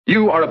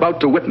You are about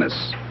to witness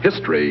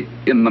history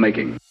in the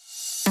making.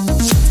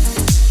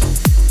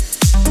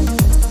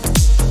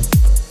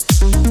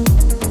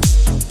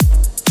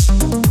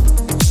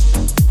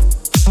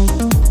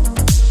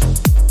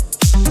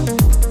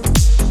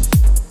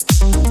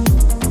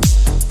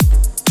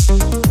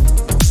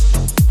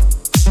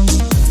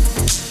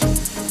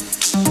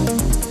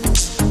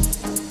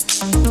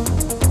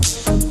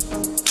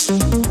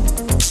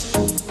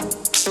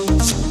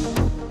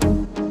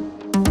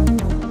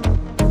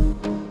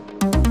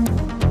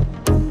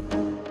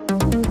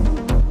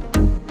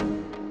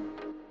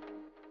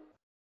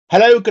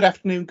 Hello, good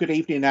afternoon, good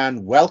evening,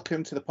 and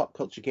welcome to the Pop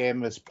Culture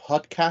Gamers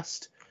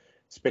podcast.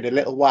 It's been a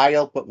little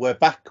while, but we're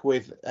back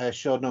with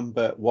show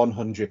number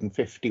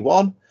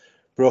 151,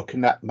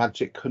 broken that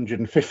magic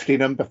 150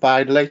 number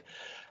finally.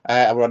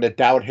 We're on a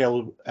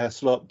downhill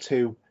slope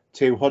to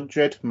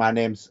 200. My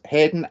name's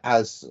Hayden.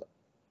 As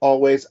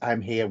always,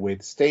 I'm here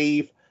with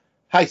Steve.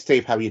 Hi,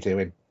 Steve. How are you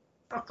doing?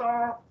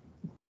 How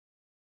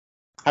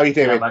are you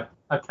doing? Yeah,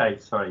 okay,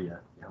 sorry, yeah,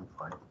 I'm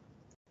fine.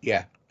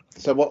 Yeah.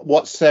 So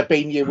what's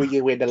been with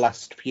you in the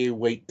last few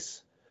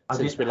weeks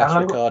since we last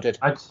recorded?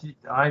 I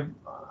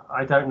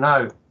don't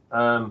know.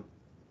 I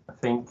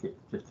think it's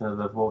just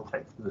another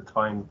vortex of the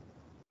time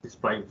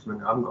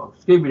displacement. I haven't got a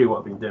Scooby-Doo what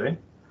I've been doing.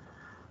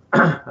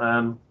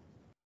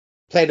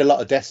 Played a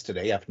lot of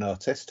Destiny, I've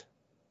noticed.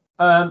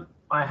 I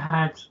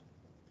had,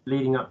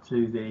 leading up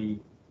to the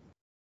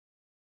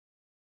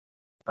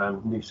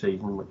new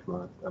season, which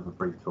we'll have a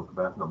brief talk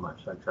about, not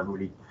much, so I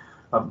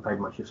haven't played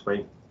much this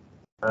week.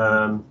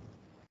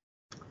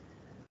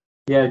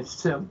 Yeah,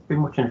 just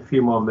been watching a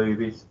few more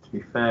movies, to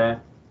be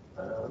fair.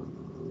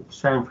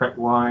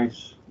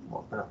 Soundtrack-wise,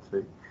 what have I been up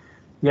to?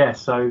 Yeah,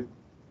 so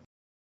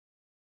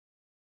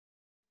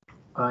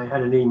I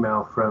had an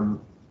email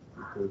from,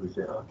 who was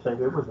it? I'll tell you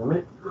who it was in a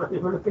minute. Let me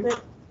have a look at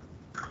it.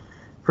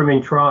 From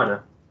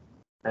Intrada,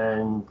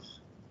 and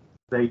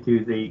they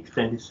do the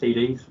extended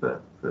CDs for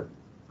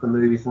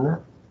movies and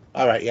that.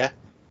 All right, yeah.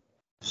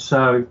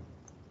 So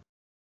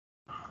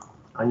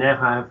I now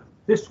have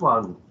this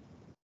one.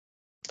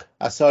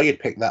 I saw you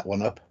pick that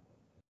one up.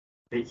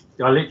 I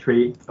got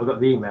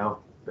the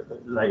email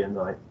late at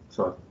night,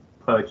 so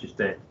I purchased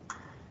it.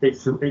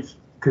 It's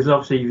because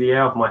obviously the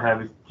album I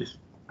have is just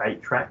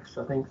 8 tracks,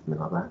 I think,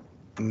 something like that.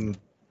 Mm.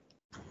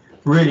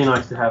 Really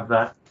nice to have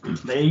that.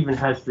 It even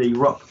has the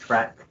rock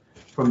track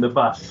from the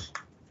bus.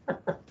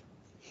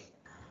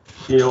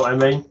 You know what I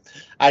mean?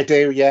 I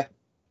do, yeah.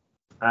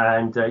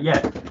 And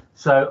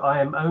so I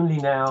am only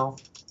now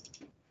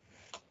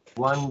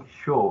one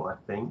short,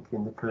 I think,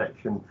 in the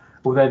collection.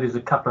 Although there's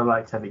a couple I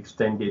like to have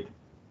extended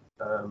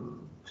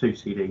 2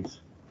 CDs,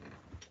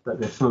 but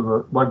there's some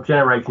of my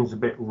generation's a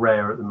bit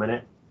rare at the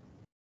minute.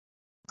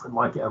 I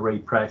might get a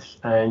repress,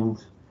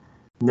 and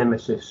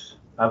Nemesis.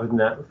 Other than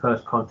that,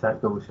 First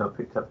Contact, obviously I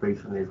picked up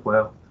recently as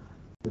well,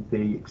 with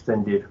the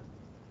extended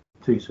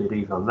 2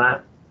 CDs on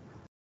that,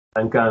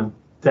 and going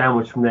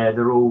downwards from there,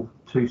 they're all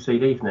 2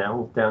 CDs now,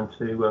 all down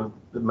to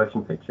the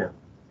motion picture.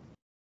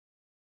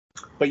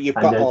 But you've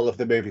got all of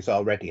the movies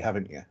already,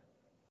 haven't you?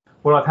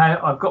 Well,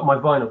 I've got my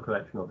vinyl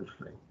collection,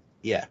 obviously.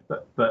 Yeah.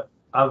 But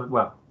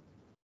my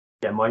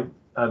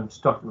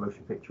stock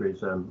motion picture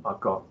is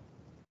I've got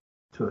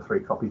 2 or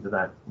 3 copies of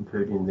that,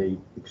 including the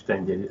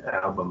extended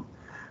album.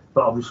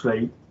 But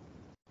obviously,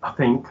 I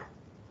think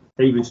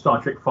even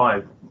Star Trek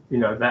V,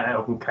 that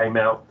album came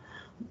out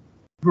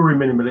very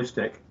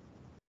minimalistic.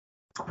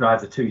 But I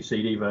have the 2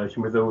 CD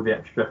version with all the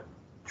extra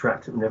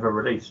tracks that were never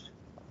released.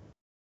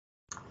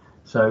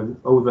 So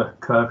all the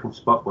Kirk and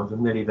Spock ones are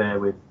nearly there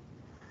with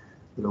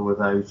all of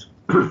those,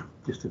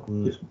 just a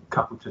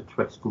couple to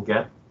twist and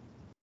get.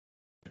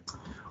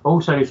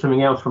 Also, there's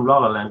something else from La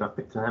La Land I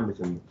picked on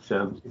Amazon. It's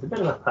a bit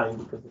of a pain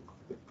because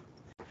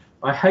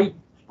I hate.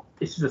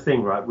 This is the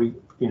thing, right?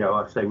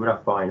 I say we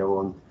have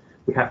vinyl and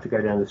we have to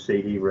go down the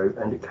CD route,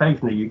 and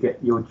occasionally you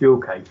get your dual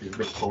cases a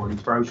bit poorly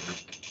broken.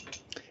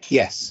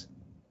 Yes.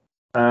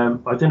 I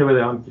don't know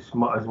whether I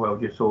might as well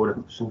just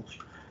order some,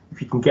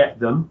 if you can get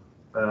them,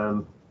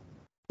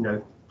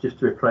 just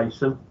to replace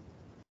them.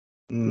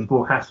 It's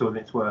more hassle than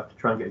it's worth to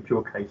try and get a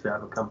dual case out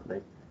of a company,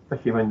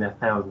 especially when they're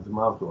thousands of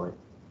miles away.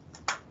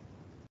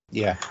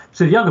 Yeah.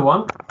 So the other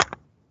one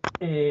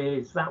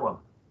is that one.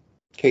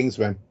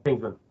 Kingsman,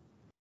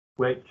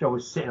 which I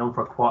was sitting on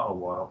for quite a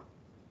while.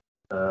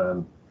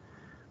 And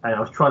I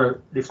was trying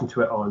to listen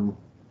to it on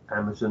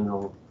Amazon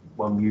or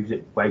One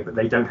Music Way, but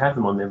they don't have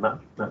them on there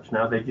much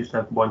now. They just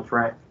have 1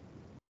 track.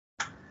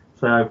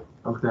 So I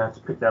was going to have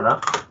to pick that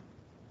up.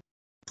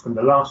 And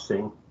the last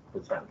thing,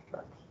 the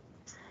soundtrack,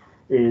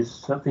 is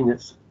something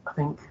that's, I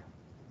think,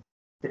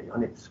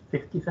 on its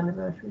 50th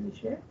anniversary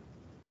this year.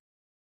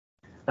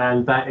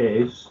 And that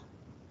is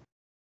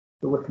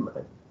The Wicker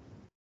Man,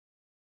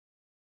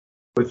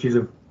 which is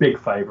a big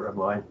favourite of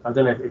mine. I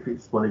don't know if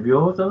it's one of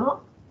yours or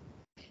not.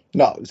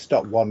 No, it's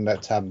not one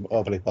that I'm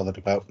overly bothered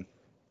about.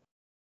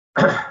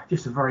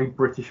 Just a very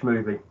British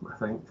movie, I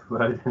think.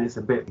 And it's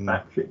a bit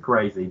batshit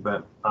crazy,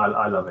 but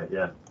I love it,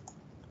 yeah.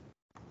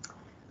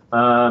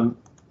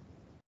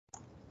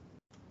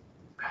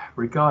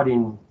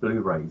 regarding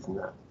Blu-rays and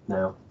that,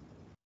 now,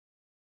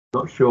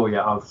 not sure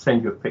yet. I'll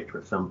send you a picture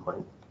at some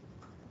point.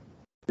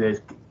 There's,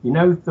 you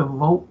know, the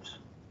Vault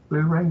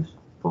Blu-rays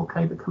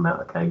 4K that come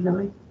out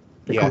occasionally.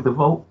 They're called the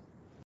Vault,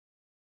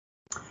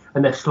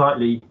 and they're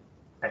slightly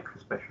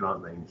extra special,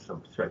 aren't they, in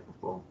some shape or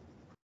form?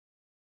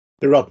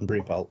 The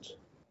Roddenberry Vault.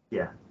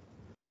 Yeah.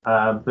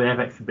 But they have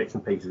extra bits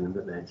and pieces in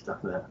there and stuff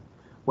there.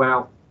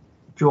 Well,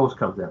 Jaws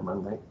comes out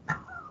Monday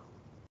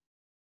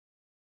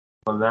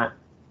on that,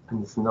 and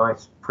there's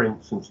nice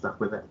prints and stuff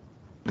with it.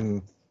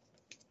 Mm.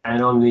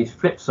 And on the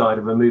flip side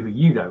of a movie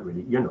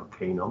you're not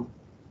keen on,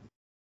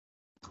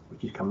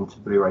 which is coming to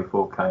Blu-ray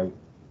 4K, I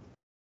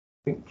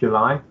think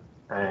July,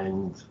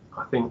 and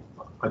I think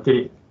I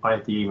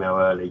had the email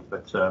early,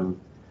 but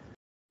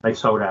they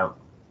sold out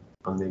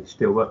on the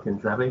Steelwork in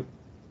Zavvi,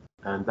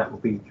 and that will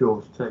be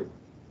Jaws 2.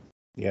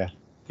 Yeah.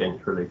 Getting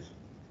its release.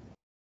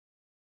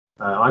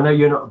 I know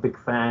you're not a big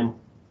fan.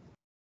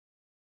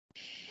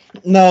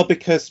 No,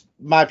 because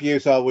my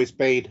view's always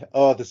been,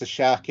 oh, there's a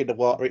shark in the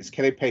water, it's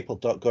killing people,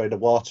 don't go in the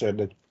water, and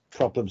the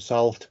problem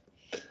solved.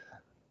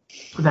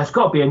 But that's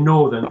got to be a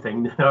northern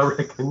thing, I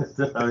reckon.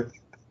 So.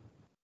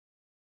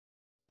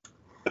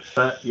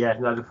 But yeah,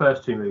 no, the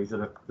first two movies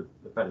are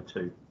the better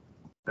two.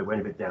 They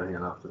went a bit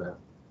downhill after that.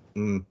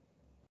 Mm.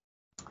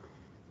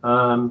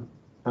 And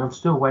I'm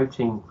still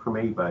waiting from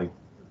eBay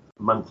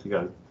months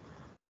ago.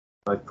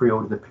 I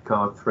pre-ordered the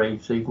Picard 3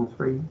 season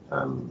 3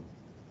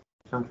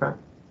 soundtrack.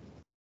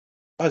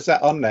 Oh, is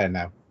that on there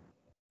now?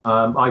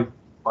 I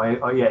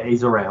yeah, it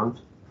is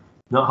around.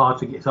 Not hard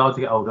to get. It's hard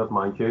to get hold of,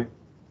 mind you.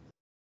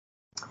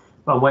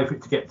 But I'm waiting for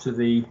it to get to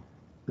the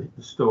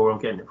store I'm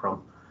getting it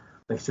from.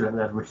 They still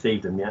haven't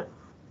received them yet.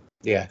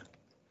 Yeah.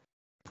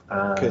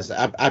 Because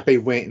I've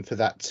been waiting for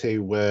that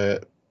to.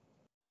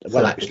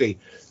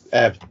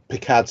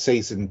 Picard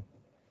season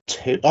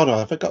 2. Oh no,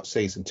 have I got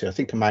season 2? I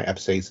think I might have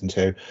season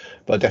 2,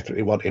 but I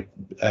definitely wanted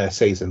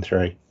season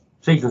 3.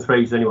 Season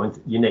 3 is the only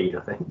one you need,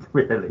 I think,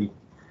 really.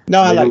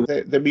 No, I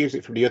like the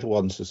music from the other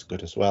ones is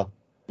good as well.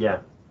 Yeah.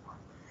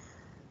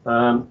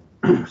 So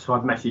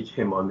I've messaged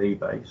him on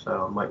eBay,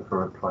 so I'm waiting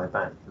for a reply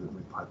back. He hasn't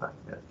replied back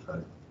yet,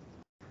 so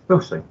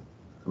we'll see.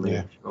 I mean,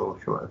 Yeah.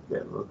 Sure.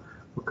 Yeah, we'll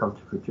come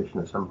to fruition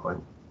at some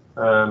point.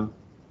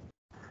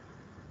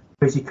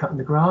 Busy cutting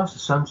the grass. The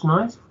sun's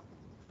nice,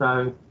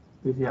 so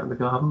busy out in the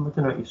garden. I don't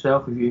know about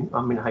yourself.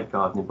 I hate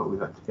gardening, but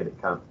we've had to get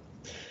it cut.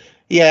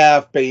 Yeah,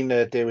 I've been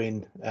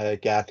doing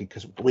gardening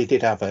because we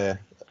did have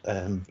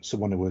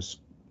someone who was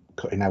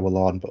cutting our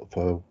lawn, but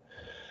for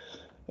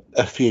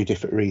a few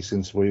different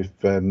reasons we've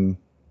gone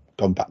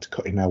back to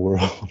cutting our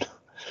own,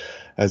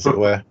 as it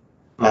were.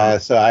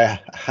 So I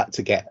had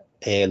to get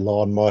a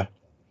lawnmower.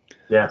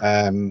 Yeah.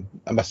 And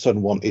my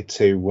son wanted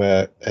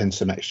to earn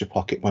some extra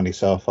pocket money,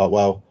 so I thought,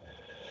 well,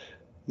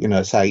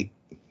 it's like.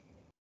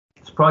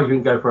 Surprised you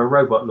didn't go for a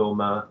robot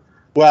lawnmower.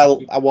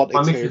 Well, I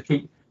wanted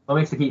to. My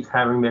missus keeps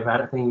hammering me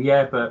about it. Thinking,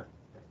 yeah, but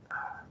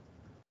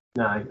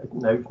no,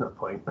 it's not a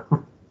point.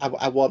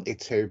 I wanted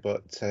to,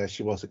 but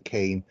she wasn't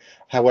keen.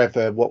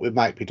 However, what we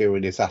might be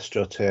doing is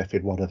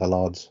astroturfing one of the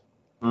lawns.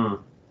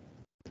 But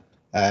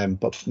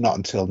not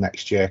until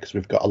next year because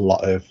we've got a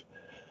lot of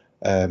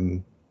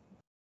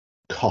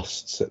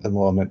costs at the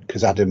moment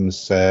because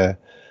Adam's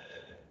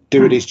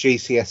doing his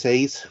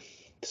GCSEs,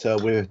 so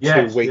we're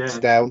 2 weeks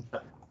down.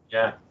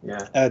 Yeah.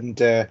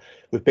 And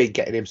we've been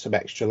getting him some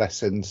extra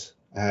lessons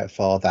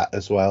for that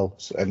as well,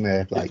 and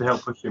just to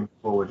help push him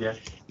forward.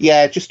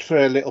 Yeah, just for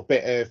a little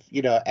bit of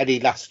any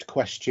last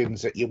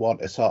questions that you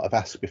want to sort of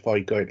ask before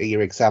you go into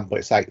your exam. But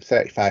it's like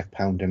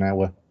 £35 an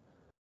hour.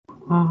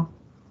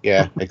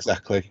 Yeah,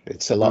 exactly.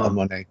 It's a lot of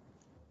money.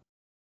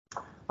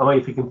 I mean,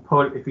 if you can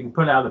pull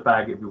it out of the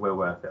bag, it'd be well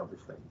worth it,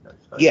 obviously. So.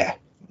 Yeah,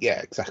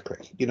 exactly.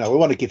 We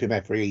want to give him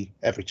every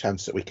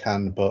chance that we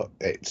can, but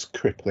it's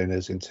crippling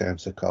us in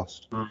terms of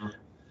cost.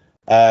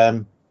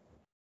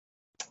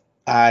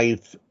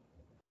 I've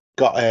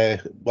got a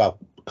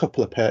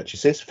couple of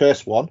purchases.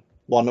 First one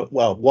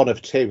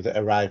of two that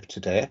arrived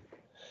today,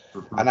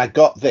 and I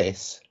got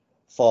this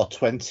for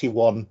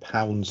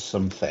 £21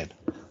 something.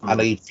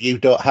 And if you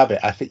don't have it,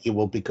 I think you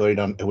will be going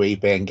on to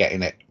eBay and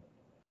getting it.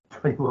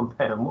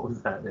 £21. What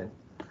was that then?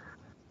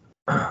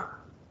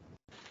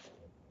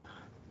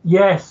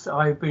 Yes,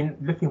 I've been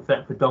looking for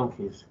that for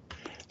donkeys.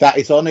 That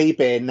is on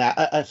eBay now.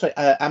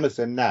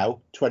 Amazon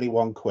now,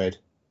 £21.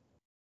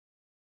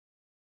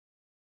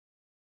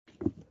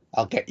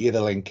 I'll get you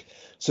the link.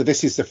 So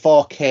this is the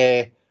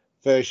 4K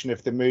version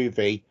of the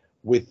movie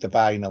with the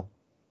vinyl.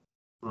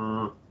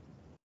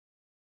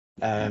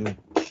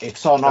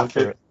 It's on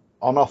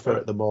offer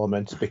at the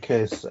moment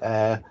because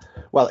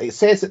it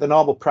says that the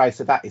normal price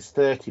of that is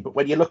 30, but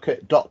when you look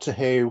at Doctor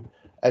Who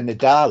and the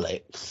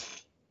Daleks,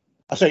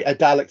 a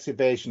Daleks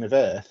Invasion of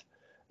Earth,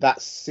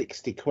 that's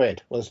 £60.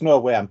 Well, there's no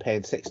way I'm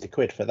paying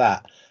 £60 for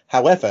that.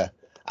 However,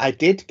 I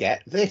did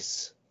get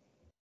this.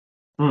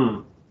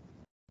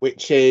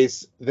 Which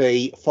is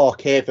the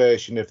 4K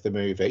version of the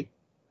movie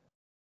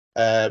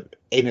in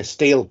a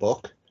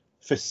steelbook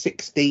for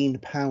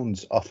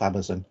 £16 off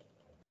Amazon,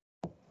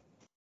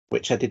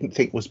 which I didn't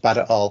think was bad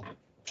at all.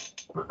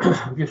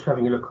 I'm just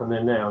having a look on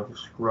there now,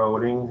 just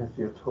scrolling as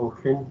you're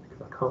talking,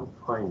 because I can't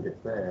find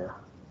it there.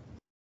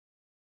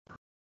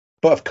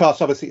 But of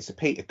course, obviously, it's a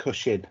Peter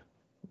Cushing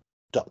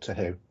Doctor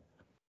Who.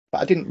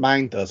 But I didn't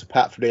mind those,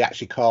 apart from they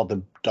actually called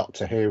them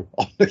Doctor Who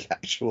on the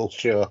actual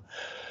show,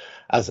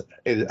 as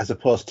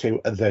opposed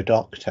to The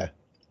Doctor.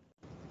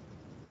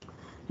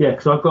 Yeah,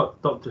 because I've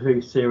got Doctor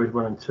Who Series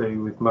 1 and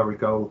 2 with Murray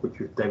Gold, which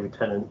was David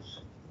Tennant's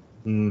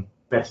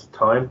best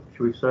time,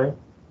 should we say.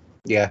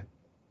 Yeah.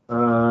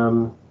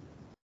 Um,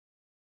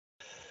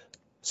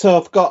 So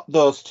I've got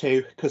those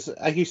two, because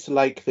I used to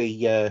like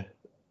the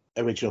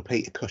original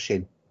Peter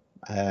Cushing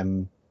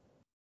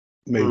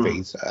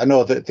movies. I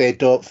know that they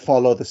don't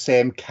follow the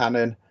same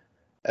canon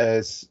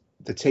as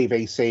the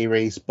TV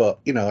series, but,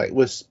 you know, it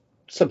was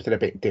something a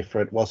bit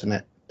different, wasn't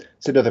it?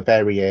 It's another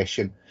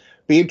variation.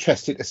 Be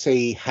interesting to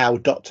see how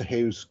Doctor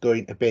Who's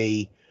going to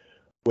be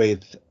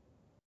with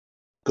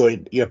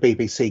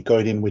BBC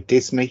going in with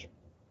Disney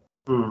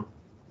for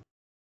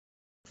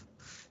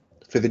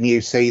the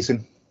new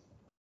season.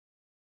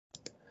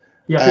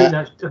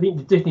 Yeah, I think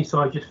the Disney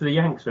side just for the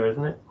Yanks,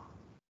 isn't it?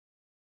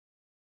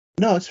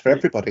 No, it's for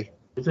everybody.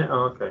 Is it?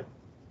 Oh, okay.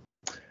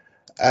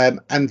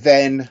 And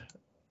then,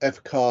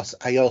 of course,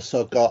 I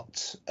also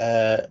got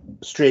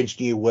Strange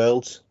New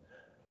Worlds.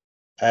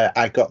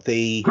 I got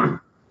the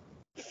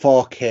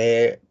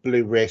 4K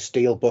Blu-ray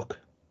Steelbook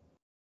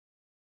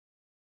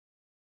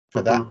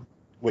for that,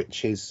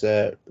 which is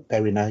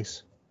very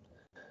nice.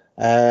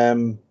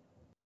 And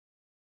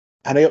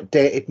I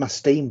updated my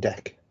Steam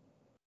Deck.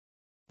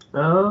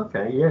 Oh,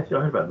 okay. Yes,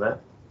 I heard about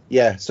that.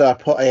 Yeah, so I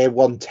put a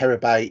 1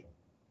 terabyte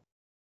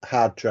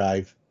hard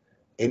drive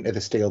into the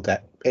Steam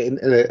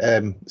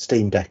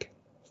Deck,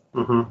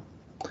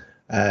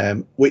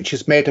 which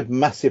has made a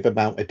massive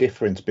amount of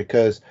difference,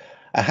 because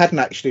I hadn't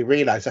actually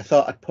realised. I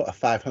thought I'd put a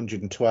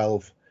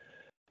 512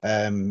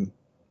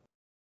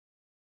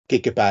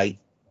 gigabyte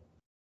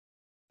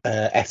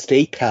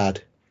SD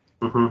card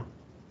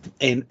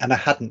in, and I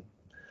hadn't.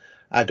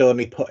 I'd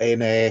only put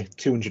in a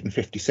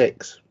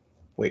 256,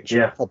 which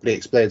probably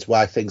explains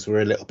why things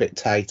were a little bit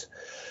tight.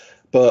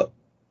 But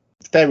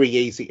very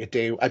easy to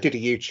do. I did a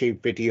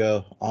YouTube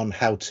video on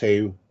how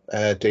to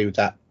do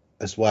that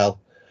as well.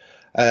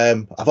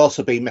 I've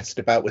also been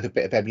messing about with a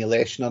bit of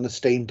emulation on the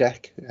Steam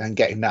Deck and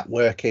getting that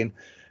working.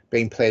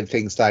 Been playing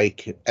things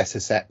like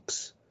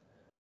SSX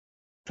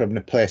from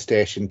the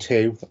PlayStation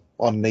 2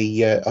 on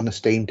the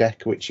Steam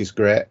Deck, which is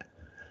great.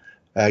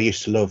 I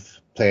used to love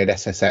playing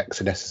SSX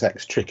and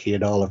SSX Tricky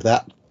and all of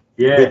that.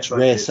 Yeah, Ridge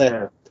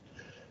Racer.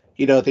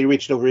 You know, the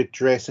original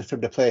Ridge Racer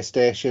from the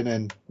PlayStation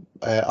and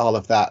all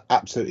of that.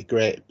 Absolutely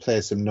great.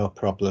 Plays them no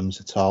problems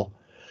at all.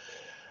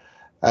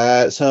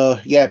 So,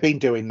 yeah, been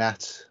doing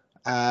that.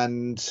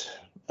 And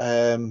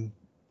played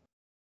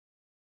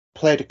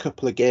a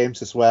couple of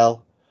games as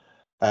well.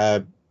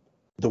 The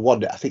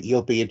one that I think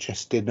you'll be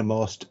interested in the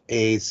most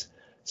is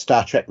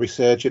Star Trek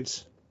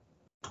Resurgence.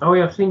 Oh,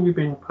 yeah, I've seen you've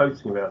been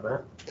posting about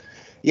that.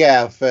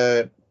 Yeah, I've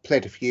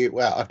played a few.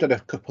 Well, I've done a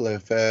couple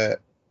of,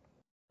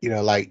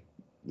 like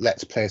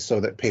Let's Play so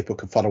that people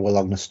can follow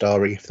along the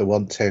story if they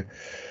want to.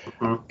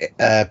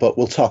 But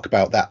we'll talk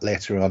about that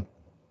later on.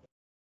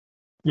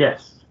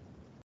 Yes.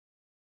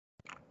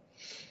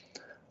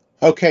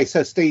 Okay,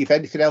 so Steve,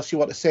 anything else you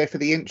want to say for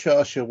the intro,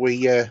 or shall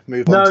we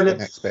move on to the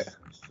next bit?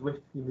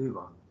 Swiftly move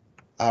on.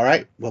 All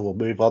right, well, we'll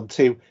move on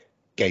to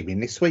Gaming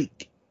This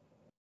Week.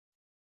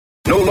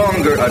 No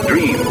longer a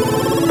dream,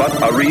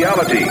 but a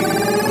reality.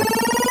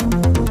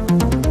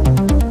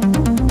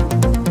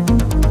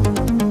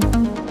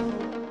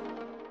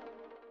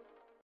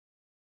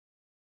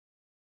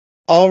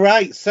 All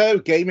right, so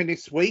Gaming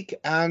This Week,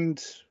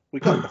 and we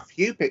got a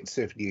few bits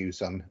of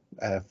news on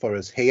for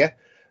us here.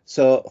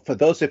 So for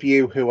those of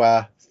you who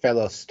are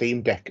fellow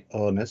Steam Deck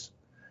owners,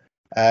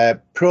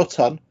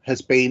 Proton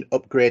has been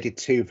upgraded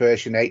to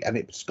version 8, and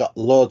it's got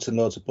loads and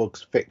loads of bug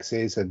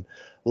fixes and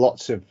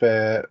lots of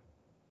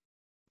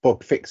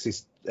bug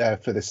fixes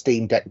for the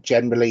Steam Deck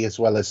generally, as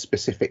well as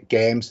specific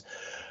games.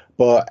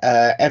 But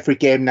every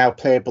game now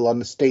playable on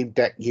the Steam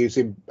Deck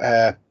using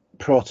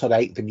Proton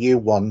 8, the new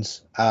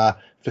ones, are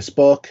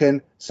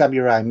Forspoken,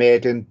 Samurai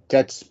Maiden,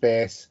 Dead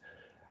Space.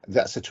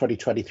 That's the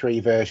 2023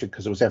 version,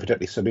 because there was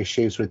evidently some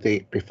issues with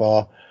it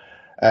before.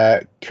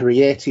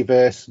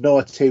 Creativerse,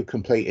 Noah 2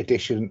 Complete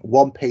Edition,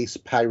 One Piece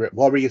Pirate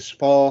Warriors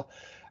 4,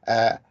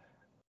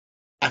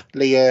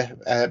 Atelier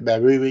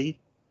Marui,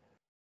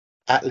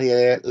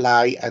 Atelier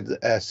Lai and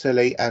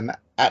Sully, and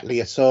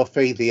Atelier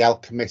Sophie, The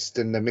Alchemist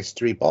and the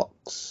Mystery Book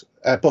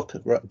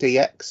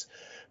DX,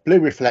 Blue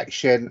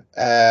Reflection,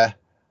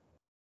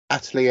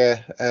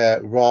 Atelier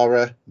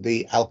Rora,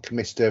 The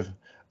Alchemist of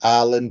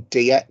Arlen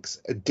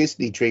DX,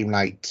 Disney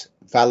Dreamlight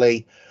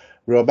Valley,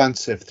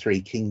 Romance of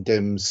Three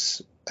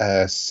Kingdoms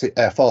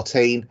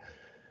 14,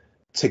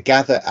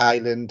 Together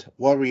Island,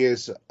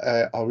 Warriors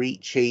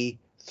Orichi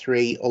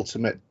 3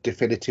 Ultimate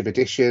Definitive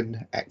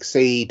Edition,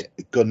 Exceed,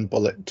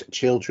 Gunbullet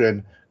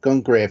Children,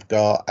 Gungrave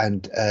Gore,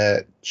 and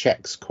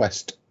Chex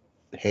Quest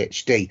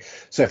HD.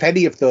 So if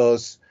any of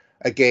those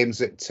are games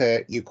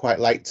that you quite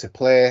like to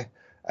play,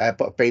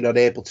 but have been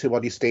unable to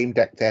on your Steam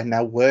Deck. They're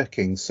now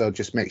working, so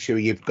just make sure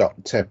you've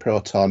got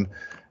Proton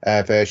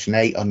version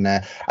 8 on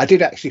there. I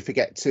did actually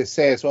forget to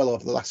say as well,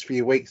 over the last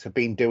few weeks I've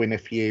been doing a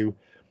few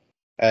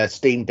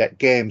Steam Deck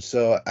games,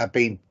 so I've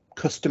been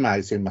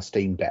customizing my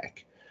Steam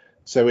Deck.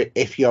 So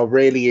if you're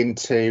really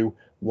into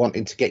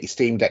wanting to get your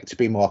Steam Deck to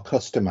be more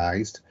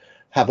customized,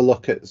 have a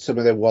look at some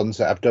of the ones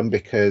that I've done,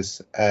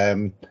 because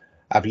I've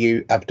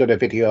done a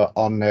video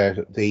on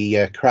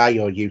the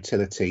Cryo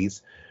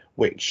utilities,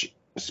 which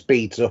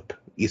speeds up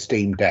your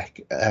Steam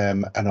Deck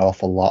an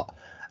awful lot,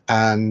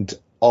 and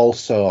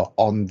also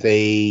on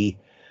the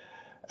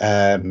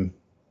I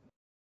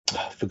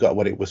forgot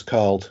what it was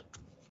called,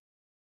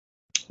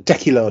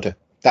 DekiLoader.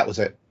 That was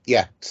it.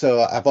 Yeah,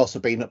 so I've also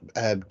been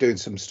doing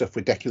some stuff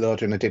with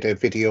DekiLoader, and I did a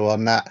video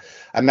on that,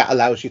 and that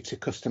allows you to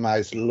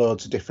customize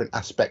loads of different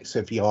aspects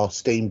of your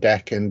Steam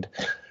Deck and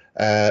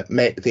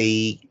make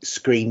the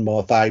screen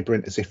more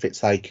vibrant, as if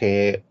it's like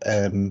a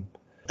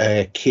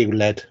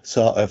QLED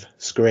sort of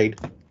screen.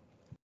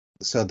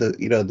 So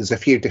there's a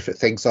few different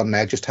things on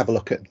there. Just have a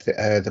look at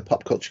the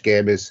Pop Culture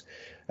Gamers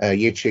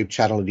YouTube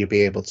channel, and you'll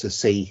be able to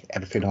see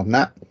everything on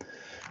that.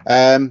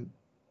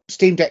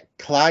 Steam Deck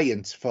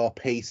client for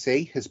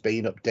PC has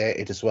been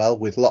updated as well,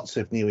 with lots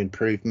of new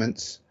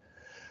improvements.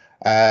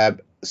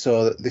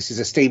 So this is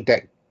a Steam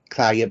Deck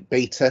client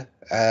beta,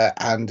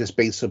 and there's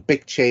been some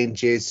big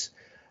changes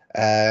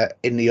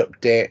in the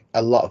update,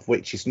 a lot of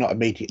which is not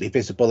immediately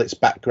visible. It's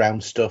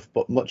background stuff,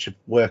 but much of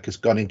work has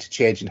gone into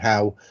changing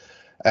how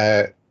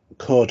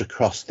code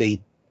across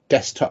the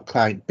desktop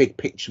client, big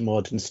picture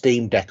mode, and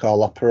Steam Deck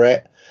all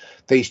operate.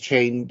 These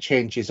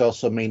changes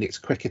also mean it's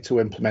quicker to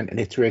implement an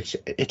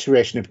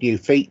iteration of new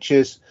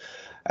features,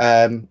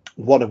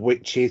 one of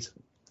which is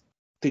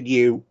the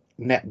new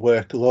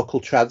network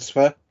local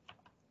transfer,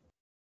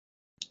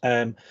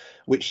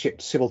 which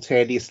ships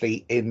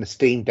simultaneously in the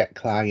Steam Deck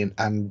client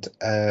and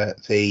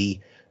the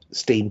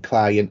Steam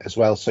client as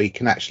well. So you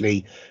can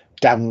actually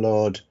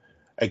download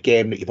a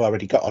game that you've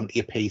already got onto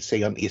your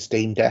PC onto your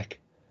Steam Deck.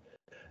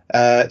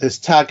 There's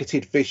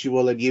targeted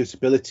visual and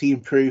usability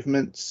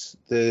improvements.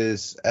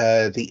 There's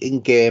the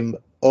in-game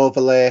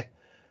overlay,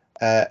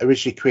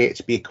 originally created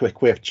to be a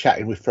quick way of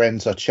chatting with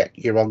friends or check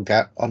your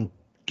on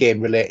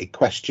game-related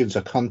questions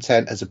or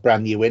content, as a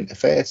brand new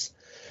interface.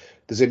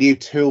 There's a new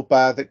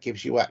toolbar that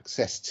gives you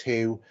access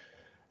to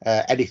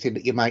anything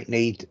that you might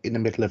need in the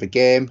middle of a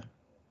game.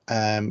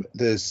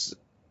 There's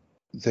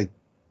the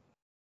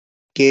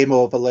game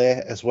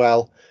overlay as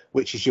well,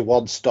 which is your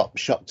one-stop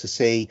shop to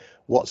see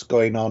what's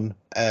going on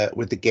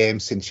with the game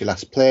since you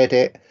last played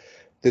it.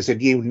 There's a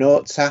new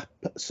notes app,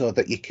 so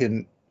that you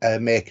can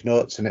make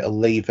notes, and it'll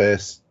leave a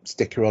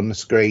sticker on the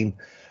screen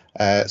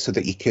so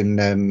that you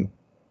can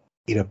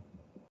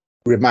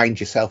remind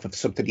yourself of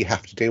something you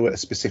have to do at a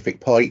specific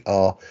point,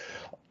 or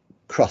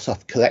cross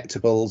off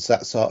collectibles,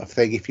 that sort of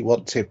thing, if you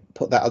want to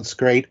put that on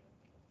screen.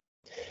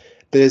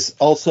 There's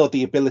also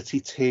the ability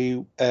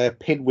to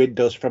pin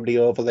windows from the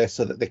overlay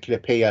so that they can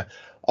appear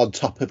on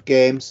top of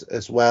games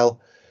as well.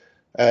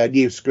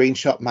 New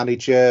screenshot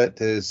manager.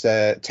 There's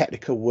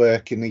technical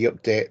work in the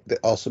update that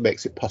also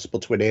makes it possible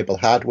to enable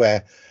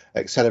hardware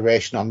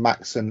acceleration on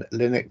Macs and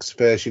Linux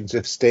versions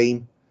of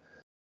Steam.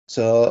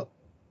 So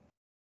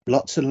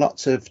lots and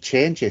lots of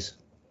changes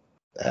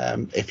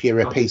if you're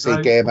a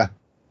PC gamer.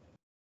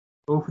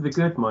 All for the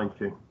good, mind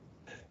you.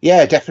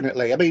 Yeah,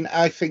 definitely. I mean,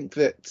 I think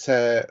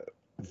that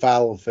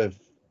Valve have,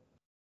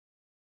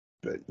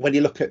 when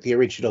you look at the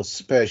original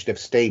version of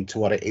Steam to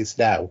what it is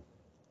now,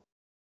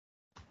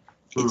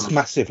 it's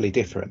massively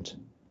different.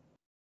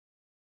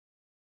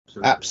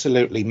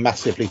 Absolutely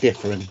massively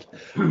different.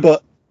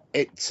 But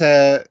it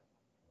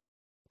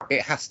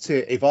has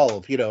to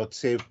evolve,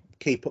 to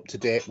keep up to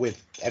date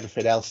with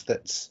everything else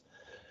that's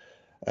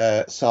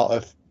sort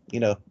of,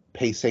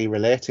 PC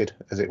related,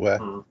 as it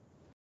were.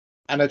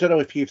 And I don't know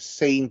if you've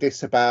seen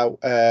this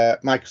about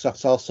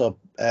Microsoft's also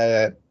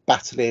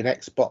battling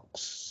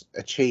Xbox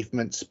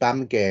achievement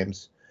spam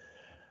games.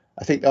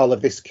 I think all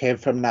of this came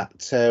from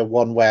that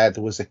one where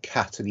there was a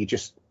cat and you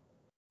just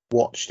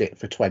watched it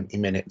for 20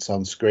 minutes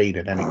on screen,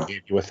 and then it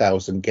gave you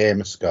 1,000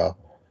 gamer score.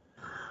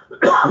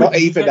 Not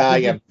even I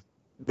am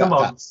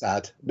not that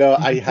sad. No,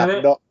 I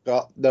have not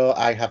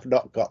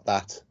got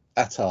that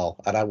at all,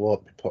 and I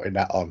won't be putting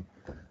that on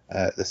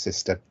the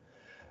system.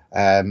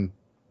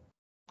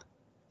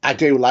 I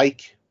do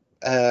like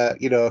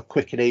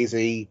quick and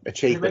easy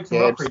achievement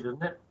games. It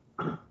makes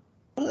a mockery,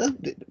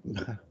 doesn't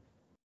it?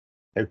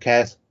 Who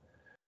cares?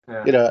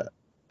 Yeah.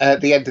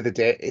 At the end of the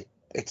day,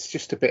 it's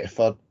just a bit of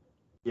fun,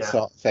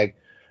 sort of thing.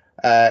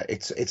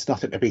 It's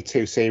nothing to be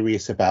too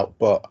serious about,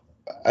 but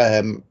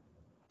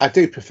I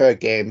do prefer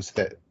games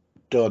that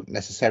don't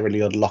necessarily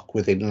unlock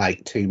within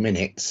like 2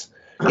 minutes.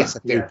 Yes, I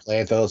do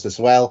play those as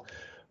well,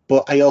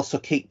 but I also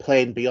keep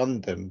playing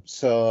beyond them.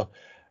 So,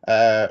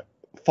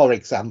 for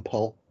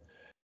example,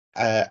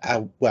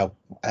 I've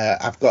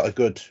got a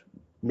good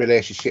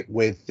relationship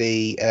with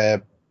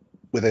a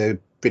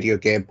video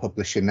game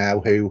publisher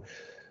now who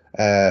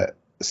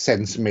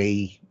sends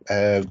me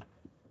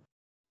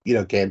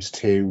games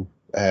to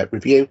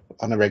review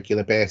on a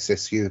regular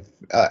basis.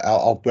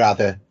 I'll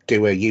rather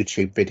do a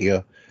YouTube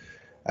video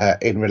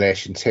in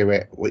relation to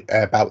it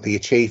about the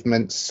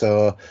achievements.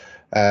 So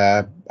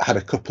I had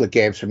a couple of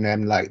games from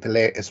them. Like the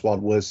latest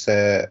one was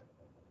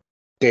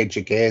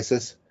Danger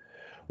Gazers,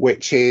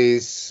 which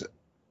is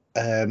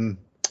a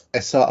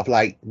sort of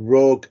like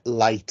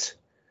roguelite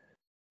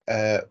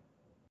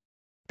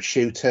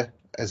shooter,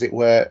 as it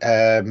were,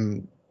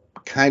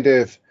 kind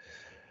of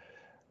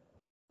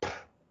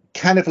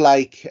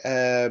like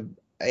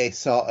a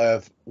sort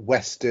of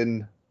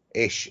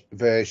Western-ish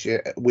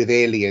version with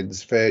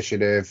aliens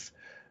version of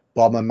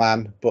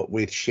Bomberman, but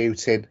with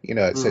shooting.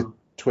 It's a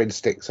twin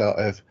stick sort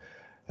of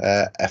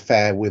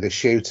affair with a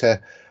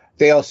shooter.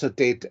 They also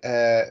did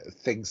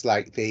things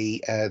like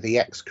the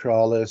X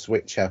crawlers,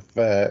 which I've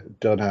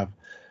done.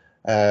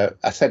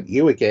 I sent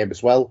you a game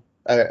as well,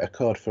 a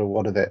code for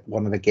one of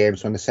the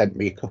games when they sent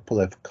me a couple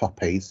of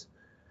copies.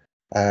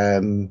 But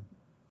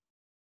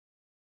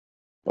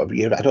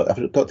I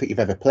don't think you've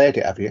ever played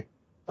it, have you?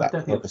 I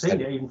don't think I've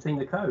seen it, even seen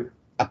the code.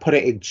 I put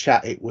it in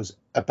chat. It was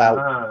about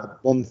a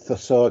month or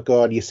so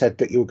ago, and you said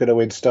that you were going to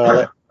install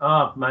it.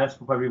 Man, that's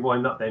probably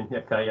why not then.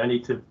 Okay, I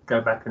need to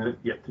go back and look.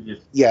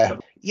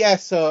 Yeah.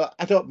 So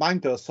I don't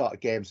mind those sort of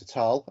games at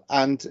all.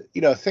 And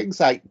things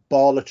like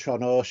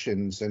Ballatron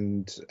Oceans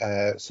and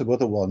some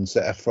other ones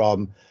that are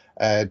from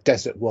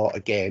Desert Water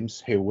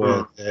Games, who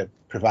were the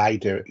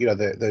provider.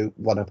 The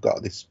one I've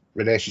got this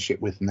relationship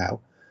with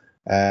now.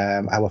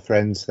 Our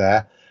friends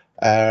there.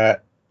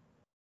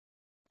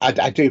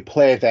 I do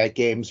play their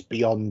games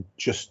beyond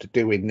just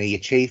doing the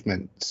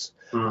achievements.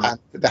 And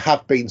there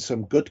have been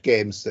some good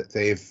games that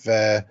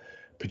they've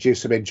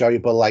produced, some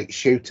enjoyable like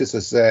shooters,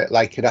 as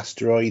like an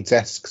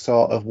Asteroids-esque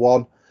sort of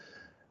one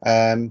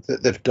that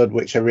they've done,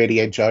 which I really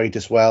enjoyed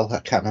as well. I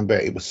can't remember,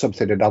 it was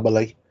something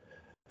Anomaly.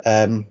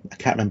 I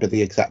can't remember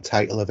the exact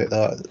title of it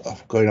though,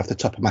 going off the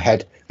top of my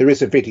head. There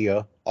is a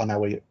video on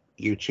our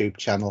YouTube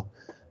channel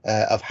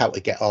of how to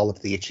get all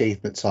of the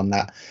achievements on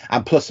that,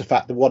 and plus the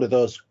fact that one of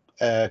those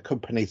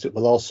companies that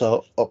will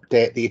also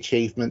update the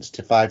achievements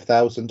to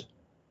 5,000.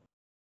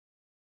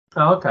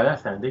 Oh, okay,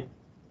 that's handy.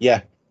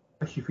 Yeah,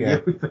 especially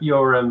for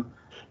your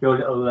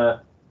little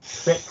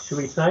spec, shall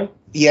we say?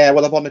 Yeah,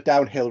 well, I'm on a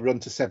downhill run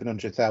to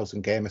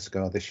 700,000 gamer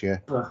score this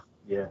year. Oh,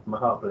 yeah, my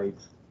heart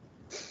bleeds.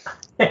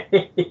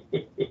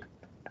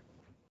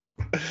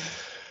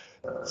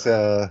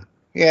 So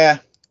yeah,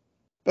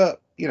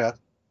 but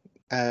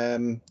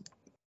don't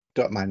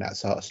mind that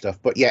sort of stuff.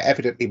 But yeah,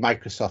 evidently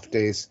Microsoft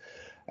is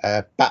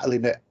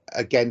battling it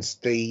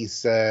against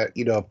these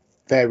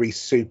very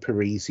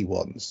super easy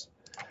ones,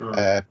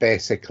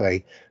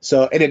 basically.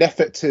 So in an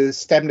effort to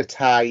stem the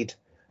tide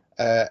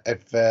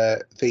of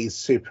these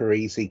super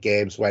easy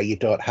games where you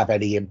don't have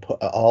any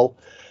input at all,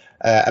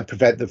 and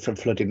prevent them from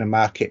flooding the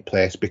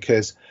marketplace,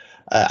 because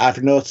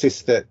I've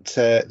noticed that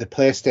the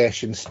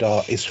PlayStation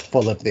Store is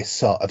full of this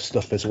sort of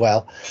stuff as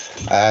well.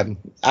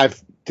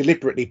 I've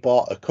deliberately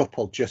bought a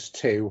couple just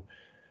to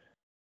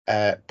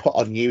put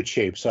on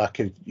YouTube so I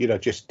can,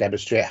 just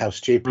demonstrate how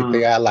stupid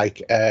they are, like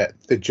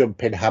the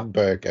jumping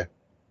hamburger,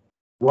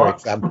 for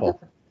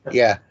example.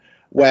 Yeah,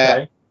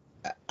 where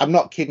I'm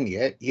not kidding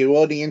you. Your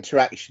only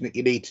interaction that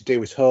you need to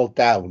do is hold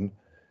down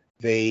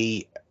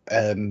the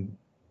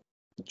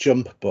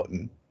jump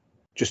button.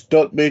 Just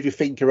don't move your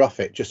finger off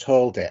it, just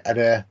hold it, and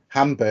a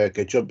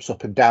hamburger jumps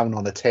up and down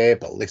on a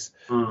table, this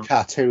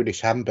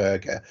cartoonish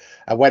hamburger,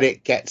 and when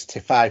it gets to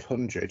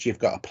 500 you've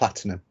got a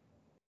platinum.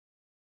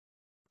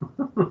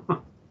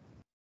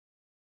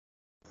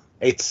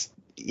 It's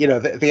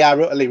they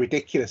are utterly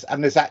ridiculous.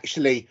 And there's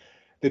actually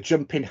the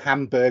jumping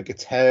hamburger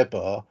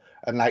turbo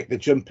and like the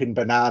jumping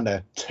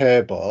banana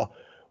turbo,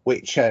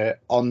 which are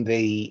on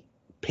the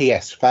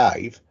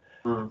PS5,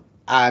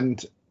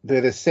 and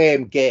they're the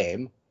same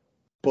game,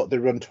 but they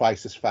run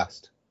twice as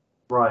fast.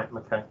 Right,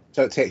 okay.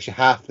 So it takes you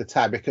half the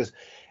time, because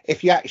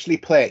if you actually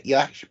play it, you'll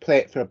actually play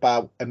it for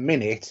about a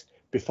minute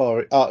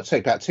before, about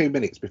 2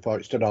 minutes before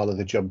it's done all of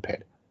the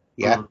jumping.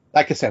 Yeah,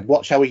 like I said,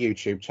 watch our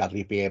YouTube channel,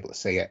 you'll be able to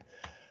see it.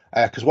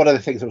 Because one of the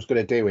things I was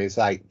going to do is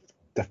like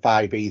the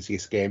 5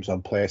 easiest games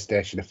on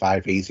PlayStation, the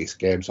 5 easiest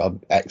games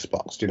on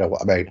Xbox. Do you know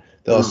what I mean?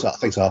 Those sort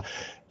of things, or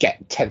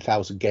get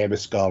 10,000 gamer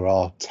score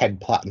or 10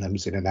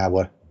 platinums in an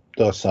hour.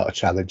 Those sort of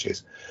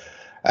challenges.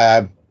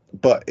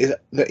 But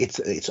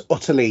it's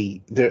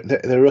utterly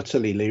they're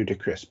utterly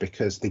ludicrous,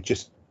 because they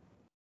just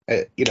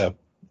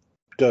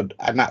done,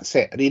 and that's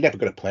it, and you're never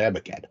going to play them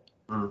again.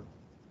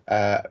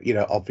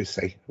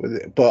 Obviously,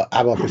 but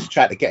I'm obviously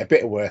trying to get a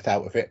bit of worth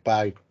out of it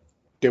by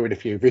doing a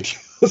few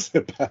videos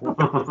about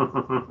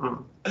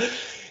it.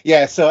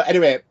 Yeah, so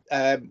anyway,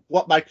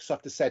 what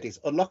Microsoft has said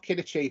is unlocking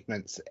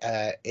achievements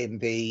in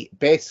the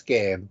base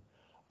game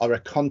or a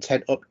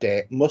content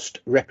update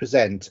must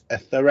represent a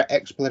thorough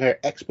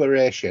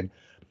exploration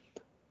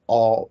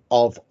or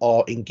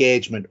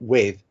engagement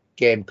with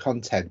game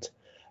content.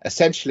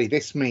 Essentially,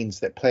 this means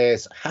that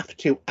players have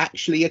to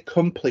actually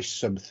accomplish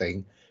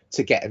something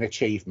to get an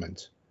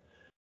achievement.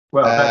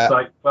 Well, that's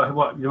like,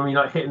 what you mean,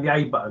 like hitting the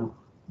A button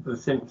for The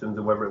Simpsons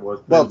or whatever it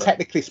was? Well,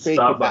 technically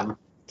speaking,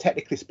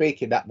 technically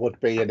speaking, that would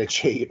be an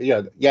achievement. You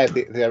know, yeah,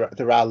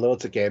 there are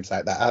loads of games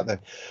like that, aren't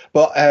there?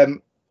 But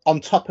on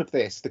top of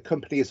this, the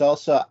company has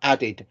also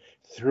added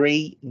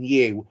 3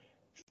 new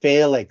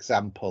fail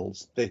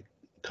examples, the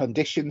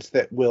conditions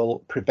that will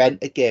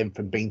prevent a game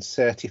from being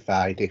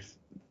certified if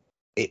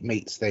it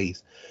meets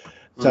these.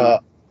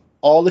 So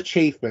all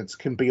achievements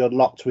can be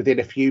unlocked within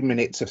a few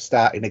minutes of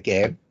starting a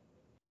game.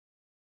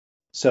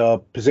 So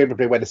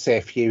presumably when I say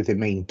a few, they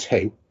mean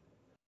 2.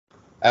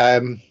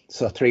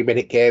 So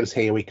 3-minute games,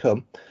 here we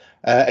come.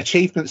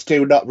 Achievements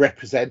do not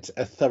represent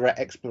a thorough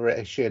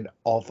exploration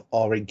of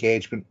or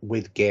engagement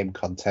with game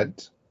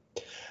content.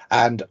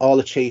 And all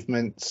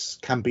achievements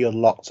can be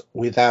unlocked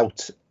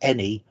without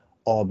any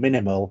or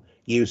minimal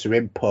user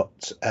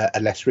input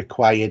unless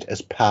required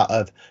as part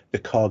of the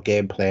core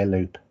gameplay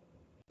loop.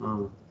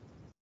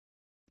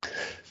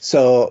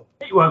 So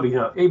it won't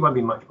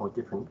be much more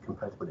different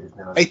compared to what it is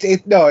now.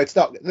 No, it's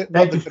not.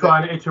 They're just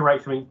trying to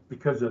iterate something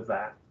because of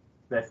that.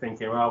 They're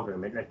thinking, well,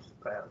 let's just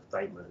put out a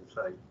statement and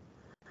say.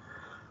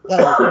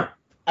 Well,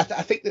 I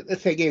think that the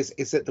thing is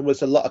that there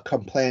was a lot of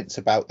complaints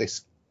about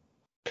this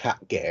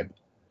cat game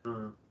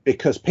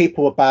because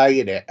people were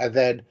buying it, and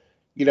then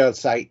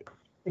it's like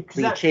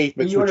the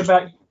achievements. You're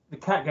about the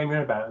cat game.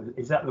 You're about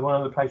is that the one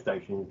on the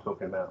PlayStation you're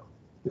talking about?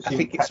 I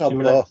think it's on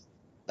both.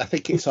 I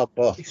think it's on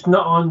both. It's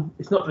not on.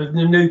 It's not the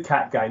new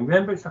cat game.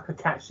 Remember, it's like a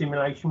cat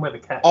simulation where the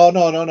cat. Oh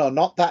no,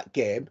 not that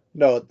game.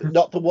 No,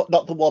 not the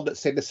one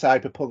that's in the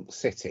Cyberpunk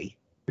City.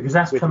 Because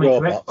that's coming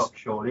robots. To Xbox,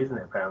 surely, isn't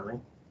it? Apparently.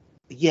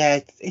 Yeah,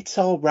 it's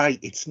all right.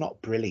 It's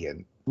not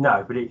brilliant.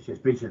 No, but it's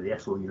just visually,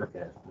 that's all you look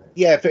at, isn't it?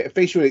 Yeah,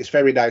 visually it's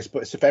very nice,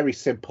 but it's a very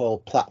simple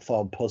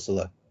platform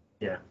puzzler.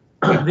 Yeah.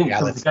 I think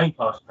it's on the Game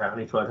Pass,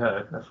 apparently, that's what I've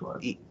heard. That's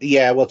what.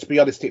 Yeah, well, to be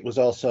honest, it was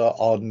also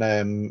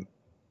on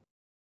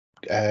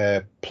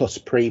Plus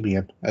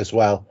Premium as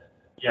well.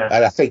 Yeah.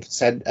 And I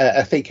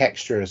think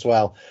Extra as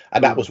well.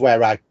 And that was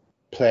where I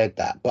played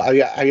that. But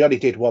I only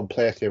did one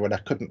playthrough and I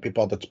couldn't be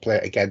bothered to play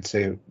it again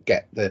to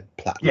get the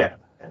platinum. Yeah.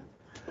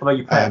 Well,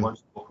 you played once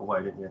to walk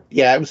away, didn't you?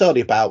 Yeah, it was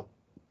only about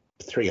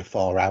 3 or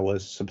 4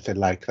 hours, something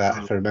like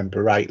that, if I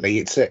remember rightly.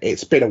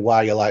 It's been a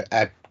while.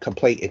 I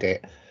completed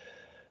it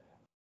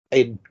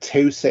in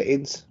 2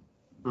 sittings.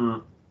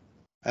 I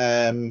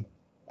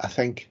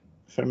think,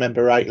 if I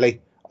remember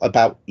rightly.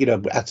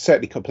 I'd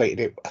certainly completed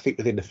it, I think,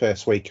 within the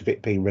first week of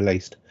it being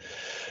released.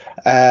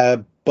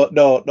 But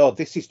no,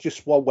 this is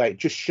just one way. It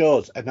just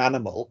shows an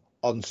animal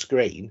on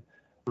screen.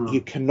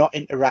 You cannot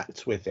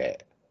interact with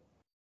it.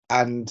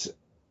 And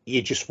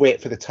you just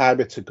wait for the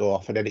timer to go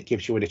off and then it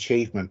gives you an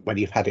achievement when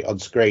you've had it on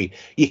screen.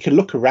 You can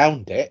look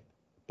around it,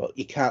 but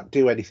you can't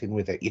do anything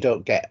with it. You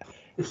don't get...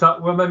 It's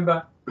like,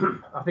 remember,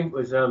 I think it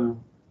was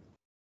Alan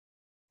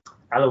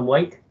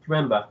Wake. Do you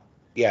remember?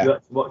 Yeah. You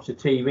had to watch the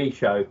TV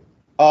show.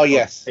 Oh,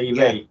 yes. TV.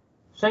 Yeah.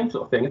 Same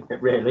sort of thing, isn't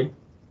it, really?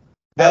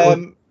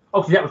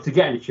 Obviously, that was to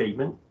get an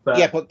achievement. But,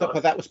 yeah, but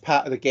that was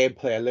part of the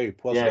gameplay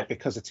loop, wasn't it?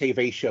 Because the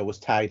TV show was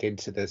tied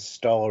into the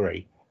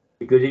story.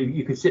 Because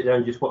you could sit there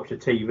and just watch the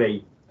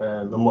TV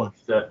and watch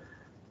the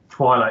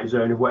Twilight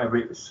Zone or whatever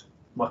it was.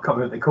 I can't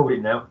remember what they called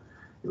it now.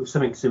 It was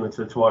something similar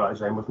to the Twilight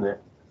Zone, wasn't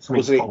it?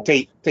 Was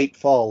it Deep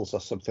Falls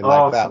or something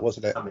like that,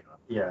 wasn't it?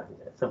 Yeah,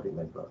 something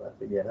like that.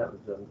 But yeah, that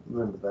was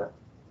remember that.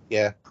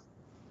 Yeah.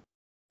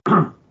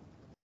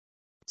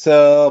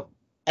 So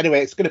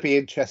anyway, it's going to be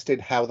interesting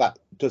how that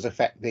does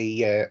affect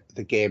the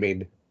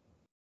gaming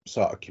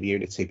sort of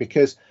community,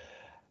 because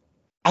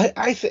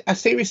I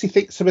seriously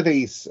think some of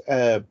these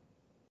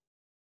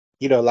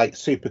like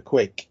super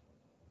quick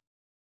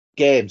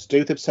games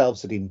do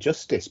themselves an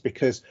injustice,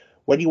 because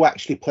when you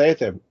actually play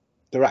them,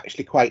 they're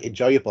actually quite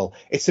enjoyable.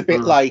 It's a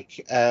bit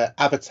like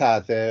Avatar,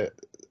 the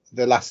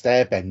Last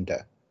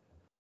Airbender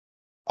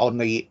on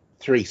the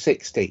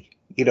 360.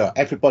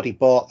 Everybody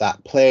bought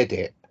that, played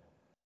it,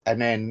 and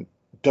then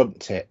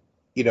dumped it,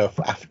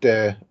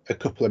 after a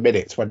couple of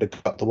minutes when they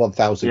got the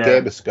 1000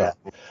 gamer score.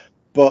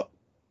 But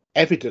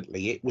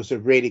evidently it was a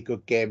really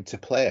good game to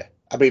play.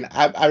 I mean,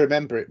 I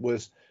remember it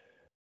was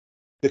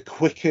the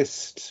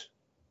quickest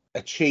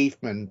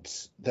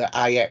achievement that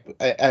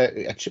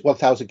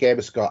 1000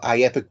 gamer score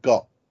I ever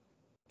got.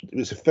 It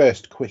was the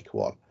first quick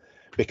one,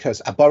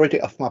 because I borrowed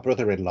it off my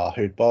brother-in-law,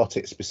 who'd bought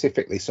it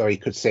specifically so he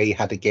could say he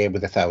had a game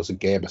with 1000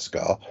 gamer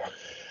score.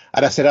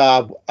 And I said,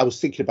 I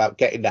was thinking about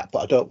getting that, but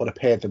I don't want to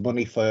pay the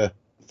money for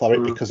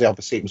it because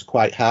obviously it was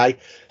quite high.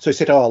 So he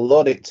said, I'll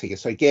load it to you.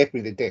 So he gave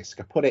me the disc.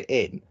 I put it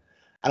in,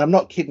 and I'm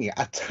not kidding you,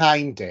 I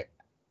timed it.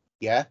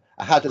 Yeah,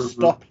 I had a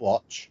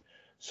stopwatch.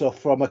 So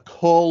from a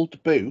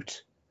cold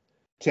boot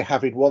to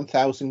having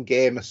 1000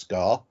 gamer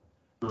score,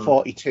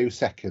 42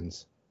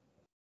 seconds.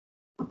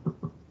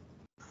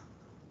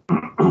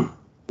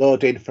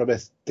 Loading from a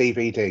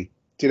DVD.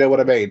 Do you know what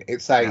I mean?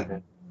 It's like,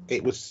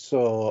 it was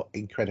so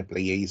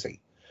incredibly easy.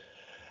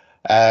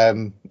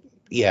 But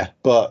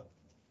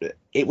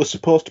it was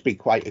supposed to be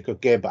quite a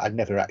good game, but I'd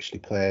never actually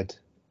played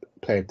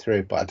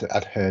through, but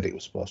I'd heard it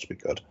was supposed to be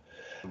good.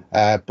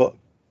 But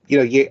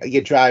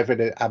your drive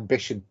and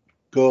ambition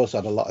goes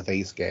on a lot of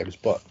these games,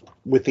 but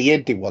with the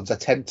indie ones, I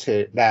tend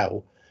to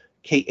now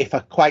if I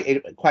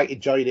quite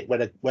enjoyed it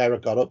where I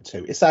got up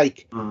to. It's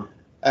like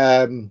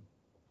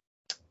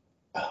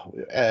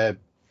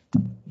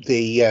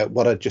the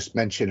what I just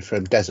mentioned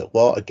from Desert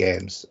Water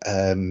Games,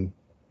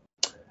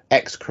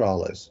 X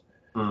Crawlers.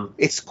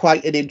 It's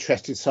quite an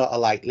interesting sort of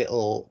like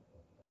little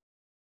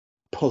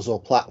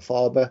puzzle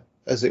platformer,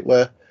 as it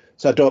were.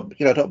 So I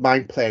don't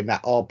mind playing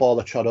that, or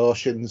Ballatron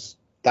Oceans.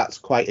 That's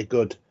quite a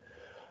good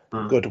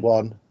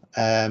one.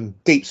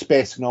 Deep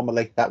Space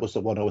Anomaly, that was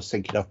the one I was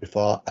thinking of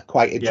before. I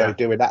quite enjoy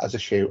doing that as a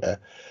shooter.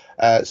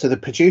 So they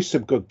produce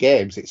some good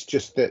games. It's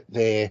just that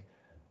they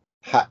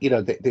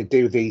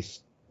do these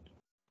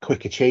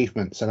quick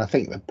achievements, and I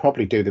think they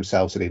probably do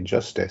themselves an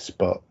injustice.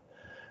 But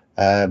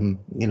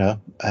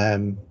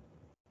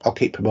I'll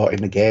keep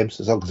promoting the games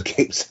as long as it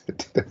keeps.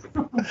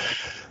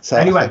 So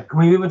anyway, can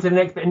we move on to the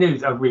next bit of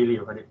news? I really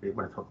want to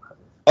talk about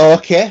this.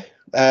 Okay.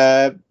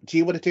 Do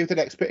you want to do the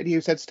next bit of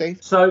news, then,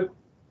 Steve? So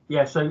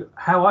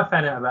how I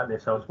found out about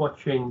this, I was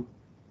watching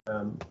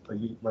one of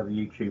the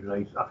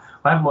YouTubers. I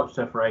haven't watched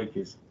her for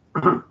ages,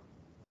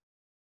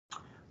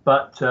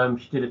 but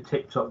she did a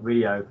TikTok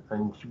video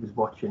and she was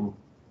watching.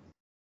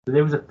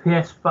 There was a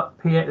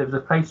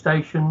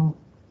PlayStation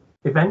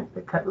event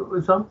that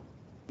was on.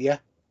 Yeah.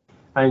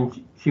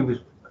 And she was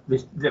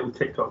this little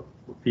TikTok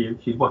view.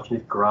 She's watching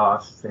this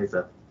grass. There's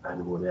an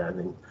animal there,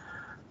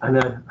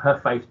 and her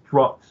face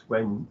drops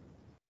when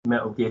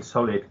Metal Gear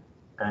Solid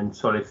and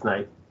Solid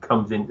Snake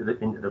comes into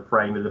the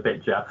frame of the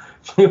picture.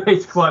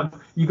 It's quite.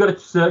 You got to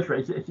search for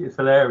it. It's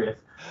hilarious.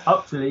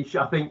 Up to the,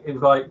 I think it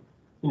was like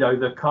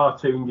the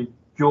cartoon. Your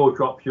jaw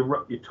drops,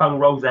 your tongue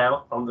rolls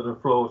out onto the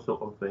floor,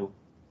 sort of thing.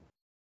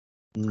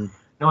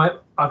 Now,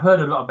 I've heard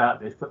a lot about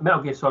this, but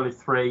Metal Gear Solid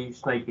 3,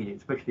 Snake Eater,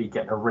 especially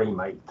getting a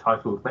remake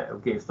titled Metal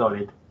Gear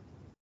Solid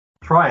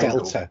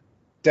Triangle.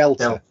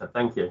 Delta.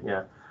 Thank you.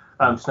 Yeah.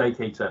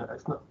 Snake Eater.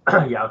 It's not.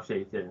 Yeah, I've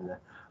seen it in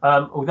there.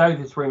 Although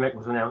this remake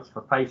was announced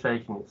for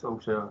PlayStation, it's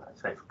also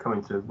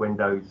coming to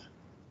Windows,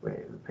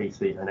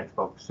 PC, and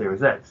Xbox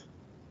Series X.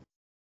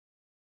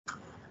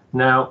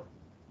 Now,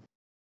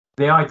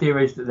 the idea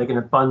is that they're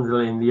going to bundle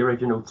in the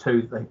original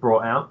two that they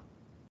brought out,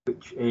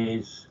 which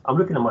is, I'm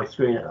looking at my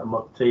screen at my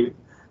TV,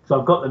 so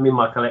I've got them in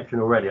my collection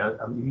already.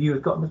 You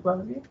got them as well,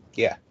 have you?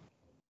 Yeah.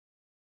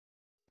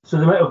 So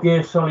the Metal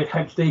Gear Solid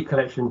HD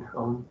collection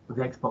on the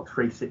Xbox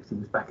 360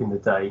 was back in the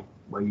day,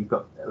 where you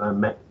got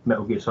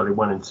Metal Gear Solid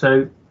 1 and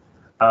 2,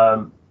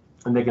 and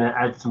they're going to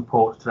add some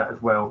ports to that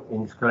as well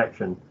in this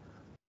collection.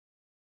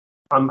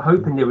 I'm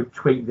hoping they would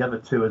tweak the other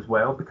two as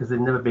well, because they've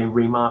never been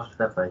remastered,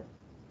 have they?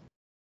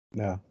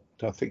 No,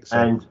 don't think so.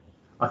 And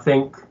I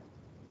think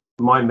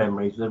my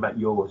memories, and about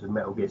yours, of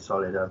Metal Gear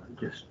Solid are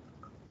just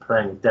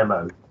playing a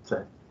demo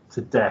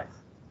to death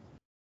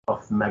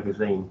off the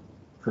magazine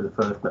for the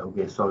first Metal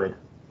Gear Solid.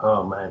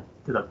 Oh man,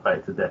 did I play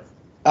it to death?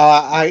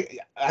 I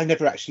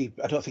never actually,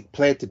 I don't think,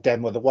 played the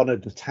demo, the one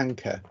of the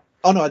tanker.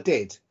 Oh no, I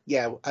did.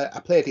 Yeah, I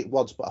played it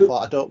once, but I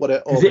thought I don't want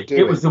to overdo it.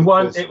 It was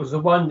the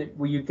one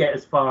where you get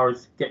as far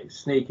as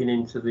sneaking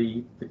into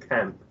the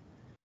camp,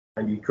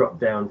 and you drop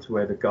down to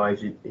where the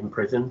guy's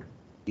imprisoned.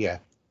 Yeah.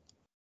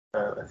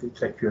 I think it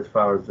takes you as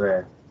far as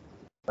there.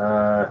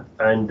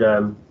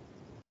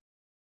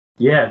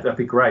 Yeah, that'd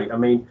be great. I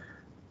mean,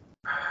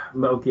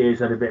 Metal Gear's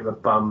had a bit of a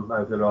bum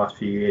over the last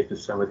few years with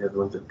some of the other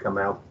ones that have come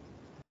out.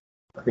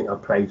 I think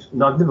I've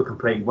never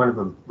completed one of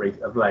them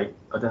of late.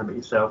 I don't know about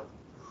yourself.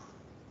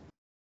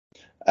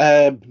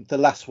 The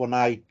last one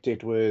I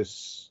did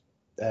was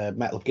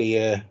Metal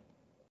Gear.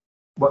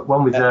 What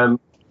one was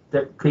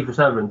Kiefer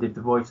Sutherland did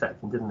the voice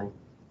acting, didn't he?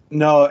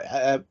 No,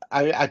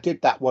 I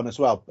did that one as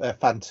well.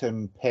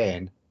 Phantom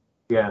Pain.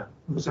 Yeah.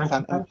 Was it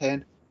Phantom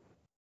Pain?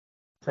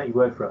 Take your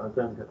word for it. I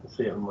don't think I can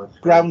see it on my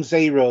screen. Ground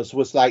Zeroes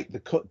was like the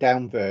cut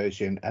down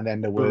version, and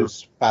then there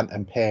was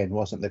Phantom Pain,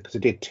 wasn't there? Because I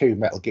did 2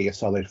 Metal Gear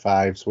Solid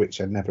 5s,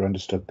 which I never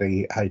understood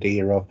the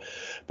idea of.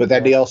 But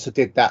then they also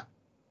did that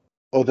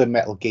other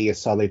Metal Gear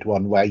Solid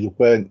one where you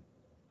weren't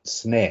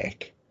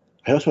Snake.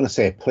 I always want to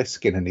say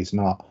Pliskin, and he's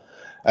not.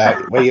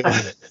 Where you...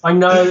 I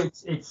know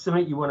it's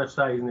something you want to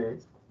say, isn't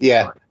it?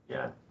 Yeah. Like,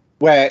 yeah.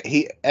 Where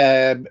he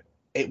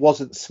it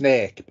wasn't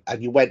Snake,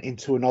 and you went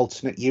into an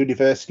alternate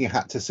universe and you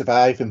had to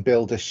survive and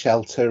build a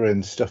shelter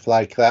and stuff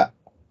like that.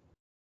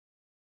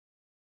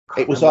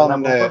 It was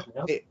on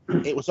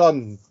it was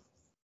on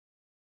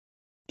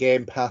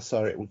Game Pass,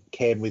 or it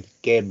came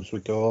with Games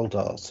with Gold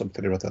or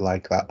something or other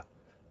like that.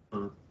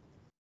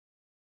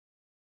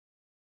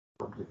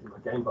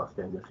 Game Pass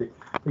game, that's it.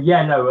 But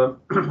yeah, no,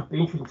 be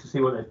interesting to see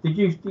what that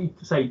is.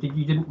 Did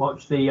you didn't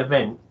watch the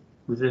event?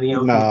 Was there anything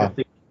else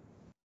interesting?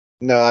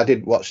 No, I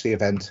didn't watch the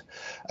event.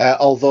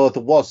 Although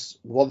there was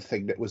one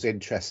thing that was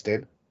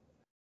interesting.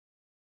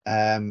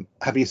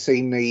 Have you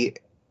seen the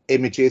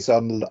images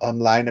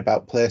online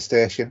about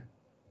PlayStation?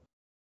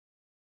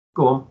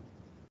 Go on.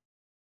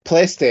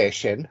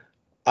 PlayStation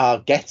are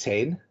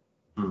getting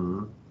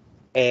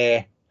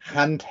a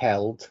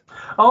handheld.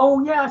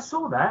 Oh yeah, I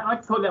saw that. I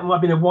thought that might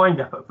have been a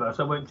wind up at first.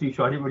 I wasn't too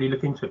sure. I didn't really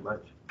look into it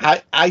much.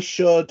 I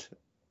showed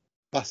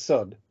my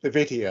son the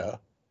video,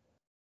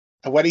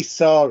 and when he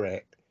saw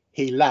it,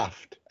 he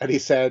laughed and he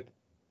said,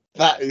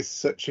 That is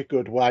such a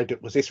good wind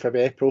up. Was this from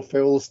April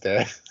Fool's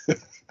Day?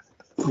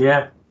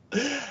 Yeah.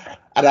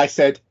 And I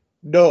said,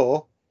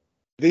 no,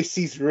 this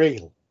is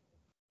real.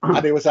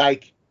 And he was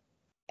like,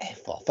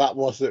 F off, that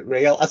wasn't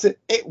real. I said,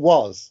 it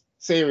was,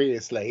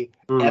 seriously.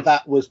 Yeah,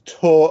 that was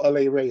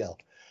totally real.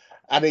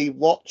 And he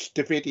watched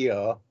the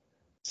video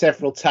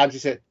several times. He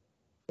said,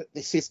 but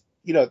this is,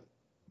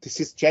 this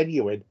is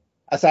genuine.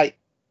 I was like,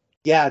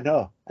 yeah, I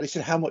know. And he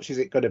said, how much is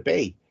it going to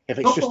be? If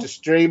it's just a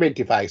streaming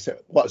device,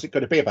 what's it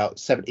going to be? About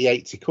 70,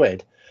 80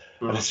 quid?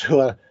 And I said,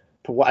 well,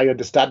 from what I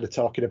understand, they're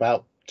talking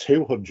about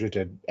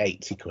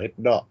 280 quid,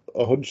 not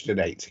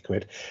 180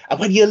 quid. And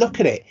when you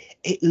look at it,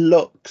 it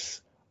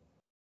looks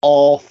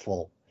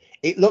awful.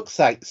 It looks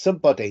like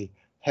somebody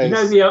has...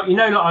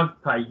 like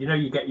I've paid,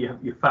 you get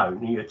your phone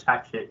and you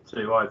attach it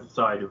to either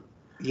side of...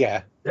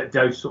 Yeah.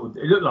 Those sort of...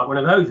 It looked like one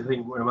of those, I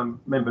think, when I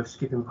remember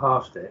skipping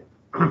past it.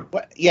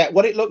 Yeah,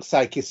 what it looks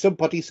like is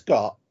somebody's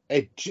got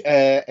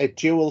a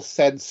dual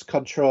sense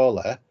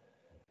controller,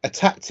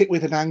 attacked it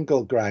with an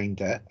angle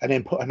grinder, and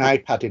then put an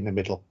iPad in the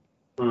middle.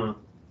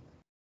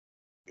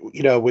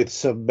 With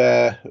some,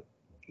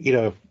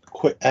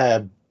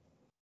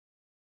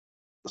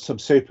 some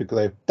super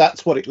glue.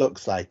 That's what it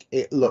looks like.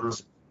 It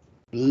looks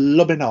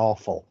blooming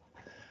awful.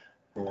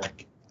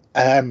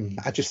 Yeah.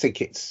 I just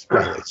think it's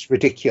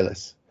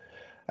ridiculous.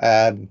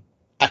 I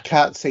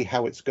can't see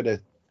how it's going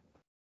to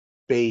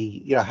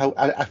be.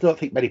 I don't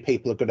think many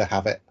people are going to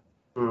have it.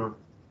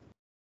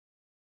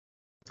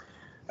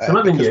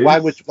 Because why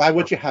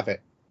would you have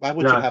it? Why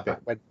would you have it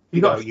when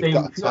you've got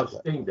a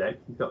Steam Deck?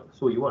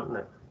 That's all you want, isn't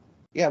it?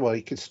 Yeah, well,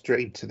 you can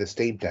stream to the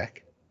Steam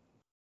Deck.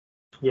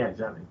 Yeah,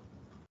 exactly.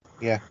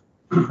 Yeah.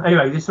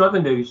 Anyway, this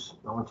other news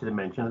I wanted to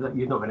mention that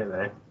you've not got it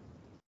there.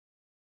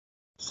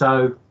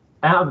 So,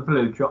 out of the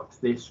blue,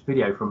 dropped this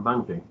video from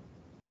Bungie,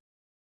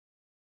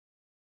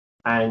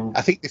 and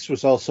I think this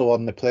was also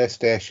on the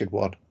PlayStation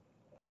one.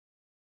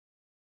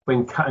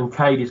 When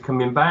Cade is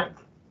coming back.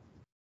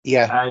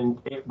 Yeah. And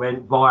it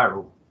went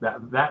viral.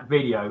 That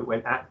video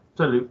went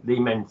absolutely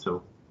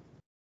mental.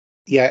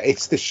 Yeah,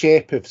 it's the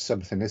shape of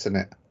something, isn't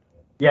it?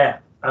 Yeah.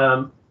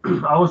 I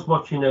was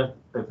watching a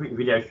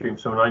video stream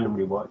someone I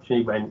normally watch, and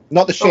he went...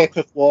 Not the shape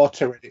of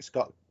water, and it's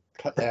got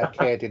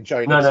Cade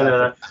enjoying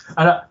No.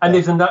 And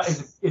there's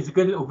a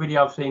good little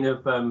video I've seen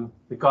of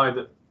the guy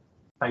that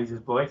plays his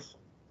voice.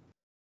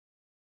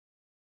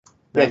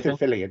 Nathan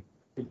Fillion.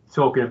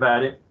 Talking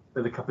about it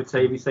with a cup of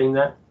tea. Have you seen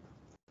that?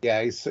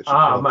 Yeah, he's such a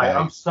cool mate, guy.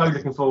 I'm so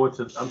looking forward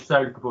to seeing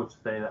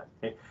that.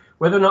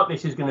 Whether or not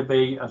this is going to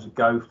be as a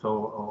ghost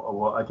or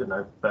what, I don't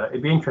know. But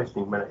it'd be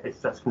interesting when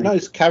that's going to... No,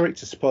 his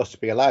character's supposed to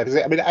be alive, is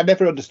it? I mean, I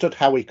never understood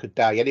how he could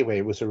die anyway.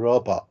 He was a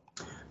robot.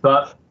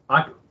 But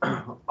I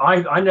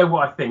know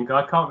what I think.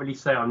 I can't really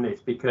say on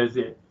this because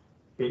it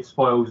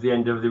spoils the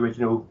end of the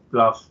original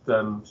last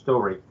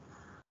story.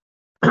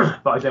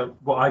 But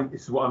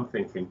this is what I'm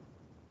thinking.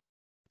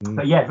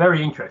 But yeah,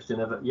 very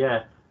interesting.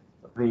 Yeah.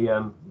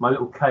 My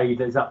little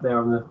Cade is up there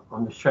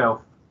on the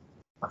shelf.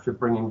 I should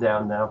bring him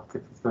down now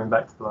if he's coming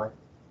back to life.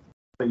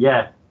 But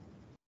yeah,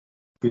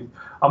 good.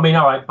 I mean,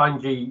 all right,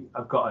 Bungie.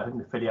 I've got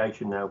an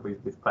affiliation now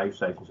with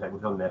PlayStation, so it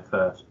was on there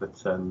first. But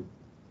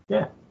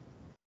yeah,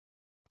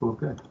 all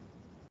good.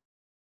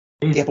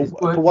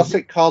 But what's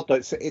it called though?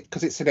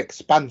 Because it's an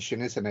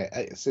expansion, isn't it?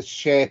 It's a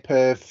shape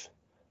of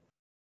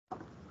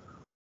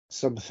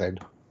something.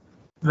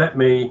 Let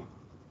me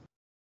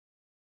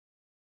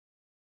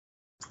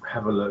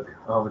have a look.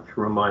 I would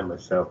remind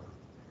myself.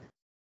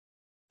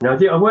 Now,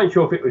 I weren't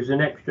sure if it was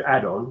an extra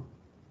add-on.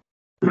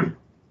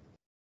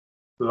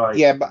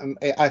 Yeah, but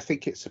I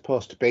think it's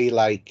supposed to be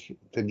like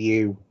the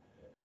new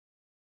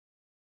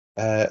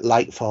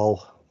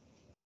Lightfall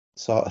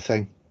sort of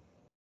thing.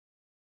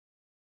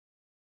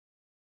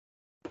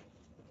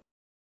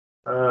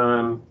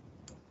 But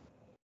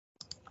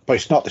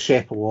it's not the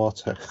shape of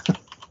water.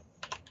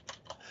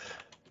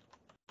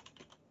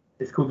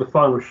 It's called The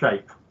Final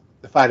Shape.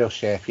 The Final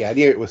Shape, yeah. I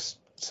knew it was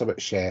some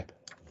shape.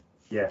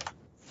 Yeah.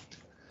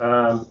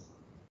 And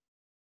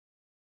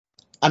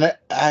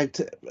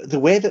the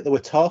way that they were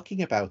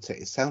talking about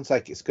it sounds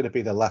like it's going to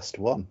be the last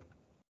one.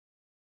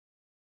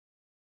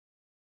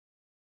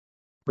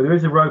 But there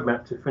is a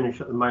roadmap to finish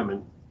at the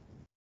moment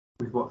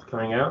with what's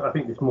coming out. I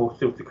think there's more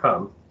still to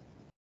come.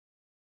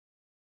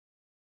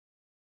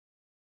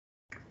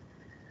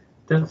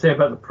 Doesn't say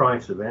about the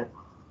price of it.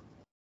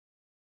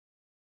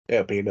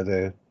 It'll be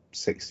another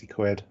 60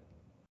 quid.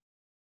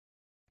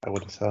 I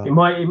would have thought. It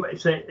might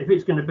say if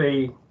it's going to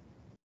be.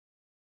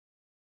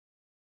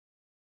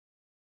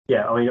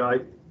 Yeah, I mean, I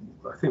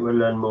think we'll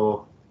learn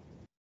more.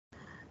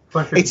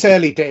 It's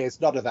early days.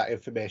 None of that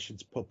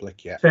information's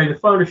public yet. So the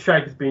Final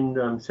Shape has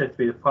been said to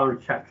be the final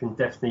chapter in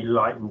Destiny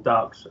Light and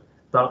Darkness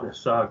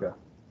Saga,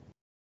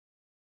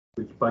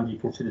 which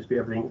Bungie considers to be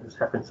everything that's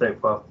happened so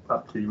far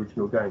up to the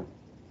original game.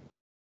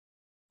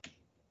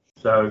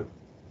 So,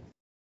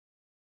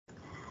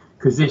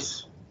 because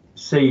this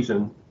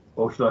season,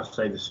 or should I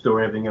say the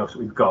story and everything else that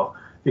we've got,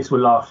 this will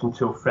last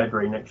until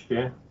February next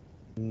year.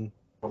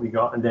 What we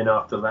got, and then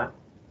after that.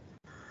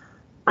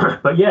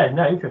 But yeah,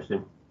 no,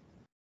 interesting.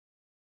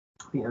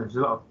 think there's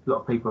a lot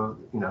of people,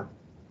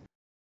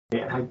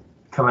 it had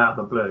come out of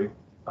the blue.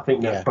 I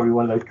think that's probably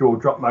one of those draw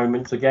drop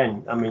moments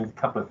again. I mean, a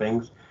couple of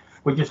things.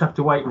 We just have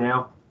to wait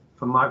now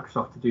for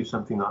Microsoft to do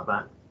something like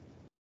that.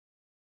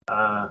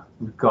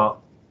 We've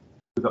got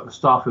the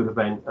Starfield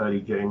event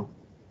early June,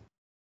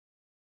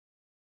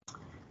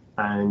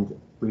 and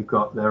we've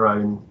got their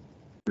own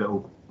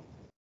little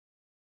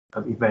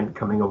event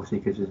coming, obviously,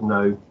 because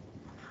the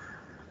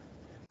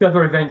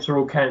other events are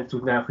all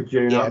cancelled now for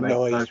June. Yeah, aren't they?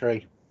 no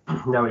E3.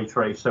 No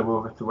E3, so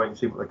we'll have to wait and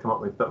see what they come up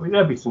with. But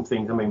there'll be some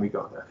things. I mean, we've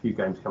got a few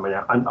games coming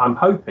out, and I'm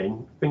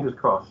hoping, fingers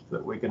crossed,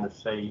 that we're going to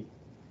see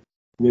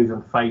news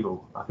on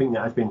Fable. I think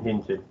that has been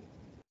hinted.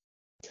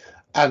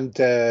 And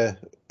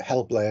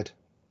Hellblade.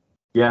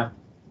 Yeah.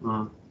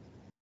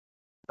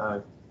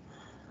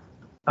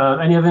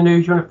 Any other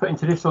news you want to put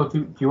into this, or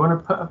do you want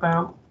to put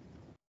about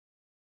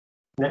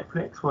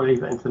Netflix? We'll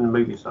leave that into the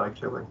movie side,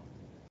 shall we?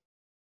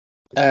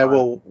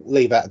 We'll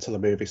leave that until the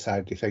movie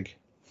side, do you think?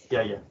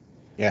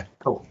 Yeah.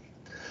 Cool.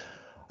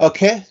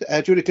 Okay. Do you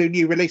want to do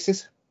new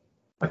releases?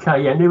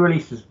 Okay, new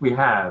releases. We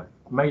have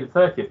May the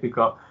 30th. We've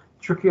got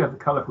Tricky of the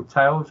Colourful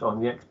Tales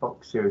on the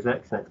Xbox Series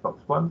X and Xbox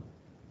One.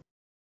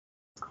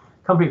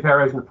 Company of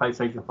Heroes on the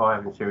PlayStation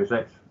 5 and Series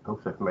X,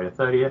 also for May the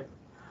 30th.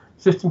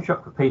 System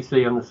Shock for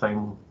PC on the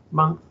same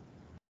month.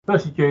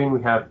 1st of June,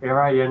 we have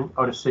Alien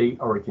Odyssey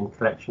Origin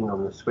Collection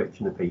on the Switch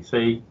and the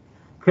PC.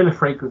 Killer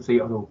Frequency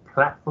on all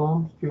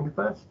platforms June the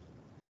 1st.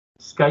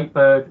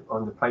 Skatebird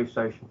on the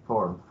PlayStation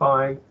 4 and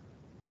 5.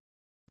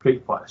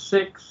 Street Fighter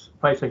 6,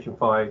 PlayStation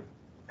 5,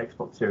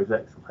 Xbox Series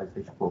X and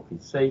PlayStation 4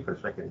 PC for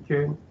the 2nd of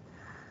June.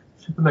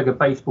 Super Mega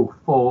Baseball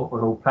 4 on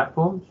all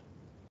platforms.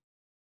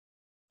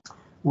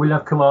 We'll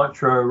have Comanche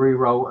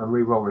Reroll and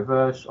Reroll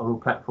Reverse on all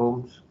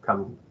platforms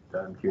come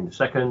June the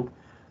 2nd.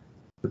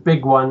 The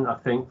big one, I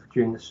think, for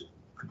June the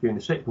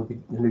 6th will be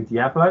the new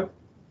Diablo,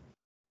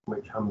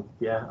 which I'm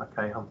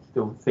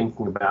still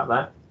thinking about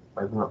that,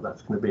 whether or not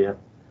that's going to be a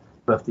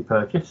birthday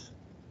purchase.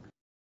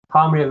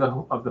 Harmony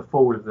of the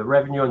Fall of the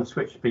Revenue on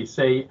Switch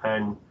PC,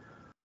 and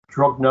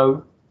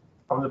Drogno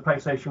on the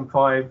PlayStation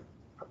 5,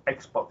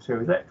 Xbox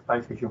Series X,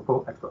 PlayStation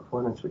 4, Xbox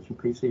One, and Switch and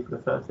PC for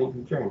the 13th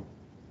of June.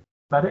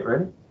 About it,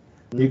 really.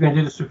 Are you going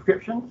to do the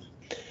subscriptions?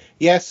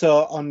 Yeah,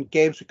 so on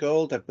Games with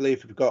Gold, I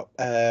believe we've got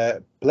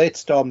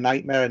Bladestorm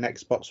Nightmare on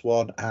Xbox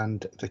One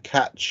and The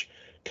Catch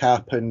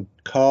Carp and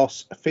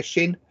Course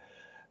Fishing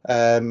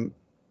on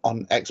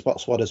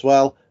Xbox One as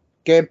well.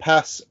 Game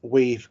Pass,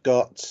 we've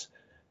got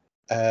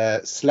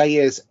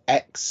Slayers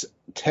X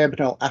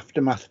Terminal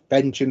Aftermath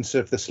Vengeance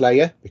of the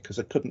Slayer, because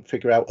I couldn't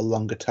figure out a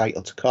longer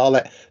title to call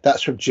it.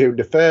 That's from June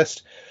the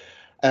 1st.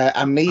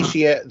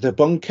 Amnesia The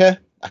Bunker.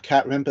 I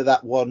can't remember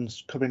that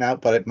one's coming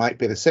out, but it might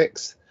be the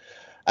 6th.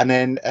 And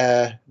then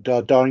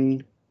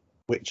Dordogne,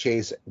 which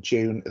is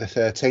June the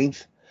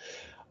 13th.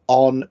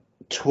 On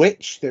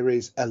Twitch, there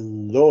is a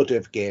load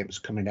of games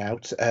coming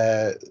out.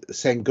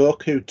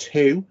 Sengoku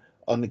 2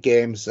 on the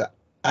games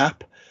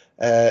app.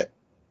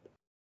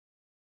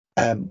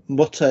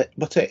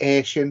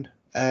 Mutation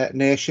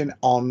Nation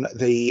on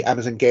the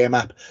Amazon game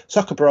app.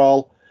 Soccer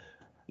Brawl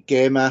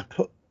game app.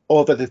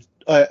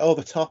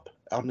 Over Top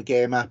on the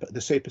game app. The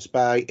Super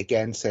Spy,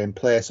 again, same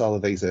place. All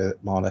of these are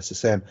more or less the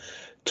same.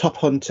 Top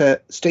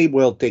Hunter, Steam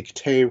World Dig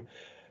 2,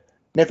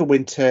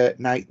 Neverwinter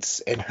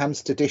Nights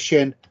Enhanced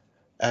Edition,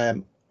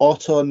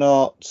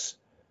 Autonauts,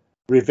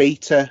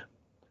 Revita,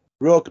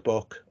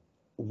 Roguebook,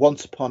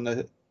 Once Upon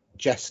a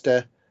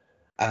Jester,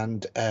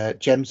 and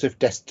Gems of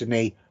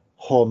Destiny,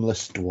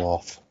 Homeless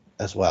Dwarf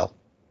as well.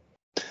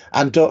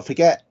 And don't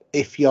forget,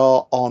 if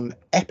you're on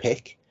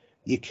Epic,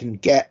 you can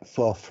get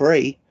for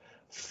free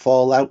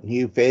Fallout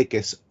New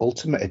Vegas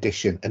Ultimate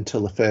Edition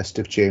until the 1st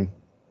of June.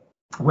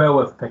 Well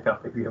worth pick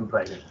up if you haven't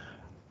played it.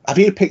 Have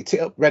you picked it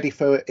up ready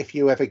for if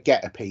you ever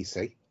get a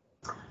PC?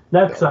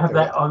 No, because I have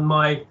that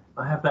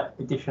I have that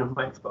edition on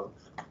my Xbox.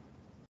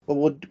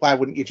 Well, why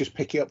wouldn't you just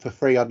pick it up for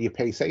free on your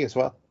PC as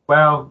well?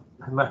 Well,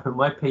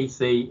 my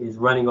PC is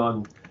running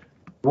on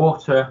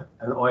water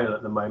and oil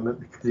at the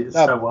moment because it's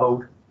so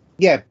old.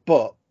 Yeah,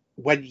 but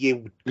when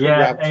you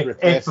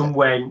if and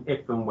when,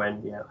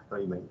 yeah, that's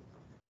what you mean.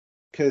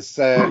 Because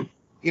I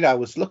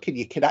was looking,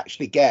 you can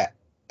actually get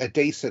a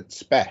decent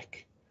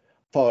spec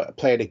for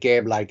playing a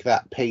game like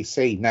that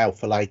PC now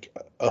for like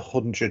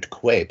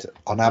 £100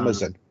 on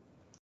Amazon.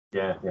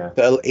 Yeah.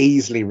 They'll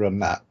easily run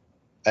that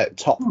at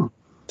top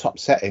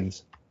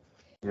settings.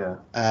 Yeah.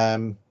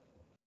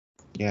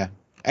 Yeah.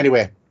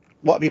 Anyway,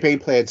 what have you been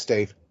playing,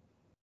 Steve?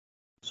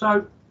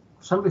 So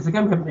it's a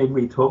game we haven't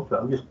really talked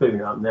about. I'm just booting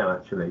it up now,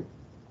 actually.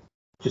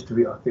 I think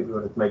we want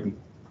to maybe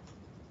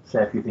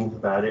say a few things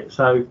about it.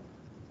 So,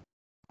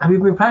 have you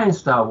been playing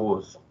Star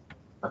Wars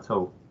at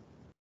all?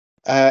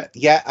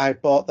 Yeah, I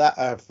bought that.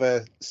 I've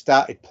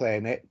started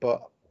playing it,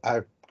 but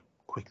I've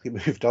quickly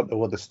moved on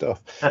to other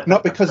stuff.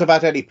 Not because I've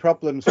had any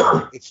problems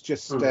with it. It's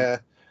just I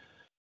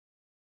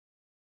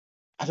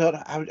don't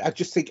know. I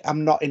just think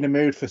I'm not in the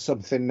mood for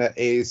something that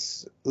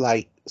is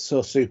like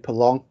so super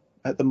long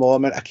at the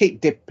moment. I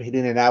keep dipping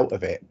in and out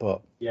of it,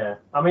 but yeah.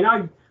 I mean,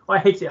 I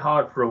hit it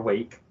hard for a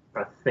week,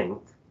 I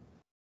think,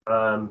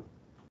 It's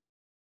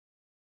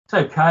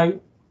okay.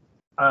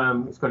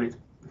 It's got its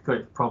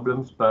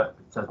problems, but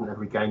it doesn't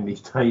every game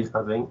these days,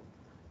 I think.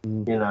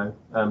 You know,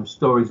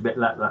 story's a bit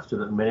lackluster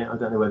at the minute. I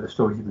don't know where the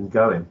story's even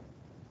going.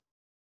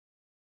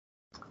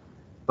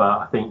 But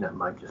I think that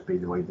might just be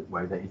the way that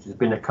it is. There's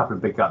been a couple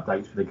of big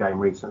updates for the game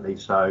recently,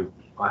 so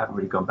I haven't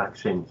really gone back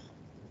since.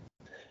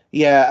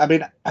 Yeah, I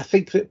mean, I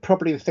think that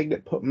probably the thing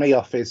that put me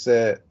off is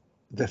the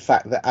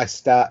fact that I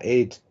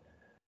started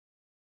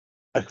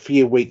a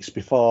few weeks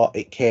before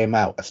it came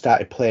out. I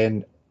started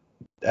playing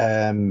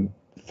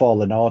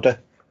Fallen Order.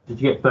 Did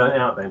you get burnt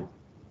out then?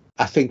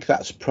 I think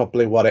that's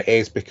probably what it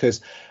is, because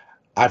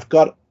I've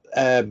got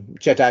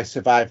Jedi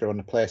Survivor on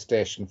the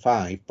PlayStation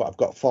 5, but I've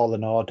got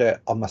Fallen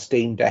Order on my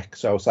Steam Deck,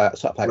 so I was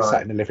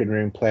sat in the living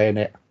room playing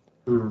it.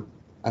 And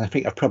I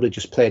think I've probably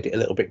just played it a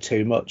little bit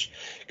too much,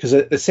 because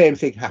the same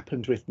thing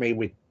happened with me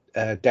with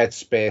Dead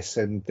Space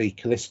and the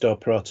Callisto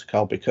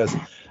Protocol, because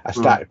I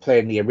started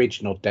playing the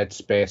original Dead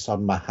Space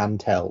on my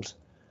handheld.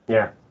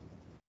 Yeah.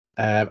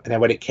 And then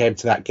when it came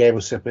to that game,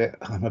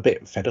 I'm a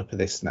bit fed up of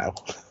this now.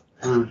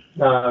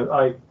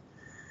 No,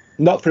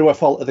 Not through a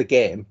fault of the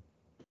game.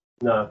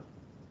 No.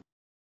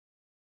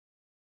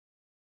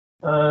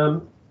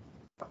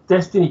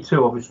 Destiny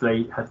 2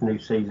 obviously has a new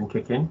season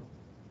kicking.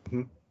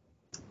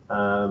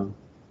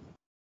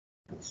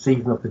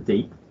 Season of the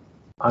Deep.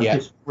 I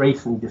just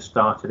recently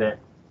started it,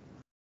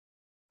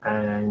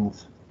 and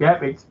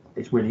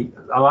it's really.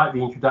 I like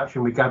the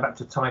introduction. We go back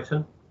to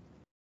Titan,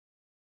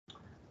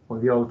 one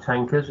of the old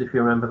tankers, if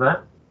you remember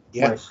that.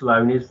 Yeah. Where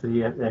Sloane is the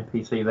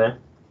NPC there.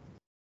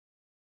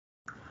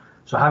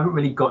 So I haven't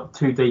really got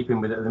too deep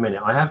in with it at the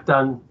minute. I have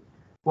done.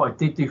 What I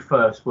did do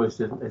first was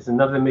there's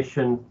another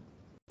mission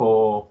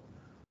for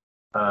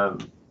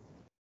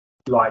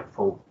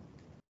Lightfall,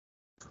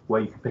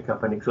 where you can pick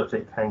up an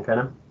exotic hand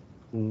cannon.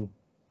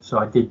 So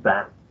I did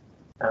that.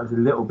 That was a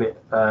little bit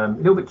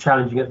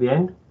challenging at the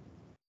end,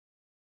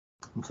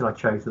 until I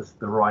chose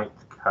the right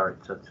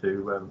character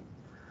to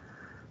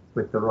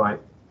with the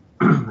right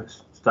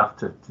stuff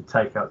to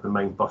take out the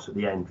main boss at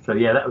the end. So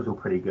yeah, that was all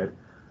pretty good.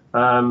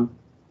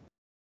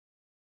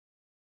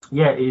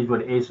 Yeah, it is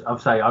what it is. I'll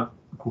say I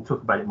can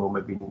talk about it more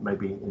maybe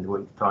in the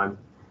week's time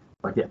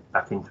if I get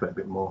back into it a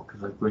bit more,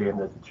 because I really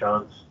haven't had the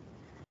chance.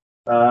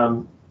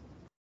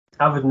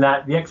 Other than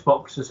that, the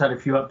Xbox has had a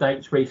few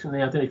updates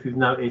recently. I don't know if you've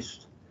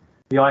noticed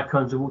the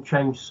icons have all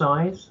changed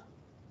size.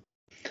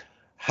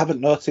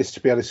 Haven't noticed, to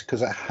be honest,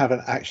 because I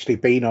haven't actually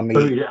been on the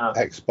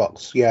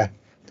Xbox. Yeah.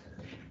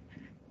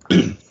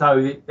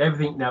 So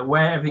everything now,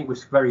 where everything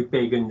was very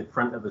big in the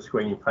front of the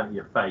screen in front of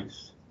your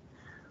face,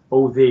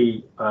 all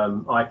the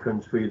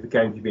icons for the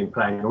games you've been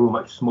playing are all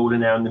much smaller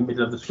now in the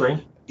middle of the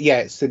screen. Yeah,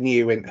 it's the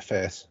new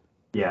interface.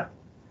 Yeah.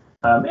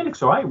 It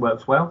looks alright. It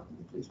works well.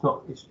 It's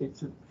not. It's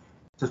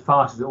as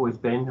fast as it's always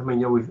been. I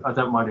mean, I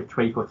don't mind a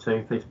tweak or two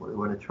if that's what they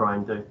want to try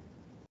and do.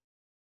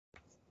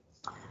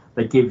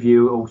 They give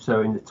you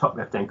also in the top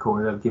left-hand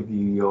corner, they'll give you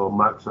your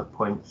Microsoft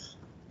points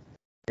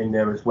in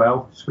there as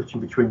well,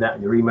 switching between that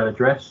and your email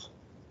address.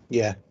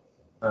 Yeah.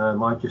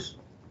 I just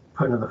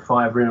put another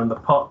 $5 in on the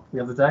pot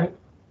the other day.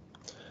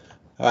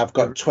 I've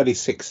got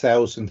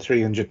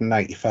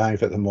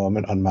 26,395 at the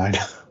moment on mine.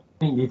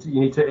 You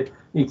need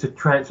to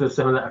transfer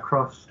some of that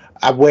across.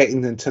 I'm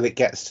waiting until it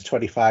gets to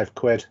 25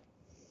 quid.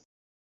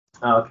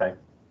 Oh, okay.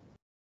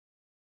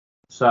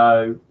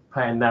 So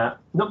paying that,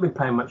 not been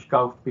playing much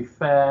golf to be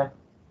fair. I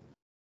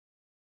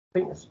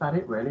think that's about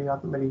it really. I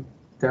haven't really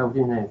delved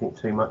into anything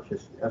too much.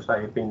 As I say,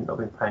 I've not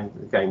been playing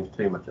the games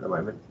too much at the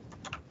moment.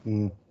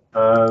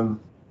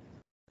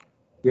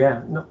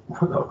 Yeah, not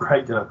a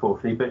great deal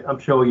unfortunately, but I'm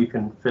sure you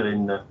can fill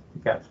in the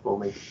gaps for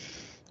me.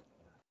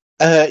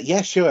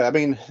 Yeah, sure. I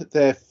mean,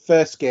 the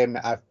first game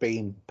that I've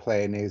been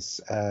playing is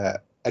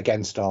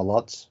Against All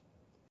Odds.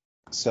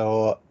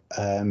 So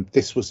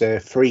this was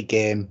a free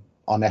game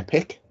on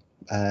Epic.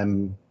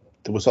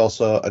 There was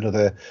also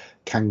another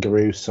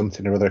Kangaroo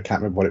something or other. I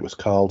can't remember what it was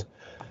called.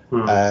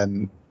 I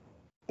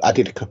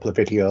did a couple of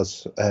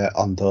videos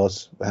on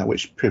those,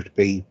 which proved to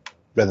be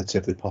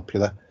relatively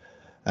popular,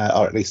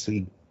 or at least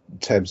in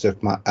terms of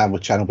our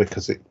channel,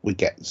 because we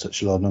get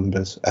such low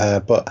numbers.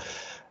 But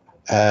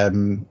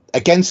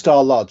Against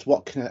All Odds,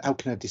 how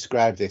can I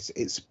describe this?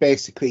 It's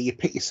basically you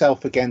pit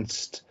yourself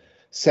against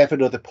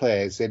 7 other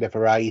players in a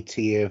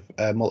variety of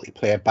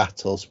multiplayer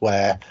battles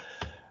where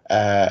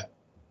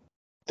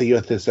the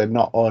others are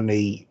not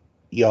only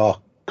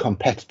your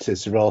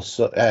competitors, are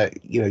also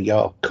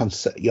your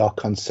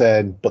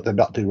concern, but they're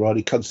not your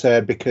only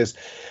concern, because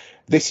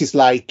this is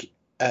like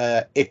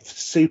if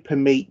Super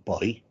Meat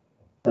Boy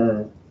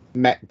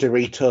met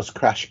Doritos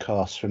Crash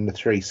Course from the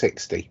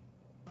 360.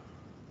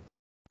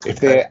 If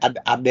they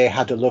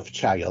had a love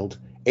child,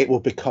 it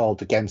would be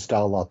called Against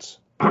All Odds.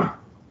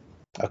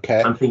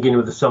 Okay. I'm thinking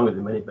of the song at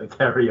the minute, but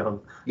carry on.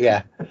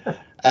 Yeah.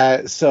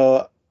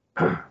 So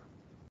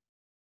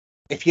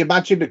if you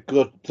imagine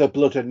the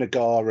blood and the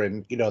gore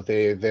and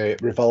the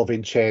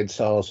revolving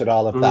chainsaws and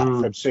all of that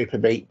from Super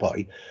Meat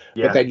Boy,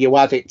 but then you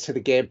add it to the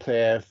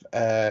gameplay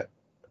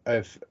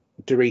of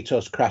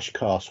Doritos Crash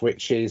Course,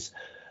 which is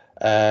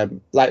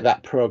like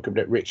that program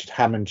that Richard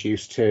Hammond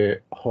used to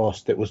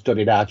host that was done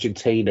in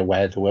Argentina,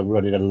 where they were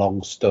running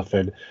along stuff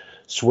and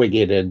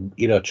swinging and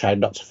trying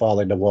not to fall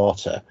in the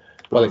water.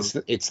 Well,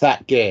 it's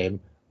that game,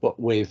 but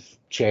with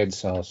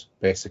chainsaws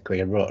basically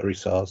and rotary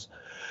saws.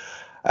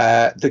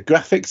 The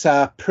graphics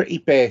are pretty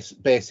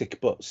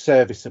basic but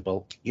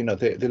serviceable.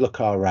 They look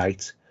all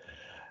right.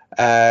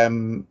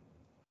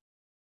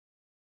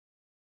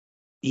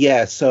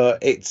 Yeah, so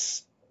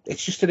it's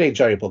just an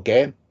enjoyable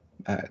game,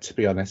 to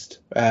be honest.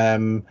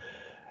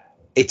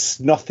 It's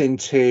nothing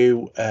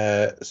too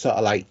sort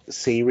of like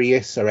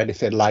serious or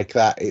anything like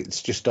that.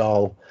 It's just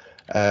all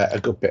a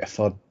good bit of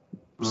fun.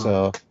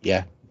 So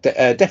yeah,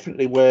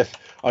 definitely worth,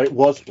 or it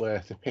was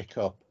worth a pick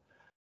up,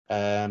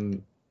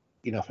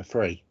 for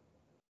free.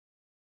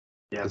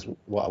 Yeah, is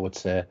what I would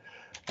say.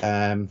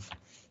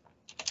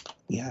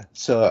 Yeah,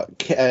 so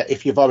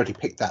if you've already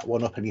picked that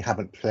one up and you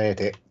haven't played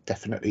it,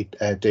 definitely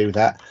do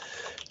that.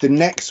 The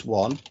next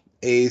one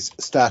is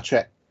Star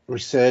Trek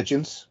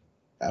Resurgence.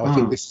 I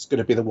think this is going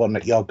to be the one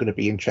that you're going to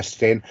be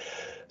interested in.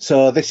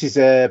 So this is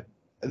they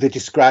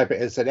describe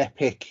it as an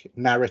epic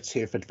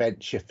narrative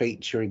adventure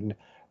featuring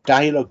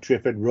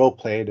dialogue-driven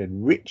role-playing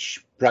and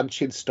rich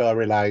branching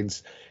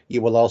storylines.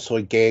 You will also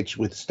engage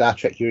with Star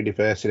Trek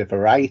universe in a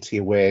variety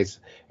of ways,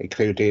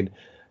 including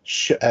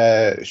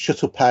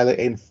shuttle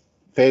piloting,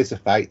 phaser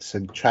fights,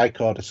 and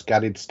tricorder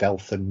scanning,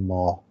 stealth, and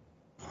more.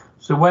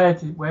 So where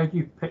do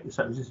you pick this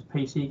up? Is this a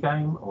PC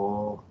game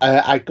or?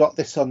 I got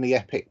this on the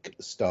Epic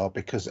store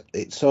because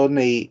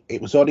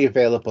it was only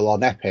available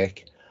on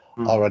Epic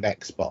or on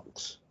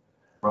Xbox.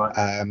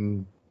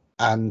 Right.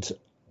 And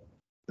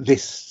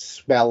this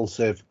smells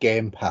of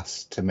Game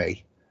Pass to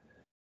me.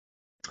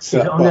 So,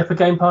 is it on there for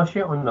Game Pass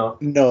yet or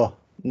not? No,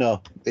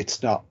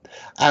 it's not.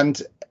 And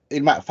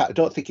in matter of fact, I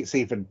don't think it's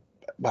even.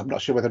 I'm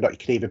not sure whether or not you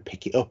can even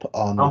pick it up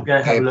on. I'm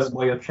going to have a look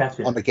while you're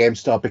chatting on the Game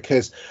Store,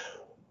 because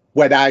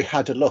when I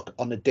had a look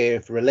on the day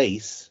of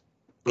release,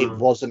 it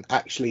wasn't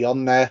actually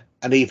on there,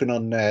 and even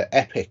on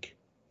Epic,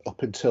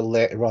 up until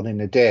later on in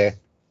the day,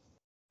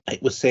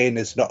 it was saying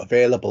it's not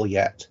available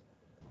yet.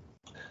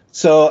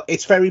 So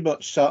it's very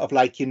much sort of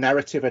like your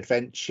narrative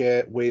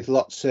adventure with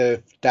lots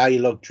of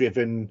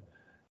dialogue-driven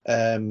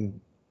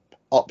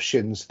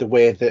options, the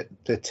way that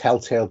the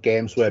Telltale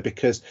games were,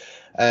 because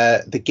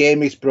the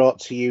game is brought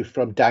to you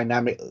from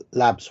Dynamic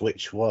Labs,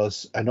 which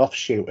was an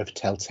offshoot of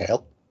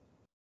Telltale.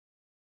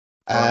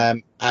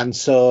 And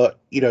so,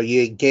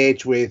 you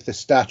engage with the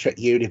Star Trek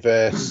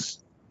universe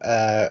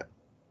in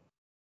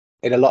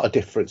a lot of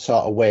different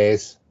sort of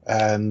ways.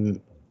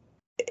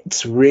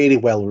 It's really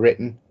well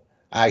written,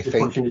 I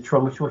think. Watching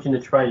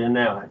the trailer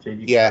now,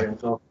 actually. Yeah.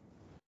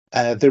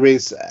 There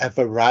is a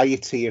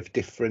variety of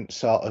different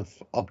sort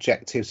of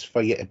objectives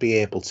for you to be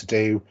able to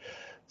do.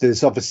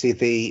 There's obviously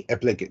the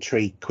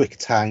obligatory quick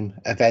time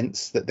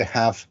events that they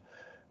have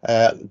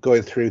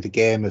going through the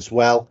game as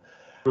well.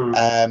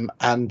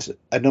 And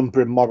a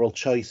number of moral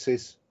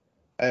choices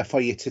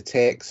for you to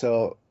take.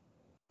 So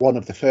one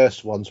of the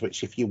first ones,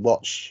 which if you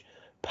watch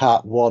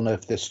part one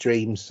of the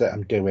streams that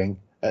I'm doing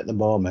at the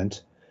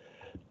moment,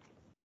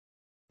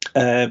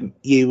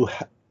 you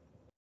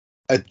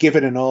are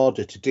given an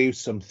order to do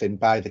something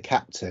by the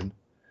captain,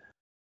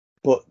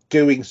 but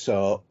doing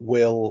so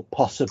will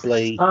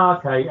possibly...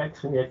 okay,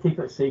 excellent. Yeah, keep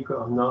it secret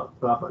or not.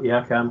 But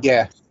yeah, okay.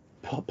 Yeah,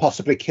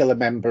 possibly kill a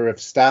member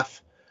of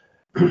staff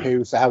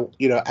who's out,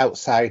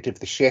 outside of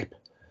the ship,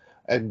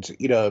 and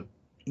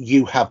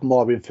you have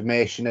more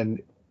information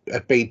and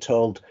have been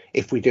told,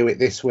 if we do it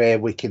this way,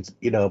 we can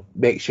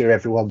make sure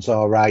everyone's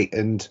all right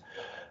and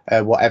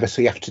whatever.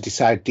 So you have to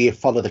decide, do you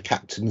follow the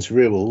captain's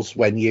rules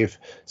when you've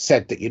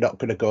said that you're not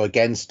going to go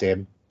against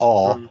him,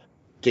 or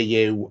do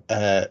you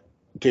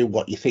do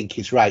what you think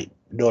is right,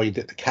 knowing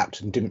that the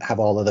captain didn't have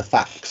all of the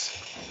facts?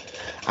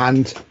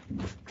 And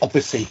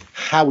obviously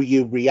how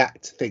you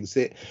react to things,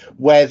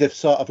 where they're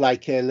sort of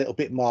like a little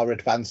bit more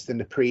advanced than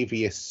the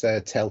previous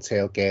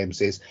Telltale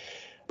games is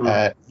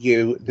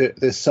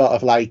there's sort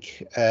of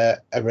like a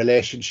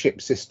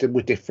relationship system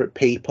with different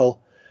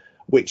people,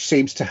 which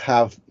seems to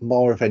have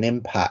more of an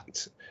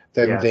impact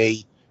than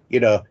the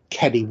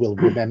Kenny will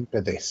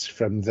remember this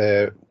from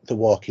the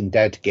Walking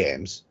Dead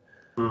games.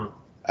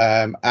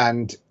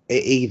 And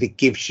it either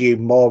gives you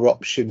more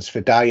options for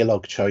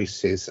dialogue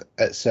choices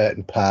at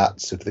certain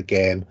parts of the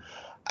game,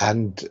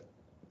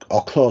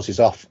 or closes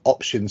off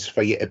options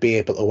for you to be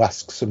able to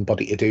ask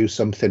somebody to do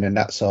something and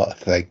that sort of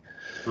thing.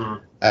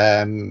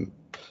 I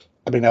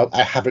mean,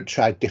 I haven't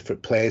tried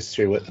different plays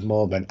through at the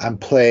moment. I'm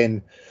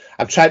trying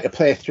to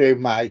play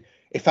through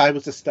if I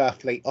was a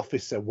Starfleet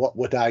officer, what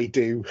would I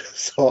do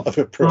sort of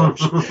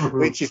approach,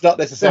 which is not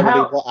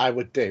necessarily what I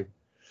would do.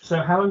 So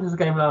how long does the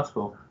game last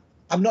for?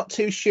 I'm not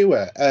too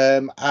sure.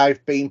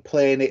 I've been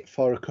playing it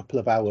for a couple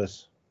of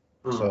hours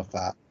so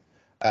far.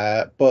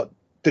 But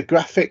the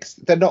graphics,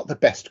 they're not the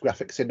best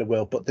graphics in the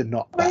world, but they're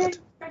not bad.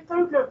 They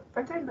don't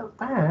look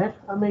bad.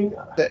 I mean,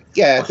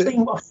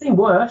 I've seen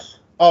worse.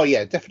 Oh,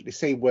 yeah, definitely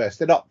seen worse.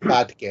 They're not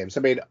bad games.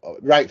 I mean,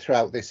 right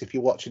throughout this, if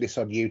you're watching this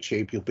on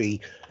YouTube, you'll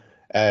be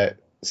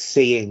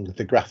seeing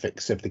the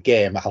graphics of the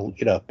game, I'll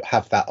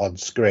have that on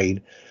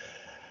screen.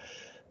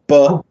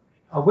 But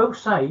I will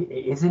say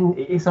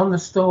it is on the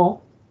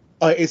store.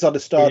 Oh, it is on the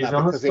store It is now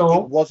on the because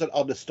store. it wasn't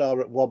on the store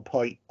at one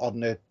point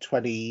on the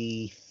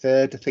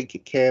 23rd, I think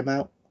it came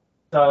out.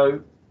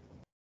 So,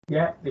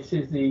 yeah, this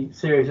is the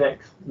Series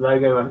X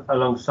logo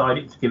alongside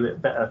it to give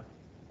it better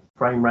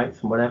frame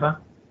rates and whatever.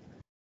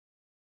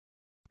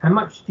 How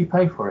much did you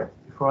pay for it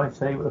before I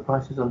say what the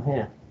price is on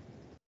here?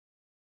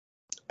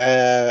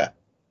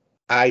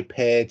 I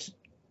paid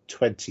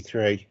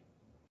 23.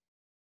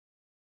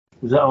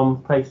 Was that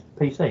on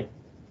PC?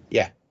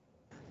 Yeah.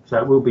 So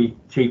it will be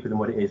cheaper than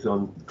what it is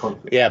on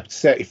console. Yeah,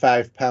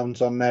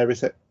 £35 on there,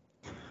 is it?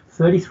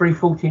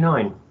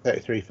 $33.49.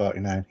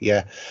 £33.49.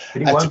 Yeah.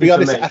 But it And won't to be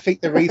honest, for me. I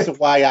think the reason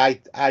why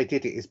I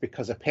did it is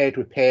because I paid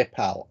with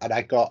PayPal and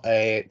I got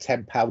a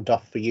 £10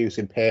 off for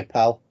using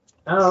PayPal.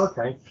 Oh,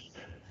 okay.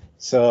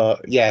 So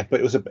yeah,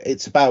 but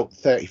it's about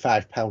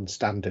 £35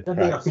 standard I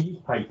think I price. can use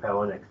PayPal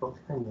on Xbox,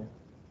 can you?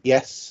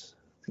 Yes,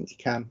 I think you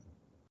can.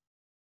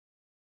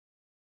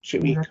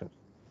 Should we? Can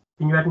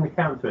you add an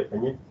account to it?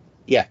 Can you?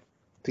 Yeah,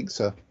 I think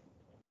so.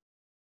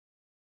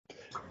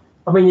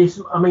 I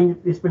mean,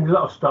 there's been a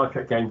lot of Star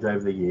Trek games over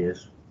the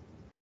years,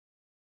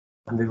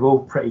 and they've all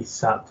pretty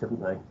sucked,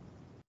 haven't they?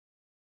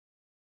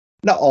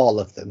 Not all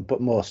of them, but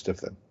most of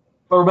them.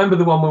 I remember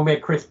the one when we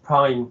had Chris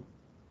Pine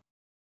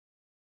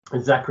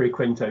and Zachary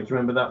Quinto. Do you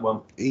remember that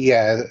one?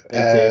 Yeah,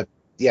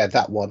 yeah,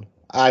 that one.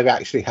 I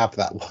actually have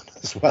that one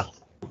as well.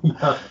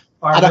 Yeah,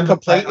 I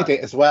completed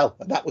it as well.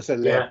 And that was a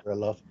labour of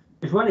love.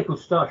 There's one called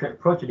Star Trek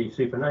Prodigy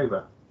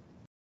Supernova.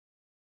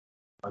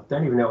 I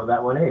don't even know what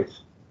that one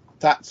is.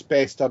 That's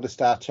based on the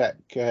Star Trek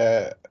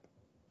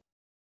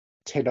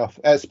spin-off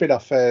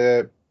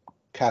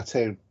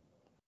cartoon.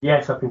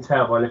 Yes, I can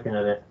tell by looking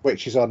at it.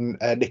 Which is on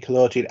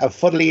Nickelodeon. And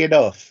funnily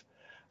enough,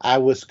 I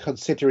was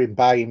considering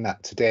buying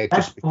that today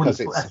just because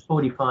that's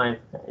 45.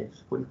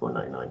 It's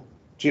 $44.99.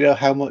 Do you know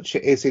how much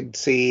it is in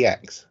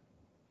CEX?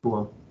 Go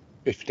on.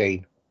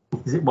 15.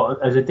 Is it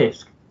what, as a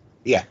disc?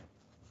 Yeah.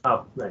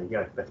 Oh, there you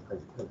go. Best place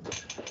to put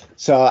it.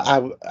 So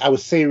I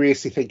was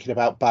seriously thinking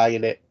about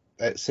buying it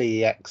at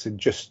CEX and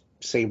just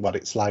seeing what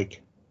it's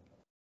like.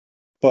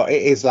 But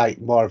it is like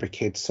more of a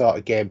kid's sort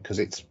of game because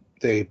it's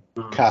the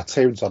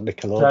cartoons on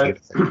Nickelodeon.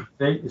 So,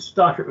 the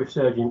Star Trek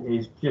Resurgent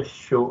is just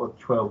short of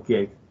 12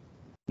 gig.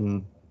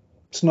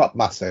 It's not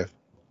massive.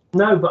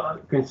 No,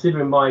 but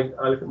considering I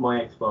look at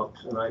my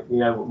Xbox and you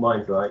know what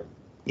mine's like.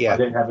 Yeah. I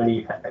don't have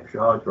any extra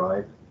hard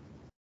drive.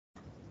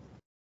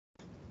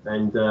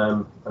 And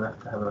I'll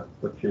have to have a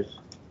butcher's.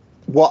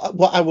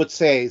 What I would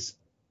say is,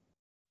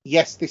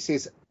 yes, this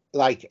is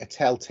like a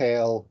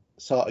Telltale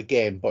sort of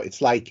game, but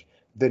it's like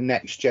the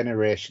next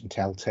generation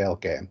Telltale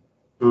game.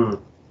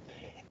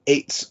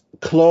 It's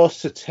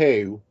closer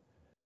to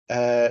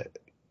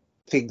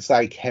things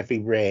like Heavy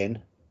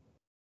Rain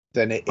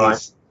than it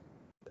is,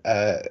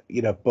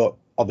 but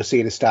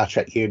obviously in the Star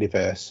Trek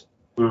universe.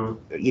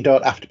 You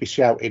don't have to be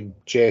shouting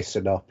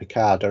Jason or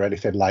Picard or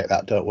anything like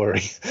that, don't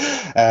worry.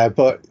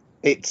 But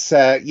it's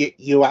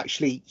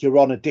you're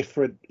on a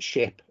different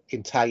ship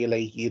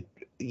entirely.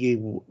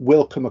 You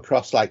will come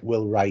across like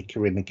Will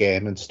Riker in the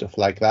game and stuff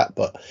like that,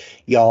 but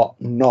you're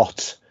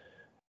not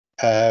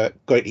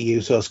going to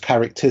use those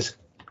characters.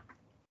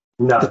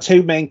 No. The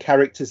two main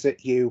characters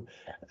that you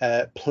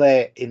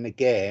play in the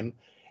game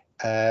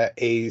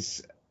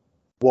is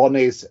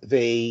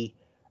the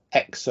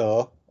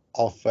XO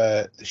of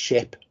the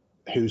ship,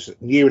 who's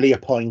newly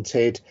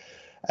appointed.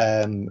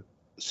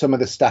 Some of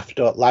the staff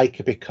don't like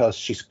her because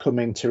she's come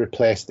in to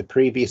replace the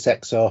previous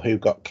XO who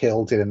got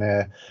killed in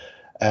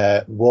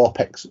a warp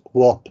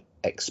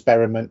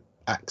experiment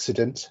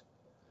accident.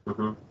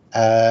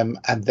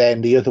 And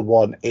then the other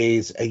one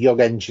is a young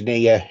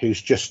engineer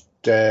who's just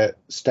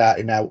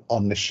starting out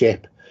on the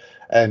ship,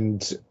 and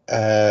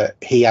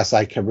he has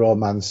like a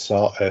romance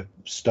sort of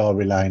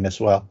storyline as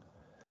well.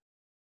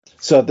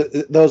 So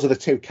those are the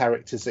two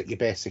characters that you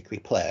basically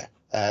play.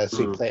 So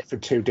you play it from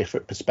two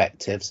different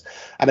perspectives,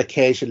 and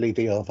occasionally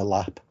they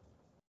overlap.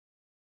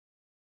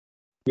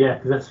 Yeah,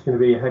 because that's going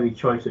to be a heavy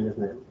choice,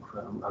 isn't it?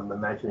 I'm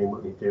imagining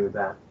what they do with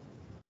that,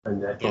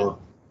 and therefore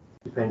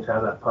depends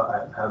how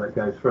that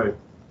goes through.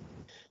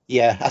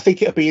 Yeah, I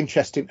think it'll be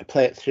interesting to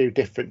play it through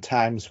different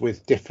times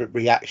with different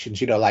reactions.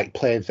 You know, like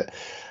playing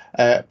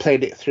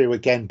it through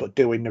again, but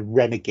doing the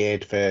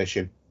Renegade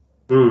version.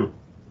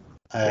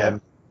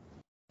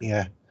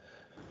 Yeah.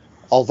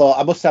 Although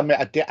I must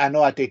admit, I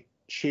know I did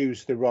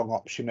choose the wrong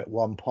option at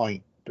one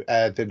point,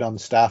 the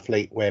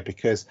non-Starfleet way,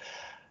 because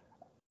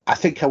I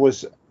think I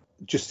was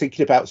just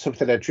thinking about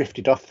something. I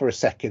drifted off for a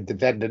second, and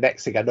then the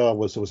next thing I know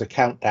was there was a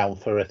countdown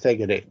for a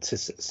thing, and it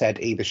said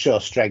either show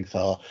strength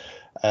or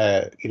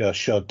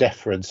show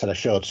deference, and I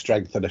showed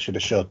strength, and I should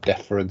have showed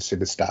deference in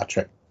the Star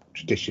Trek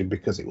tradition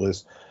because it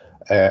was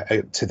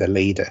to the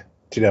leader.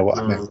 Do you know what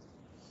I mean?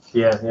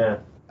 Yeah.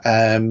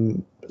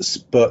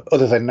 But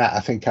other than that, I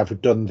think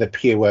I've done the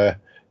pure,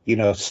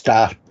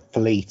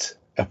 Starfleet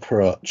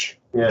approach.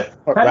 Yeah.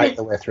 Right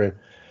the way through.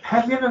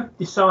 Have you ever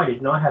decided,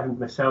 and I haven't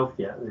myself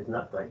yet, there's an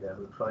update there,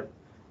 looks like,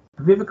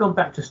 Have you ever gone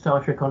back to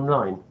Star Trek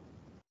Online?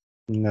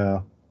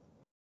 No.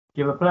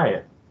 Do you ever play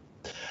it?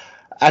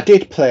 I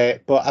did play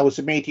it, but I was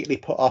immediately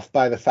put off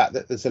by the fact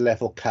that there's a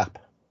level cap.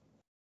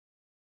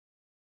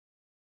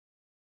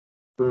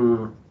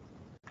 Hmm.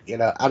 You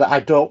know, and I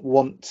don't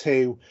want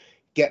to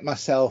get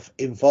myself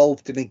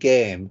involved in a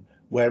game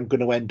where I'm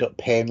going to end up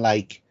paying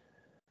like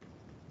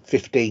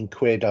 15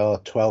 quid or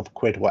 12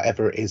 quid,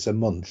 whatever it is a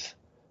month,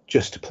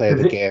 just to play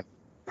the game.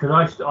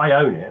 Because I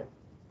own it.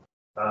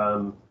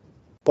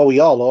 Well, we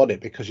all own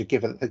it because they're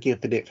giving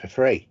it for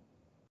free.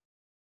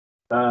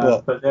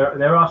 But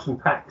there are some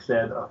packs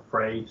there that are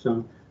free,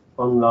 some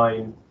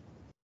online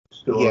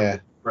stories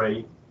are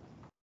free.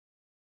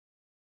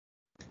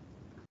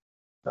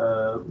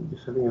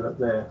 Just having a look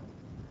there.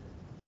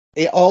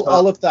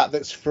 All of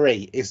that's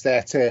free is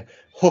there to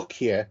hook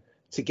you,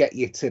 to get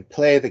you to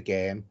play the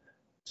game,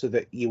 so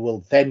that you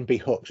will then be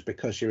hooked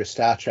because you're a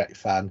Star Trek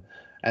fan,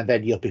 and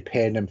then you'll be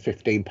paying them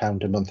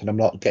 £15 a month, and I'm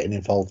not getting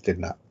involved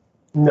in that.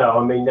 No,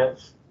 I mean that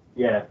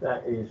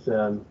is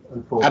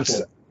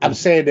unfortunate. I'm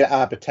saying it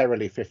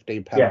arbitrarily,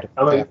 £15. Yeah,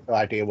 I have no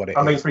idea what it is.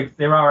 I mean,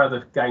 there are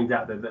other games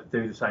out there that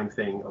do the same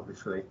thing,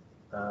 obviously.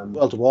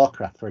 World of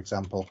Warcraft, for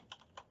example.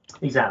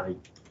 Exactly.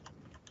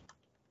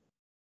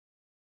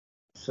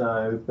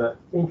 So, but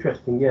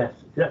interesting, yes.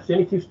 That's the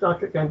only two Star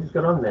Trek games it's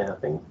got on there, I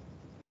think.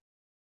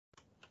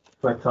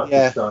 If I typed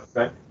in Star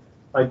Trek,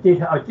 I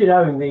did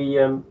own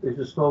the. There's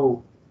a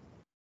small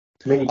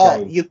mini game.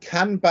 Oh, you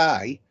can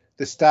buy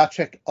the Star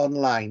Trek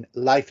Online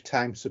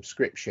lifetime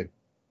subscription.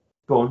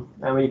 Go on.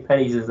 How many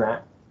pennies is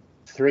that?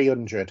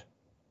 300.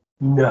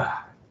 No.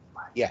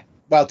 Yeah.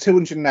 Well,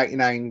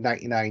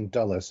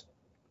 $299.99.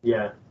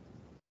 Yeah.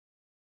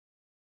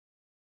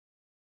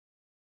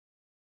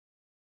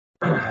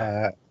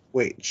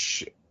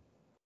 Which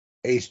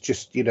is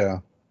just,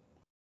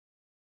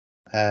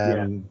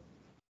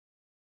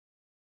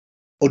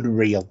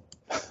 unreal.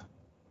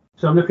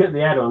 So I'm looking at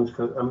the add-ons.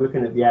 I'm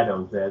looking at the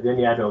add-ons there. The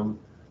only add-on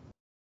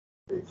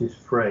which is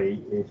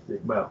free is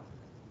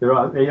there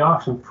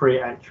are some free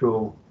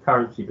actual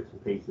currency bits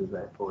and pieces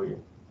there for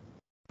you.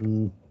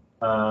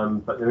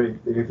 But there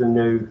is a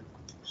new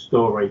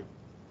story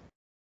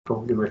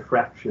called The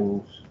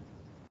Refractions.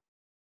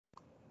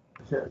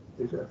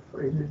 Is it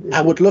free?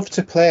 I would love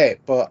to play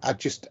it, but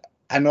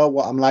I know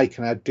what I'm like,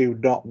 and I do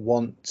not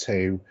want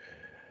to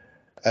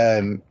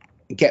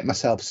get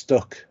myself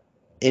stuck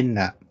in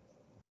that,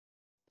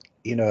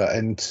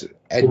 and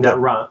in that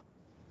rut.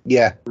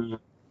 Yeah,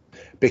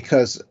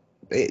 because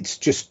it's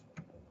just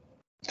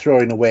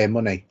throwing away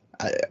money.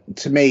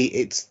 To me,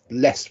 it's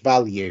less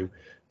value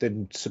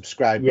than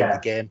subscribing to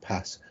Game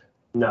Pass.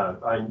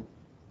 No,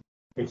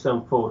 it's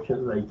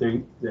unfortunate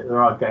that there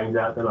are games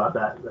out there like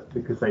that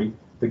because they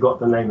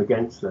got the name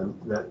against them.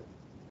 Do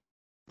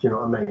you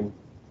know what I mean?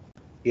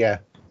 Yeah.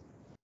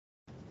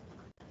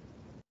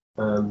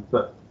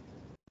 But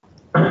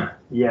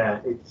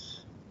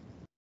it's.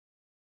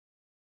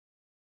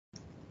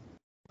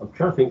 I'm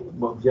trying to think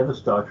what was the other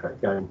Star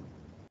Trek game.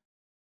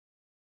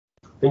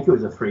 I think it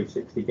was a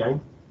 360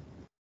 game.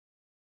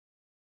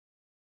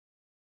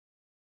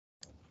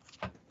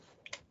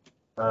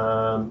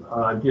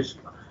 I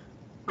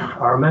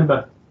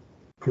remember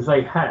because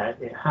it had.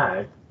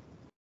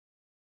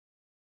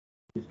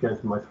 Just going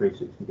through my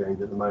 360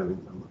 games at the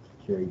moment.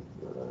 Keep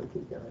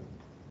going.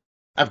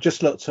 I've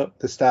just looked up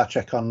the Star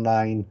Trek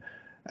Online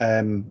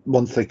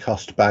monthly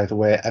cost, by the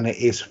way, and it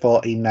is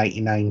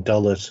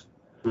 $14.99.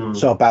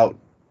 So about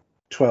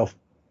 £12,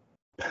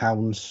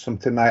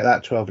 something like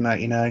that,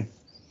 $12.99.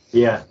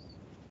 Yeah.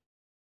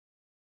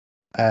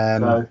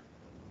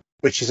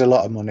 Which is a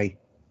lot of money.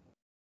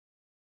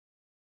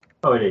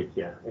 Oh, it is.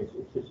 Yeah, it's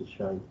just a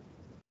shame.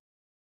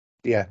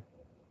 Yeah,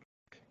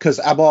 because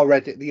I'm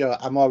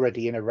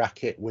already in a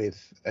racket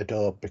with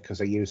Adobe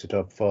because I use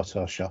Adobe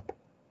Photoshop.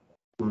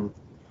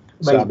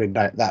 So I'm in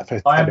that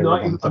for I'm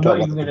not even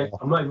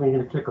going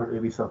to click on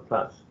Ubisoft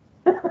Plus.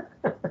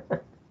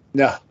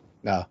 No.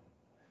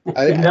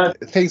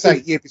 Things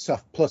like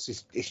Ubisoft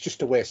Plus it's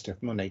just a waste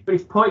of money. But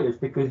it's pointless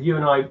because you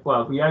and I,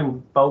 we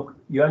own bulk.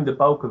 You own the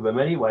bulk of them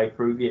anyway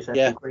through the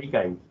Assassin's Creed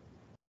games.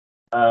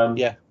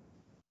 Yeah.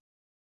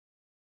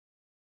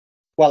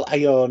 Well,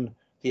 I own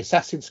the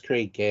Assassin's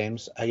Creed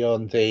games. I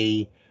own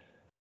the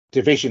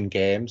Division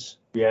games.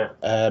 Yeah.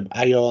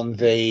 I own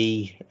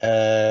the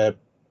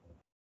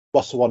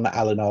what's the one that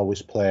Alan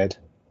always played?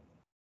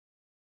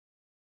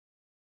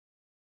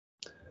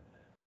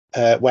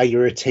 Where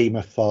you're a team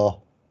of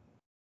 4.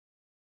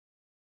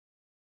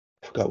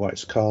 I forgot what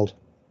it's called.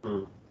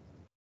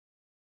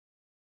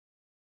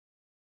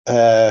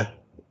 A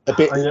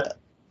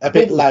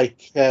bit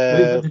like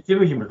the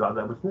Division was like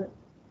that, wasn't it?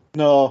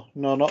 No,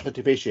 not the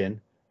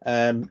Division.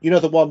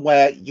 The one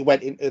where you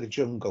went into the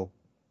jungle,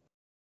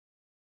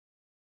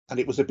 and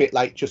it was a bit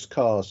like Just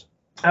Cause.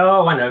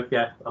 Oh, I know.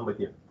 Yeah, I'm with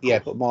you. Yeah,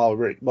 but more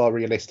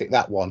realistic.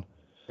 That one.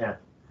 Yeah.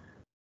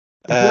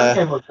 There's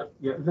no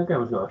game I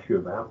was not sure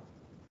about.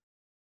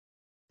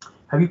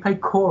 Have you played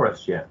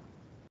Chorus yet?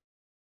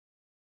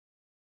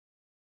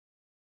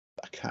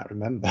 I can't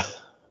remember.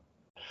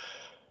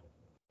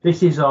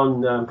 This is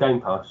on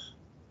Game Pass.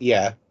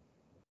 Yeah,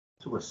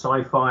 Sort of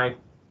sci-fi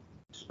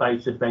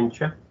space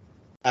adventure.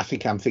 I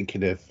think I'm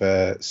thinking of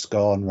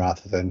Scorn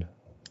rather than.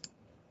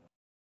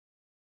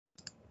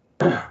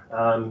 Let's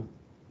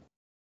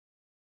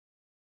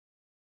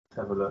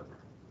have a look.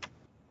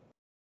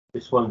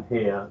 This one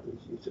here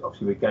is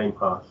obviously with Game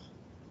Pass.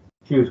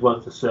 She was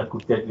once a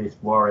Circle's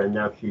deadliest warrior,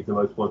 now she's the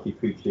most wanted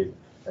fugitive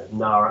as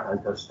Nara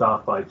and her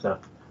starfighter.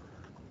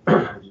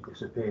 She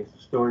disappears.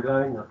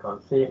 Storyline, I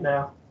can't see it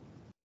now.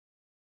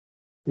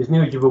 There's an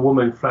image of a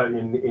woman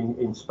floating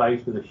in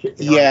space with a ship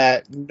behind.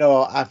 Yeah,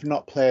 no, I've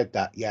not played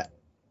that yet.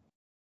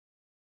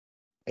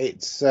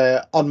 It's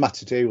on my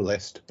to-do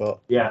list, but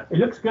Yeah, it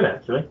looks good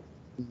actually.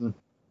 Mhm.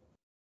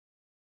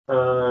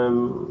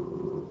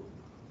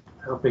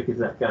 How big is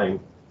that game?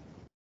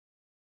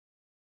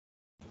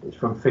 It's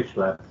from Fish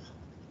Labs.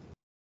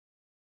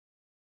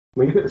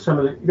 When you look at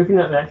looking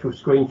at the actual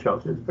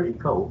screenshots, it's pretty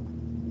cool.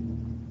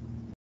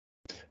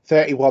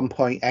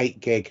 31.8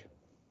 gig.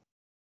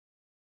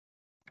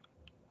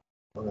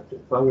 I'm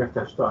going to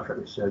have Star Trek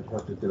Research. I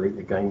have to delete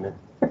the game then.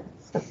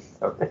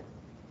 Sorry.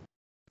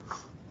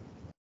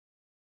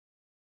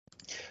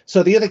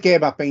 So the other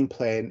game I've been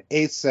playing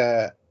is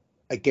a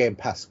Game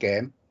Pass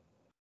game,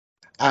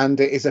 and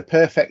it is a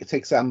perfect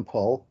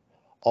example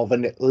of a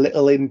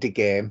little indie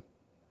game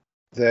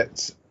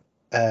that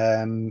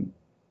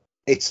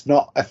it's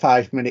not a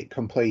 5-minute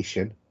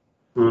completion,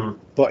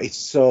 but it's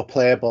so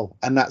playable,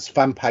 and that's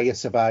Vampire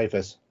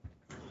Survivors.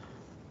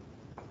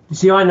 You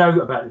see, I know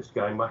about this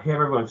game. I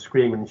hear everyone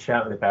screaming and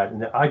shouting about it,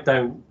 and I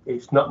don't.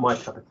 It's not my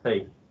cup of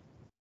tea.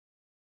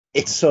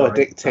 It's so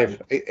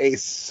addictive.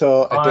 It's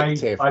so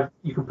addictive.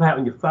 You can play it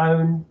on your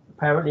phone.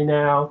 Apparently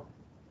now,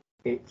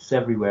 it's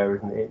everywhere,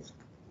 isn't it? It's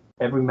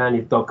every man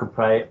his dog can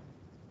play it.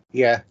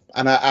 Yeah,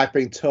 and I've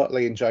been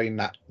totally enjoying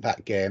that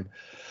game.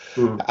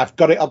 I've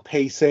got it on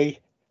PC,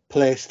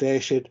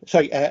 PlayStation,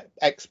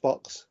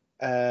 Xbox,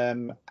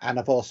 and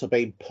I've also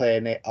been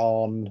playing it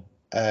on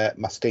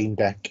my Steam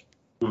Deck,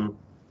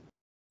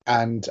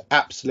 and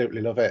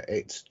absolutely love it.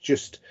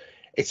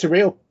 It's a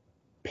real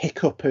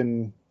pick up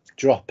and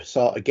drop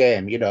sort of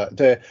game. You know,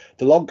 the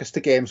longest the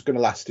game's going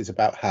to last is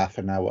about half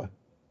an hour.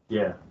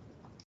 Yeah.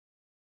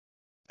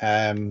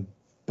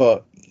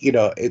 But you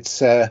know,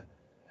 it's a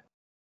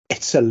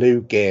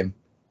loo game.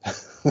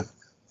 Well,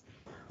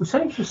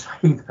 so you should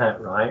say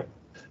that, right?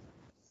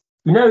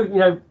 You know,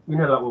 like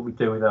what we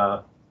do with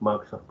our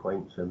Microsoft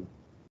points,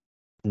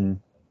 and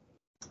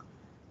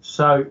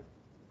so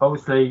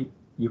obviously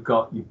you've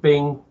got your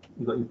Bing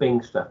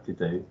stuff to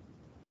do,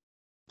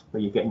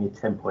 where you're getting your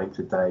 10 points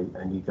a day,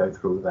 and you go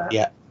through that.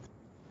 Yeah.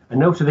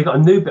 And also they've got a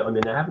new bit on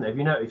there now, haven't they? Have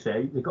you noticed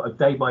it? They've got a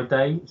day by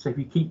day. So if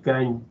you keep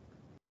going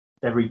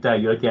every day,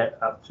 you'll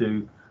get up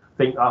to, I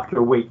think after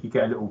a week, you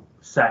get a little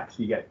sack,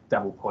 so you get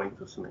double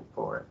points or something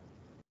for it.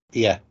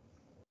 Yeah.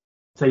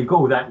 So you've got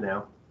all that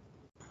now.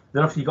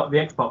 Then obviously you've got the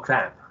Xbox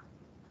app,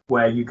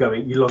 where you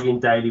log in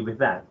daily with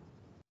that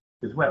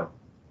as well.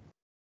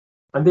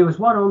 And there was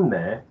one on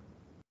there.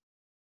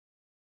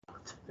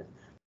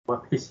 My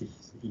PC,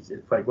 he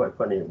said, quite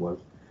funny it was.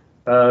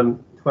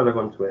 If I log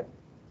onto it.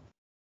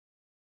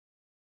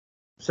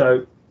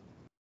 So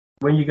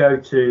when you go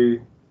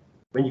to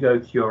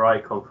your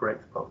icon for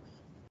Xbox,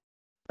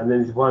 and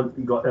then there's one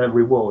you got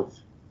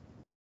rewards.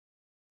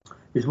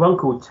 There's one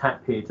called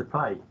Tap Here to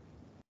Play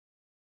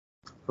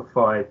for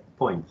 5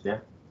 points. Yeah.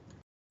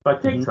 So I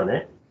clicked on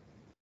it,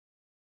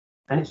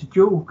 and it's a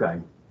dual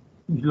game.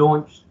 You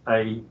launch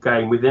a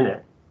game within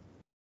it,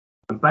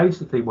 and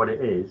basically what it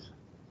is.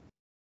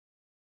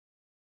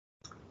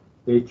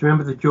 Do you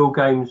remember the dual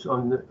games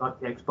on the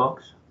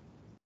Xbox?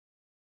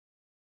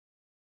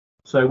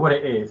 So what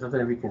it is, I don't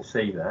know if you can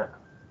see that.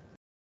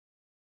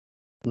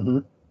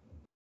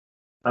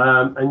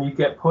 And you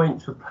get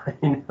points for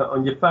playing it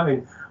on your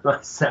phone. And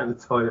I sat in the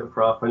toilet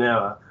for half an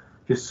hour,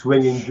 just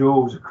swinging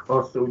duels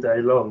across all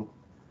day long.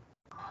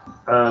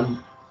 Let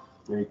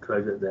me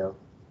close it down.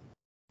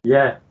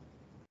 Yeah,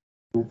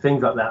 and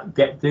things like that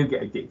do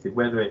get addicted,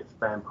 whether it's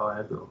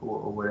vampires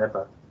or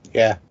whatever.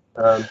 Yeah.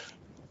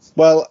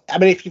 Well, I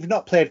mean, if you've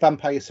not played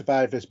Vampire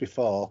Survivors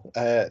before,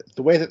 the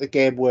way that the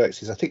game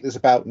works is I think there's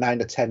about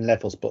 9 or 10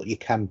 levels, but you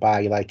can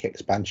buy like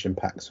expansion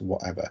packs and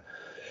whatever.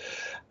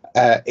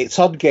 It's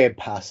on Game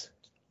Pass.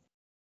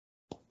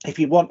 If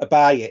you want to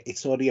buy it,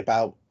 it's only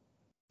about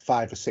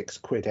 £5 or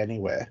 £6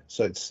 anyway,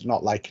 so it's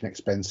not like an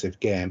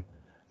expensive game.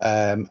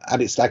 And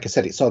it's like I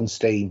said, it's on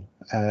Steam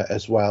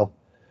as well,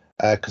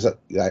 because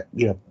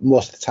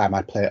most of the time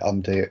I play it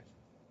on the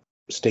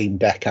Steam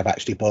Deck. I've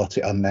actually bought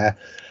it on there,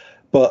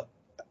 but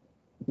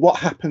what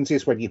happens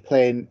is when you're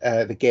playing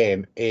the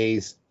game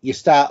is you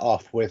start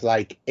off with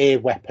like a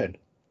weapon,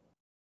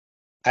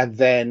 and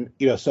then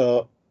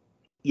so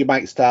you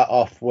might start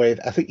off with,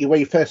 I think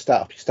when you first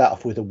start off, you start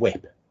off with a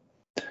whip,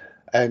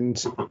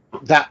 and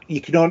that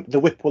you can the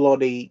whip will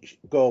only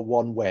go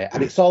one way,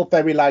 and it's all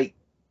very like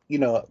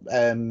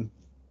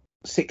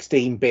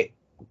 16-bit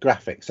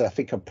graphics. So I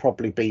think I'm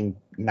probably being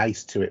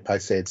nice to it by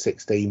saying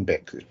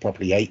 16-bit, because it's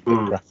probably 8-bit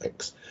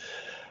graphics.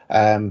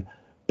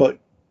 But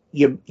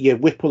your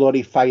whip will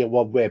only fire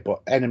one way,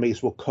 but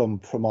enemies will come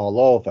from all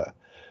over.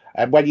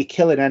 And when you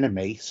kill an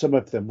enemy, some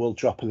of them will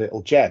drop a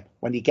little gem.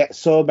 When you get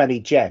so many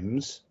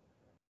gems,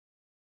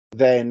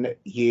 then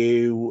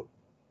you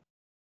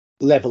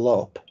level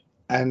up,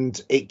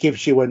 and it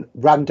gives you a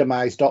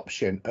randomized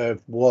option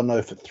of one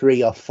of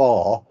 3 or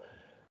 4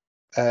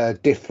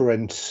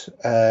 different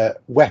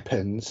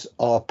weapons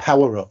or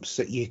power-ups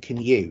that you can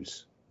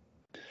use.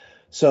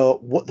 So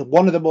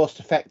one of the most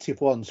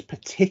effective ones,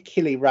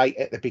 particularly right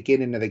at the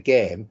beginning of the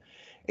game,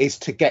 is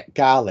to get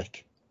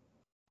garlic.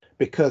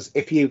 Because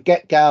if you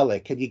get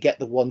garlic and you get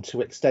the one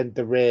to extend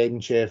the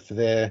range of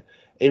the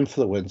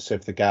influence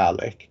of the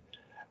garlic,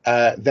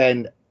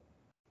 then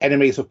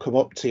enemies will come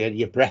up to you and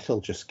your breath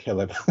will just kill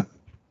them.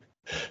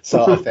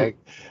 Sort of thing.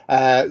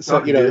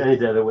 So, you know, any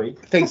day of the week.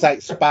 things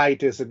like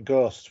spiders and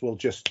ghosts will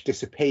just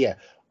disappear.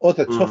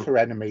 Other tougher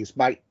enemies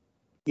might,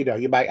 you know,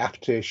 you might have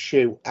to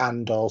shoot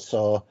and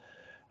also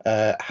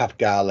have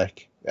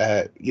garlic,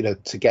 you know,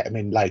 to get them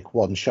in like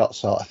one shot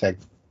sort of thing.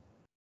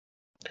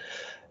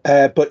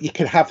 But you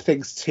can have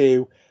things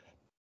to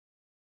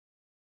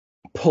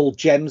pull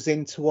gems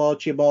in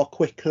towards you more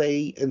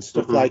quickly and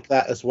stuff like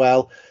that as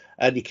well.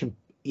 And you can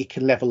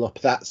level up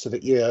that so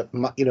that your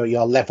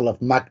level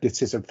of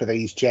magnetism for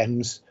these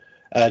gems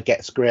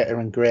gets greater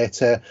and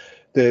greater.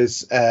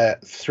 There's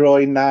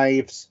throwing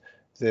knives,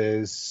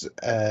 there's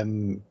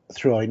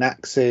throwing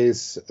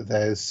axes,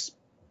 there's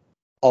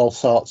all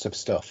sorts of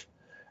stuff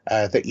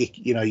that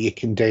you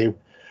can do.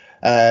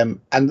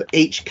 And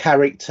each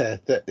character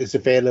that is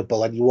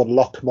available, and you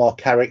unlock more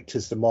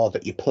characters the more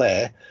that you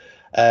play,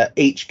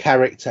 each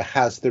character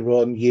has their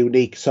own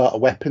unique sort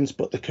of weapons,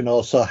 but they can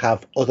also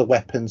have other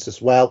weapons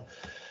as well.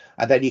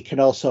 And then you can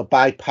also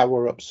buy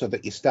power-ups so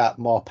that you start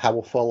more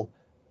powerful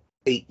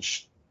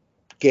each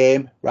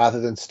game rather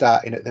than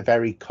starting at the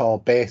very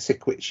core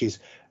basic, which is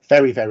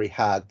very, very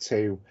hard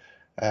to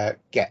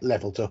get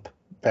leveled up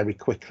very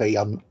quickly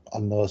on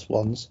those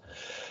ones.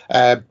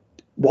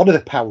 One of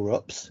the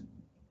power-ups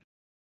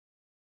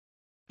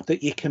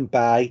that you can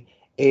buy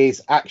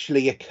is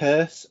actually a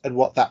curse, and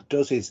what that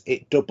does is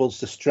it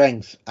doubles the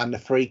strength and the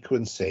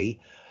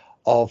frequency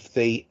of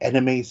the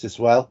enemies as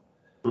well.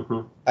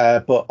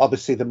 But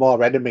obviously the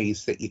more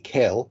enemies that you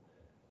kill,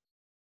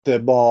 the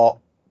more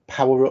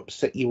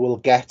power-ups that you will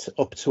get,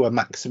 up to a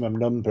maximum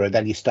number, and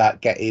then you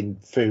start getting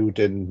food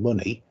and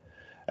money.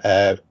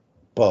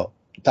 But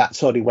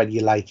that's only when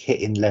you like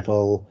hitting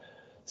level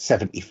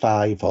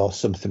 75 or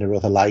something or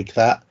other like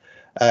that.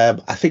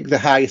 I think the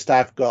highest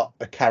I've got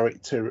a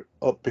character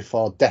up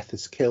before death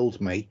has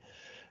killed me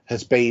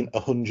has been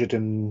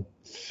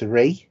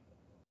 103,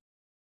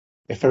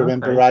 if I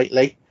remember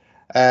rightly.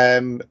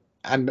 And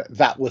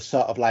that was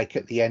sort of like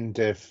at the end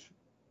of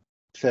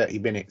 30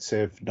 minutes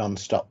of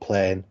non-stop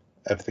playing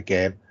of the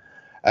game.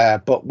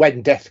 But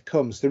when death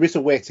comes, there is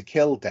a way to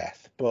kill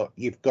death, but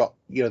you've got,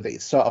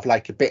 it's sort of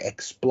like a bit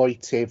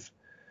exploitive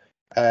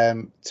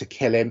to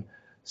kill him.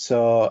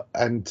 So,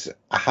 and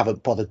I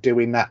haven't bothered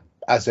doing that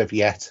as of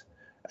yet.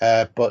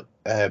 But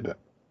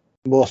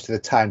most of the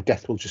time,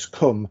 death will just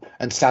come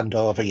and stand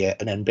over you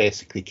and then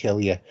basically kill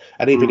you.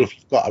 And even if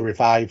you've got a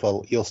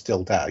revival, you'll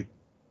still die.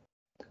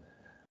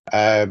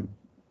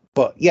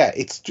 But yeah,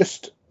 it's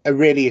just a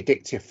really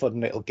addictive, fun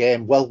little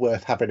game. Well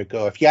worth having a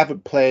go. If you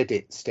haven't played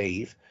it,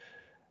 Steve,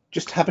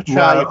 just have a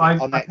try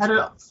on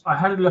Xbox. I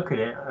had a look at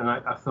it and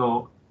I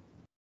thought,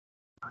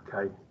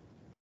 okay,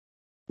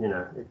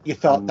 you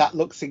thought that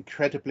looks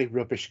incredibly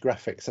rubbish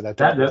graphics, and I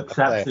don't. That looks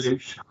absolute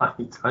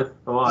shite. I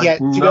thought, yeah,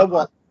 do you know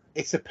what?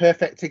 It's a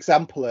perfect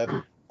example of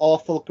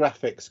awful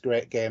graphics,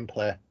 great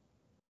gameplay.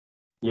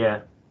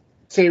 Yeah.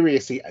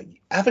 Seriously,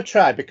 have a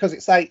try, because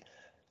it's like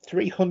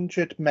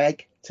 300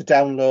 meg to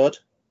download.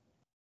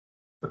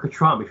 I could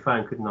try it on my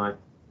phone, couldn't I?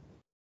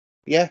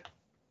 Yeah.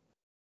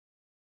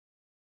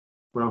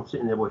 When I'm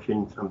sitting there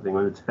watching something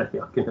on the telly,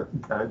 I can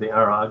think,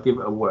 all right, I'll give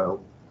it a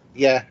whirl.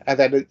 Yeah, and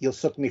then you'll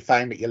suddenly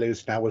find that you're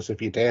losing hours of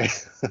your day.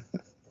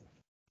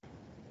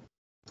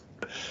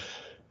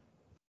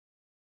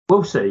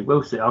 We'll see.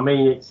 I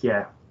mean, it's,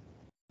 yeah.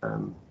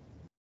 I'm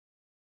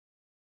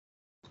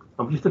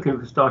just looking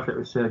for Star Trek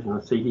Resurgence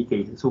on CD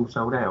keys. It's all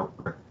sold out.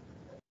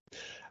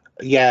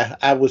 Yeah,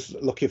 I was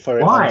looking for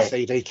it on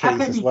CD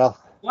keys as well.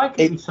 Why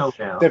can't it be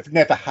sold out? They've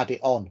never had it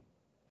on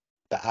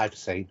that I've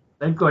seen.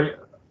 They've got it.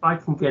 I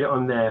can get it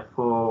on there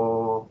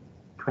for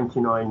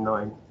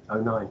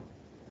 $29,909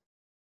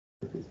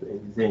 if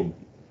it's in.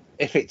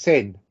 If it's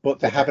in, but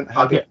they haven't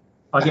had it.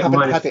 I get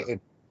haven't had it in.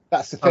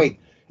 That's the thing.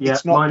 Yeah,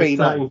 it's not been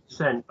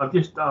 13%. I've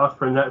just asked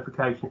for a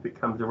notification if it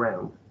comes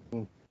around.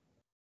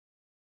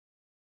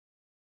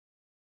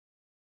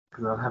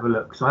 Because I'll have a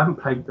look. So I haven't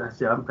played. That's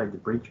it. I haven't played the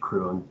Bridge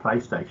Crew on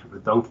PlayStation for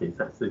donkeys.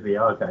 That's the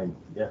VR game.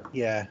 Yeah.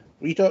 Yeah.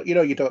 You don't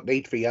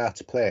need VR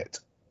to play it.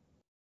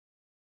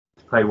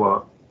 To play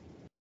what?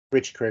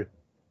 Bridge Crew.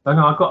 Oh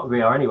no, I've got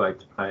VR anyway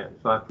to play it,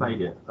 so I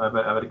played it. I've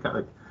had a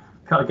couple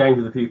of games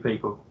with a few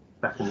people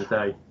back in the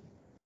day.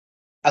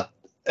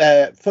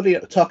 Funny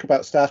to talk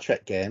about Star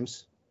Trek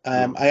games.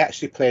 I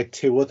actually played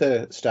 2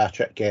 other Star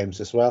Trek games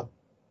as well.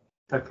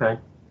 Okay.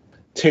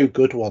 two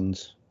good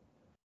ones,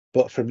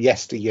 but from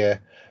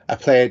yesteryear. I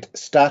played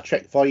Star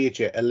Trek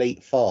Voyager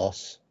Elite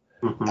Force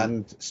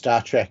and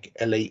Star Trek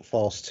Elite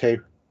Force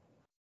 2.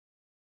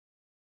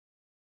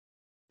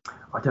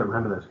 I don't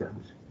remember those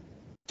games.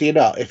 Do you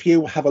know? If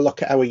you have a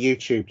look at our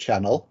YouTube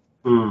channel,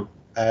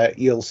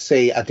 you'll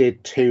see I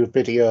did 2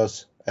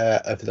 videos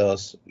of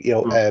those.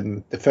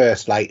 The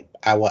first like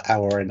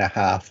hour and a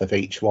half of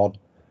each one.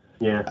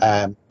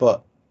 Yeah.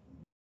 But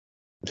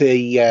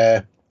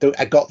I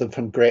got them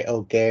from Great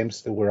Old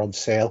Games that were on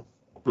sale.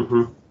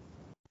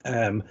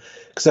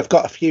 Because I've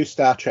got a few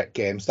Star Trek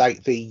games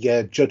like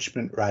the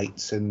Judgment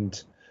Rights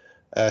and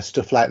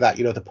stuff like that.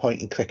 The point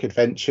and click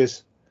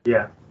adventures.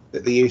 Yeah.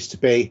 That they used to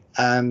be,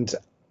 and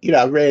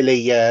I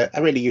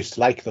really used to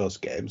like those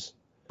games.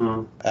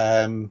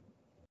 My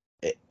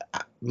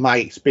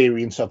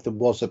experience of them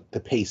was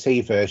the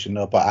PC version,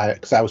 though, but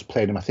because I was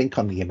playing them, I think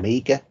on the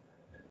Amiga,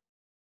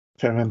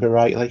 if I remember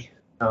rightly.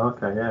 Oh,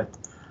 okay,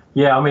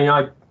 yeah. I mean,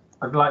 I'd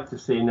like to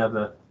see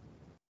another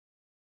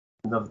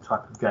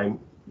type of game,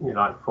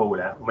 like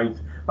Fallout. I mean,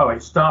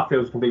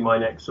 Starfield's can be my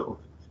next sort of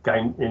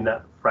game in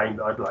that frame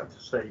that I'd like to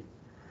see.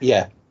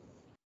 Yeah.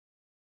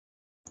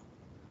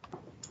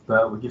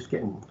 But we're just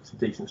getting some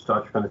decent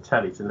Star Trek on the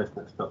telly, so let's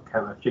not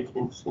count our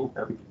chickens.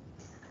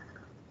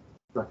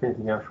 Like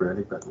anything else,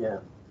 really. But yeah.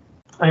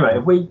 Anyway,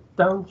 have we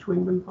done? Should we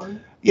move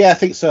on? Yeah, I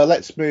think so.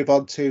 Let's move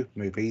on to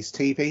movies,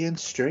 TV, and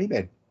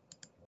streaming.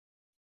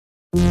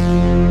 In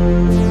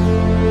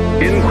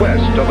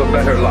quest of a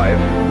better life.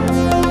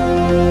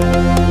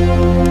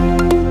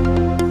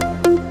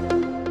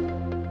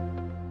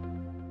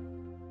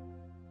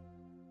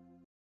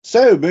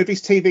 So,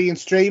 movies, TV, and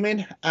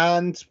streaming,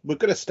 and we're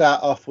going to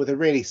start off with a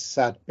really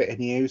sad bit of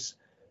news.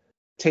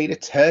 Tina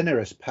Turner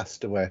has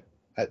passed away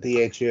at the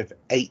age of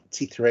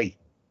 83.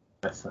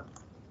 Yes, sir.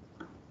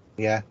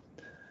 Yeah.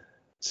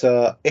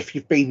 So, if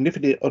you've been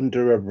living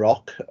under a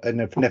rock and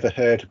have never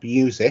heard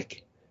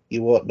music,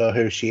 you won't know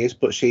who she is,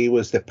 but she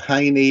was the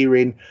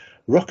pioneering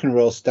rock and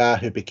roll star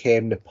who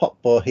became the pop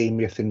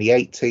bohemian in the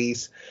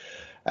 80s,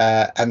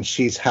 and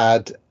she's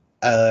had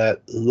a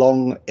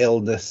long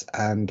illness,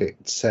 and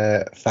it's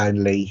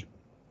finally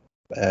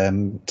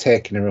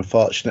taken her,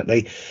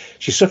 unfortunately.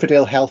 She suffered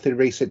ill health in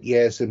recent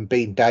years and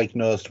been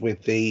diagnosed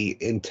with the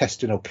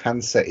intestinal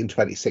cancer in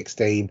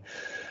 2016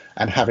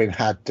 and having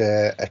had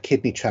a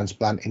kidney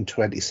transplant in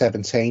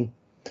 2017.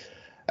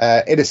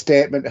 In a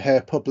statement,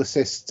 her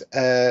publicist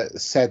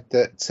said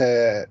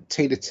that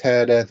Tina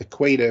Turner, the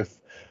queen of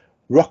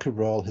rock and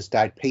roll, has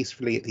died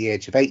peacefully at the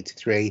age of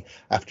 83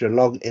 after a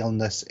long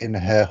illness in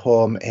her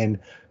home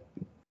in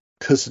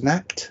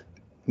Kuznacht,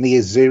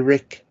 near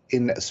Zurich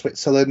in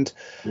Switzerland.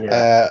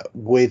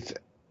 With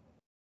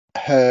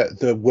her,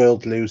 the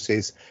world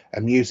loses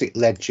a music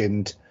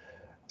legend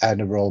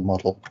and a role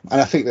model, and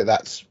I think that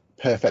that's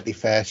perfectly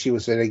fair. She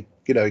was an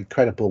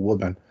incredible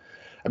woman.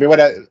 I mean,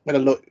 when I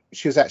look,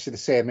 she was actually the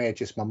same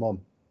age as my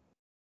mum.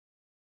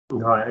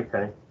 Right.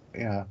 Okay.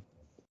 Yeah.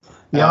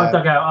 Yeah, I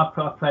dug out.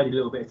 I played a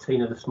little bit of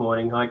Tina this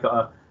morning. I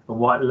got a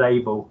white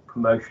label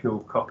promotional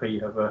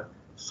copy of a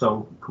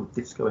song called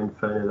Disco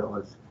Inferno that I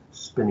was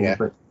spinning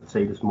for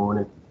tea this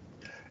morning.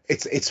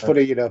 It's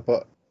funny,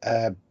 but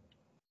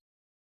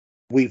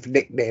we've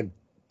nicknamed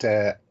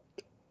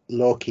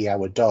Loki,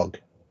 our dog,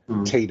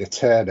 Tina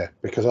Turner,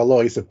 because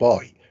although he's a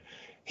boy,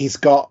 he's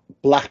got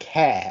black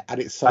hair and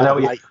it's sort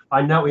of like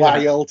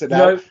wild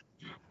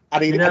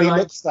and he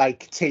looks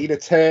like Tina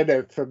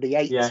Turner from the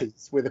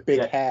 80s with a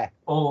big hair.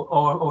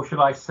 Or should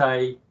I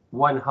say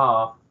one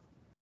half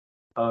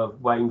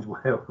of Wayne's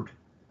World?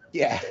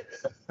 Yeah.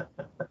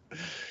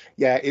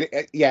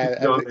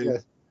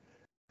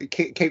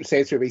 Keep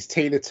saying to him he's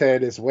Tina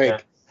Turner's wig. Yeah.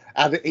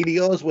 And he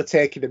knows we're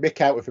taking the mick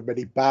out of him, and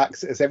he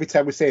barks at us every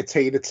time we say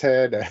Tina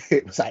Turner.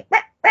 It was like...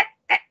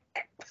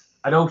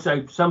 And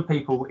also, some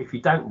people, if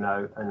you don't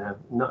know and have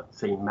not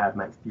seen Mad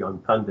Max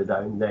Beyond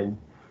Thunderdome, then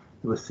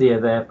you will see her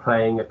there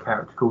playing a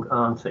character called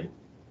Auntie.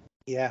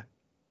 Yeah.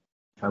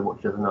 I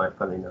watched the other night,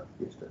 funny enough.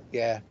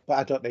 Yeah, but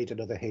I don't need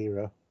another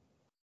hero.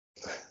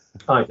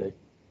 I do.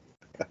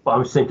 But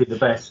I'm simply the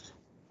best.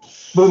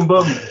 Boom,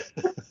 boom.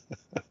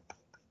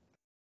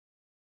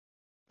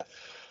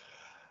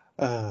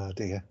 Oh,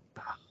 dear.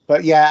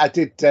 But yeah, I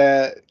did.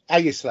 I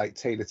used to like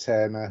Tina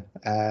Turner.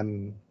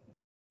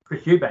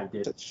 Chris Eubank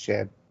did. Such a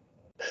shame.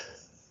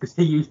 Because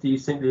he used to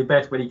use Simply the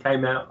Best when he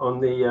came out on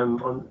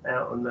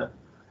the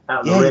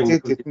out the ring. He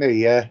did, didn't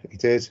he? Yeah, he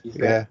did.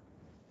 Yeah,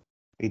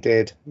 he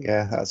did.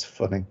 Yeah, that's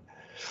funny.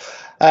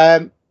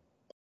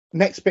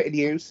 Next bit of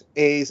news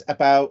is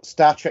about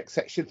Star Trek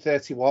Section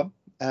 31.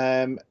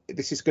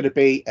 This is going to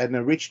be an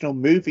original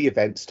movie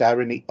event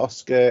starring the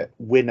Oscar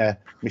winner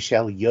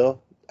Michelle Yeoh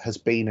has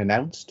been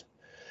announced.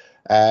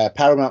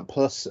 Paramount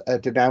Plus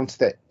had announced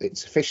that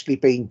it's officially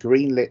been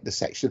greenlit, the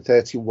Section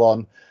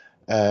 31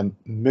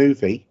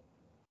 movie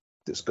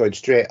that's going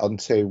straight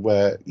onto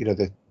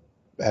the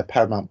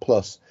Paramount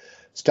Plus,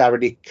 starring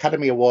the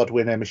Academy Award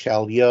winner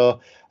Michelle Yeoh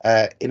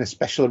in a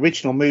special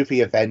original movie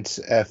event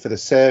for the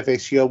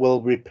service. Yeoh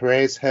will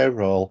reprise her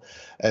role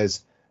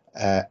as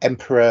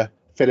Emperor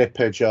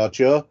Philippa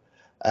Georgiou,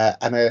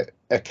 and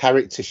a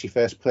character she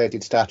first played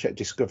in Star Trek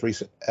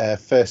Discovery's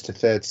first to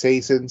third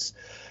seasons.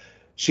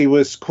 She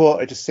was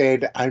quoted as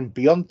saying, "I'm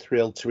beyond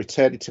thrilled to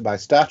return to my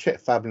Star Trek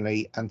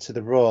family and to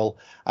the role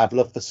I've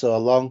loved for so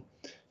long."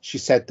 She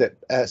said that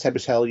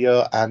Michelle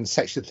Yeoh and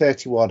Section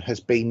 31 has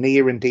been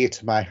near and dear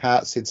to my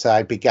heart since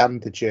I began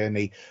the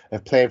journey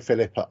of playing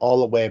Philippa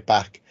all the way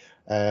back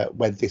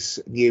when this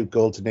new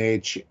Golden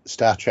Age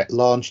Star Trek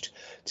launched.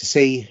 To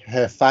see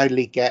her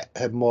finally get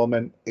her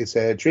moment is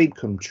a dream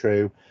come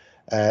true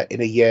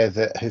in a year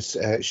that has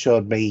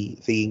shown me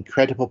the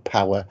incredible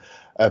power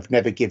of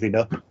never giving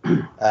up.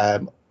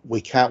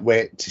 We can't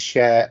wait to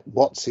share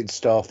what's in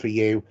store for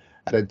you.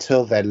 And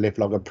until then, live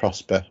long and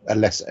prosper,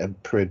 unless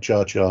Emperor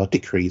Georgiou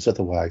decrees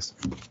otherwise.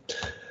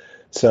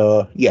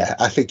 So, yeah,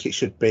 I think it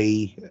should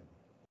be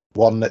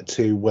one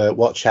to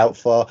watch out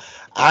for.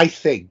 I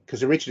think,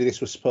 because originally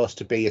this was supposed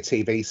to be a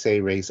TV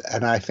series,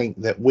 and I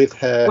think that with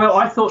her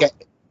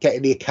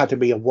getting the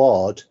Academy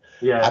Award,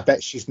 I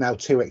bet she's now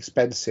too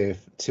expensive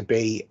to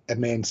be a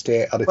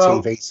mainstay on a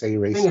TV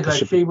series. The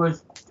thing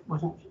is,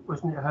 though,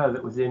 wasn't it her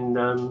that was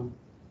in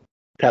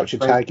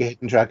Crouching Tiger,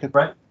 Hidden Dragon?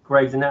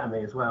 Grey's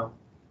Anatomy as well.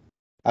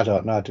 I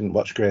don't know. I didn't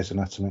watch Grey's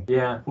Anatomy.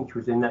 Yeah, I think she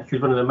was in that. She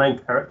was one of the main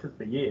characters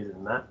for years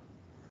in that.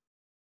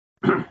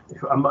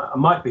 I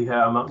might be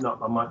her. I might not.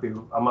 I might be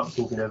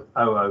thinking of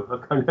I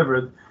can't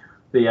remember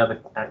the other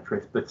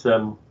actress, but I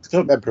don't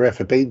remember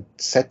ever being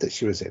said that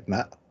she was in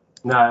that.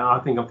 No, I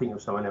think I'm thinking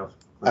of someone else.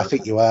 I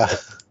think you are.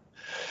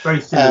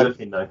 Very similar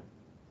looking though.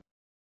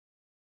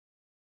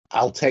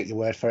 I'll take your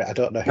word for it. I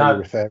don't know who you're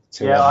referring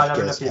to. Yeah, I'll have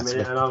a look in a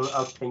minute and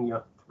I'll ping you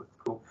up.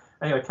 Cool.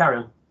 Anyway, carry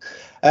on.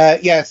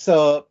 Yeah,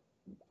 so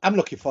I'm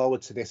looking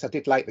forward to this. I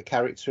did like the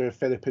character of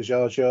Philippa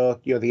Georgiou,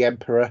 you're the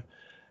Emperor.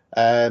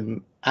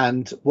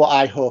 And what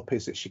I hope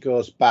is that she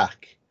goes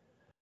back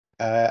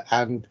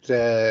and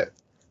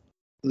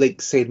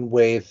links in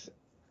with,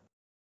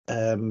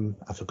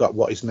 I forgot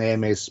what his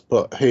name is,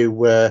 but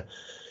who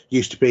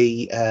used to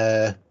be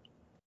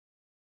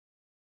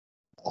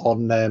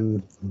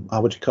on,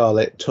 how would you call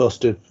it,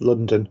 Toast of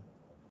London.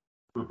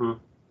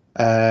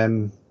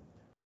 Mm-hmm.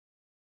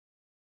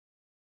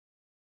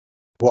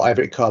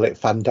 Whatever you call it,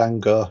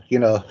 Fandango, you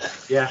know.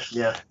 Yeah.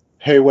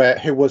 Who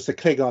was the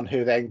Klingon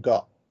who then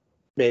got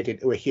made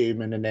into a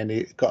human, and then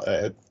he got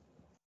had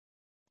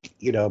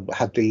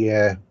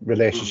the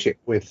relationship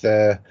with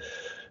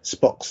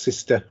Spock's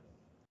sister.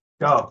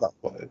 Oh.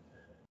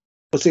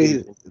 Was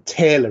he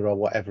Taylor or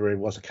whatever it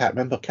was? I can't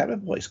remember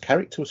what his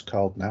character was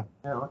called now.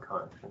 Yeah, I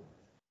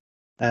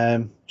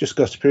can't. Just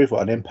goes to prove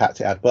what an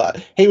impact it had.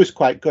 But he was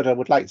quite good. I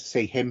would like to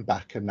see him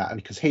back in that,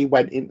 and because he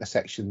went into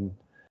Section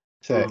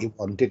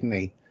 31, didn't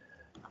he?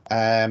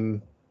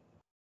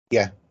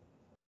 Yeah.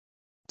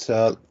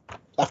 So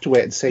I'll have to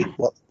wait and see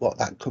what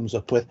that comes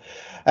up with.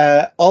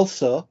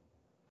 Also,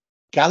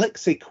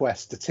 Galaxy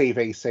Quest, the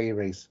TV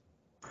series.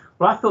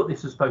 Well, I thought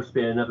this was supposed to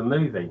be another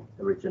movie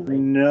originally.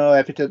 No,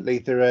 evidently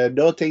there are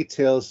no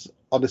details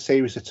on the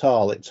series at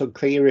all. It's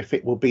unclear if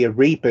it will be a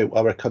reboot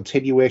or a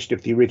continuation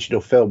of the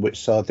original film, which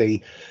saw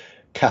the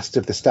cast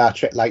of the Star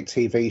Trek-like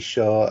TV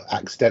show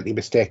accidentally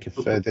mistaken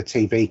for the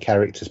TV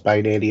characters by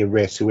an alien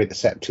race who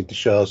intercepted the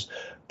show's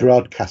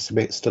broadcast and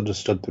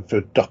misunderstood them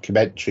for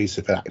documentaries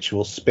of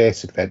actual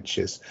space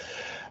adventures.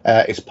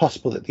 It's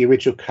possible that the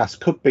original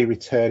cast could be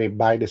returning,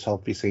 minus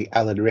obviously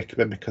Alan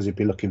Rickman, because he'd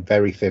be looking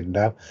very thin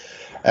now.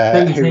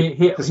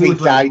 He was one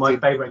of my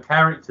favourite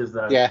characters,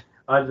 though. Yeah,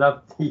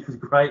 he was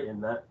great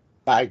in that.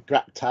 By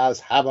Graptar's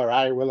hammer,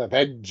 I will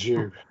avenge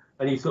you.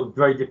 And he's sort of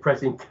very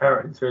depressing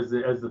character as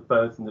the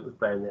person that was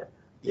playing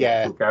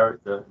the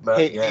character. But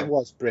he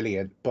was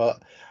brilliant.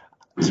 But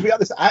to be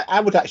honest,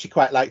 I would actually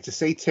quite like to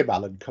see Tim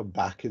Allen come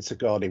back in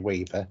Sigourney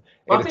Weaver.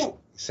 I think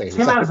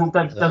Tim Allen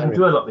doesn't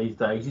do a lot these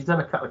days. He's done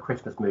a couple of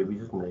Christmas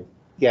movies, hasn't he?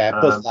 Yeah,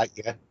 Buzz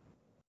Lightyear.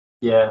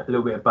 Yeah, a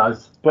little bit of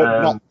Buzz.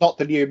 But not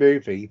the new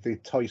movie, the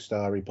Toy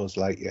Story Buzz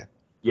Lightyear.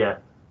 Yeah,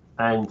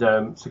 and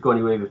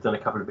Sigourney Weaver's done a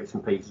couple of bits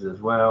and pieces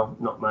as well.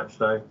 Not much,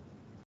 though.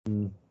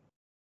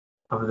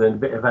 Other than a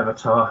bit of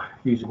Avatar,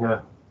 using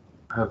her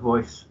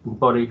voice and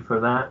body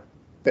for that.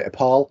 Bit of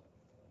Paul.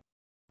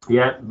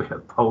 Yeah, a bit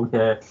of Paul,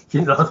 yeah. She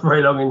didn't last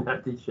very long in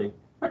that, did she?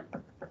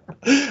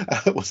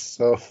 That was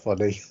so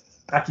funny.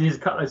 Actually,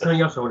 there's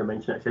something else I want to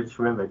mention, actually. I just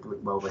remembered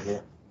while we're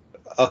here.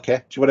 Okay,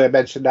 do you want to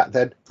mention that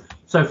then?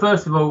 So,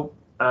 first of all,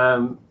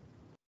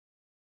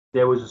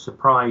 there was a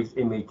surprise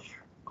image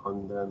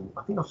on,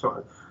 I think I saw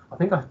it.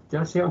 Did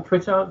I see it on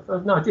Twitter?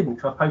 No, I didn't,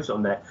 because I posted it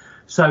on there.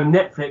 So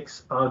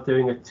Netflix are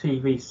doing a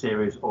TV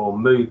series or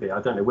movie, I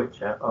don't know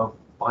which, of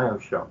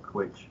BioShock,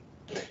 which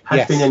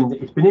has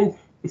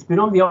it's been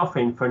on the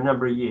offing for a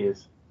number of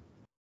years.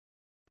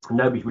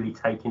 Nobody's really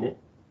taken it.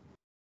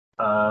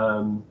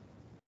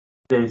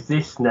 There's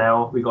this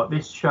now. We've got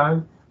this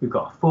show. We've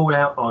got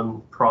Fallout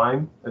on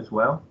Prime as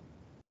well.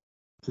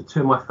 So two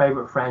of my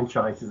favourite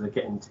franchises are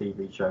getting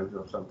TV shows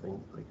or something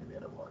we can be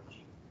able to watch,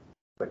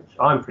 which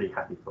I'm pretty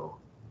happy for.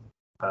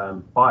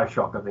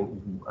 BioShock, I think,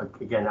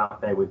 is again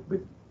up there with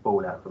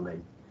Fallout for me.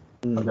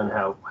 I don't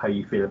know how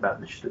you feel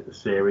about the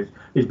series.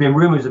 There's been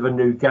rumours of a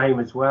new game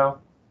as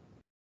well.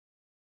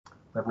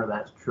 Whether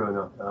that's true or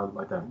not,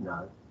 I don't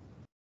know.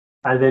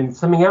 And then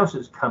something else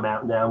that's come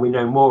out now we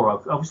know more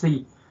of.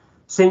 Obviously,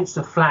 since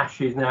The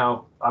Flash is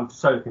now, I'm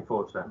so looking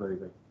forward to that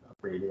movie. I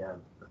really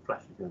am. The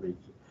Flash is going to be,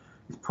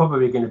 it's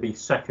probably going to be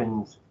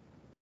second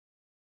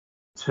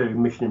to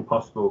Mission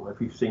Impossible, if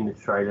you've seen the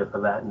trailer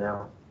for that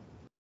now.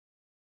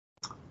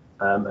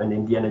 And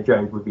Indiana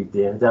Jones would be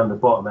down the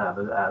bottom out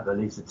of at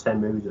least the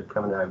 10 movies that are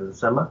coming out over the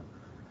summer.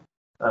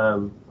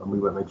 And we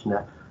won't mention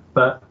that.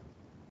 But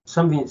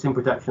something that's in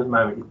production at the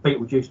moment is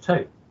Beetlejuice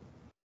 2.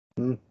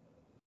 Mm.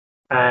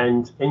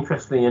 And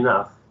interestingly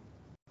enough...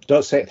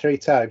 Don't say it 3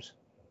 times.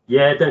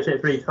 Yeah, don't say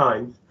it 3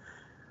 times.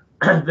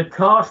 The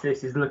cast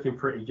list is looking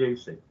pretty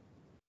juicy.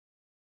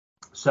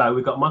 So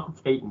we've got Michael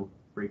Keaton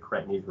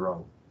recreating his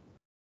role.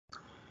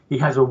 He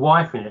has a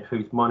wife in it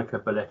who's Monica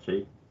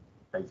Bellucci,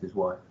 plays his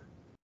wife.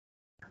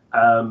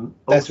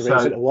 That's a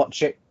reason to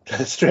watch it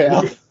straight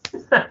off.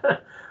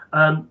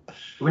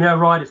 We know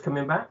Ryder's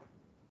coming back.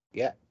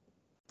 Yeah.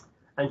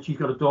 And she's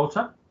got a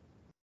daughter.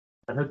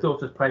 And her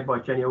daughter's played by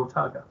Jenny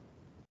Ortega.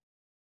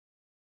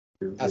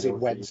 As in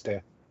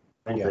Wednesday.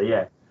 Wednesday,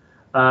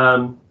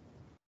 yeah.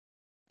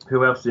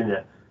 Who else is in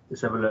there?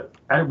 Let's have a look.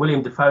 And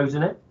William Dafoe's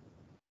in it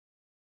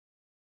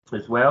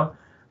as well.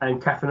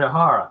 And Catherine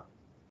O'Hara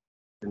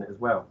in it as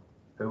well,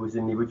 who was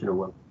in the original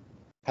one.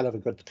 Hell of a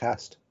good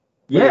cast.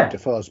 Yeah. William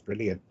Dafoe's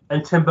brilliant.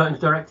 And Tim Burton's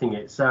directing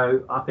it,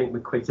 so I think we're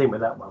quite in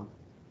with that one.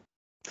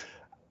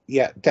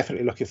 Yeah,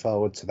 definitely looking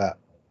forward to that.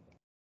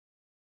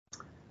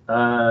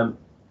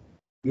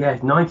 Yeah,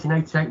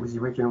 1988 was the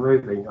original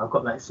movie. I've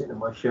got that sitting on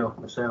my shelf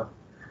myself.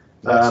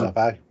 That's not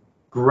bad.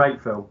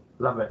 Great film.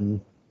 Love it. Mm.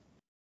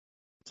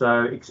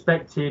 So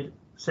expected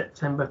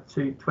September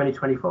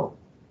 2024.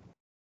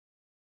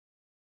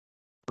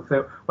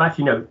 Well,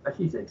 actually, no.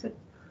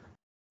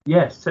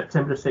 Yes,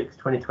 September 6th,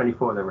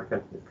 2024, they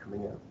reckon it's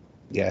coming out.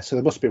 Yeah, so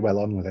they must be well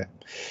on with it.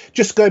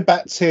 Just going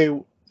back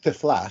to The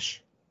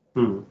Flash,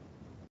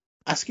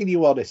 asking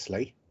you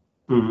honestly,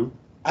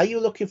 are you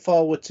looking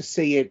forward to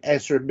seeing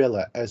Ezra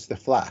Miller as The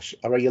Flash,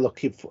 or are you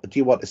do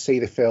you want to see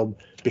the film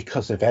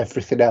because of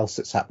everything else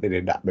that's happening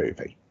in that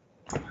movie?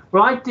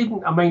 Well,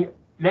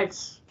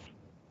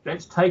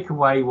 let's take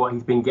away what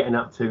he's been getting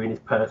up to in his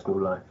personal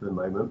life for the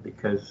moment,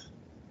 because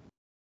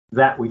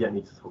that we don't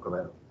need to talk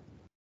about.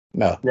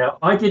 No. Now,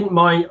 I didn't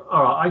mind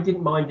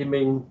him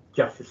in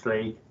Justice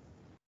League.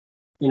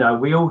 You know,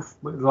 we all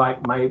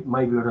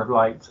maybe would have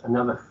liked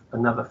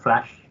another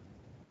Flash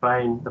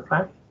playing the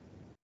Flash.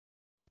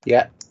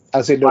 Yeah,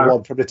 as in the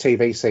one from the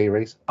TV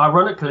series.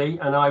 Ironically,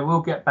 and I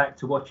will get back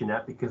to watching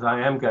that because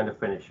I am going to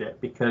finish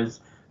it because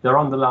they're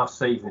on the last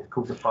season. It's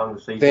called the final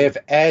season. They've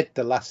aired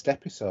the last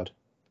episode.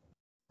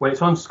 Well,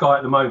 it's on Sky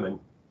at the moment.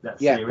 That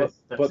series.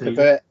 But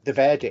they've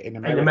aired it in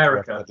America. In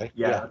America,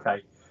 yeah.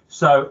 Okay.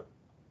 So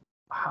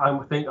I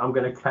think I'm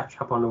going to catch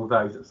up on all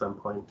those at some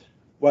point.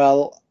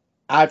 Well,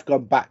 I've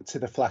gone back to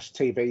the Flash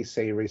TV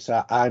series.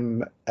 So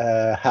I'm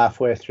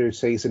halfway through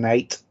season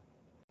 8.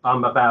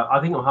 I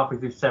think I'm halfway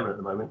through 7 at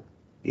the moment.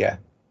 Yeah.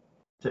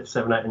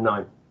 7, 8, and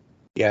 9.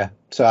 Yeah.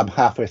 So I'm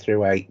halfway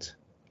through 8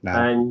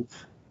 now. And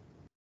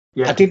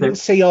yeah, I didn't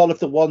see all of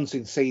the ones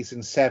in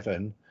season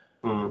 7,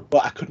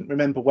 but I couldn't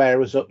remember where I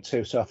was up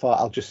to, so I thought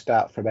I'll just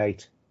start from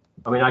 8.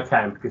 I mean, I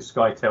can because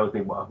Sky tells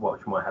me what I've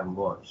watched and what I haven't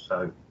watched,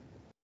 so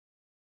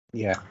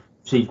yeah,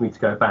 teaches me to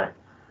go back.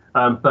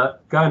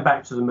 But going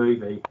back to the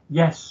movie,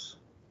 yes,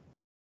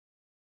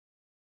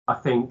 I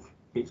think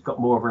it's got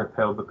more of an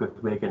appeal because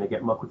we're going to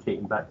get Michael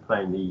Keaton back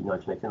playing the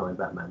 1989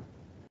 Batman.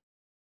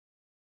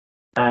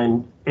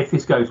 And if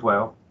this goes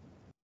well,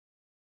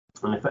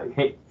 and if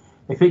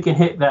it can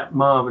hit that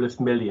marvelous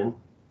million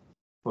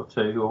or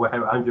 2 or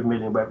whatever, 100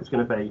 million, wherever it's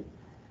going to be,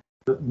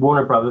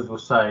 Warner Brothers will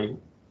say,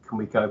 can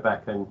we go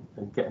back and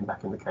get him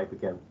back in the Cape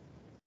again?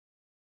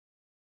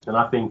 And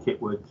I think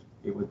it would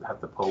have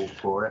the pull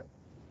for it.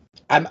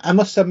 I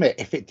must admit,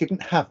 if it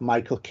didn't have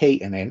Michael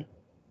Keaton in,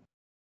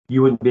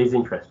 you wouldn't be as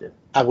interested.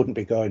 I wouldn't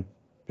be going,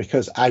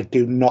 because I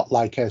do not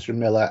like Ezra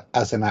Miller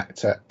as an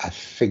actor. I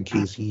think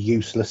he's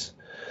useless,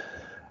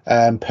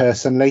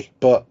 personally.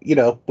 But you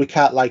know, we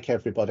can't like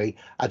everybody.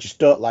 I just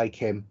don't like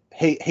him.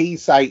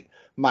 He's like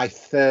my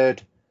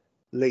third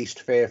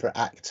least favourite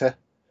actor.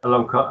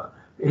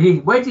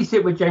 Where does he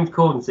sit where James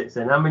Corden sits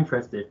in? I'm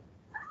interested.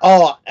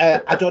 Oh,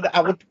 I don't.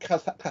 I wouldn't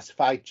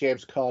classify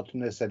James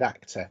Corden as an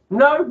actor.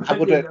 No, I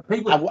wouldn't.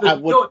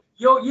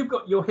 You've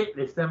got your hit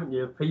list, haven't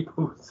you?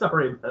 People,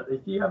 sorry about this.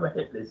 Do you have a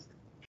hit list?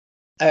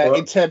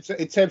 In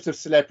terms of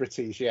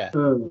celebrities, yeah,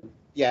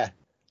 yeah.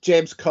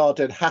 James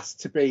Corden has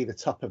to be the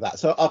top of that.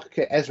 So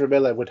okay, Ezra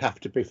Miller would have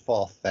to be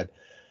 4th then.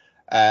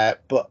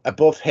 But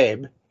above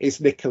him is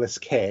Nicolas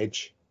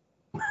Cage.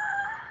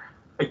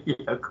 Yeah,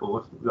 of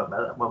course, we got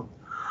that one.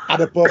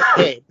 And above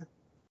him.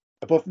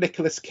 Above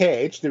Nicolas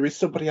Cage, there is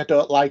somebody I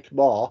don't like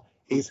more,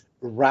 is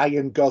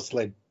Ryan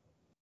Gosling.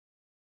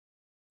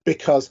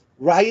 Because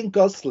Ryan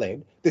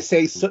Gosling, they say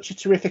he's such a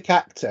terrific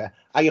actor,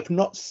 I have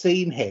not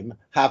seen him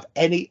have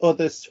any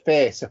other's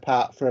face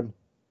apart from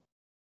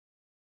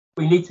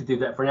We need to do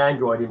that for an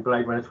android in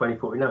Blade Runner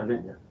 2049,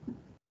 don't you?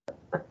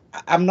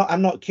 I'm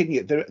not kidding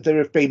you. There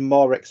have been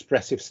more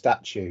expressive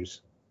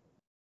statues,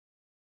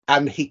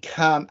 and he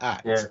can't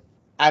act. Yeah.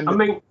 And I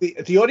mean,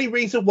 the only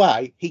reason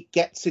why he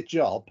gets a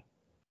job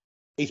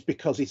is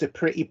because he's a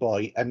pretty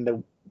boy and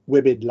the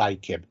women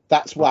like him.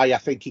 That's why I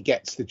think he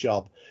gets the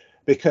job.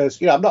 Because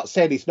I'm not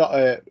saying he's not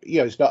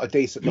he's not a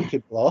decent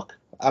looking bloke.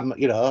 I'm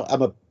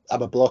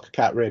a bloke. I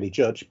can't really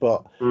judge,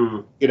 but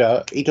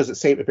he doesn't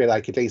seem to be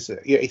like a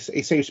decent. He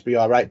seems to be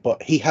all right,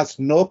 but he has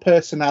no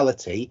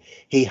personality.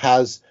 He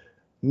has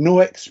no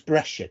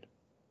expression,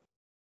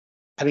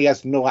 and he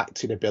has no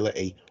acting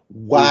ability.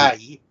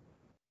 Why?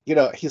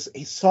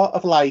 He's sort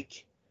of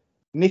like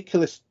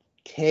Nicolas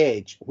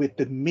Cage with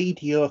the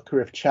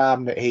mediocre of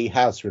charm that he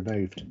has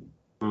removed.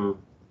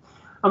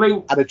 I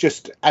mean, and I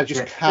just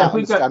can't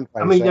understand.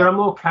 There are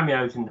more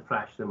cameos in The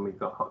Flash than we've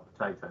got Hot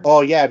Potato. Oh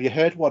yeah, have you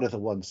heard one of the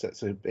ones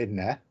that's in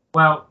there?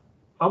 Well,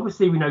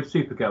 obviously we know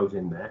Supergirl's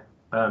in there.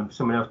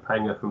 Someone else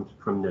playing her from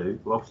New.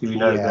 Obviously we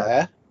know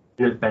that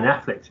Ben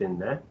Affleck's in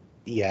there.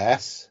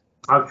 Yes.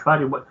 I've tried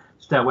to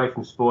stay away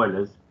from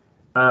spoilers.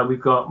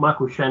 We've got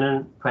Michael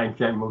Shannon playing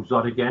General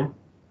Zod again.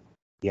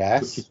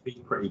 Yes. Which is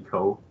pretty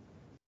cool.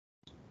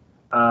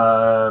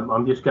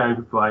 I'm just going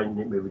to provide a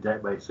movie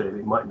database, so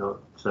it might not.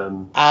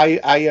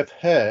 I have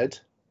heard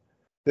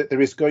that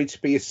there is going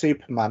to be a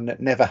Superman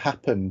that never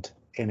happened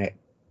in it.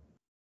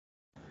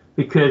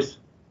 Because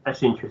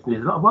that's interesting.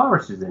 There's a lot of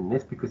viruses in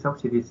this, because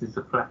obviously this is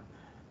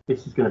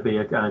going to be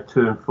a 2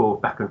 and 4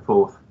 back and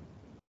forth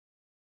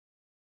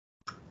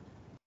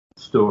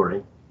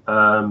story.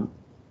 Some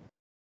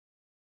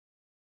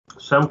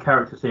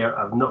characters here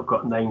have not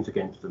got names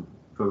against them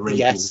for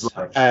reasons.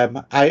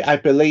 Yes, I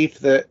believe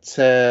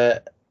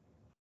that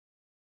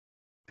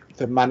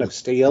the Man of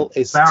Steel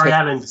is Barry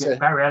Allen's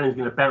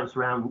going to bounce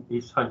around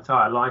his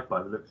entire life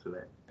by the looks of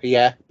it.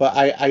 Yeah, but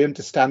I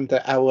understand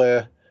that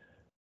our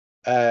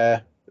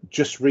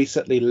just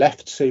recently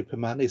left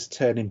Superman is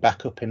turning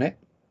back up in it.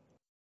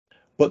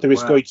 But there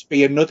is going to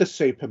be another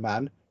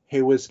Superman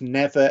who has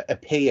never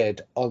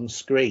appeared on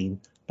screen.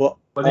 But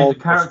there's a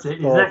character,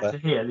 there's an actor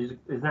here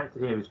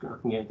who's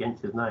looking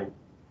against his name.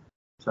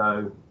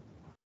 So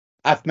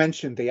I've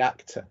mentioned the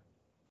actor.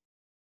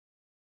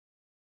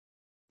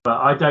 But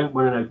I don't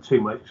want to know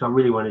too much, because I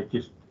really want to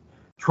just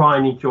try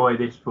and enjoy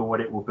this for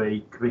what it will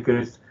be,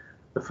 because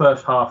the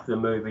first half of the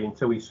movie,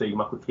 until we see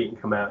Michael Keaton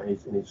come out in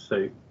his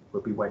suit,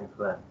 we'll be waiting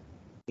for that.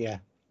 Yeah.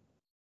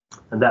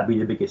 And that'd be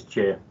the biggest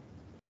cheer.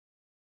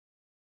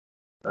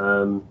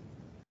 To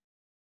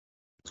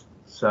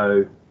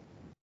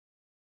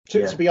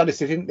be honest,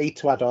 they didn't need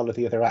to add all of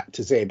the other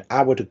actors in.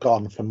 I would have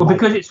gone from. Well,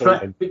 because it's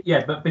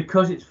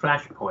because it's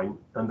Flashpoint,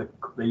 and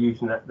they're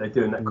using that, they're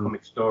doing that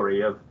comic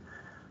story of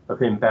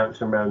him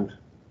bouncing around,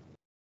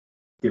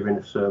 giving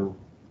us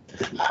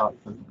different parts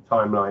of the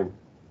timeline.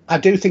 I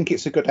do think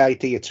it's a good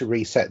idea to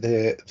reset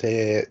the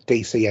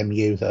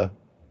DCMU, though.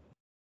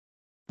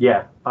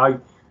 Yeah, I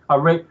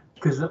read,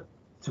 because to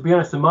be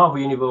honest, the Marvel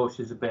Universe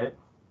is a bit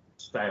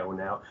stale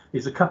now.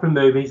 There's a couple of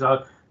movies I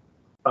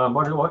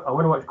want to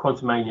watch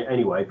Quantumania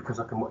anyway, because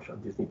I can watch it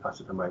on Disney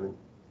Plus at the moment.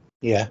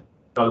 Yeah.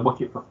 So I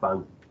watch it for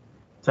fun,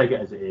 take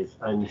it as it is,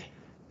 and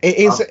it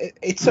is.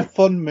 It's a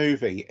fun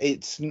movie.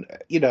 It's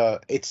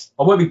it's.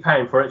 I won't be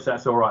paying for it, so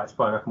that's all right. It's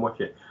fine. I can watch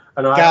it.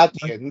 And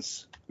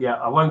Guardians.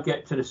 I won't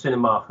get to the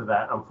cinema for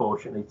that,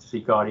 unfortunately, to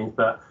see Guardians.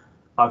 But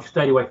I've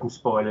stayed away from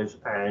spoilers,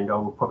 and I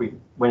will probably,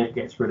 when it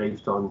gets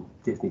released on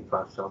Disney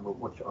Plus, I will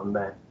watch it on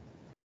there.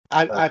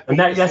 And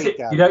that's it.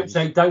 Guardians.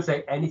 You don't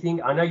say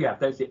anything. I know you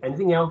have. Don't say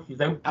anything else. You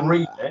don't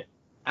breathe it.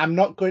 I'm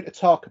not going to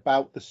talk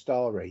about the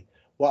story.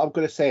 What I'm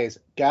going to say is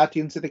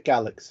Guardians of the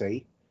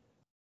Galaxy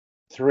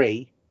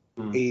 3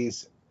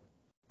 is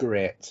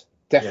great.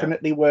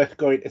 Definitely worth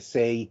going to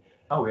see.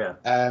 Oh yeah.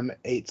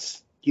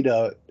 It's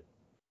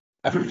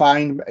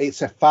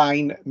it's a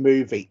fine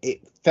movie.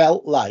 It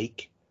felt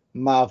like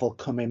Marvel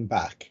coming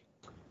back.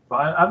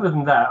 But other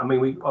than that, I mean,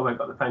 we've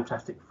got the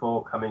Fantastic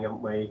Four coming,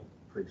 haven't we?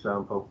 For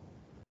example.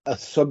 At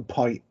some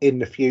point in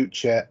the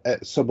future,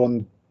 at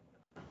some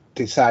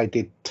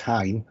undecided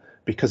time,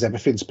 because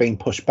everything's been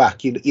pushed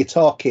back. You're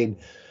talking.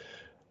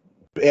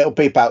 It'll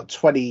be about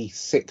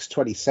 26,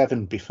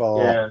 27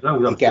 before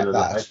you get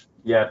that.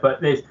 Yeah,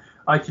 but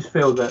I just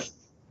feel that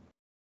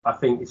I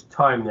think it's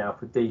time now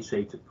for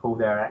DC to pull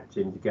their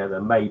acting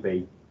together.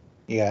 Maybe.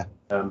 Yeah.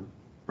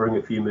 Bring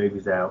a few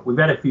movies out. We've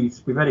had a few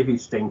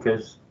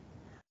stinkers.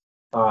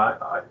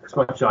 As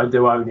much as I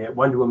do own it,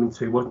 Wonder Woman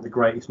 2 wasn't the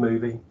greatest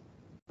movie,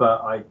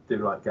 but I do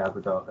like Gal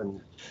Gadot,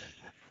 and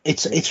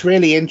it's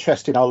really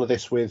interesting, all of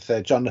this with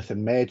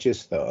Jonathan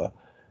Majors, though,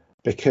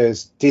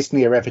 because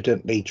Disney are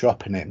evidently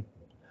dropping him.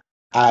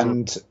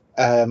 And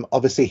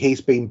obviously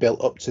he's been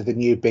built up to the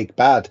new big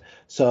bad.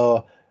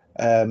 So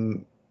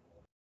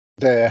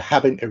they're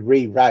having to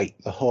rewrite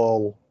the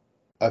whole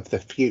of the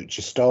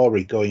future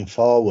story going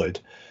forward.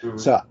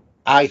 So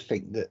I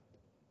think that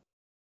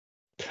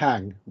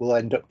Kang will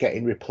end up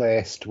getting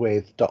replaced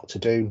with Doctor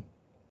Doom.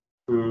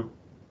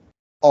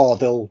 Or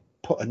they'll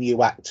put a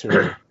new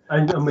actor in.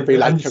 and with be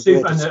like and, a super,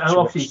 real and situation.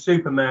 obviously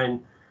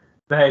Superman.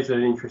 There's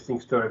an interesting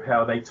story of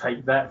how they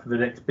take that for the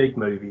next big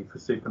movie for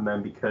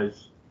Superman,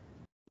 because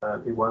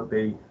it won't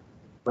be.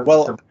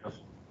 Well, something else.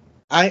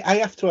 I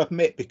have to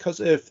admit, because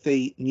of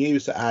the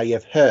news that I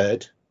have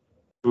heard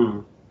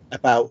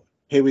about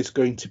who is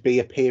going to be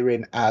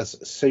appearing as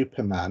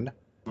Superman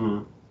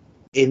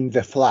in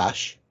The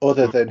Flash,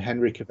 other than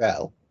Henry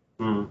Cavill,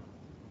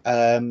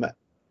 and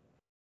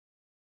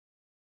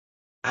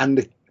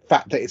the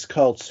fact that it's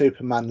called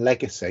Superman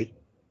Legacy.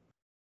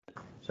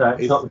 So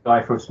it's not the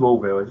guy from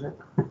Smallville, is it?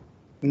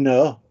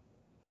 No.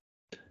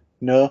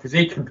 Because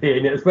he could be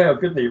in it as well,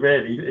 couldn't he?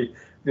 Really,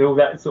 all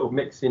that sort of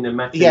mixing and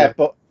matching. Yeah,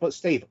 but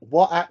Steve,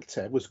 what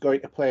actor was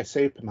going to play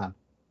Superman,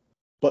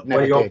 but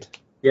never did?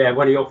 Yeah,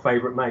 one of your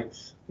favourite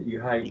mates that you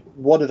hate.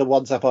 One of the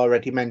ones I've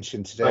already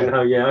mentioned today. I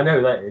know. Yeah, I know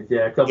who that is.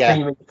 Yeah, 'cause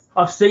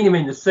I've seen him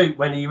in the suit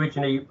when he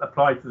originally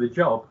applied for the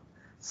job.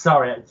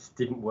 Sorry, it just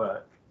didn't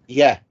work.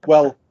 Yeah,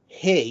 well,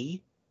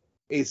 he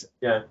is.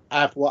 Yeah.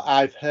 What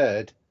I've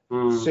heard,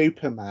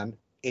 Superman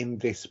in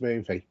this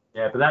movie.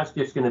 Yeah, but that's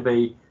just going to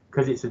be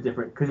because it's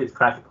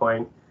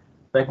Flashpoint.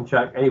 They can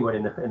chuck anyone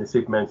in a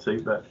Superman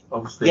suit, but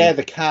obviously. Yeah,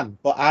 they can.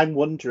 But I'm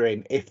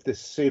wondering if the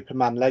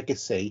Superman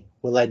Legacy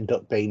will end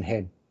up being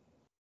him.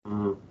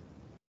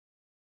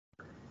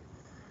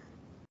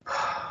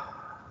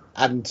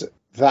 And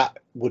that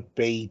would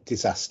be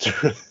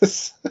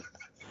disastrous.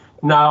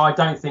 No, I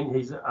don't think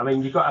he's. I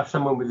mean, you've got to have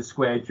someone with a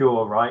square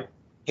jaw, right?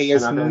 He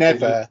has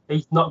never.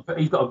 He's not.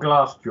 He's got a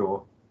glass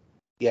jaw.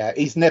 Yeah,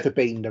 he's never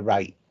been the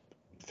right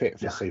fit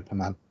for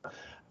Superman.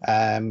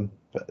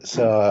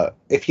 So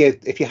if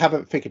you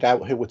haven't figured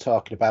out who we're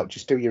talking about,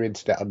 just do your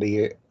internet on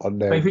the.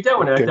 But if you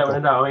don't want to,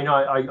 know. I mean,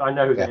 I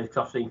know who that is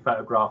because I've seen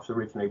photographs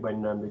originally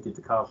when they did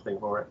the casting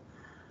for it.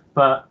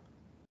 But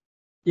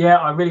yeah,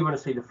 I really want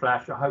to see The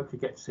Flash. I hope to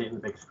get to see it on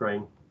the big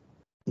screen.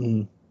 I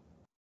can't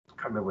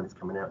remember when it's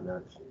coming out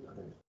now. It's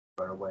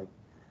far away.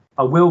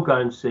 I will go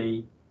and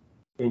see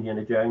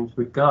Indiana Jones,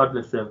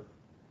 regardless of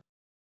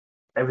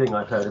everything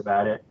I've heard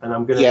about it. And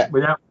I'm gonna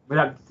without we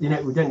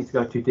don't need to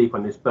go too deep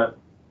on this, but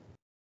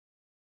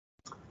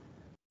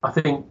I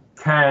think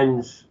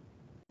Cannes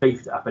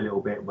beefed it up a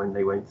little bit when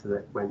they went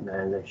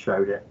there and they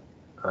showed it.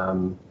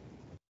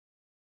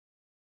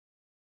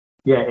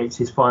 It's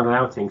his final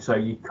outing, so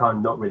you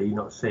can't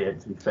not see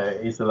it. To be fair,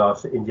 it is the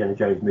last Indiana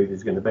Jones movie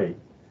is going to be,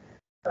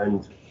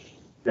 and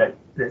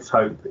let's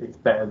hope it's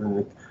better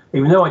than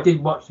even though I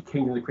did watch The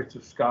Kingdom of the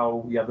Crystal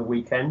Skull the other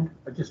weekend.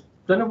 I just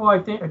don't know why I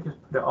did. I just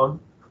put it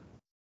on.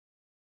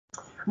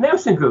 And there were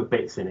some good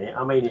bits in it.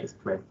 I mean, it's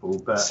dreadful,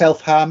 but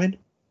self-harming.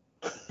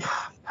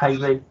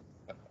 Haley.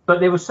 But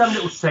there were some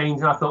little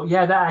scenes, and I thought,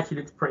 yeah, that actually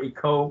looks pretty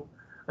cool,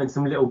 and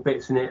some little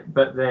bits in it.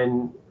 But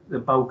then the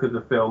bulk of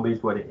the film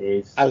is what it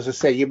is. I was going to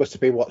say, you must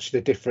have been watching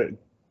a different.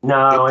 No,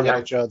 I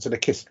know. Jones and a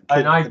kiss.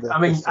 And I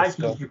mean,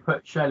 actually, you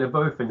put Shia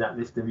LaBeouf in that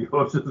list of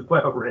yours as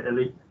well,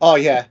 really. Oh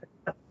yeah.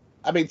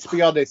 I mean, to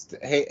be honest,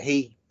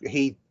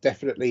 he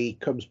definitely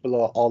comes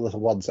below all of the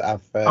ones that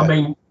I've. I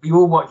mean, we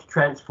all watch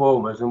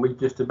Transformers, and we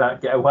just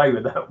about get away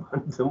with that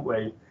one, don't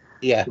we?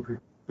 Yeah.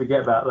 Forget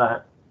about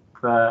that,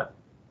 but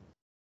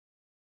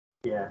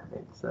yeah,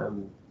 it's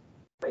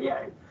but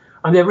yeah,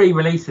 and they're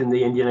re-releasing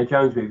the Indiana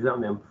Jones movies,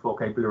 aren't they, on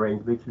 4K Blu-ray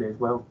individually as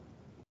well?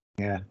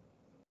 Yeah.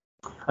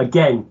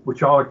 Again,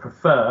 which I would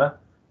prefer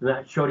than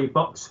that shoddy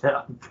box set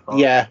I've got.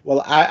 Yeah,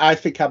 well, I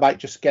think I might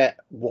just get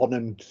 1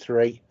 and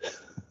 3.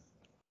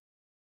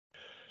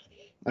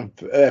 And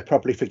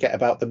probably forget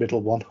about the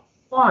middle one.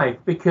 Why?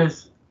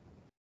 Because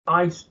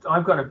I've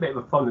got a bit of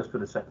a fondness for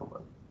the second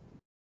one.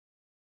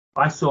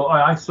 I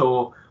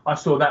saw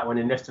that one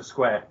in Leicester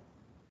Square,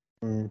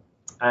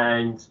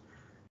 and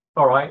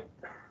all right,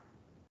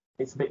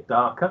 it's a bit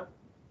darker.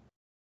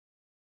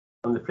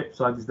 On the flip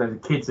side, there's loads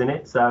of kids in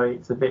it, so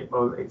it's a bit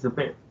of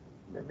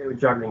a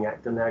juggling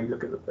act. And now you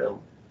look at the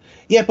film.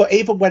 Yeah, but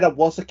even when I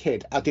was a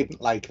kid, I didn't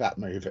like that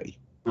movie.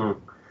 But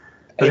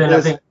then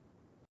I think.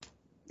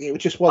 It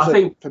just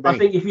wasn't for me. I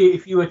think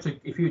if you were to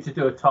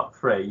do a top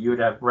 3, you would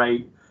have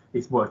Raid.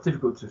 It's more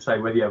difficult to say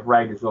whether you have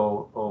Raiders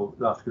or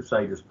Last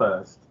Crusaders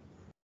first,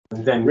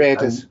 and then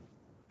Raiders,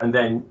 and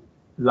then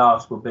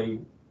last will be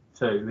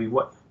 2.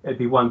 It'd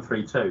be 1,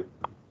 3, 2.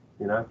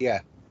 You know. Yeah.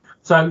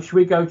 So should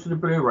we go to the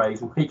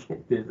Blu-rays and make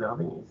it? I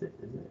think is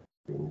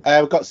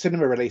it? We've got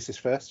cinema releases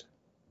first.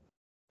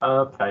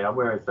 Okay.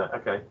 Where is that?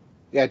 Okay.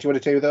 Yeah. Do you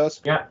want to do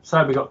those? Yeah.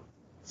 So we got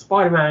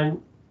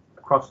Spider-Man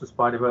Across the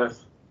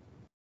Spider-Verse.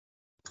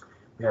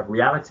 We have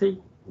Reality,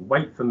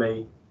 Wait for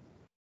Me,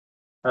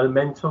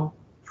 Elemental,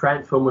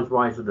 Transformers: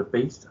 Rise of the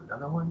Beast,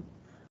 another one,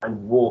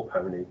 and War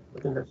Pony. I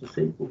think that's a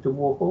sequel to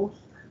War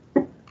Horse.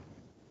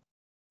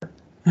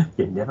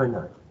 You never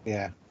know.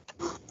 Yeah.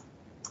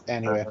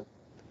 Anyway.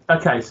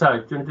 Okay, so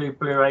do you want to do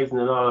Blu-rays and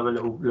then I'll have a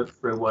little look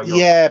through while you're...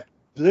 Yeah,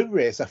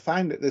 Blu-rays, I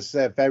find that there's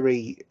a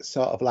very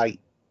sort of like...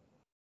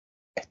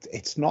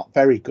 It's not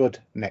very good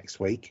next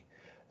week.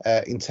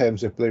 In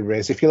terms of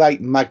Blu-rays, if you like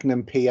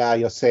Magnum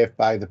PI or Saved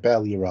by the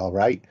Bell, you're all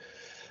right.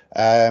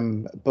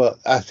 But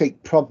I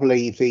think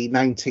probably the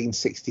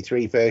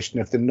 1963 version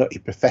of The Nutty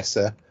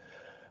Professor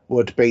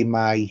would be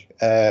my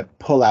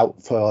pull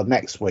out for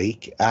next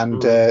week,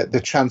 and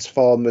the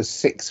Transformers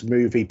 6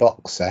 movie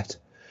box set.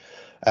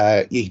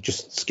 You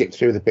just skip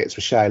through the bits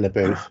with Shia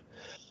LaBeouf.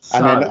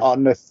 And then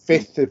on the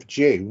 5th of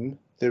June,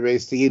 there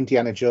is the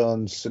Indiana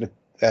Jones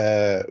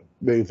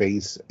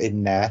movies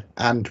in there,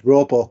 and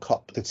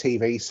RoboCop, the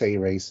TV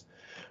series,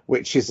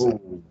 which is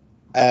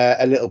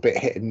a little bit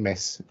hit and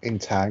miss in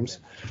times.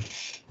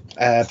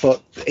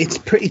 But it's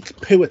pretty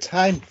poor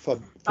time for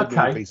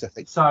movies, I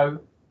think. So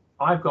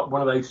I've got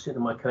one of those sitting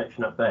in my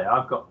collection up there.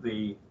 I've got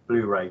the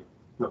Blu-ray,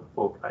 not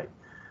the 4K.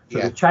 So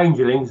The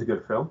Changeling's a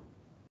good film.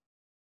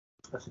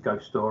 That's a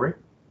ghost story.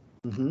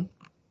 Mm-hmm.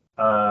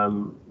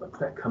 What did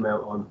that come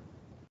out on?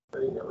 I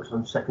think that was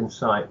on Second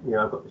Sight.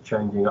 I've got The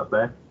Changeling up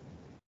there.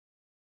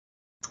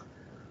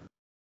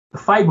 The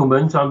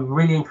Fabelmans, I'm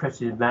really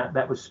interested in that.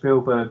 That was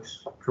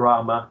Spielberg's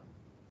drama,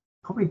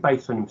 probably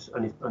based on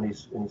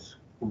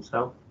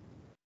himself.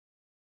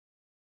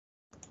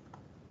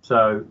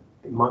 So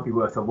it might be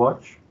worth a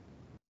watch.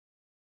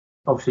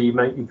 Obviously, you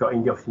mentioned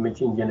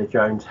Indiana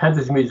Jones.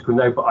 Heather's a musical,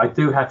 no, but I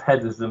do have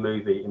Heather's the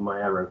movie in my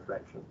Arrow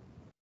collection.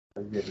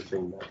 Have you ever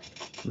seen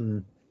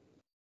that?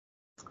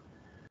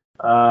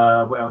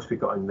 What else we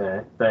got in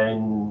there?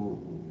 Then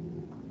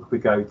we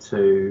go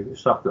to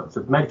stuff.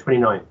 So May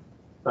 29th.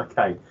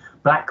 Okay,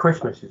 Black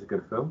Christmas is a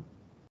good film.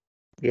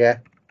 Yeah.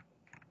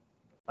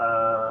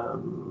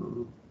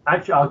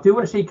 Actually, I do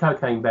want to see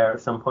Cocaine Bear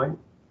at some point.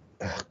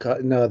 Oh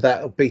God, no,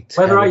 that'll be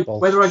terrible.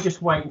 Whether I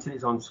just wait until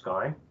it's on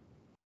Sky,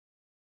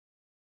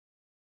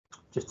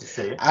 just to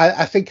see it.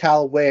 I think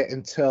I'll wait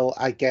until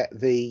I get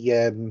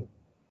the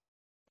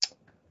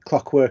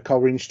Clockwork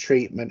Orange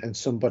treatment and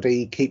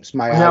somebody keeps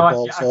my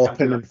eyeballs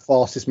open and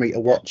forces me to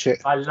watch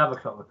it. I love a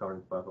Clockwork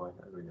Orange, by the way.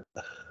 I really do.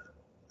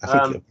 I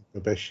think it'll be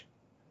rubbish.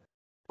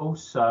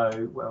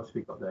 Also, what else have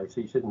we got there? So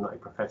you said Nutty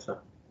Professor.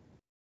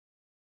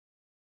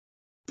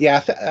 Yeah,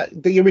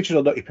 the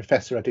original Nutty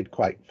Professor I did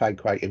find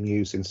quite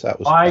amusing, so that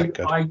was quite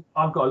good.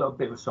 I've got a little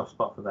bit of a soft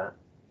spot for that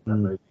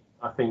movie.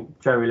 I think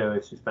Jerry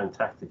Lewis is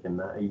fantastic in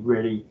that. He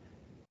really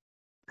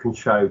can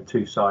show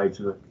two sides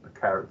of a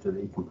character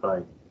that he can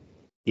play.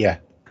 Yeah,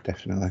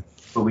 definitely.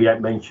 But we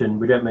don't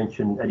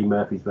mention Eddie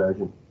Murphy's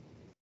version.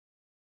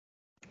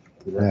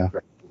 No.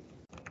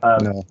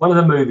 No. One of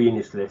the movie in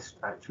this list,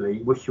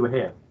 actually, Wish You Were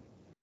Here.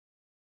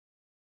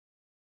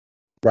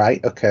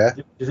 Right. Okay.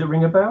 Does it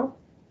ring a bell?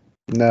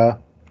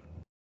 No.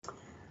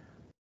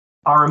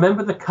 I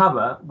remember the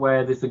cover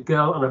where there's a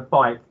girl on a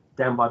bike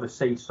down by the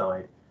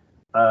seaside.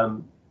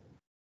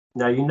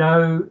 Now, you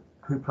know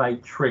who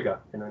played Trigger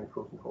in Only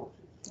Fools and Horses?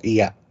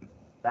 Yeah.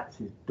 That's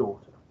his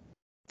daughter.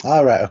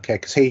 All right, okay,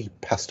 because he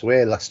passed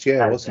away last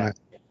year, wasn't it?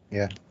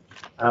 Yeah.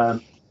 I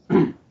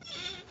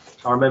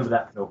remember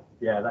that film.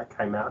 Yeah, that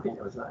came out. I think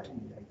it was in the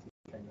 80s.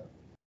 Came out.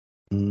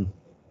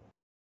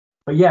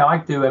 But yeah, I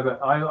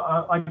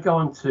go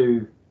on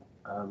to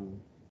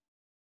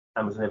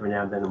Amazon every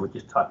now and then, and we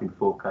just type in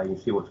 4K and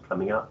see what's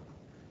coming up.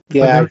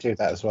 Yeah, I do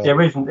that as well. There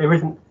isn't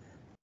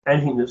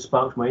anything that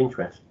sparks my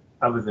interest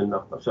other than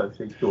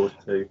Associated Doors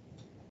 2.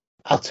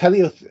 I'll tell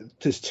you,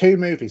 there's two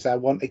movies I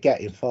want to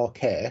get in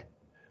 4K,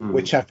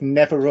 which I've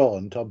never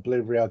owned on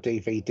Blu-ray or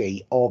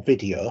DVD or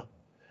video,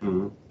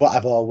 but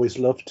I've always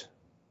loved.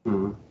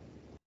 And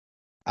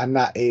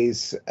that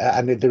is,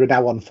 and they're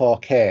now on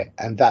 4K,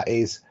 and that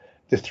is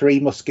The Three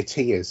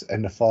Musketeers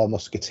and The Four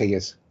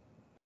Musketeers.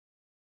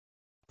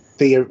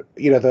 The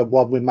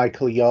one with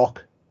Michael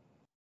York.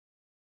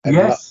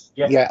 Yes.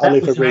 Yeah,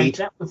 Oliver Reed.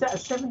 Was that a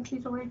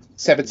 70s or 80s?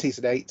 70s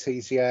and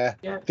 80s, yeah.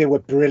 They were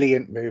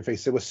brilliant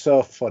movies. They were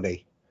so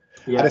funny.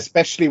 Yeah. And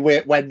especially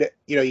when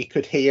you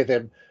could hear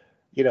them,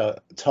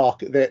 talk,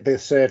 the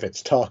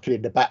servants talking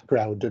in the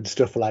background and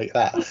stuff like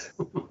that. I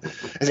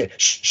said,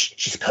 shh,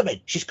 she's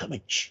coming, shh.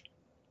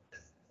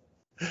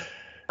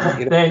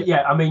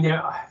 Yeah, I mean,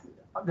 I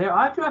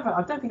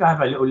don't think I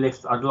have a little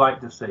list I'd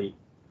like to see.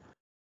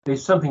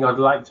 There's something I'd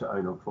like to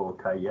own on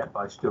 4K yet,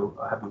 but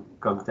I haven't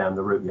gone down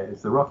the route yet.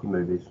 It's the Rocky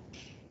movies.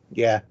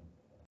 Yeah.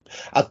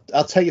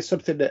 I'll tell you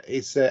something that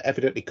is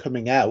evidently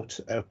coming out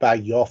by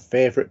your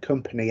favourite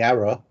company,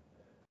 Arrow,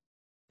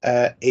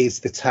 is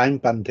the Time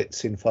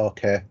Bandits in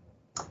 4K.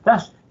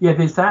 There's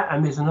that,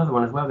 and there's another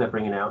one as well they're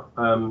bringing out.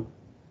 I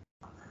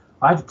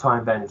had the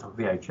Time Bandits on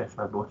VHS, and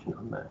I was watching it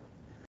on there.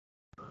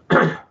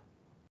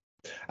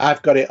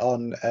 I've got it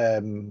on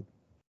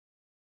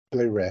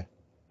Blu-ray.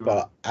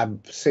 But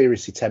I'm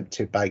seriously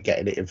tempted by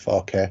getting it in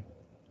 4K.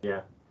 Yeah.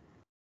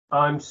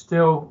 I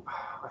still,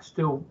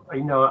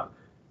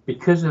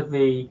 because of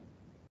the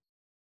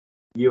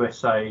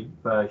USA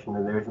version,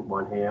 and there isn't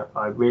one here,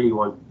 I really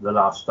want The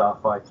Last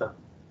Starfighter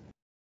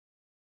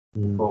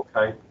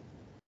 4K.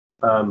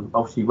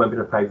 Obviously, you won't be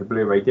able to pay the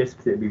Blu-ray disc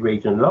because it'll be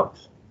region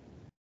locked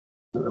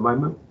at the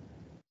moment.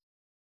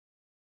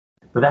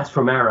 But that's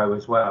from Arrow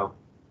as well.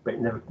 But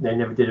they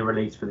never did a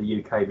release for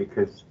the UK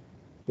because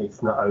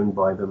it's not owned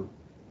by them.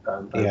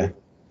 I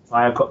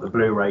have got the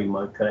Blu-ray in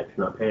my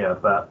collection up here,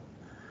 but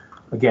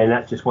again,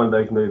 that's just one of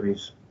those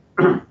movies.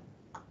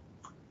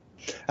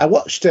 I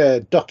watched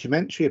a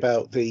documentary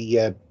about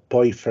the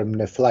boy from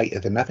the Flight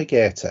of the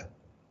Navigator.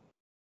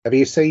 Have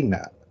you seen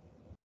that?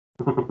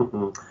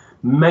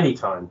 Many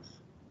times.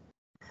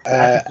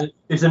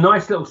 There's a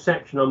nice little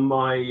section on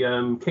my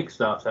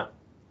Kickstarter.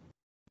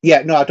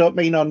 Yeah, no, I don't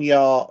mean on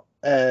your.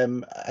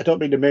 I don't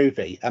mean the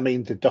movie. I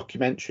mean the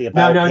documentary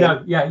about.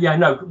 No. Yeah.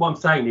 No. What I'm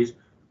saying is,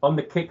 on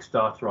the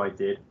Kickstarter I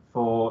did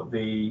for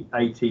the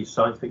 80s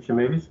science fiction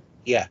movies.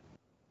 Yeah.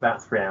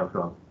 About 3 hours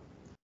long.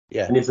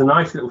 Yeah. And there's a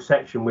nice little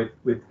section with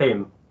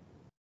him.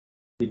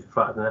 He's the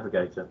Flight of the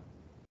Navigator.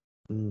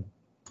 Mm.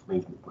 I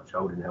mean, he's much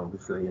older now,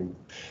 obviously. And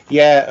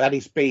yeah, and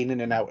he's been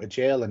in and out of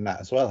jail and that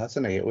as well,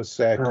 hasn't he? It was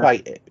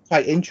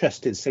quite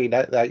interesting seeing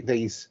that, like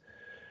these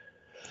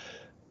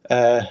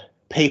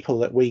people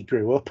that we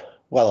grew up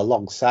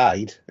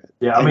alongside.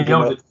 Yeah, I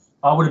mean,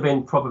 I would have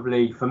been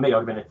probably, for me, I'd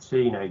have been a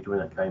teenager when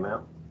that came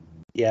out.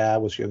 Yeah, I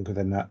was younger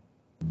than that.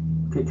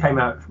 It came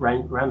out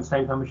around the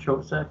same time as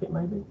Short Circuit,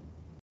 maybe.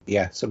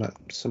 Yeah,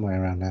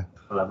 somewhere around there.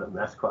 I love it.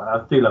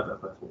 I do love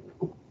that person.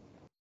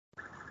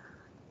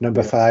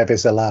 Number 5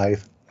 is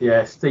alive.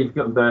 Yeah, Steve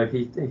Guttenberg.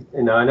 He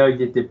I know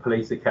he did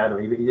Police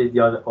Academy, but he did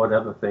the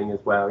other thing as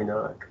well. You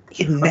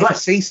never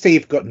see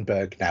Steve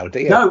Guttenberg now, do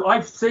you? No,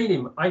 I've seen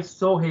him. I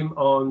saw him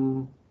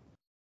on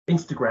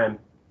Instagram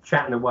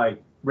chatting away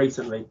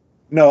recently.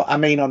 No, I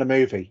mean on a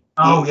movie.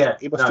 Oh,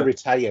 he must have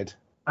retired.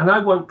 And I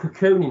want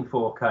Cocoon in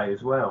 4K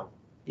as well.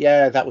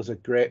 Yeah, that was a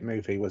great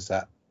movie, was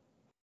that?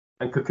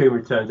 And Cocoon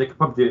Returns. They could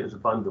probably do it as a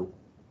bundle.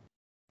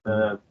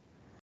 Have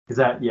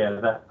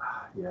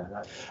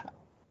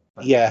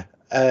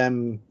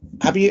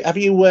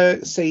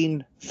you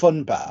seen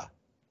Fun Bar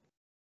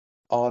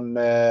on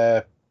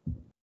is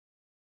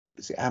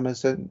it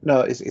Amazon?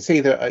 No, it's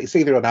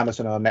either on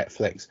Amazon or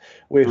Netflix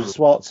with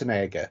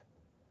Schwarzenegger.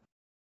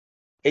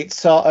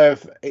 It's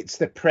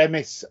the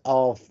premise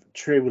of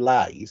True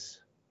Lies.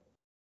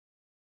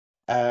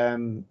 But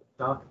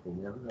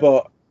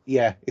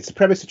yeah, it's the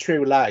premise of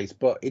True Lies,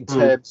 but in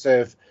terms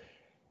of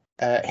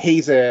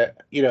he's a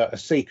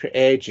secret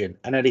agent,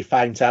 and then he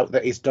finds out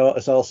that his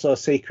daughter's also a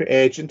secret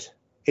agent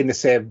in the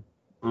same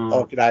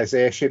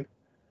organisation.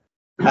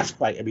 That's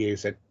quite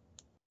amusing.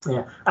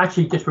 Yeah,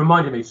 actually, just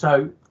reminded me.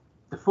 So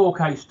the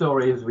 4K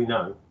story, as we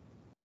know.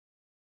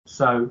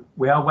 So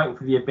we are waiting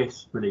for the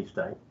Abyss release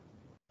date.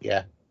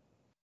 Yeah.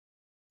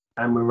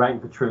 And we're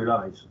waiting for True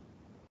Lies.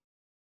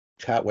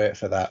 Can't wait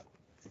for that.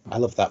 I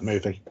love that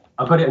movie.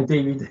 I've got it on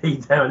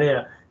DVD down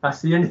here.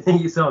 That's the only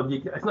thing it's on.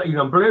 It's not even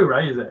on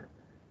Blu-ray, is it?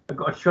 I've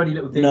got a shoddy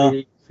little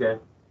DVD. No.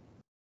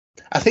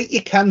 I think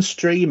you can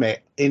stream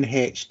it in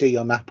HD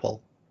on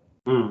Apple.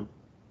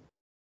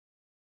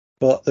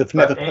 But they've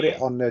never put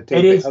it on the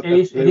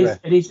DVD.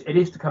 It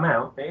is to come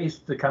out. It is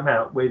to come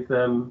out with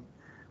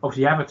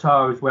obviously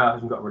Avatar as well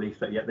hasn't got a release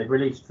date yet. They've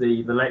released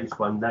the latest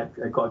one.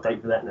 They've got a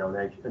date for that now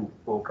in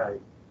 4K.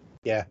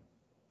 Yeah.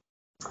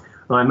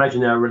 And I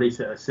imagine they'll release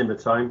it at a similar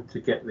time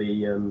to get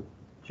the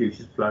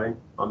juices flowing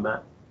on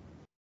that.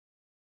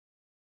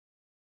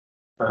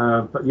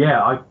 But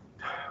yeah, I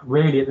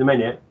really at the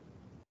minute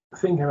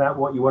thinking about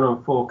what you want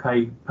on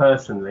 4K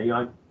personally.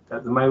 At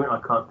the moment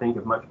I can't think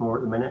of much more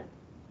at the minute.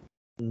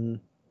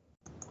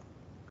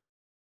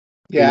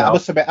 Yeah, I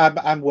must admit,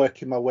 I'm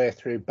working my way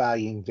through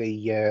buying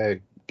the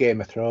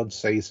Game of Thrones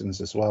seasons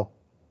as well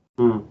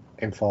in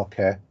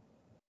 4K.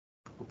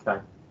 Okay,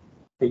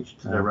 each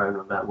to their own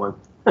on that one.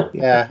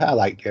 Yeah, I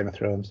like Game of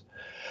Thrones.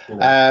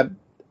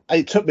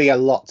 It took me a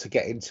lot to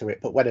get into it,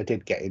 but when I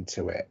did get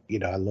into it,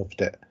 I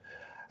loved it.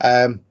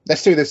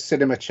 Let's do the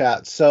cinema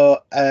chart.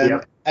 So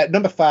at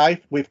number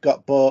 5, we've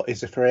got Beau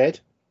is Afraid.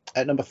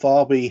 At number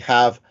 4, we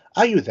have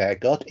Are You There,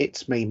 God?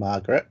 It's Me,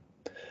 Margaret.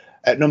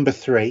 At number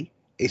 3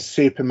 is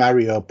Super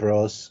Mario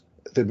Bros.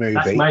 The movie.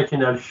 That's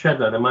making a shed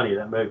load of money,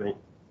 that movie.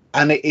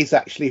 And it is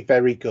actually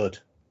very good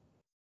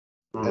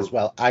as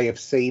well. I have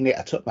seen it.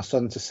 I took my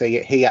son to see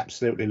it. He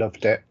absolutely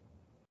loved it.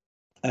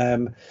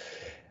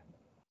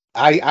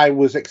 I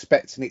was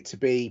expecting it to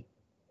be,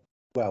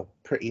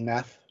 pretty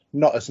naff.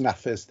 Not as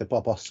naff as the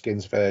Bob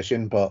Hoskins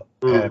version, but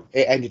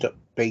it ended up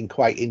being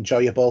quite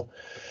enjoyable.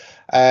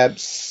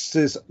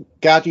 There's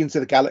Guardians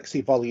of the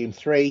Galaxy Volume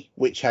 3,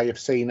 which I have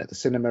seen at the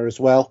cinema as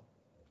well.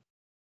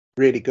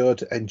 Really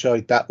good.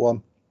 Enjoyed that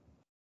one.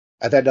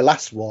 And then the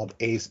last one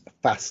is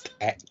Fast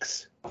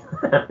X.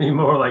 How many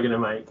more are they going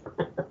to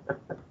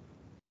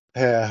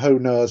make? Who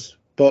knows?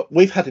 But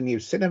we've had a new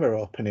cinema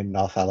open in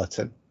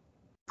Northallerton.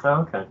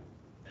 Oh, okay.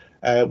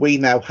 We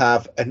now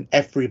have an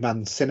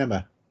Everyman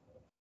cinema.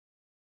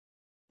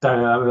 Don't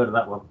know, I haven't heard of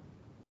that one.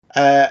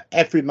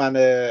 Everyman,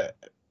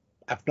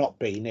 I've not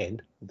been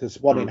in.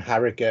 There's one in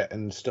Harrogate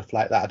and stuff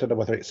like that. I don't know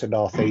whether it's a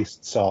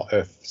northeast sort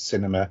of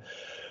cinema,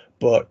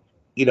 but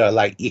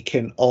you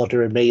can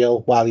order a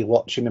meal while you're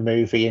watching a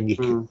movie, and you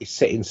can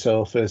sit in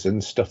sofas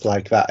and stuff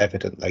like that,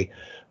 evidently.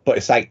 But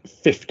it's like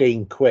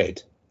 15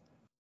 quid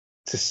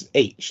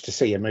each to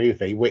see a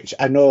movie, which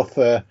I know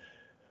for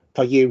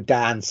you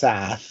down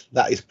south,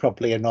 that is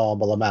probably a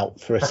normal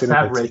amount for a cinema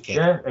average ticket.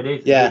 Yeah, it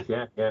is. Yeah. It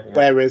is, yeah.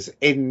 Whereas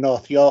in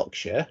North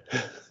Yorkshire,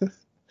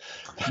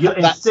 you're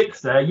in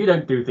six there. You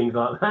don't do things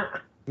like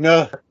that.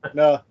 No.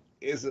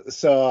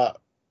 So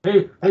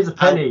Here's a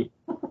penny.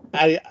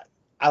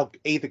 I'll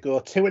either go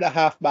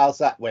 2.5 miles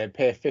that way and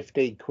pay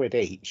 15 quid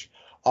each,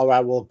 or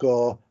I will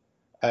go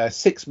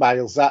 6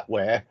 miles that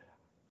way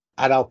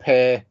and I'll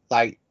pay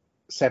like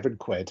 7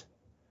 quid.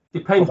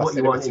 Depends what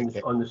you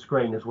want on the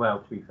screen as well,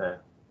 to be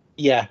fair.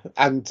 Yeah,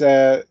 and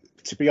to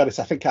be honest,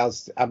 I think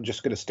I'm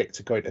just going to stick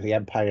to going to the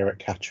Empire at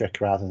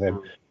Catterick rather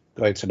than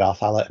going to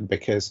Northallerton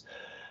because,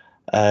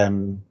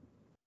 and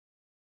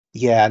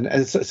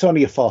it's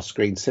only a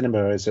 4-screen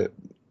cinema, is it?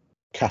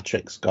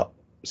 Catterick's got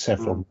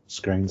several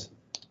screens.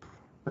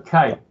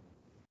 Okay.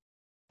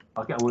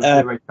 I'll get one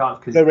of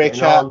the Blu-ray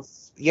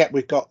charts. Yeah,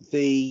 we've got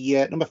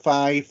the number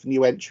 5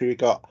 new entry. We've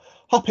got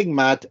Hopping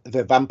Mad,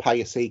 the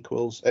Vampire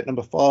Sequels. At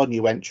number 4,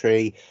 new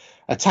entry,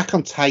 Attack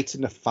on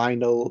Titan, the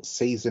final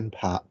season,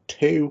 part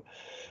 2.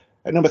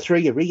 At number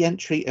 3, a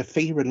re-entry of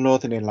Fear and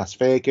Loathing in Las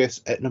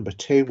Vegas. At number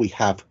 2, we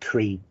have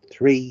Creed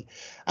 3.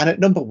 And at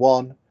number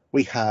 1,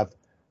 we have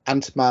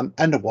Ant-Man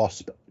and the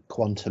Wasp,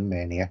 Quantum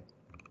Mania.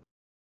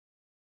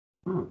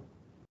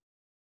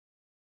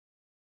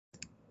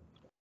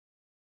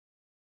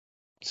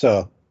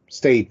 So,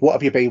 Steve, what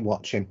have you been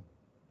watching?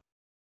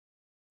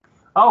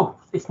 Oh,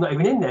 it's not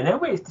even in there now.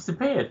 Wait, it's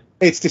disappeared.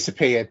 It's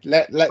disappeared.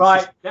 Let me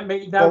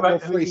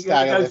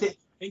freestyle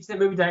into the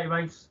movie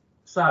database.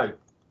 So,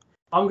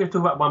 I'm going to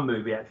talk about one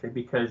movie actually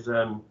because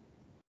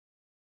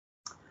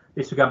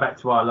this will go back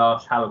to our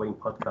last Halloween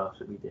podcast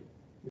that we did.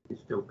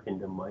 It's still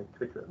pinned on my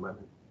Twitter at the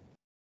moment.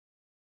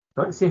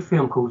 I went to see a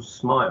film called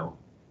Smile.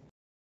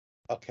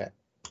 Okay.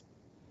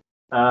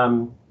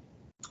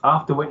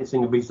 After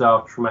witnessing a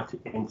bizarre traumatic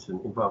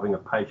incident involving a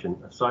patient,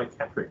 a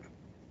psychiatrist,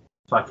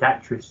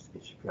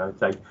 if you know,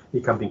 say,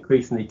 becomes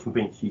increasingly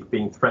convinced she's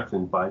being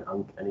threatened by an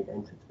uncanny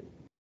entity.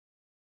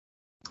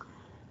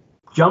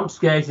 Jump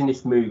scares in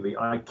this movie,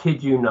 I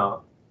kid you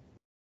not,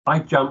 I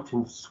jumped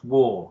and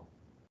swore.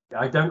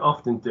 I don't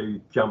often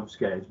do jump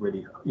scares,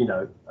 really, you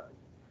know.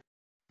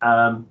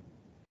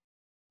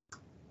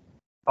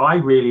 I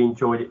really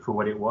enjoyed it for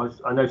what it was.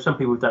 I know some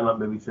people don't like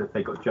movies if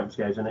they got jump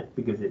scares in it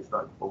because it's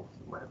like false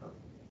or whatever.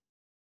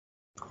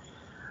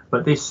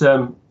 But this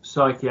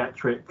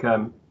psychiatric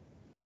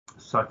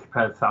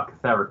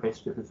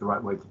psychotherapist, if it's the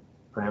right way to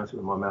pronounce it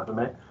with my mouth a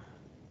minute,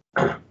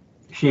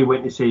 she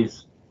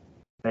witnesses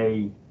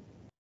a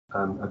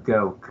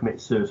girl commit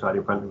suicide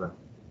in front of her.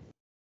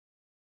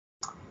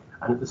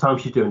 And at the time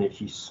she's doing it,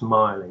 she's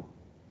smiling.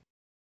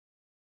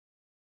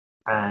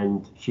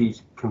 And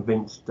she's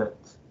convinced that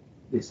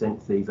this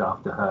entity is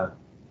after her.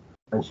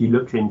 And she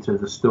looks into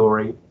the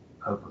story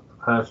of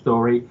her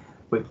story,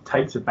 which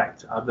takes her back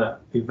to other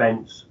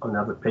events on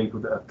other people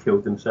that have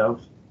killed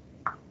themselves.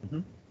 Mm-hmm.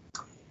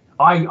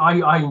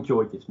 I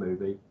enjoyed this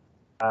movie.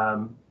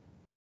 I'm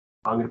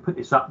going to put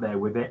this up there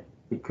with it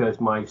because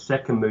my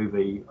second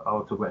movie,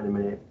 I'll talk about in a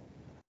minute,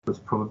 was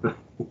probably...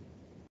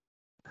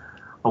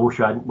 I wish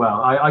I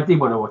did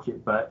want to watch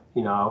it, but,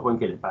 you know, I won't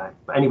get it back.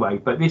 But anyway,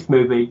 this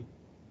movie,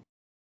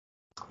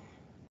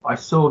 I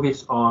saw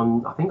this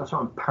on, I think I saw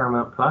it on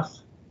Paramount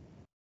Plus.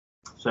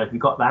 So if you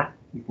got that,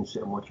 you can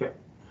sit and watch it.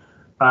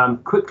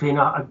 Quickly, and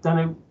I don't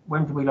know,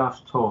 when did we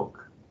last talk?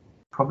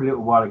 Probably a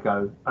little while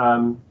ago.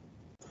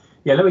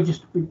 Let me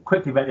just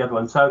quickly about the other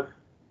one. So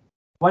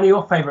one of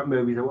your favourite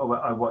movies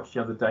I watched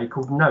the other day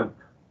called Nope.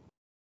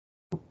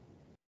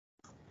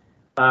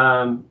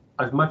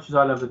 As much as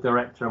I love the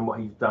director and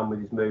what he's done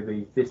with his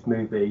movies, this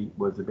movie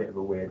was a bit of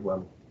a weird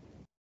one.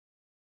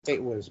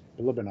 It was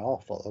blooming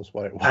awful, is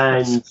what it was.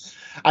 And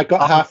I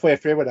got halfway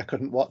through and I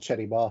couldn't watch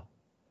anymore.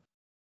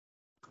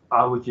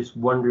 I was just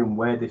wondering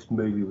where this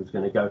movie was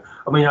going to go.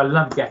 I mean, I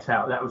love Get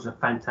Out. That was a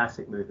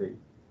fantastic movie.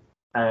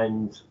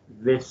 And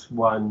this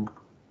one,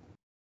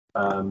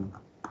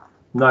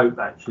 Nope,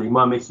 actually,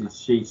 my missus,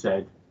 she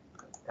said,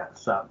 that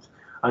sucked.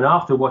 And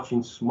after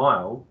watching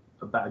Smile,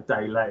 about a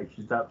day later,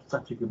 she said, that was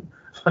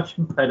such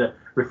a better,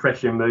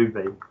 refreshing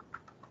movie.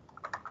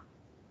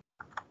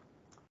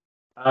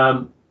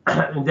 And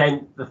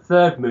then the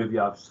third movie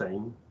I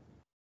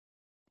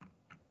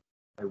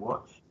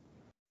watched,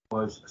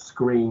 was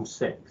Scream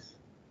 6.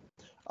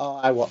 Oh,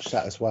 I watched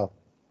that as well.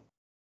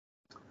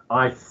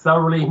 I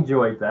thoroughly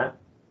enjoyed that.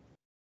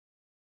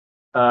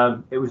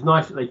 It was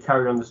nice that they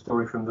carried on the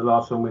story from the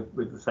last one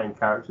with the same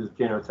characters.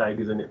 Jenna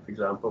Ortega's in it, for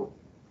example,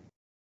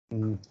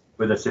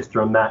 with her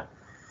sister on that.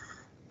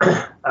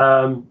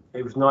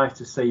 It was nice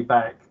to see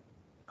back,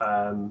 if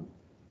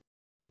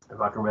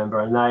I can remember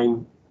her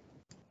name,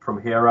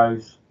 from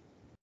Heroes,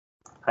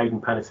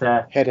 Hayden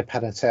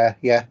Panettiere.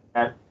 Yeah.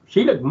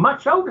 She looked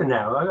much older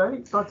now. I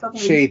think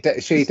she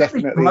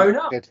definitely grown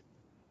up. Did.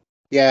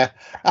 Yeah.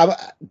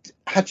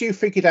 Had you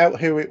figured out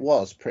who it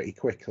was pretty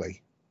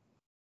quickly?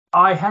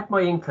 I had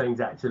my inklings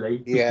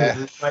actually. Yeah.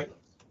 Because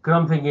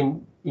I'm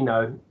thinking, you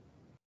know,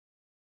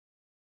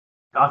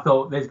 I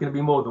thought there's going to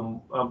be more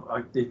than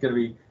there's going to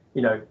be,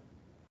 you know,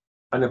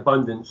 an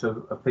abundance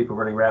of people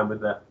running around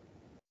with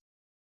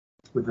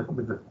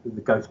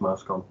the ghost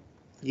mask on.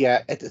 Yeah,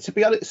 to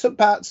be honest, some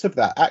parts of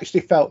that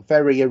actually felt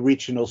very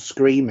original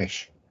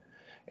Screamish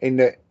in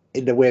the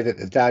way that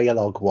the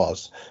dialogue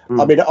was.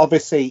 I mean,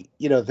 obviously,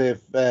 you know,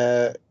 they've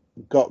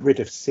got rid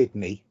of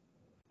Sydney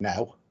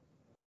now.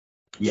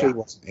 Yeah. She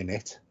wasn't in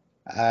it.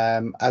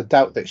 I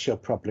doubt that she'll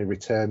probably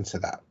return to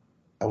that.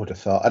 I would have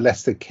thought,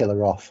 unless they kill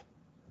her off.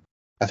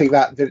 I think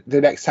that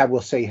the next time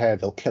we'll see her,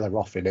 they'll kill her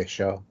off in this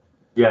show.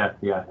 Yeah.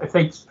 If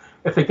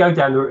they go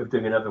down the route of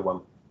doing another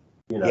one,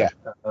 you know. Yeah.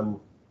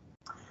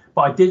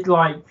 But I did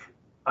like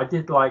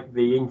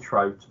the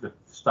intro to the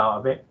start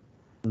of it.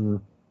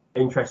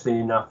 Interesting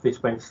enough,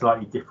 this went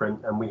slightly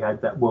different, and we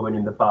had that woman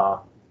in the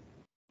bar.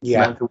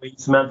 Yeah.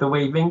 Samantha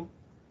Weaving.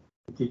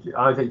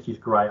 I think she's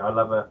great. I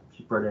love her.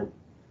 She's brilliant.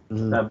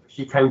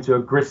 She came to a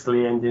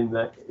grisly end in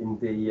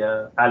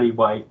the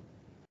alleyway.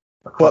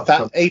 But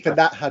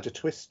that had a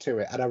twist to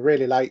it, and I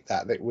really liked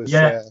that. It was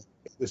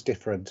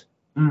different.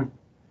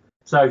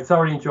 So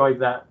thoroughly enjoyed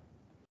that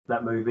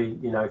movie.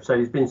 You know, so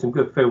there's been some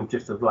good films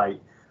just of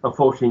late.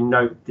 Unfortunately,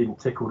 Nope didn't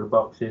tick all the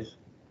boxes.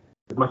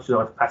 As much as I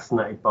was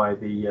fascinated by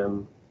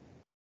the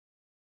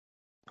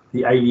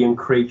alien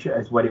creature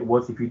as what it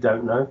was, if you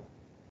don't know.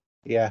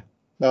 Yeah.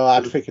 No,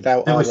 I'd figured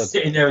out. It was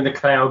sitting there in the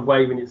cloud,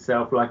 waving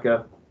itself like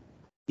a.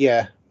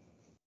 Yeah.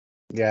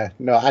 Yeah.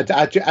 No, I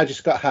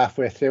just got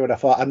halfway through and I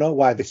thought, I know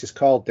why this is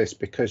called this,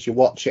 because you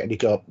watch it and you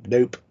go,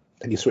 nope,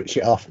 and you switch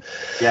it off.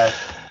 Yeah.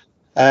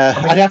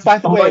 And by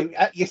the way,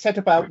 you said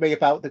about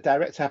the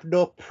director, I have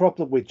no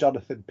problem with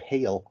Jonathan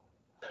Peele.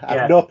 I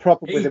have no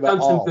problem with him at all.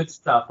 He's done some good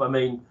stuff. I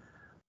mean,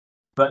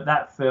 but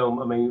that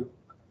film, I mean,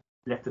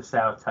 left a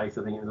sour taste,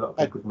 I think, in a lot of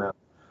people's mouths.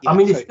 Yeah, I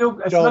mean, it's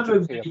another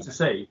movie I need to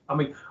see. I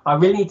mean, I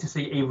really need to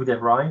see Evil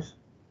Dead Rise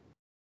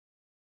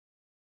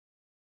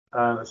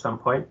at some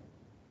point,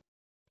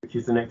 which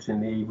is the next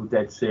in the Evil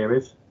Dead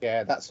series.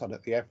 Yeah, that's on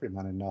at the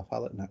Everyman in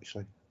Northallerton,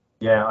 actually.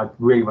 Yeah, I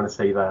really want to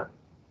see that.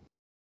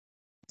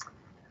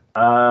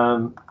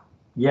 At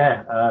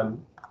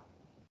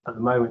the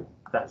moment,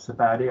 that's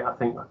about it. I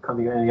think I can't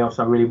think of anything else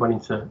I'm really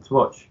wanting to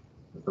watch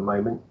at the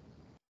moment.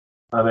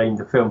 I mean,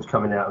 the film's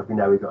coming out. As we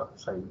know, we've got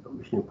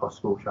Mission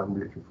Impossible, which I'm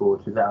looking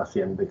forward to. That I'll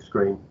see on the big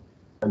screen,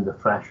 and The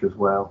Flash as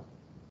well.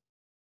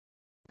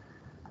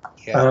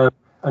 Yeah.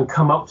 And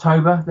come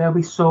October, there'll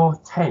be Saw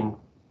 10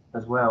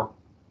 as well,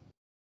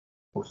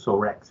 or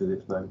Saw X as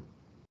it's known.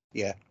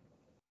 Yeah.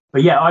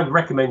 But yeah, I'd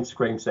recommend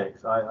Scream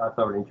 6. I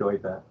thoroughly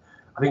enjoyed that.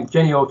 I think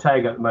Jenny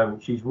Ortega at the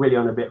moment, she's really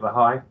on a bit of a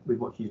high with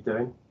what she's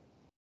doing.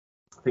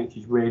 I think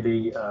she's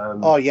really.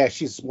 Oh yeah,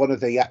 she's one of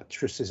the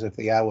actresses of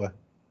the hour.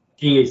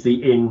 She is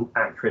the in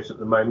actress at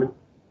the moment.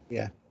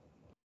 Yeah.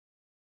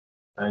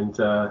 And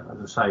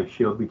as I say,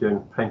 she'll be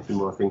doing plenty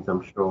more things,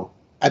 I'm sure.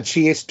 And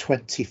she is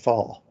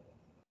 24.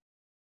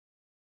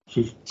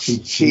 She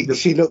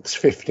looks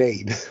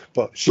 15,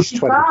 but she's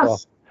 24.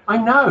 Does. I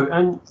know,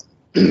 and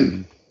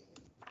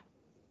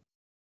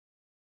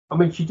I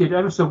mean, she did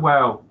ever so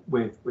well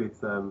with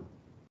the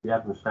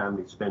Addams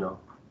Family spin-off.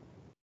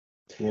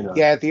 You know.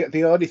 Yeah,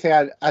 the only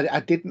thing I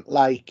didn't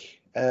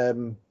like.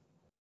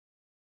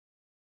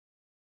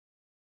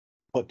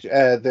 But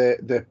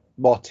the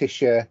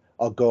Morticia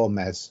or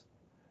Gomez.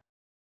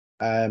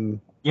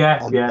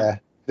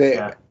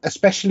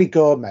 Especially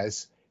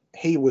Gomez,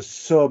 he was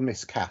so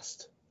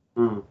miscast.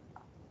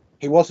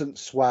 He wasn't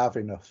suave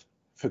enough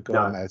for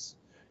Gomez.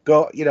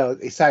 No.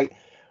 It's like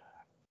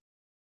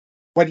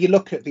when you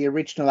look at the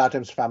original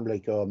Addams Family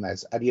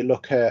Gomez and you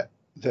look at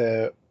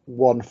the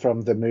one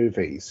from the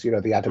movies,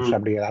 the Addams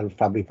Family and Addams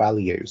Family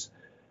Values.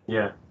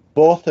 Yeah.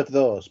 Both of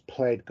those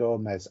played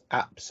Gomez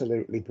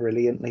absolutely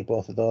brilliantly,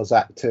 both of those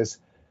actors.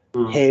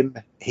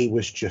 He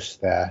was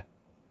just there.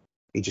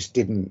 He just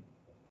didn't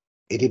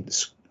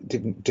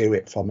do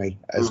it for me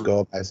as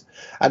Gomez.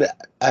 And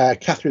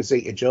Catherine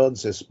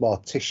Zeta-Jones as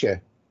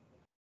Morticia,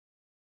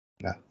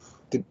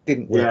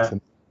 didn't work for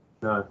me.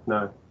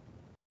 No.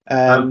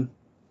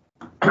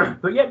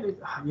 But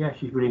yeah,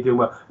 she's really doing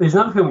well. There's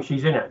another film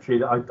she's in actually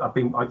that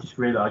I just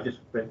realised. I just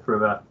went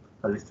through a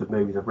list of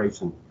movies of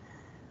recent.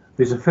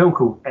 There's a film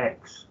called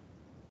X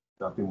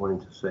that I've been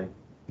wanting to see.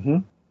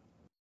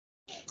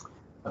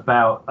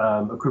 About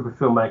a group of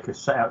filmmakers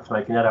set out to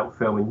make an adult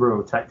film in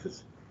rural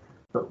Texas,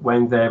 but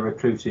when their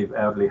reclusive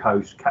elderly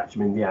hosts catch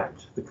them in the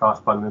act, the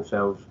cast find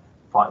themselves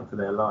fighting for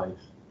their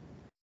lives.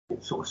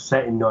 It's sort of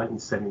set in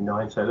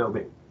 1979, so a little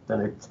bit,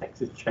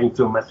 Texas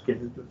Chainsaw Massacre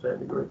to a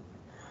certain degree.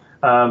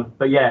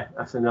 But yeah,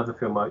 that's another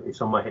film.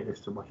 It's on my hit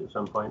list to watch at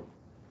some point.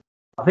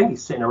 I think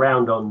it's sitting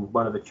around on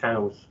one of the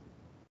channels.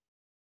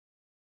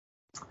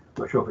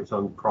 I'm not sure if it's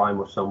on Prime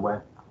or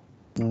somewhere,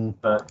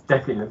 but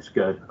definitely looks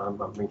good. I'm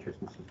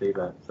interested to see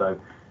that.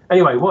 So,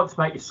 anyway, what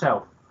about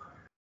yourself?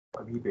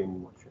 What have you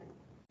been watching?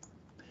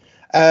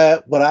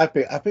 Well,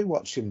 I've been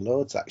watching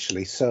loads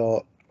actually.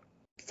 So,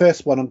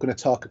 first one I'm going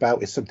to talk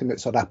about is something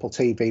that's on Apple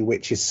TV,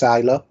 which is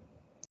Silo.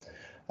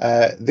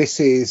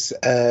 This is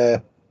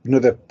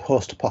another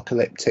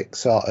post-apocalyptic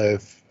sort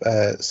of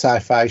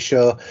sci-fi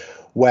show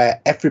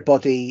where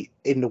everybody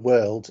in the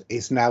world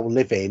is now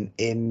living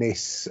in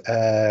this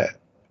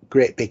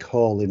great big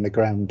hole in the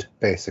ground,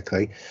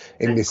 basically,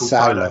 in this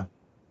silo.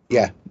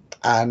 Yeah,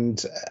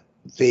 and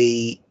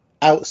the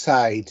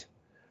outside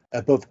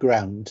above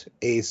ground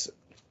is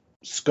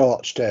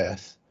scorched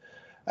earth.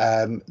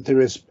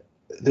 There is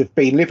they've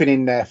been living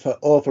in there for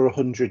over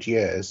 100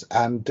 years,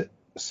 and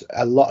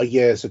a lot of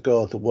years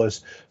ago there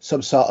was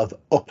some sort of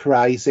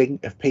uprising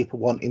of people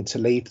wanting to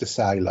leave the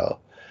silo.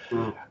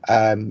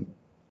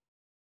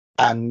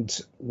 And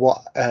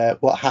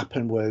what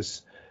happened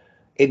was,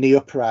 in the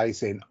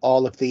uprising,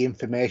 all of the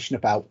information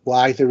about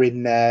why they're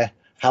in there,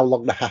 how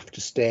long they have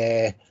to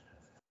stay,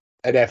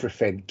 and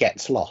everything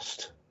gets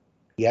lost.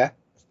 Yeah.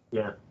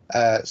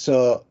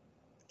 So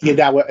you're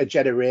now at a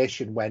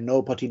generation where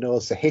nobody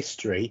knows the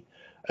history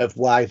of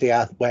why they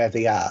are where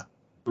they are.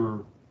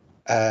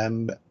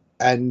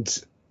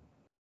 And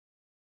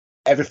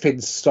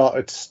everything's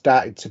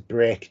started to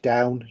break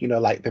down. You know,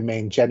 like the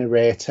main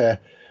generator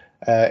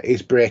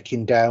is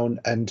breaking down,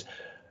 and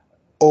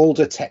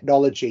older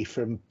technology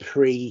from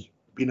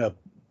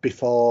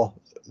before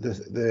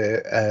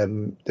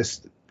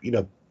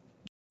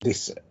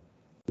this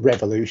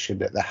revolution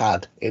that they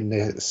had in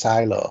the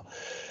silo,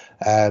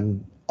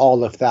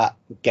 all of that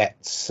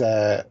gets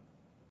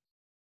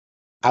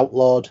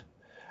outlawed.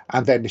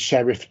 And then the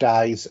sheriff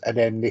dies, and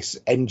then this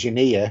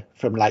engineer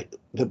from like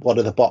one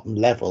of the bottom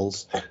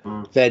levels,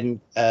 then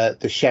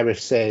the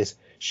sheriff says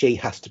she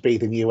has to be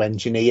the new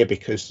engineer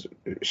because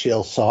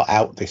she'll sort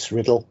out this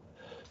riddle,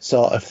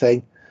 sort of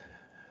thing.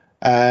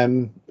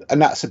 And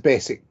that's a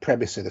basic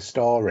premise of the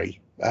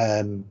story.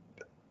 And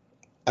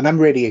I'm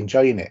really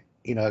enjoying it.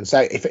 You know,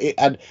 so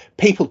and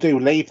people do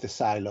leave the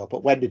silo,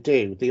 but when they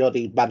do, they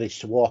only manage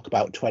to walk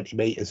about 20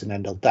 meters and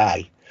then they'll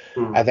die.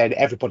 And then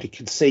everybody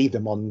can see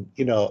them on,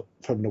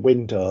 from the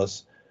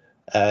windows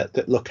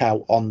that look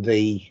out on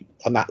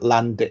that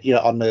land,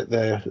 on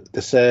the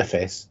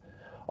surface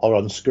or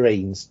on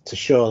screens to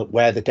show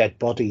where the dead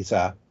bodies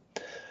are.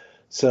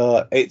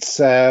 So it's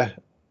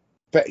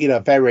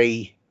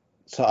very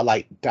sort of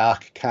like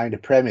dark kind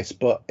of premise,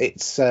 but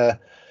it's on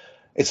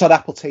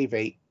Apple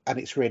TV and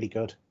it's really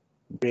good.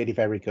 Really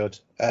very good.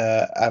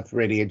 I've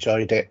really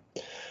enjoyed it.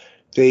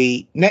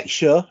 The next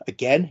show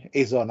again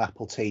is on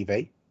Apple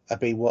TV. I've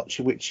been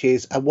watching,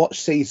 I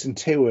watched season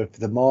 2 of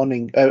the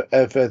morning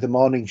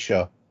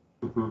show.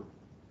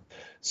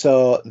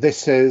 So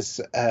this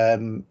is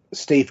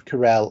Steve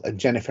Carell and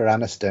Jennifer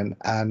Aniston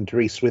and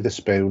Reese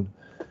Witherspoon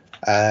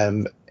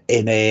in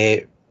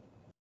a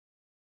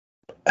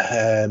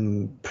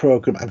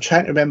program. I'm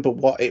trying to remember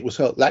what it was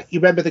called. Like,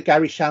 you remember the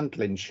Gary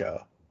Shandling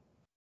show?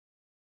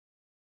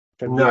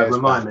 No,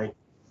 remind me.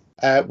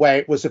 Where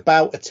it was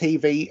about a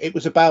TV. It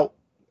was about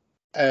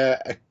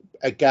a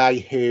guy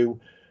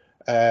who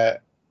had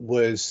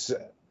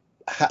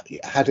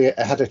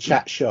a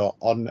chat show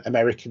on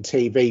American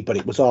TV, but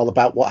it was all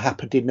about what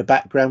happened in the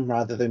background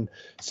rather than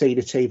seeing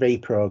a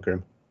TV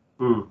program.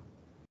 Do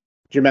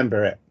you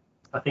remember it?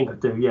 I think I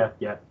do.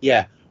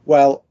 Yeah.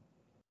 Well,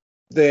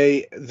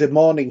 the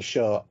morning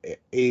show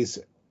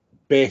is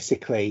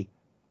basically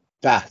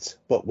that,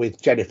 but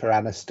with Jennifer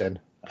Aniston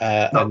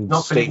and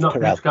Steve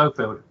Carell. Not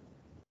Schofield.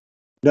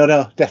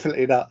 No,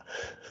 definitely not.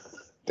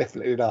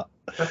 Definitely not.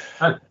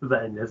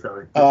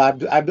 Sorry. Oh,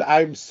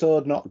 I'm so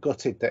not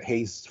gutted that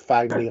he's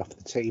finally off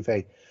the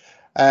TV.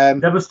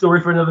 Another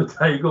story for another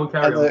day. Go on,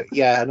 carry on.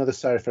 Yeah, another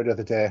story for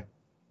another day.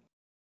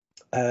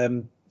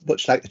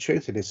 Much like the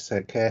truth in this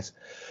case.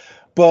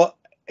 But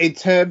in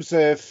terms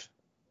of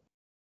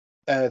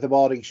the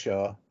morning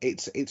show,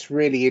 it's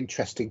really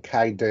interesting,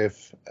 kind of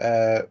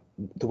the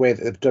way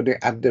that they've done it,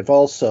 and they've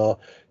also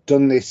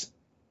done this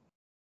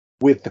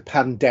with the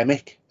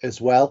pandemic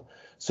as well.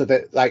 So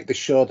that, like, they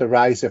show the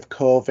rise of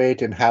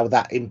COVID and how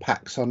that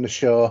impacts on the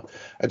show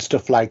and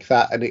stuff like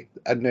that.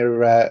 And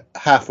they're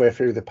halfway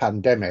through the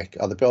pandemic,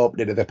 or the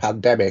opening of the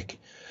pandemic,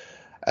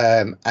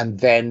 and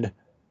then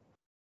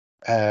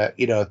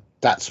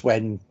that's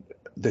when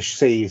the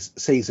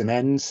season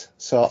ends,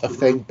 sort of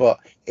thing. But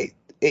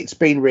it's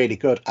been really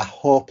good. I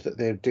hope that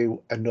they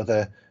do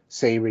another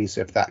series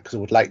of that, because I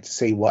would like to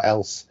see what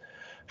else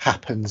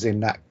happens in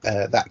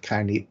that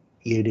kind of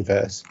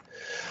universe.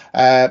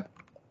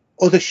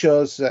 Other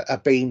shows that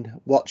I've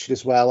been watching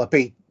as well. I've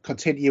been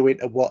continuing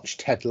to watch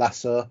Ted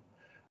Lasso.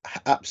 I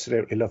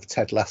absolutely love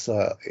Ted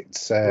Lasso.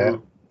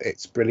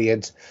 It's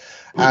brilliant.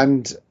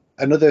 And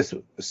another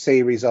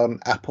series on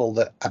Apple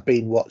that I've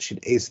been watching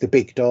is The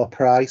Big Door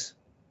Prize.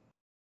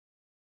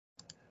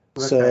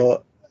 Okay.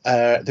 So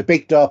The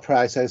Big Door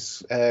Prize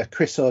has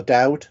Chris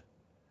O'Dowd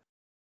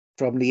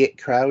from the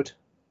It Crowd.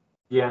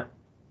 Yeah.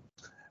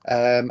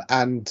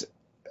 And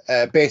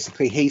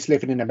basically he's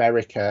living in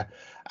America,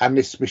 and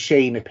this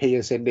machine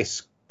appears in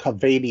this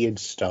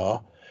convenience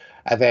store,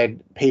 and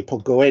then people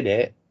go in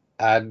it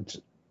and,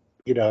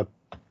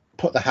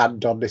 put the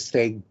hand on this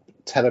thing,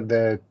 tell them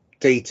the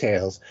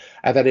details,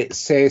 and then it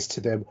says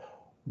to them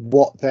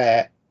what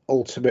their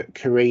ultimate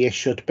career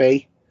should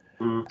be.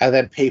 And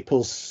then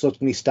people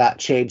suddenly start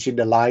changing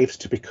their lives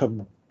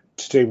to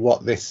do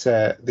what this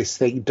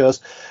thing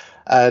does.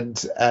 And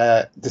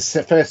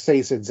the first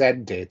season's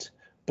ended,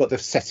 but they've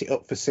set it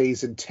up for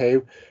season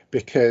 2,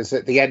 because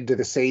at the end of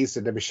the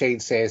season, the machine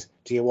says,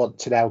 do you want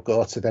to now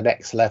go to the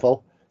next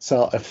level,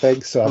 sort of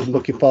thing. So I'm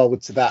looking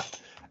forward to that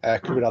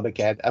coming on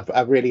again.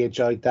 I've really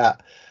enjoyed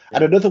that.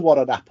 And another one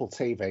on Apple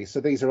TV.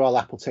 So these are all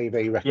Apple TV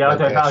recommendations. Yeah,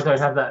 I don't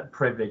have that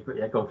privilege, but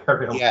yeah, go on,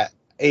 carry on. Yeah,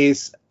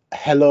 is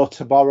Hello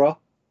Tomorrow.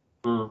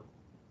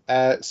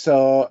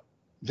 So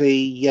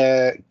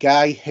the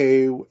guy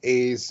who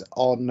is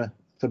on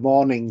the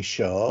morning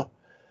show,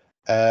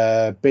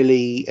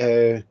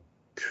 Billy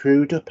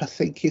Crudup, I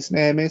think his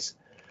name is.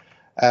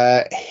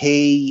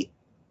 He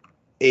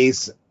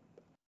is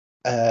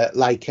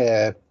like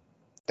a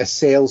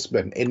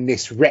salesman in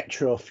this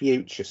retro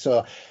future.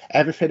 So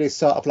everything is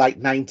sort of like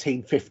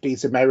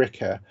 1950s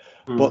America,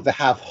 but they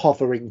have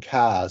hovering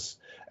cars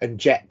and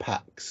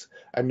jetpacks,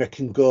 and they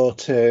can go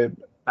to,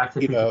 Back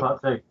to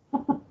Part 2.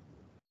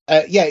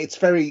 yeah, it's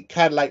very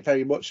kind of like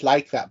very much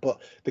like that, but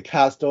the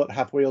cars don't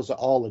have wheels at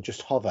all and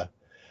just hover.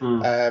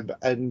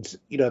 And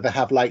they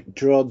have like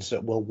drones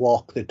that will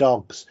walk the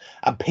dogs,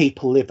 and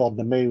people live on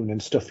the moon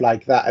and stuff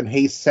like that. And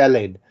he's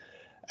selling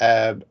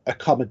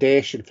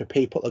accommodation for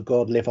people to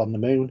go and live on the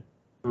moon.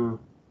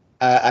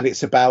 And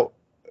it's about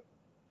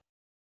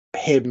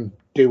him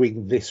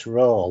doing this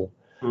role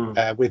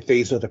with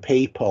these other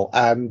people.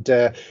 And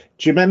do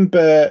you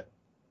remember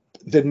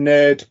the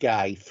nerd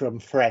guy from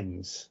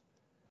Friends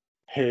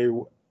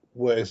who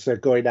was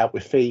going out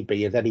with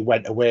Phoebe, and then he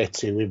went away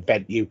to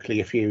invent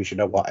nuclear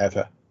fusion or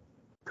whatever?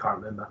 Can't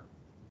remember.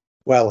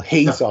 Well,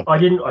 he's on. I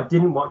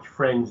didn't watch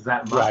Friends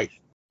that much. Right.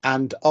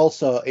 And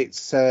also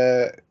it's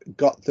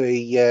got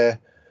the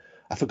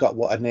I forgot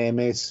what her name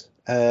is.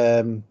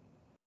 The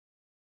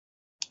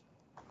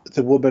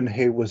woman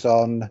who was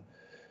on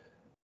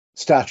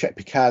Star Trek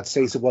Picard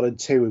season 1 and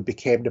 2 who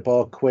became the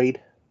Borg Queen.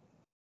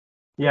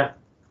 Yeah.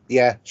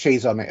 Yeah,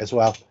 she's on it as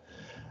well.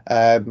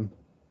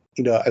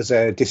 As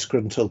a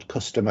disgruntled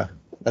customer,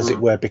 as it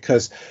were,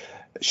 because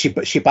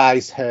she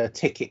buys her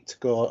ticket to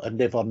go and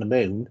live on the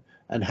moon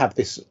and have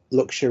this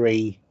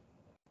luxury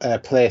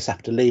place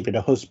after leaving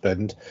her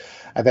husband,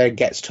 and then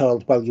gets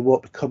told, well, you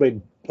won't be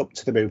coming up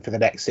to the moon for the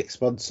next 6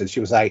 months. And she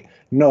was like,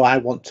 no, I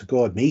want to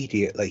go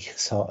immediately,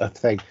 sort of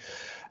thing.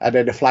 And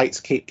then the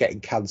flights keep getting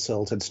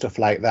cancelled and stuff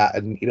like that,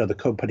 and the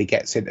company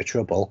gets into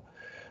trouble,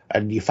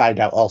 and you find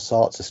out all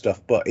sorts of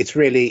stuff. But it's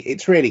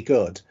really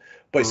good,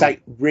 but it's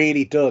like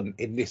really done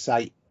in this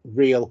like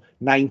real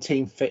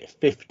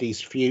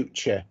 1950s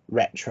future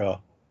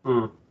retro.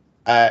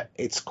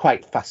 It's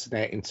quite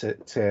fascinating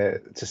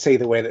to see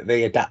the way that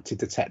they adapted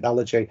the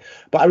technology,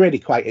 but I really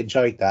quite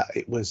enjoyed that.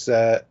 It was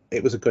a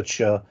good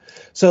show.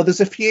 So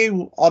there's a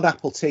few on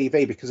Apple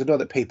TV, because I know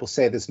that people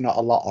say there's not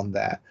a lot on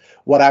there.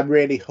 What I'm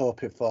really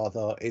hoping for,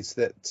 though, is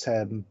that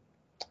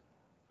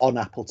on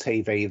Apple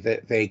TV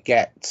that they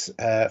get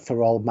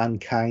For All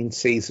Mankind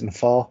season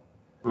 4,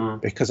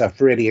 because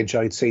I've really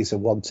enjoyed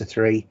season 1 to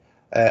 3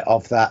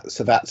 of that.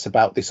 So that's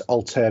about this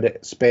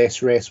alternate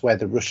space race where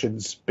the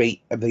Russians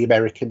beat the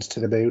Americans to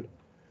the moon.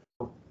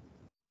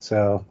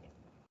 So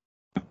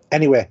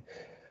anyway,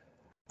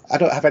 I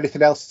don't have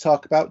anything else to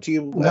talk about. Do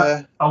you?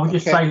 I would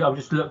just say that I've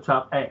just looked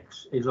up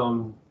X is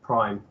on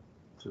Prime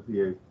to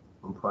view,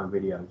 on Prime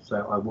Video,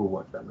 so I will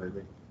watch that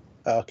movie.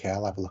 Okay,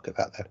 I'll have a look at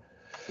that then.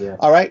 Yeah.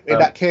 All right, in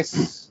that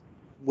case,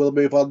 we'll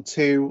move on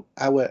to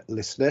our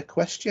listener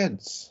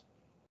questions.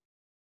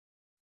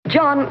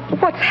 John,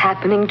 what's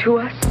happening to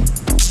us?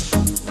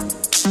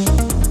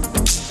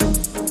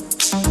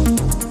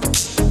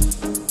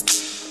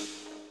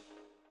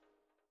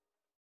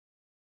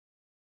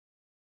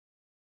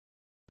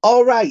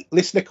 All right,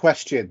 listener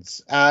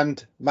questions.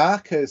 And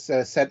Mark has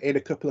sent in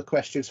a couple of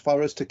questions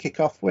for us to kick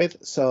off with.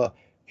 So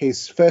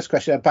his first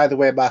question, and by the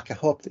way, Mark, I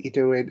hope that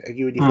you and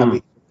your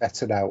family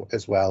better now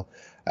as well.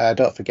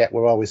 Don't forget,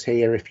 we're always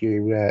here if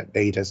you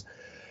need us.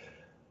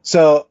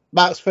 So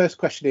Mark's first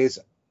question is,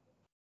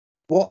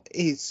 what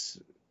is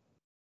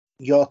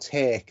your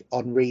take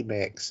on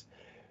remakes?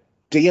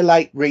 Do you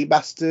like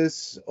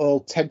remasters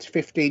or 10 to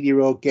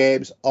 15-year-old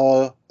games,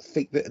 or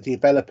think that the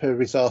developer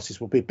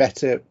resources will be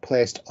better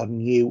placed on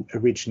new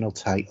original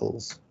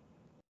titles?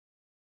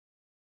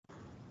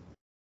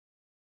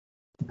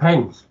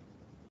 Depends.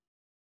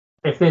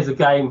 If there's a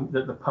game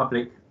that the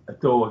public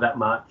adore that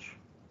much,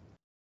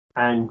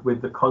 and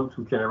with the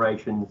console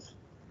generations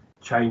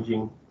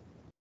changing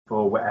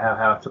for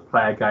how to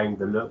play a game,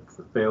 the look,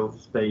 the feel, the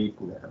speed,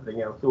 and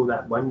everything else, all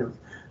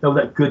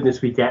that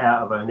goodness we get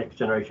out of a next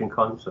generation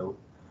console,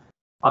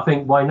 I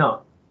think why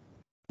not?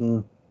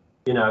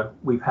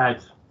 We've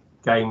had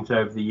games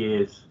over the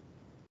years.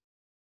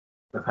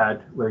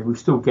 Where we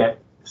still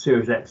get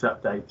Series X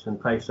updates and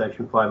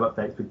PlayStation 5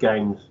 updates for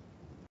games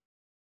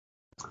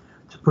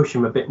to push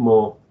them a bit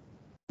more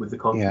with the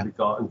console we've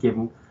got and give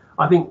them.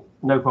 I think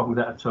no problem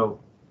with that at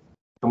all.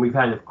 And we've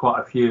had quite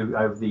a few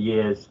over the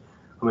years.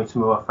 I mean,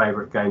 some of our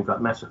favourite games like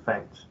Mass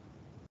Effect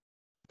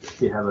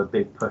did have a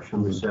big push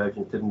and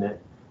resurgence, didn't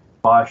it?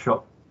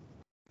 BioShock,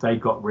 they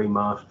got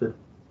remastered.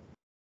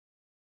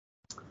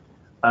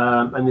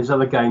 And there's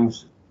other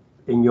games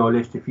in your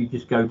list, if you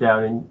just go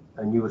down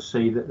and you will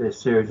see that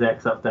there's Series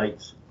X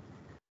updates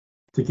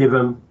to give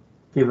them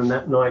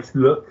that nice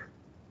look.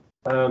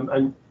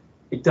 And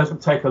it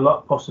doesn't take a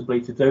lot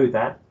possibly to do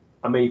that.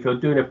 I mean, if you're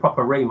doing a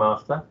proper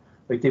remaster,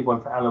 they did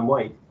one for Alan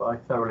Wake, but I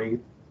thoroughly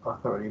I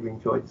thoroughly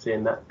enjoyed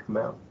seeing that come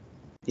out.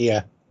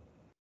 Yeah.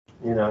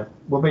 You know,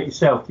 what about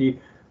yourself? Do you,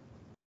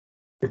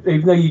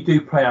 even though you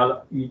do play a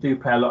lot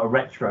of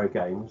retro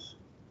games,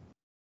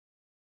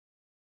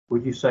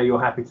 would you say you're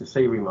happy to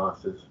see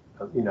remasters?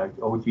 You know,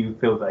 or would you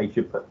feel that they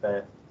should put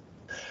there?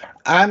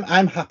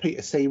 I'm happy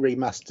to see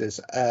remasters.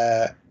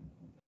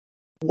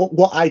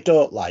 What I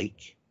don't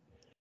like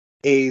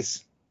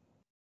is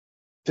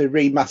the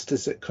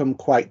remasters that come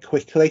quite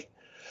quickly.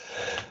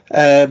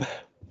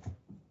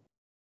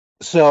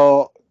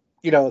 So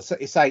you know,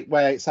 it's like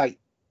where it's like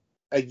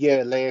a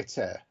year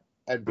later,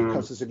 and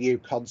because there's a new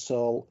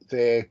console,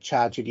 they're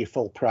charging you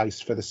full price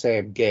for the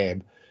same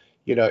game.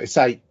 You know, it's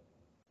like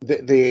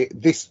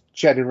this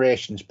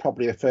generation is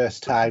probably the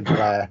first time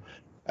where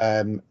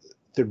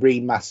the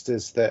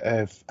remasters that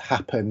have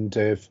happened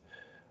of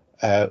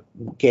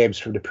games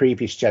from the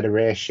previous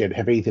generation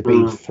have either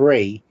been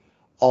free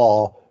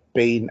or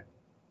been,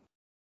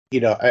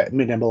 you know, at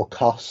minimal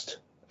cost,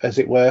 as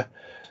it were.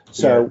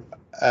 So,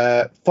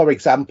 for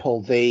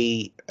example,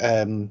 the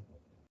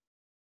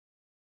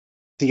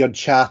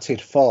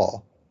Uncharted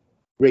 4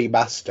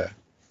 remaster.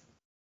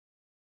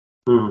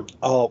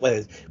 Oh, well,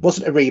 it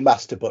wasn't a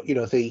remaster, but you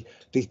know, the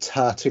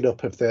tarting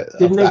up of the.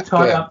 Didn't they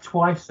tie it game. up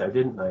twice though?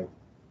 Didn't they?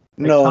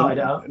 No, it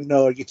up?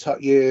 no,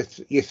 you're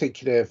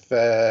thinking of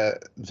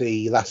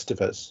The Last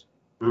of Us.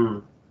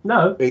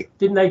 No,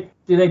 didn't they?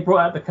 Did they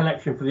brought out the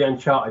collection for the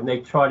Uncharted? And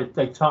they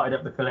tied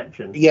up the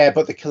collection. Yeah,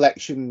 but the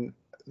collection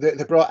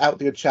they brought out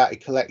the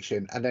Uncharted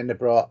collection, and then they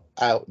brought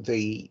out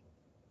the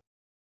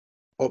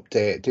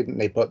update, didn't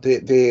they? But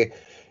it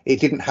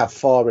didn't have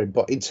 4 in.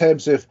 But in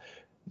terms of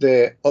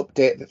the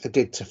update that they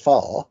did to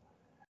 4,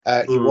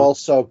 you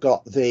also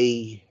got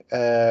the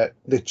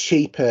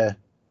cheaper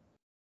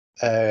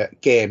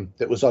game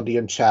that was on the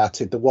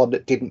Uncharted, the one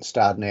that didn't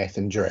star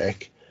Nathan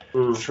Drake,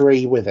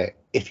 free with it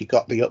if you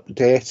got the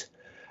update.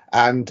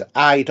 And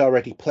I'd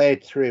already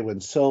played through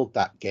and sold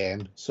that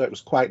game, so it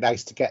was quite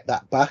nice to get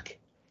that back.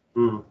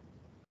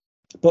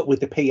 But with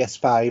the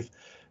PS5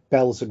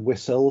 bells and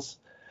whistles,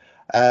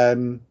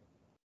 you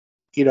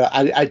know,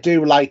 I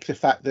do like the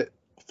fact that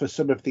for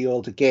some of the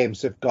older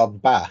games have gone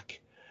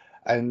back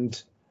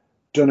and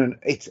done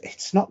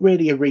it's not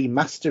really a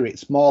remaster,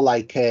 it's more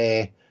like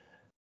a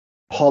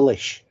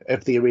polish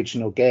of the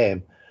original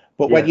game.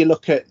 But when you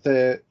look at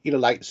the, you know,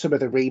 like some of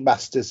the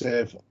remasters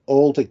of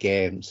older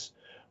games,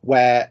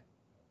 where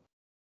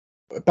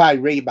by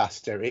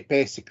remaster it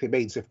basically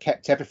means they've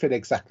kept everything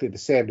exactly the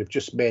same, they've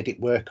just made it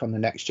work on the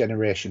next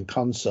generation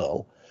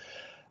console.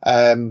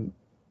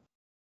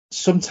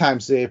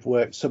 Sometimes they've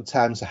worked,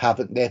 sometimes they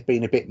haven't. They've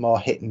been a bit more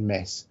hit and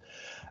miss.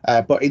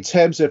 But in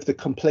terms of the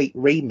complete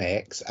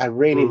remakes, I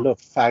really love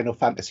Final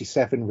Fantasy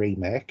VII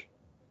Remake.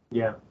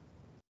 Yeah.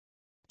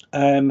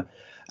 And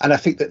I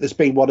think that there's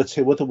been 1 or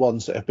 2 other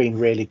ones that have been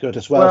really good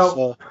as well.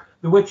 So,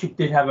 The Witcher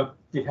did have a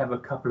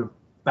couple of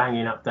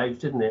banging updates,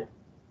 didn't it?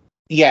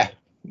 Yeah,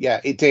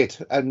 it did.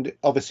 And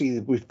obviously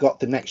we've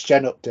got the next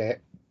gen update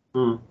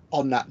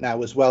on that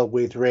now as well,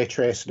 with ray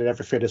tracing and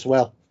everything as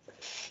well.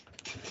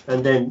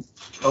 And then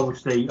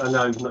obviously, I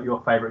know it's not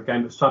your favourite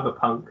game, but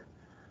Cyberpunk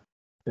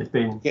has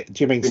been. Yeah,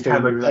 do you mean been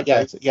hammered with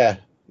updates. Yeah.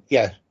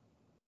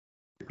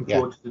 Looking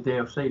forward to the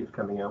DLC that's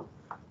coming out.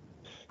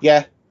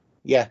 Yeah.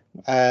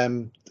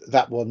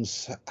 That one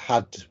just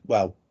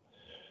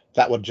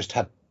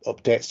had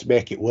updates to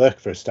make it work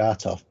for a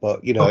start off,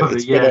 but you know,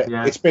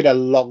 it's been a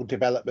long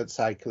development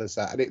cycle as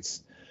that, and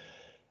it's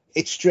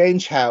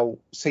strange how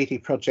CD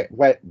Projekt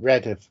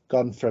Red have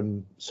gone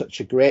from such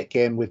a great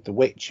game with The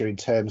Witcher in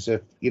terms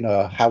of, you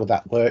know, how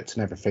that worked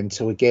and everything,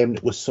 to a game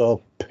that was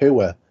so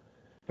poor.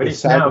 But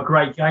it's now a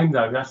great game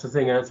though. That's the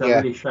thing, and it's a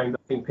really shame.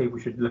 I think people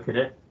should look at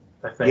it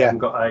if they haven't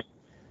got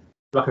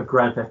a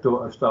Grand Theft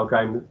Auto style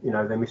game. You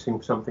know, they're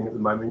missing something at the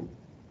moment.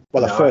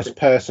 Well, a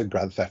first-person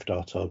Grand Theft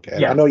Auto game.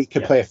 Yeah, I know you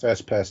can play a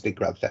first-person in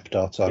Grand Theft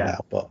Auto now,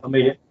 but I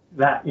mean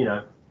that, you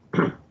know.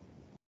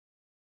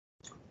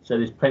 So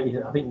there's plenty.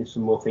 I think there's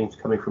some more things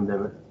coming from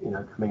them, you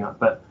know, coming up.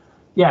 But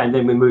yeah, and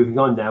then we're moving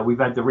on now. We've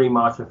had the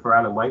remaster for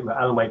Alan Wake, but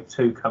Alan Wake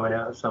 2 coming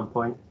out at some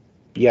point.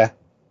 Yeah.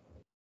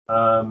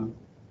 Who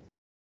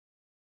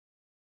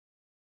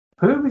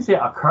was it?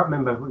 I can't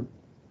remember.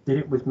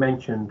 It was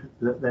mentioned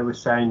that they were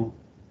saying,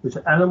 was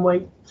it Alan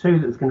Wake 2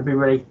 that was going to be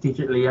released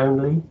digitally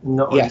only,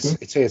 not yes,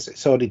 it is.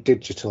 It's only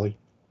digitally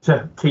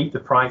to keep the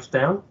price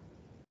down,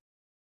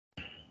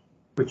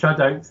 which I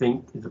don't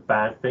think is a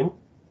bad thing.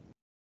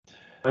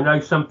 I know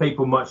some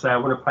people might say, I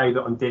want to play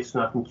that on disc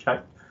and I can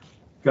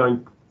go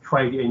and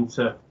trade it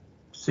into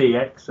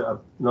CX at a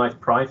nice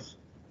price.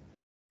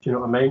 Do you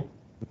know what I mean?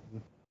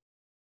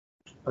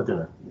 I don't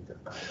know.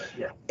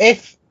 Yeah.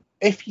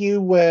 If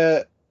you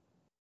were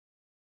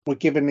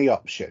given the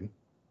option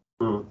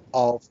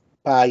of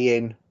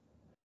buying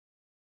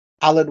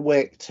Alan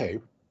Wake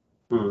 2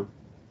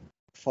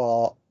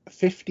 for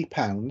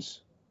 £50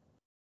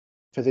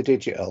 for the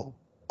digital,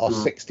 or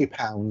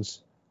 £60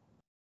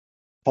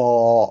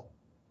 for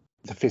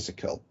the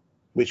physical,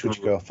 which would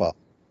you go for?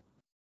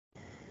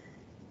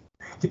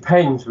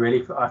 Depends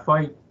really.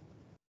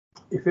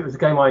 if it was a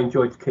game I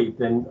enjoyed to keep,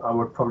 then I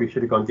would probably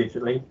should have gone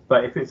digitally.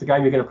 But if it's a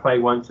game you're going to play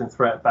once and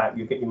throw it back,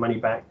 you get your money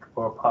back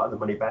or a part of the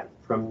money back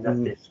from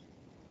that disc,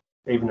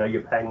 even though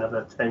you're paying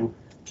another £10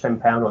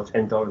 or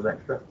 $10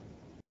 extra.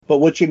 But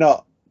would you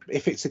not,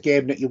 if it's a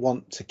game that you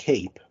want to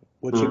keep,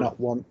 would you not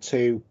want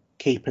to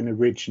keep an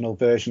original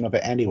version of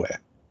it anyway?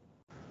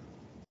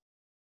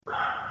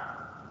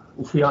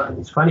 You see,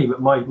 it's funny,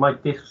 but my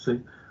discs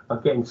are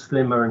getting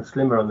slimmer and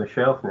slimmer on the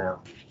shelf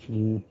now.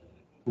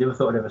 Never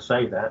thought I'd ever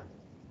say that.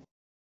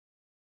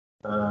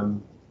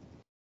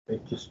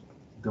 It's just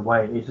the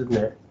way it is, isn't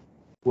it?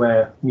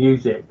 Where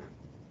music,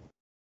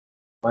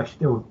 I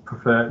still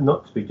prefer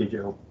not to be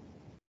digital.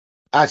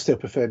 I still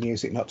prefer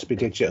music not to be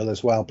digital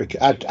as well,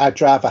 because I'd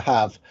rather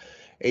have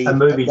and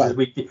movies, as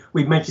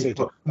we mentioned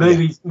before,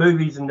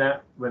 movies and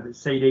that, whether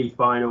it's CDs,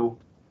 vinyl,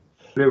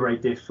 Blu-ray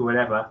discs or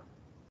whatever,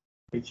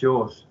 it's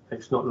yours.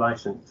 It's not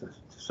licensed to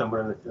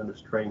someone on the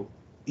stream.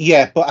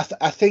 Yeah, but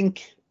I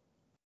think.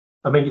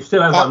 I mean, you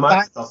still own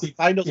my Microsoft.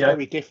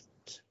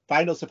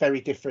 Vinyl's a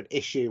very different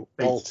issue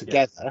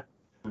altogether.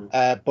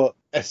 Yeah. But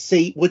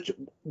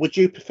would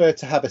you prefer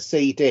to have a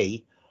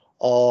CD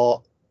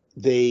or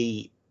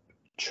the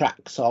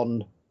tracks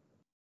on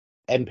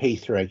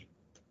MP3?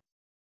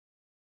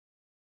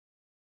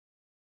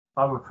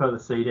 I would prefer the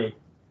CD,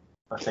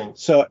 I think.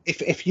 So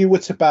if you were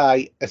to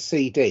buy a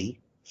CD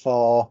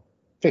for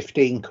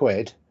 15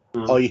 quid,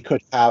 or you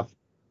could have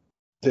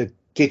the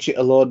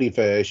digital only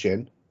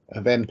version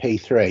of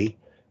MP3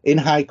 in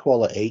high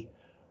quality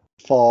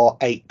for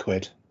 8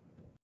 quid.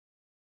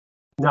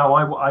 No,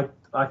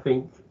 I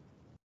think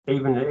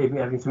even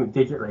having something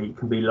digitally, it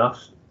can be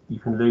lost. You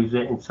can lose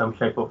it in some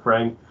shape or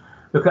frame.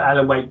 Look at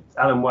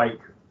Alan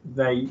Wake.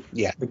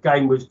 The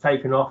game was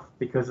taken off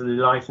because of the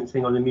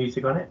licensing on the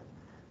music on it.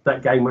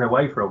 That game went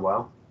away for a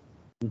while.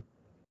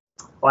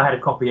 I had a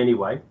copy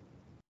anyway.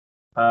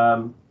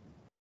 Then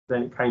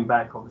it came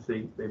back.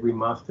 Obviously, they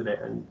remastered it,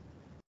 and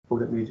all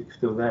that music's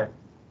still there.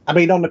 I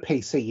mean, on the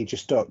PC, you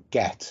just don't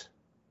get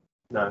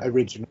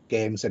original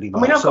games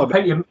anymore. I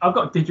mean, I've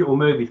got digital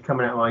movies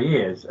coming out of my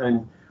ears,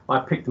 and I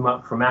picked them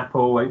up from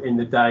Apple in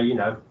the day. You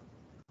know,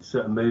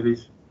 certain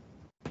movies.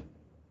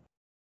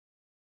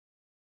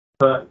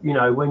 But you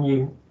know, when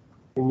you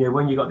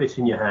got this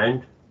in your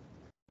hand,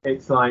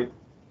 it's like,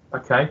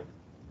 okay.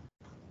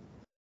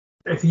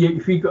 If you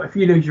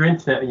lose your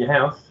internet in your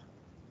house,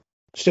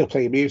 still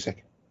play your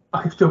music.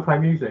 I can still play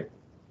music.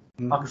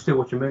 I can still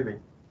watch a movie,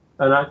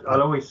 and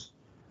I'll always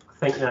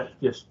think that's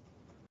just.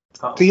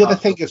 The other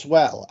thing as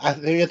well,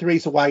 the other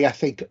reason why I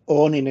think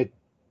owning a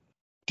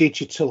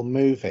digital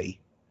movie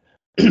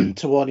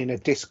to owning a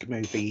disc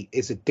movie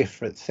is a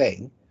different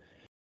thing,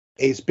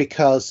 is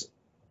because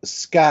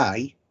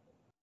Sky,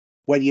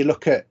 when you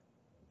look at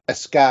a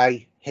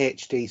Sky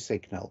HD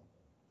signal,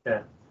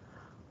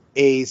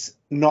 is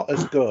not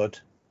as good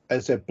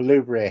as a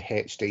Blu-ray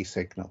HD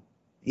signal.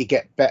 You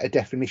get better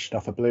definition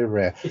off a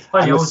Blu-ray.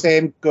 And the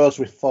same goes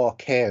with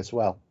 4K as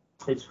well.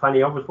 It's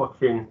funny, I was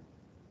watching.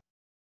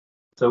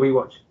 So we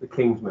watched The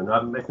Kingsman.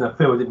 It's a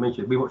film I didn't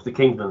mention. We watched The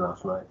Kingsman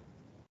last night.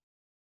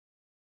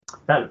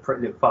 That looked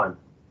pretty fun.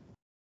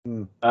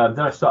 Then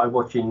I started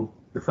watching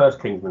the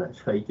first Kingsman,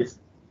 actually, just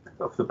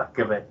off the back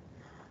of it.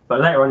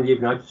 But later on in the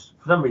evening,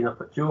 for some reason, I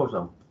put Jaws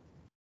on.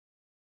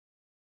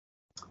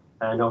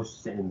 And I was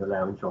sitting in the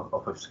lounge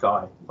off of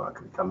Sky, where I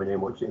could come in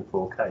and watch it in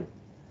 4K.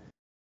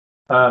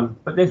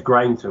 But there's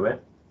grain to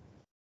it.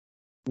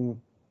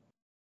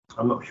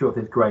 I'm not sure if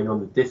there's grain on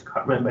the disc. I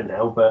can't remember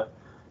now, but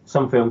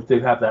some films do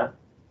have that.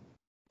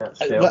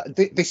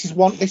 This is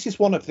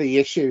one of the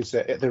issues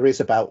that there is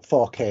about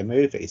 4K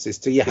movies: is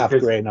do you have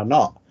grain or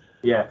not?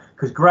 Yeah,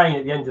 because grain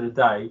at the end of the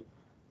day.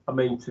 I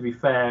mean, to be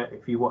fair,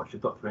 if you watch the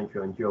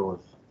documentary on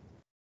Jaws,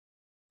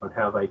 on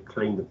how they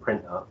cleaned the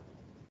print up,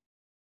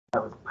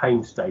 that was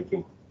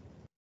painstaking.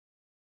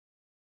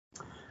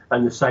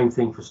 And the same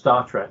thing for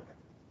Star Trek.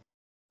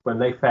 When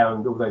they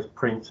found all those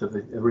prints of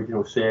the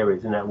original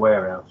series in that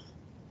warehouse,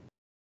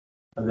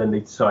 and then they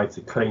decided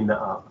to clean that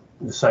up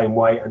in the same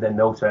way, and then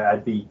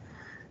also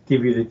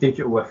give you the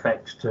digital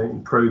effects to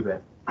improve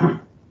it. It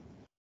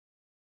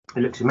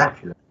looks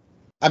immaculate.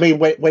 I mean,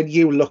 when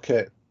you look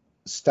at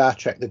Star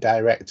Trek: The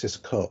Director's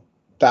Cut,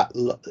 that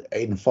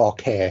in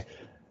 4K,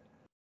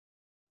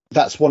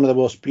 that's one of the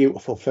most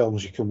beautiful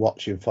films you can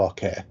watch in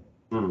 4K.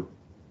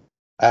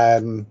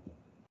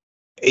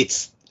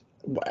 It's,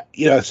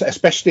 you know,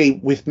 especially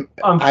with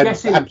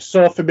I'm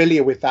so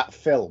familiar with that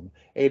film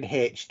in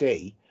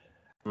HD,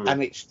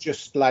 and it's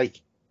just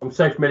like I'm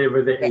so familiar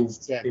with it in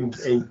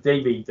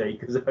DVD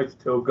because I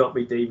still got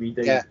me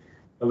DVD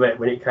of it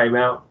when it came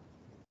out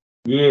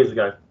years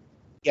ago.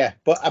 Yeah,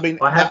 but I mean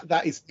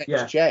that is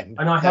next gen,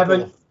 and I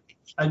haven't.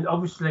 And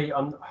obviously,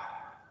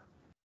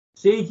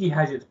 CG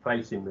has its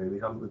place in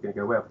movies. We're going to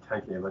go way off a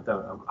tangent here, but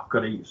I've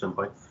got to eat at some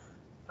point.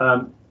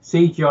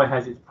 CGI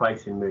has its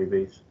place in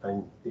movies,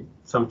 and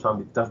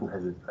sometimes it doesn't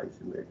have its place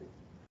in movies.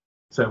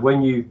 So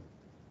when you're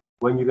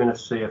going to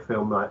see a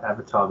film like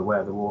Avatar: The Way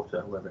of the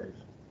Water, whatever it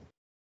is,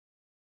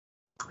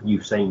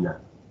 you've seen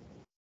that.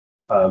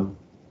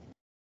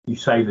 you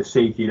say the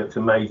CG looks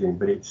amazing,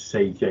 but it's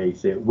CG,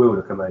 so it will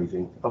look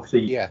amazing.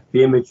 Obviously, Yeah.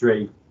 the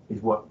imagery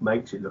is what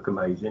makes it look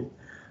amazing.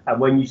 And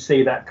when you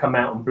see that come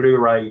out on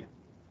Blu-ray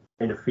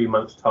in a few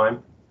months'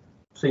 time,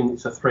 I've seen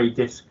it's a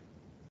 3-disc.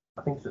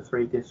 I think it's a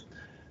 3-disc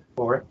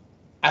for it.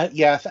 I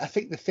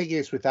think the thing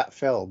is with that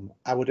film,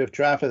 I would have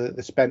rather that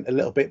they spent a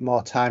little bit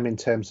more time in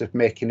terms of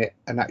making it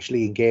an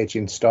actually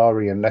engaging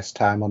story and less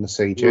time on the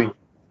CG.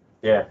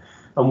 Yeah,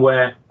 and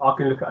where I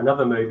can look at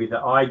another movie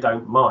that I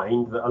don't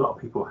mind that a lot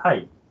of people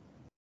hate,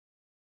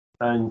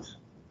 and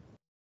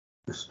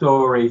the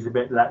story is a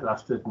bit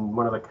lackluster, and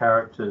one of the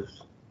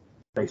characters,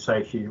 they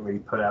say she didn't really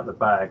put out the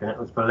bag, and it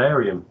was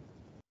Valerian.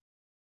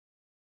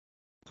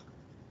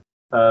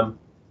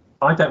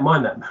 I don't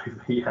mind that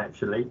movie,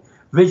 actually.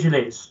 Visually,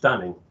 it's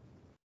stunning.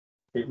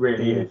 It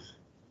really is.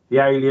 The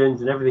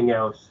aliens and everything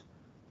else.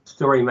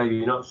 Story,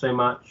 maybe not so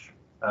much.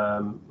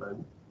 And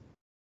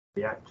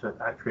the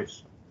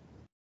actress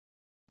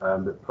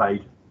that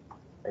played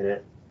in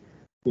it,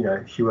 you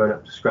know, she weren't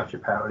up to scratch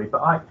apparently.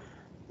 But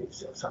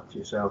it's up to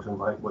yourselves and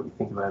what you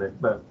think about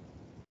it. But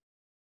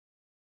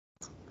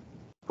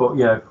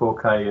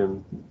 4K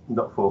and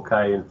not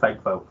 4K and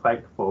fake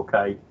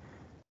 4K.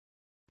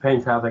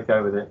 Depends how they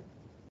go with it,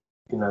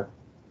 you know.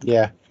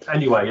 Yeah.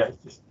 Anyway,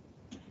 it's just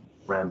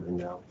rambling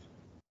now.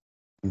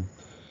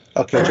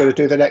 Okay, do you want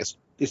to do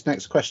this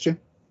next question?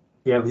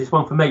 Yeah, was this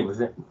one for me, was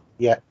it?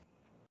 Yeah.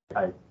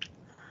 Okay.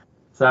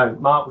 So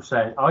Mark was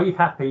saying, are you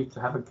happy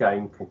to have a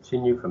game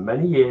continue for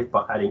many years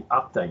by adding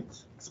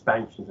updates,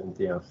 expansions and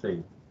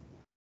DLC?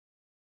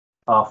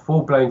 Are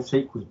full-blown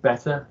sequels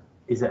better?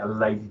 Is it a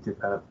lazy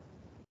development?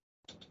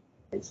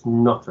 It's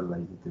not a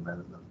lazy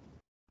development.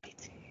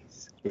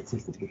 It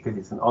is because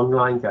it's an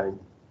online game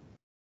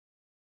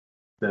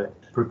that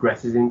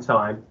progresses in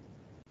time.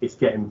 It's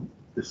getting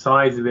the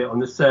size of it on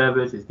the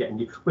servers. It's getting.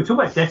 We're talking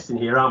about Destiny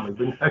here, aren't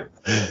we?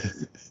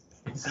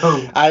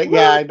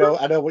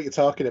 I know what you're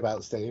talking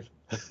about, Steve.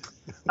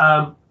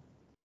 And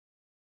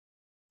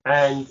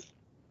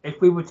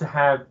if we were to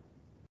have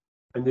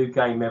a new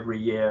game every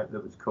year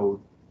that was called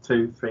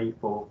 2, 3,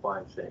 4,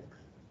 5, 6,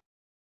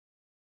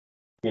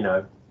 you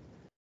know,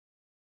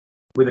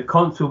 with a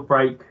console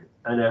break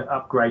and an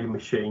upgraded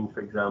machine,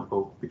 for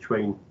example,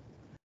 between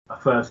a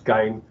first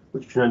game,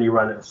 which can only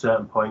run at a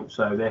certain point,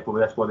 so therefore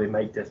that's why they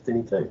made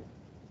Destiny 2.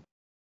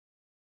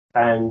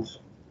 And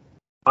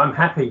I'm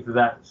happy for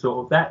that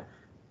sort of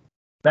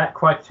that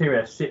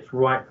criteria sits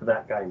right for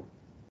that game.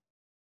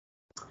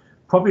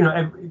 Probably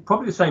not.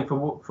 Probably the same for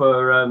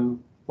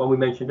one we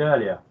mentioned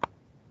earlier.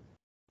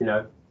 You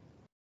know,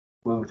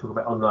 when we talk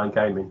about online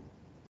gaming.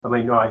 I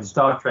mean, right,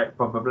 Star Trek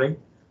probably.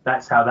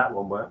 That's how that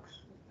one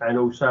works. And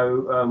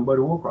also World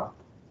of Warcraft.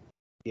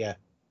 Yeah.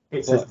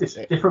 It's a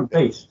different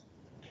beast.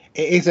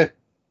 It is a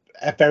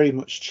very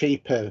much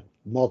cheaper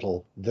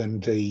model than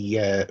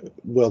the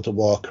World of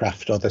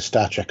Warcraft or the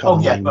Star Trek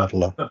Online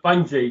model. But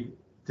Bungie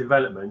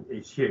development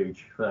is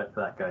huge for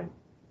that game.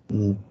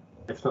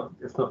 Let's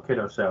not kid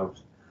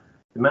ourselves.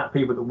 The amount of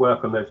people that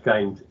work on those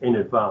games in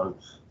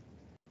advance,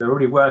 they're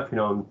already working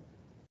on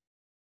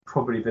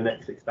probably the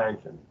next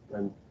expansion,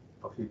 and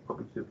obviously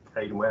probably to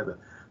Cade and Weather.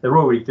 They're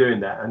already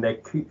doing that, and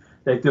they're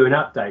doing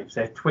updates.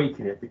 They're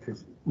tweaking it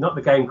because not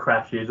the game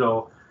crashes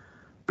or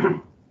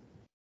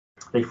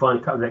they find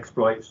a couple of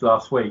exploits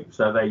last week,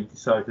 so they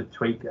decided to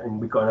tweak it,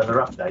 and we got another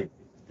update.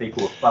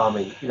 People were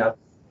farming, you know.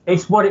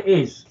 It's what it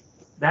is.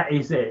 That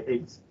is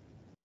it.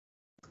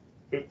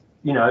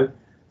 You know,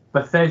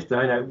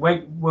 Bethesda. You know,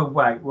 we'll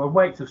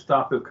wait till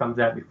Starfield comes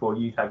out before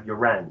you have your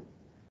rant,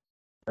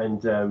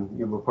 and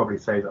you will probably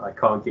say that I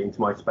can't get into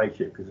my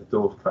spaceship because the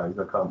door's closed.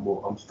 I can't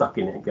walk. I'm stuck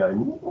in it and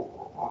going.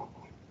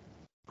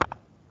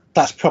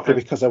 That's probably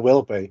because I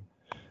will be.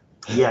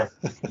 Yes,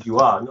 you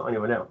are, not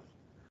anyone else.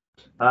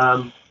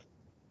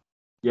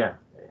 Yeah.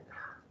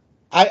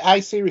 I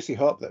seriously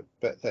hope that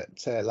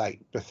like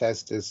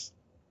Bethesda's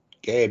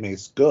game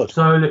is good.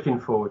 So looking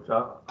forward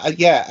to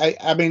it.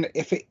 I mean,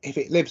 if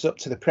it lives up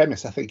to the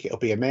premise, I think it'll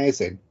be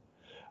amazing.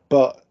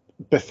 But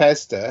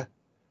Bethesda,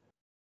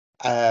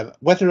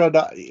 whether or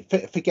not,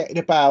 forgetting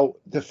about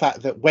the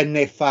fact that when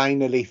they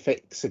finally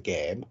fix a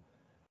game,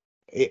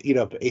 it's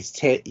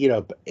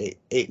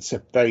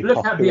a very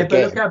popular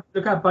game.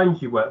 Look how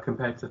Bungie work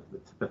compared to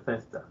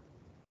Bethesda.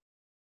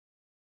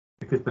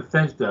 Because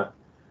Bethesda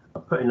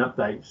are putting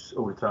updates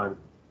all the time.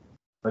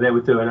 When they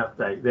would do an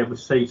update, they would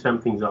see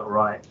something's not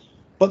right.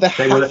 But they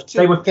have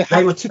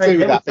to do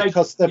that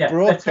because they're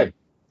broken.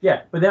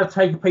 But they'll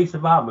take a piece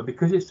of armor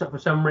because it's for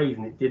some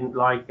reason it didn't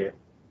like it,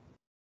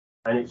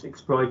 and it's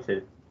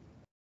exploited.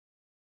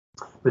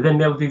 But then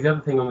they'll do the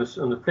other thing on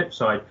the flip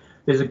side.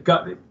 There's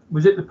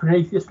was it the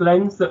Prometheus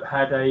lens that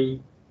had a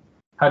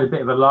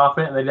bit of a laugh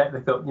at it, and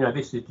they thought, you know,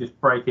 this is just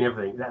breaking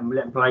everything. Let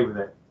them play with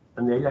it,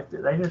 and they left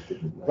it.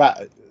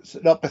 Right, so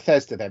not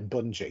Bethesda then,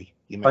 Bungie.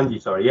 You mean?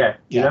 Bungie, sorry, yeah.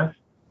 You know?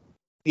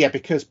 Yeah,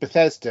 because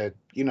Bethesda,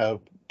 you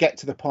know, get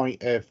to the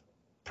point of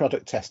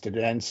product testing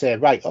and then say,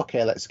 right,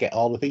 okay, let's get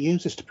all of the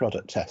users to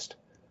product test.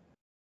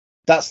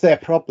 That's their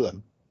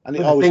problem, and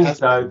it always has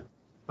been.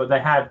 But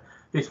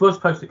this was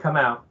supposed to come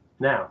out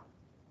now.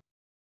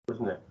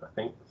 wasn't it? I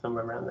think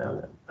somewhere around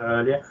there.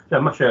 Earlier. No,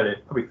 much earlier.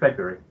 Probably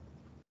February.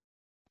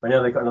 I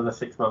know they got another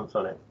 6 months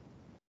on it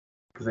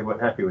because they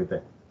weren't happy with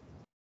it.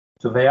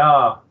 So they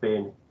are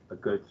being a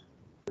good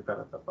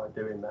developer by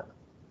doing that.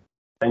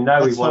 They know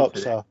Let's we wanted hope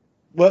so.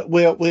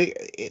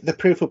 it. The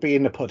proof will be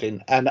in the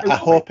pudding, and I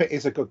hope it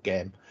is a good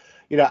game.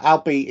 You know,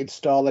 I'll be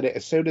installing it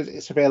as soon as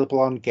it's available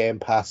on Game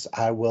Pass.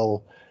 I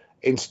will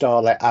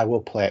install it. I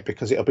will play it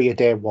because it'll be a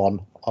day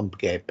one on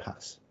Game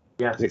Pass.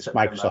 Yeah, it's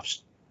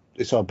Microsoft.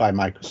 It's owned by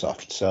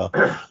Microsoft, so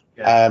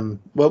yeah.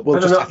 we'll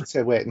just have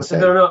to wait and see.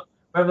 Whether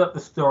that's the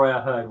story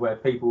I heard where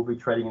people will be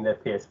trading in their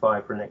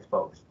PS5 for an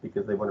Xbox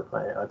because they want to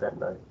play it, I don't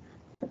know.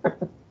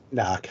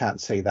 No, I can't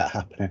see that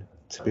happening,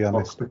 to be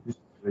honest.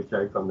 A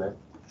joke on there.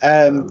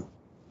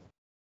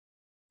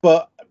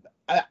 But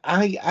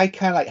I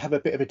kind of like have a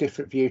bit of a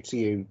different view to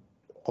you,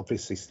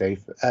 obviously,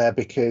 Steve,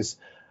 because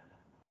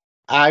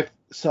I've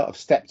sort of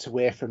stepped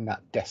away from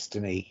that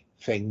Destiny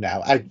thing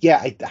now. I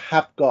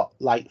have got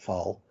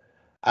Lightfall.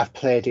 I've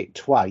played it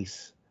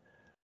twice,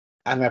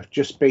 and I've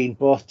just been,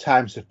 both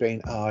times have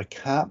been, I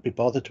can't be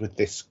bothered with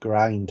this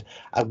grind.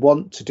 I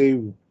want to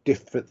do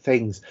different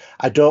things.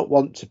 I don't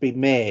want to be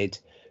made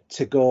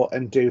to go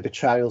and do the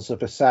Trials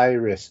of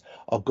Osiris,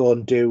 or go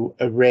and do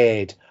a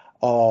raid,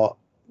 or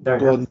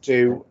go and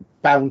do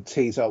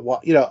bounties, or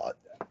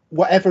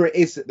whatever it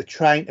is that they're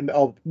trying to,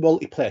 or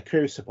multiplayer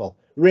Crucible.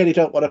 Really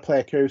don't want to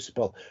play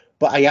Crucible,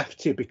 but I have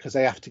to because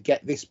I have to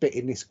get this bit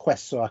in this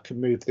quest so I can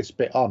move this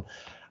bit on.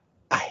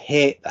 I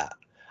hate that.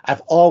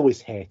 I've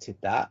always hated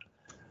that.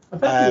 I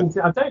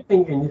don't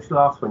think in this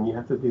last one you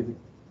have to do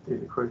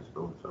the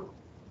Crucible. So.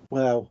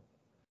 Well,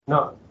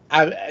 no.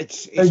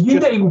 It's you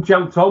just, not even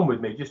jumped on with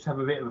me just to have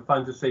a bit of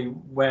fun to see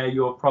where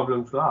your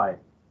problems lie.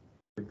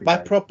 My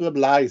problem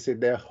lies in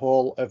the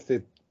whole of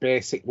the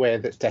basic way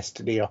that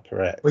Destiny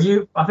operates.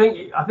 Well, I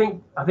think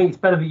it's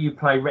better that you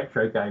play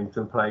retro games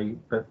than play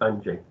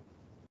Bungie.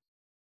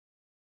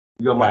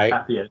 You're much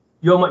happier.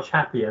 You're much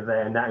happier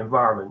there in that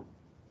environment.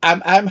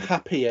 I'm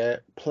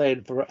happier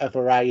playing a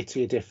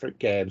variety of different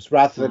games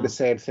rather than the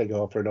same thing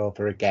over and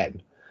over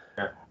again.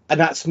 Yeah. And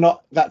that's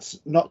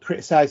not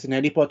criticizing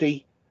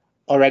anybody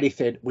or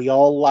anything. We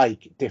all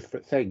like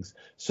different things.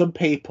 Some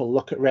people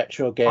look at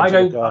retro games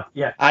and go,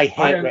 I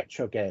hate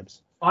retro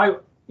games.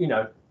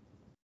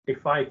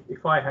 If I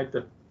had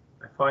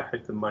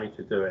the money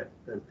to do it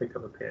and pick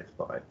up a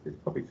PS5, there's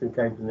probably some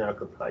games in there I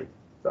could play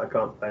that I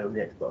can't play on the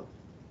Xbox.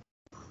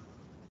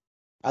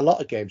 A lot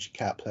of games you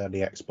can't play on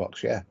the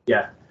Xbox, yeah.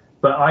 Yeah,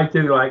 but I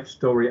do like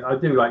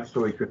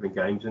story-driven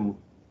games, and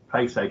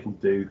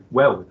PlayStation do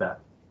well with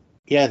that.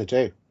 Yeah, they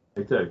do.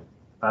 They do.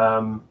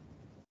 I've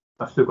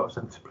still got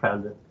something to play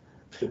on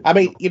the. I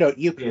mean,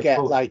 you can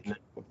get like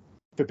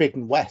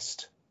Forbidden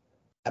West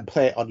and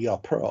play it on your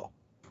Pro.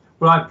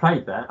 Well, I've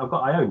played that.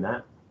 I own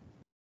that.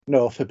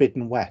 No,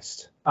 Forbidden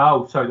West.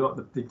 Oh, sorry, what,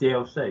 the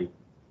DLC?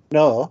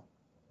 No,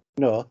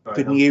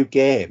 the new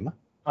game.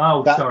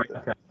 Oh, sorry.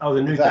 Okay. Oh,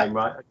 the new game,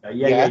 right?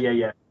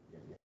 Okay.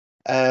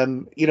 Yeah.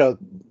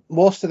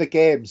 Most of the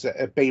games that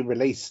have been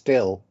released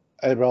still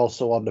are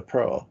also on the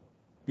Pro.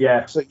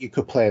 Yeah. So you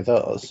could play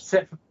those.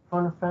 Except for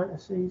Final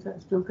Fantasy, is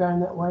that still going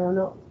that way or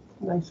not?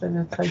 They say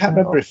they're taking I can't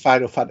remember if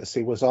Final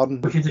Fantasy was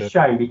on. Which is a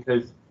shame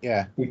because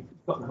I've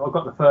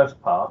got the first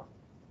part,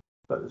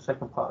 but the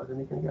second part is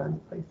only going to go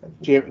on the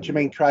PlayStation. Do you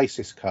mean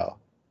Crisis Core?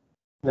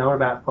 No, what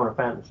about Final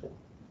Fantasy?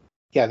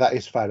 Yeah, that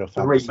is Final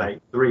Fantasy.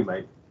 The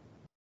remake.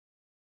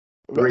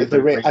 What's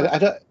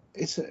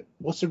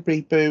the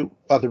reboot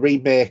or the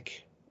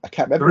remake? I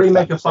can't remember. The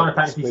remake of Final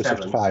Fantasy VII.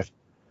 Final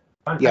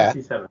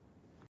Fantasy VII.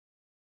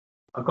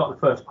 I've got the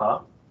first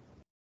part.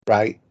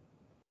 Right.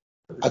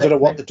 I don't know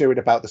what they're doing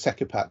about the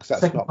second part because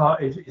that's second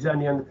part is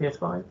only on the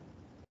PS5.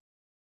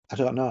 I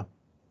don't know.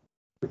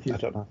 I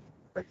don't know.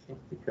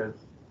 Because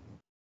it's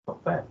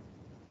not fair.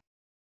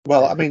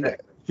 Well, I mean, do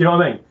you know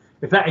what I mean?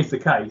 If that is the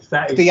case,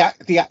 that is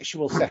the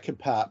actual second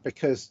part,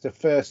 because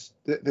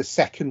the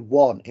second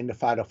one in the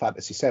Final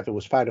Fantasy VII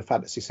was Final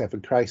Fantasy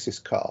VII Crisis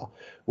Core,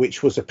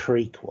 which was a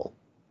prequel.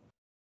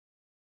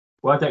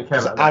 Well, I don't care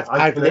about that.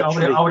 I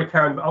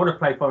want to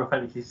play Final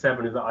Fantasy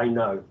VII that I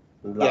know.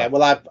 Yeah,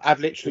 well, I've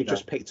literally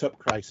just picked up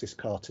Crisis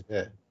Core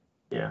today.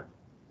 Yeah.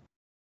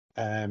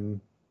 So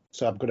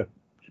I'm going to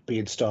be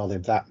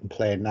installing that and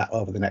playing that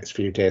over the next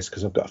few days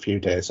because I've got a few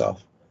days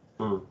off.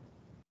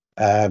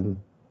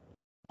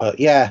 But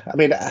yeah, I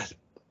mean, I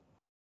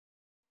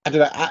don't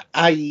know.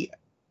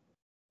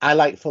 I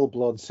like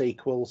full-blown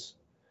sequels.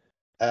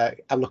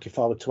 I'm looking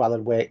forward to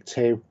Alan Wake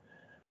 2.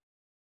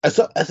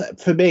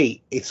 For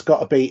me, it's got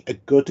to be a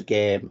good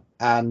game,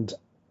 and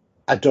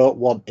I don't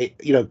want it,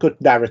 good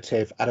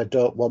narrative, and I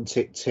don't want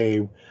it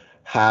to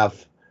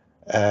have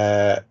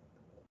very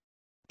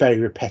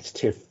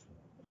repetitive.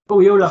 Well,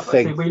 we love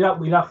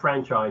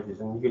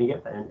franchises, and you're going to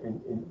get that,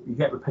 and you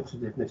get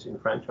repetitiveness in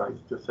franchises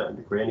to a certain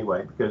degree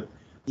anyway, because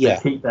they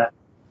keep that,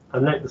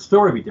 and let the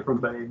story be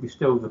different, but it'd be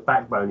still, the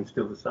backbone is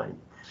still the same,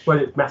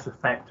 whether it's Mass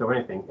Effect or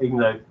anything. Even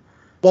though,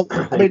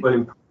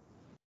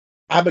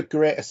 I'm a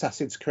great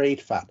Assassin's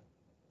Creed fan.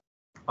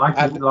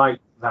 I didn't like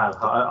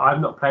Valhalla.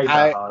 I've not played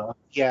Valhalla.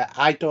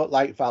 I don't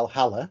like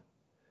Valhalla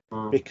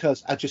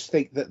because I just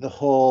think that the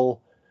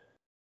whole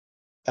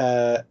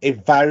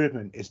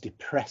environment is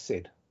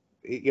depressing.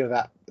 You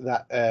know,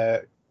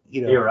 that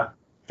Era.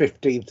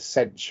 15th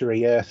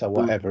century Earth or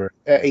whatever,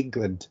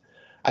 England.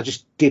 I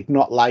just did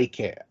not like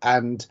it,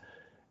 and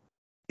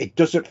it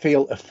doesn't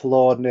feel a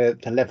flaw. The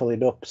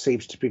leveling up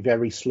seems to be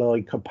very slow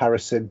in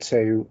comparison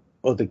to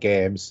other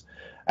games,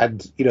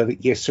 and you know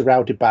that you're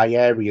surrounded by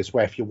areas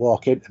where if you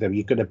walk into them,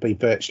 you're going to be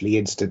virtually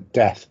instant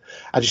death.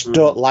 I just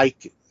don't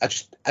like. I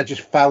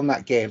just found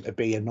that game to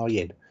be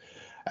annoying.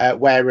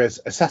 Whereas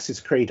Assassin's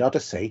Creed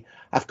Odyssey,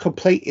 I've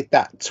completed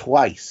that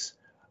twice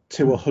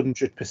to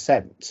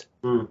 100%.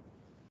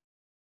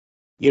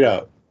 You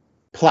know,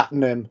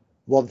 platinum,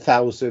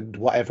 1000,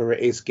 whatever it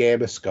is,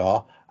 gamer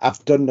score.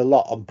 I've done a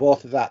lot on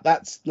both of that.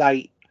 That's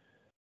like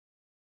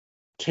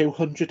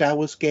 200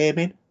 hours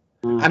gaming,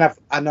 and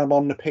I'm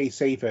on the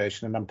PC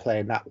version and I'm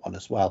playing that one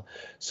as well.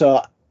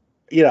 So,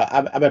 you know,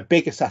 I'm a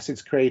big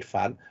Assassin's Creed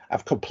fan.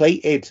 I've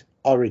completed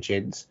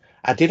Origins.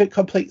 I didn't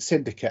complete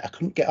Syndicate. I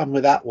couldn't get on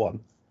with that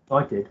one.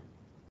 I did.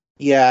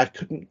 Yeah, I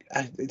couldn't.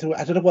 I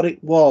don't know what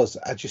it was.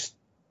 I didn't.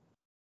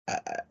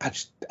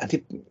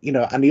 You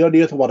know, and the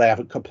only other one I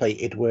haven't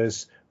completed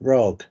was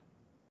Rogue.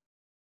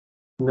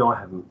 No, I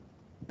haven't.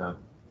 No.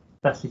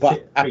 That's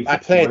I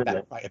played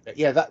that quite a bit.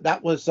 Yeah,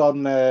 that was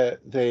on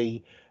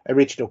the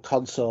original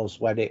consoles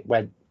when it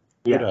went.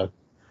 Yeah. You know,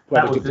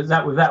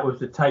 that was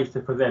the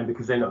taster for them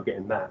because they're not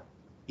getting that.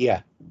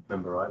 Yeah.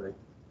 Remember rightly.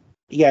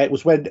 Yeah, it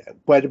was when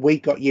we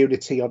got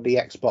Unity on the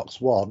Xbox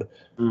One.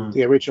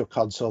 The original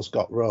consoles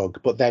got Rogue,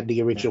 but then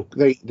the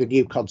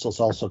new consoles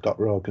also got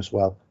Rogue as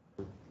well.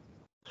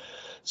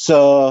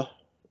 So,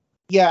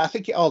 yeah, I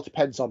think it all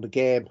depends on the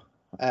game.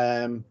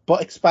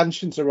 But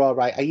expansions are all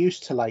right. I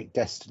used to like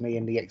Destiny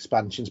and the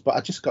expansions, but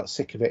I just got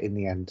sick of it in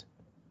the end.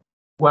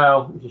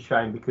 Well, it's a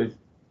shame because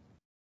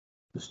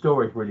the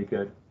story's really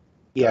good.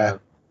 Yeah.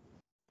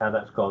 How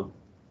that's gone.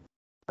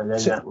 And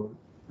then that will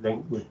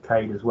link with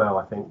Cade as well,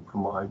 I think,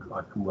 from what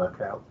I can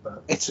work out.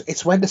 But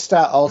it's when they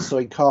start also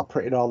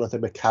incorporating all of the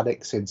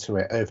mechanics into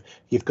it. Of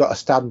you've got to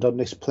stand on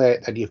this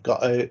plate, and you've got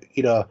to,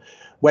 you know,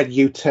 when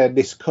you turn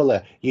this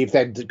colour, you've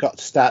then got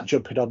to start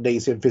jumping on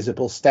these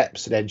invisible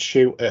steps and then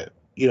shoot at,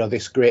 you know,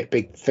 this great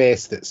big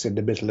face that's in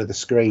the middle of the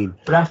screen.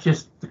 But that's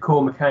just the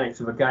core mechanics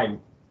of a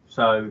game.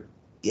 So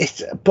They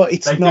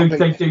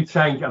do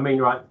change. I mean,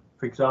 right,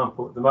 for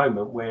example, at the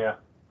moment we're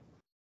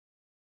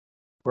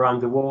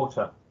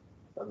underwater.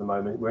 At the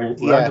moment, we're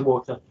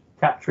underwater,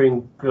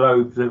 capturing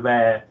globes of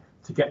air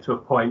to get to a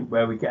point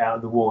where we get out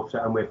of the water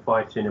and we're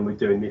fighting and we're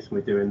doing this and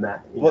we're doing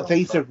that. Well,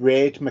 these are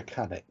raid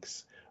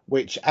mechanics,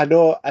 which I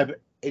know are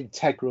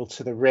integral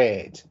to the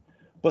raid,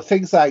 but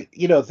things like,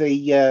 you know,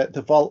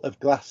 the vault of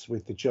glass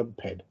with the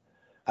jumping.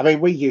 I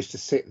mean, we used to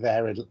sit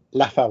there and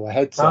laugh our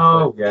heads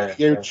off.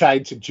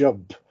 Trying to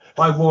jump.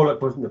 My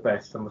Warlock wasn't the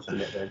best, I must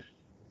admit. Then.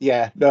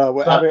 Yeah, no,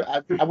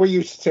 we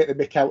used to take the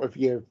mick out of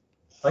you.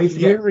 I used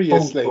to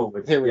furiously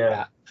doing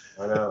that.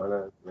 I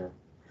know. Yeah.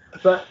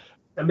 But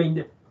I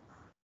mean,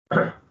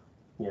 yeah,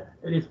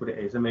 it is what it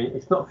is. I mean,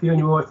 it's not for you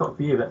anymore. It's not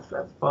for you.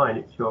 That's fine.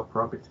 It's your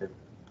prerogative.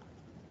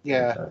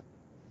 Yeah.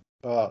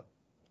 But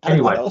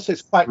anyway, also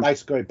it's quite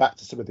nice going back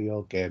to some of the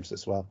old games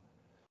as well.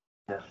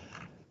 Yeah.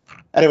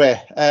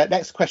 Anyway,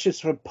 next question is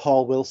from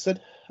Paul Wilson,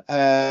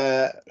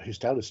 who's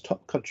down as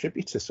top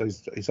contributor. So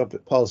he's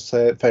Paul's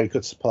a very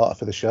good supporter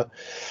for the show.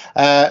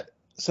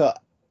 So,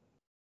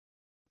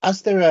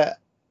 as there are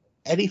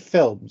any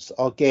films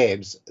or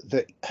games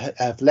that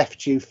have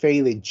left you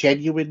feeling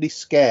genuinely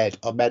scared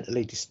or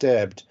mentally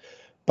disturbed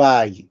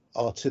by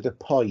or to the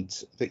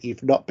point that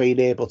you've not been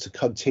able to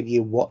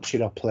continue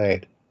watching or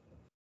playing?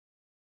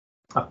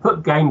 I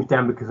put games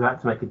down because I had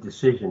to make a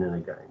decision in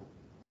a game.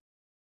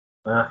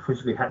 And I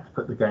physically had to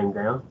put the game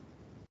down.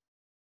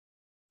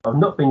 I've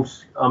not been...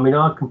 I mean,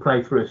 I can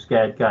play through a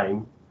scared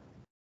game.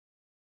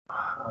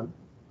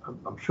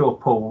 I'm sure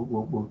Paul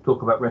will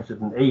talk about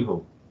Resident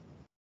Evil.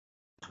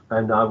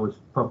 And I was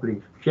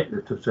probably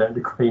shitless to a certain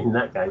degree in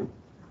that game.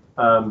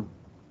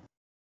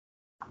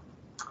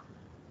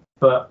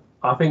 But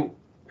I think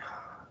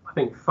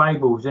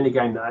Fable was any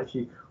game that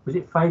actually... Was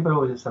it Fable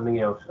or was it something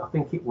else? I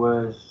think it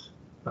was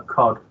a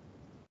COD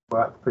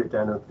where I had to put it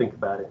down and think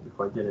about it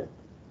before I did it.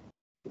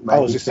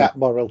 Was this that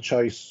moral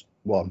choice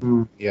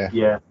one? Yeah.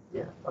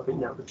 I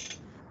think that was...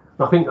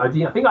 I think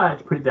I had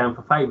to put it down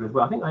for Fable as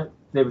well. I think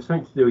there was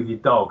something to do with your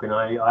dog, and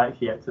I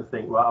actually had to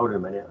think, well, hold on a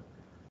minute.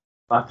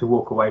 I have to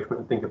walk away from it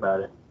and think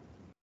about it.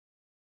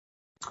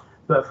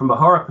 But from a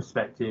horror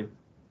perspective,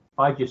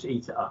 I just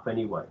eat it up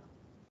anyway.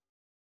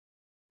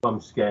 If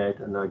I'm scared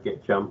and I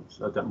get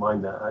jumps, I don't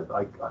mind that.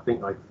 I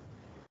think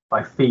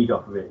I feed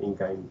off of it in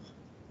games.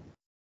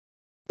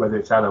 Whether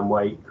it's Alan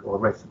Wake or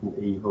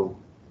Resident Evil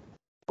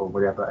or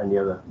whatever, any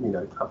other, you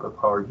know, type of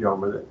horror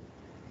genre that,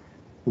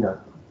 you know,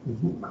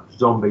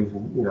 zombies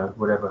and, you know,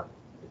 whatever.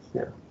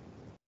 Yeah.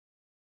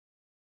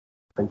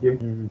 Thank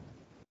you.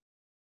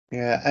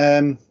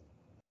 Yeah.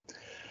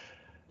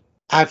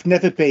 I've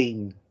never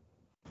been,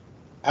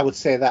 I would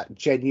say, that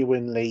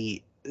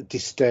genuinely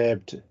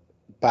disturbed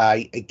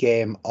by a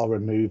game or a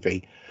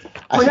movie.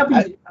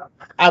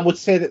 I would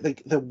say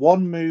that the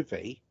one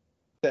movie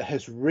that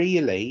has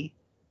really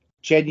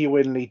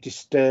genuinely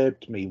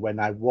disturbed me when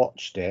I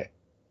watched it,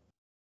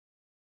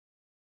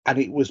 and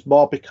it was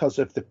more because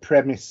of the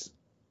premise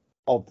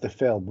of the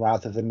film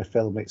rather than the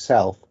film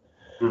itself,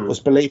 was,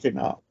 believe it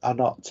or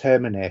not,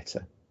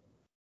 Terminator.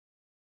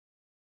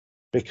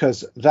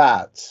 Because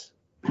that,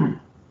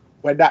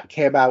 when that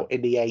came out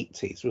in the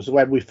 80s, was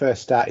when we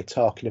first started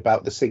talking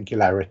about the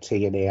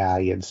singularity and AI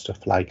and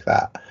stuff like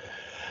that.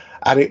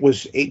 And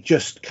it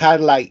just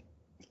kind of like,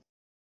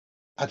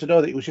 I don't know,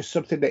 it was just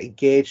something that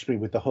engaged me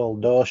with the whole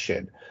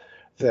notion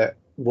that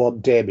one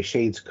day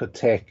machines could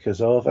take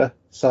us over,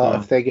 sort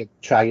of thing, and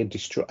try and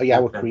destroy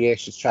our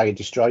creations, try and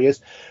destroy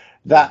us.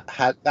 That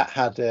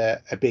had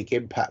a big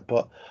impact.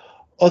 But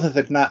other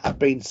than that, I've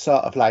been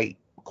sort of like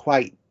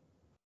quite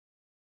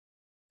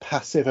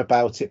passive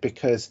about it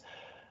because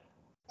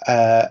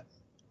I've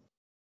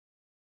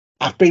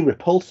been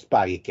repulsed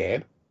by a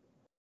game,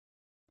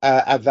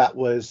 and that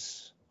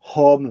was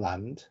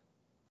Homeland.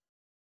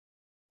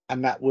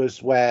 And that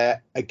was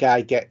where a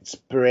guy gets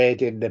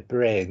sprayed in the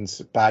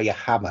brains by a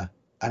hammer.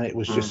 And it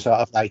was just sort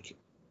of like,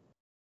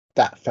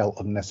 that felt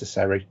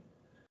unnecessary.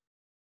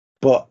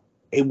 But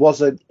it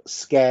wasn't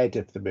scared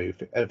of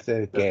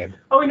the game.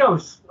 Oh,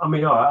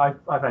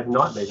 I've had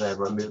nightmares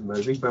over a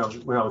movie.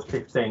 When I was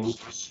 15,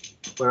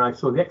 when I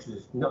saw The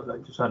Exorcist, not that I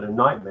just had a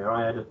nightmare,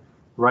 I had a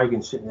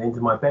Reagan sitting at the end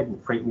of my bed and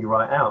freaked me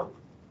right out.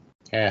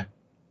 Yeah.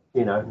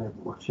 You know,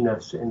 watching her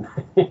sitting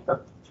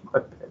there, my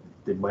bed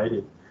did my head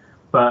in.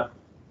 But,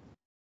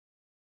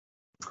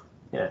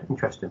 yeah,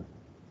 interesting.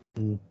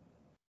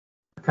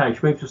 Okay,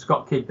 should we move to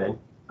Scott Kidd then?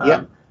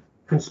 Yeah.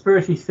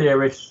 Conspiracy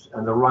theorists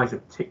and the rise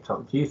of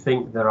TikTok. Do you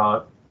think there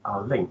are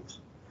linked?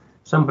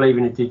 Some believe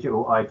in a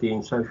digital ID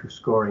and social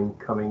scoring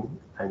coming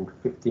and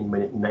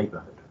 15-minute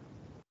neighborhood.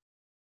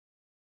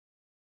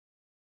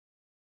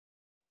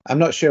 I'm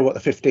not sure what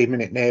the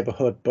 15-minute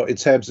neighborhood, but in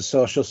terms of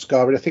social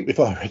scoring, I think we've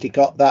already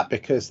got that,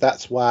 because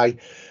that's why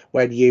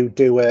when you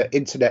do an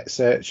internet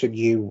search and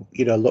you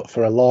look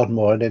for a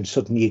lawnmower and then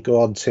suddenly you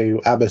go on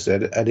to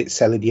Amazon and it's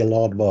selling you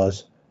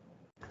lawnmowers.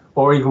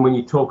 Or even when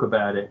you talk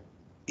about it.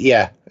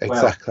 Yeah,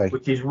 exactly.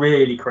 Which is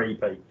really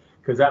creepy,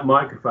 because that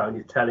microphone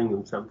is telling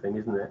them something,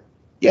 isn't it?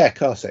 Yeah, of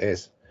course it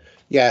is.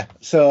 Yeah,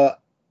 so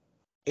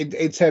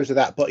in terms of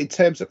that, but in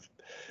terms of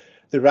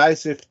the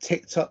rise of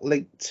TikTok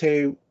linked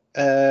to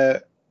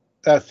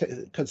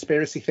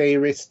conspiracy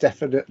theories,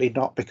 definitely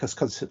not, because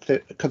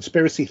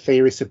conspiracy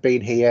theories have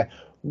been here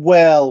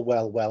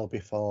well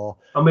before.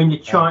 I mean,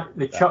 because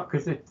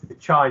the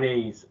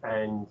Chinese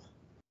and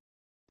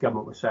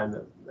government was saying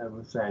that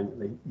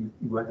you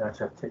weren't allowed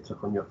to have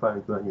TikTok on your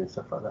phones, weren't you, and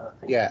stuff like that. I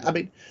think. Yeah, I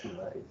mean,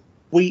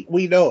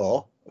 we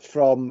know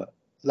from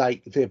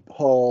like the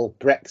whole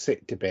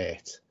Brexit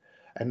debate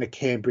and the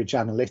Cambridge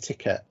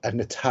Analytica and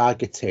the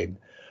targeting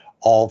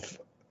of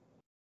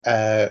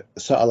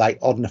sort of like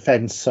on the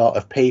fence sort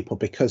of people,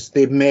 because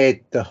they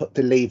made the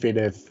leaving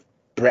of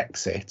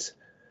Brexit.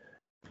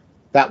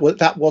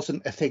 That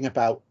wasn't a thing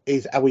about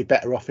are we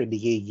better off in the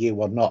EU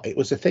or not. It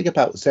was a thing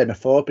about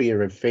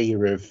xenophobia and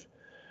fear of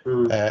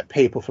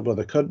people from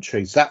other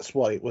countries. That's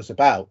what it was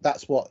about.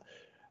 That's what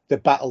the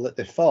battle that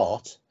they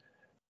fought.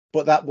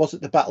 But that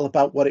wasn't the battle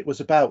about what it was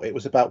about. It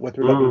was about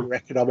whether or not we were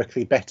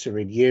economically better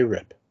in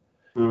Europe.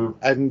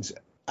 And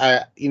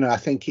I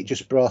think it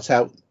just brought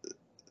out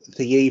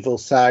the evil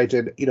side,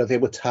 and they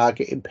were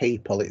targeting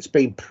people. It's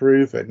been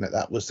proven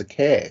that was the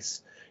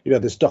case.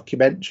 There's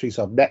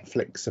documentaries on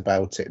Netflix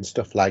about it and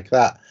stuff like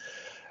that,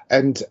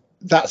 and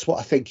that's what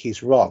I think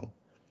is wrong.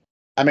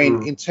 I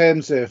mean, in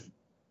terms of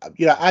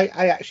I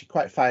actually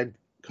quite find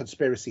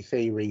conspiracy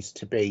theories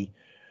to be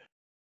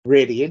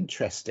really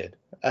interesting,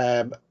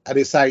 and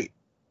it's like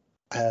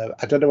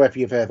I don't know if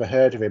you've ever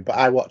heard of him, but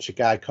I watch a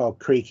guy called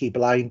Creaky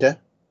Blinder.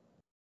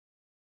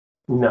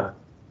 No.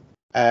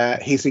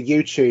 He's a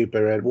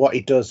YouTuber, and what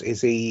he does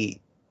is he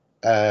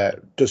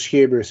does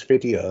humorous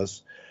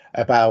videos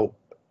about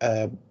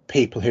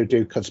people who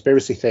do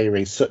conspiracy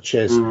theories, such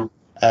as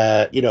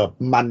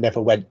man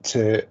never went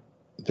to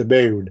the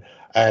moon,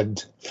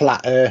 and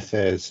flat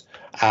earthers,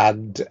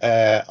 and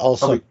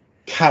also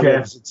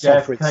Karens and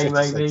sovereign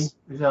citizens.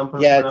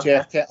 Yeah,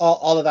 JFK,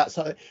 all of that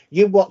sort of.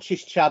 You watch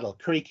his channel,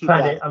 Creaky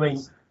Blinder. I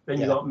mean, then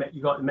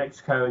you got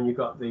Mexico, and you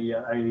got the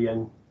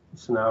alien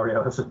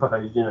scenario, I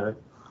suppose.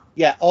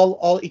 Yeah,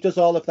 all he does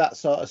all of that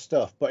sort of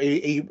stuff, but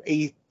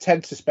he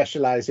tends to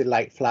specialize in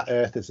like flat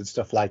earthers and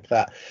stuff like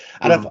that.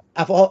 And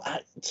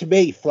to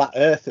me, flat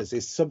earthers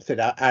is something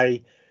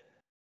I'm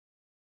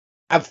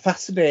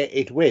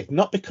fascinated with,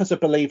 not because I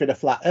believe in a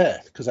flat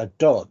earth, because I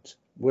don't.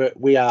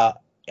 We are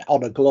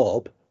on a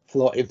globe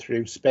floating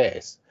through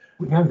space.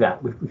 We know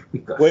that.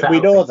 We've got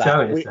we know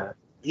that. that.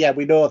 Yeah,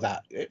 we know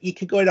that. You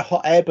can go in a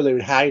hot air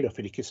balloon high enough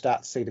and you can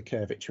start to see the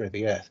curvature of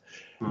the earth.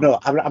 No,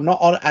 I'm not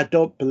on. I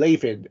don't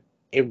believe in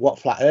what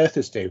flat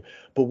earthers do,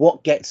 but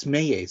what gets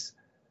me is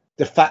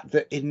the fact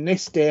that in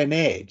this day and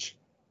age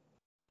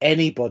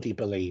anybody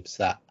believes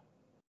that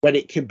when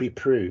it can be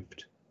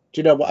proved. Do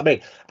you know what I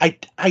mean?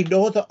 I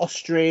know that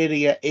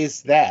Australia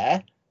is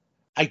there.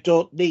 I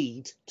don't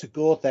need to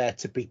go there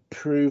to be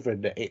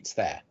proven that it's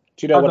there.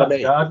 Do you know what I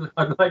mean?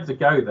 I'd like to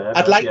go there.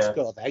 I'd like to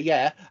go there,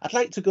 yeah. I'd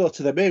like to go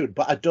to the moon,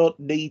 but I don't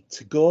need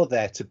to go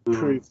there to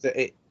prove that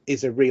it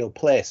is a real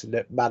place and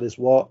that man has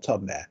walked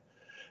on there.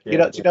 Do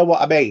you know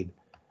what I mean?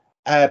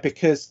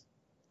 Because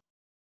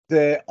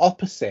the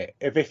opposite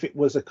of if it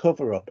was a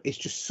cover-up is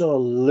just so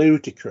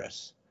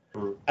ludicrous.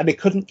 And they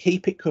couldn't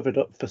keep it covered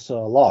up for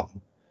so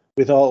long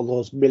with all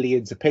those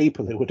millions of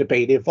people who would have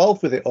been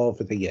involved with it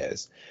over the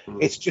years.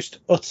 It's just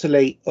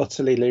utterly,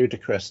 utterly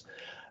ludicrous.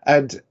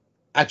 And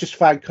I just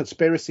find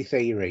conspiracy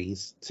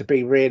theories to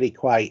be really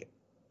quite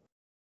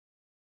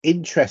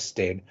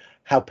interesting,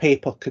 how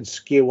people can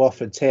skew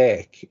off and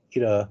take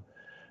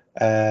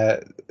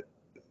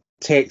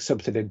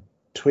something and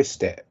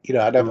twist it.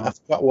 I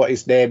forgot what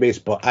his name is,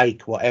 but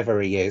Ike, whatever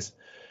he is,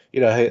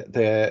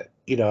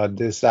 and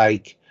there's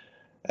like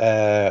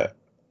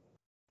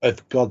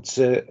of Gods,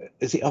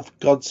 is it Of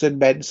Gods and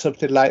Men,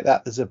 something like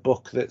that? There's a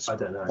book that's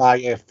by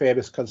a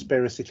famous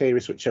conspiracy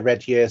theorist which I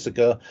read years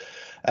ago,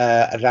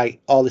 and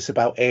like all this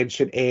about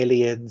ancient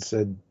aliens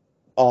and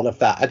all of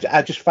that.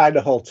 I just find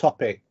the whole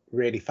topic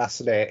really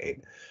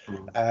fascinating,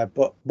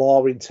 but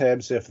more in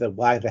terms of the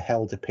why the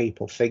hell do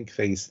people think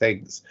these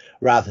things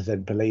rather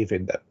than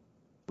believing them.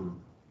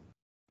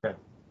 Okay.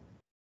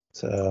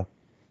 So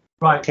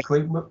right,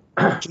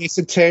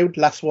 Jason Toon,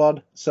 last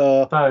one.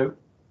 So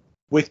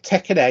with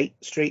Tekken 8,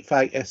 Street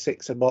Fighter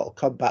 6 and Mortal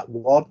Kombat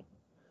 1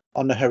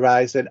 on the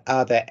horizon,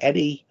 are there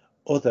any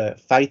other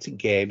fighting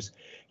games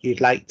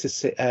you'd like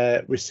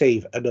to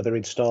receive another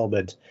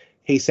installment?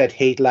 He said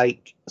he'd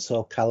like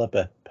Soul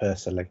Calibur,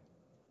 personally.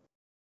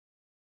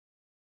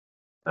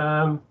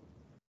 I'd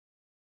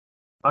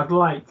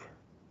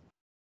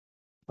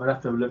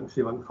have to look and see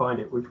if I can find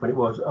it, which one it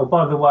was. Oh,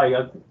 by the way,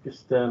 I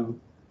just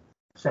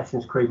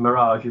Assassin's Creed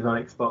Mirage is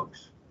on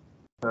Xbox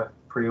for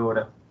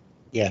pre-order.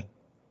 Yeah.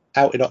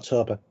 Out in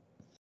October.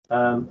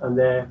 And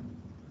the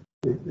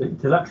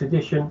deluxe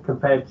edition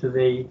compared to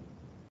the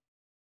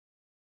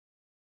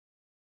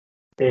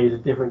is a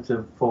difference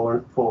of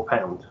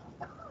 £4.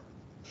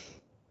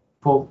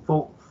 For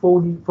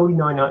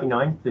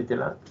 $49.99 the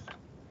deluxe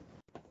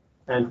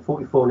and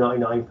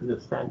 $44.99 for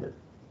the standard.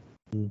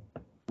 In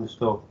the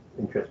store,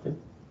 interesting.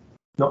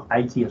 Not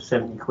 80 or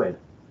 70 quid.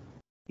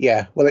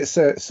 Yeah, well, it's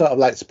sort of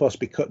like supposed to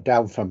be cut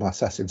down from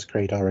Assassin's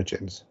Creed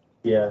Origins.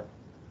 Yeah.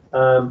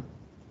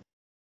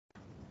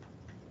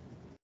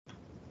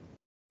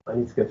 I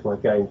need to go to my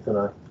games, don't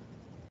I?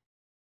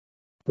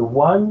 The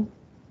one,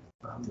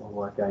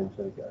 my games,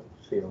 there we go,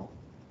 seal.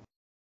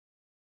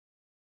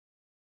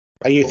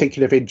 Are you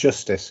thinking of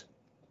Injustice?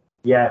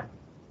 Yeah.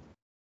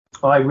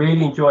 I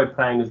really enjoyed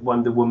playing as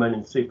Wonder Woman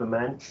and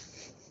Superman.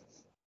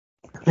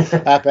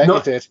 I bet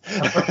you did.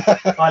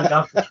 I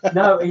loved it.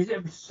 No,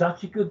 it was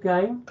such a good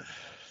game.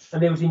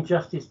 And there was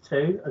Injustice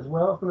 2 as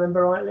well, if I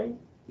remember rightly.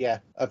 Yeah,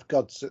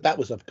 that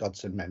was Of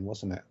Gods and Men,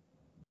 wasn't it?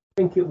 I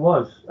think it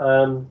was.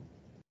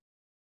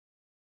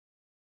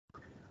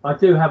 I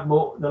do have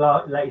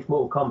the latest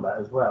Mortal Kombat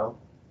as well,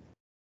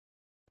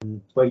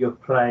 where you're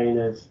playing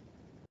as,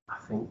 I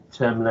think,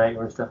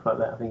 Terminator and stuff like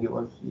that. I think it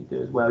was you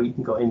do as well. You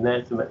can go in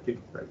there to make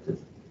different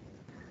characters.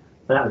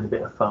 And that was a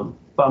bit of fun.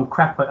 But I'm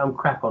crap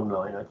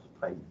online. I just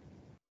play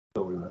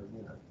story mode,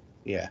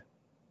 Yeah.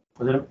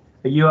 Are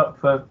you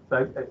up for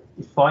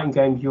is fighting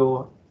games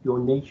your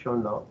niche or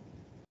not?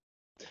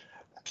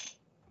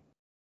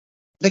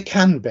 They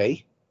can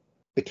be.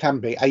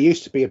 I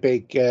used to be a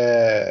big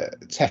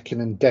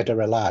Tekken and Dead or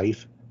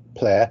Alive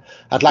player.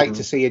 I'd like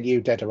to see a new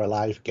Dead or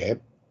Alive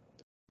game.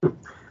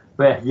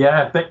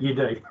 Yeah, I bet you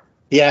do.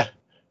 Yeah,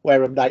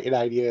 where I'm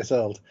 99 years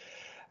old.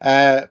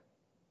 To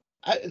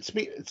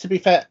be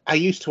fair, I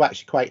used to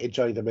actually quite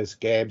enjoy them as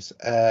games.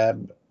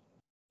 The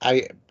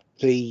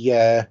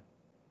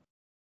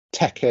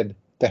Tekken,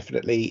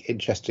 definitely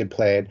interested in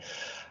playing.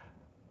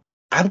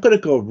 I'm going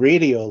to go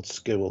really old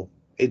school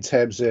in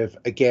terms of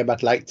a game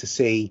I'd like to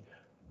see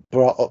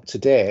brought up to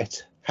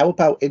date. How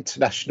about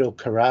International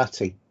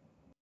Karate?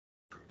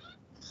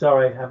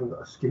 Sorry, I haven't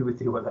got a skew with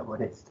you what that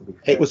one is, to be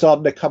fair. It was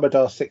on the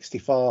Commodore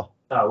 64.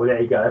 Oh, well,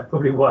 there you go. That's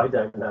probably why I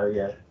don't know,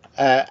 yeah.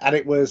 And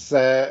it was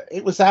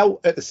out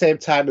at the same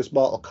time as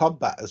Mortal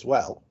Kombat as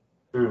well.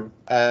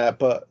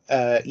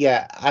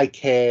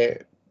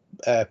 IK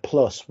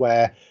Plus,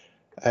 where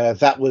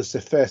that was the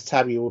first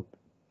time you would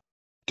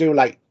do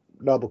like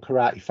normal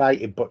karate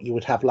fighting, but you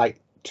would have like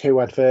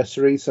two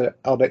adversaries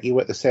on at you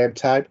at the same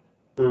time.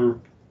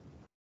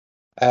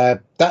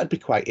 That'd be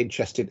quite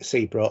interesting to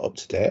see brought up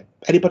to date.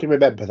 Anybody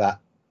remember that?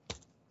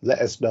 Let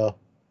us know.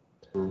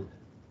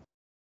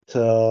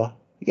 So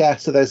yeah,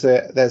 so there's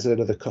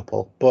another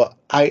couple, but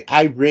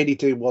I really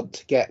do want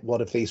to get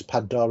one of these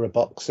Pandora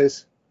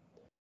boxes,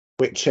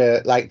 which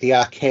are like the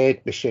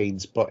arcade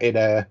machines, but in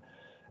a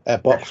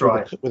box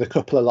with a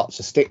couple of lots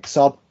of sticks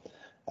on,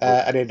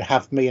 and then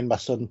have me and my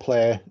son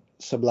play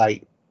some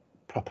like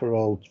proper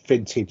old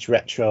vintage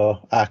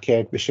retro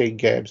arcade machine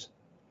games.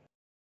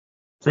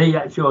 See,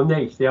 that's your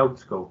niche, the old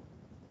school.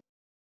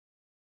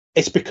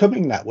 It's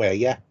becoming that way,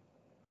 yeah.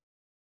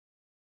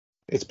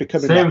 It's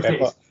becoming Seriously,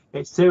 that way.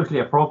 it's seriously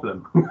a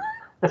problem.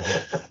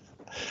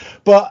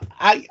 But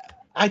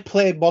I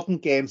play modern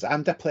games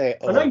and I play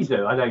I know you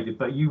do,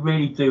 but you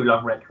really do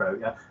love retro,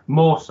 yeah?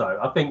 More so.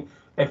 I think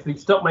if we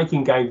stop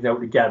making games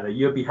altogether,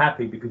 you'll be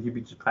happy because you'd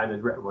be just playing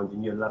those retro ones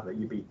and you'll love it.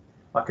 You'd be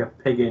like a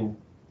pig in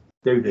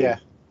doo-doo. Yeah.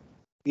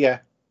 Yeah.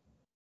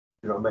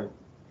 You know what I mean?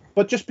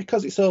 But just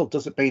because it's old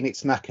doesn't mean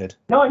it's knackered.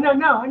 No, I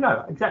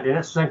know. Exactly. And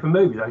that's the same for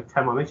movies. I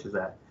tell my missus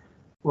that.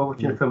 Well,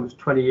 watching a film that's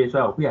 20 years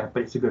old. Yeah,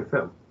 but it's a good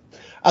film.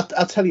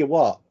 I'll tell you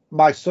what,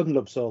 my son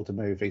loves older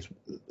movies.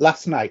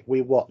 Last night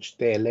we watched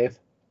They Live.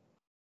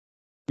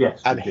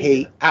 Yes. And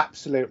he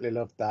absolutely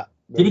loved that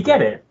movie. Did he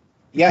get it?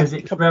 Yeah,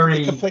 he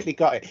completely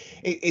got it.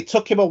 It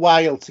took him a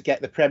while to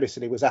get the premise,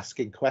 and he was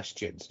asking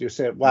questions. You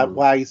say,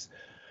 why is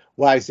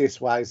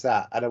this? Why is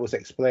that? And I was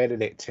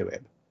explaining it to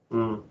him.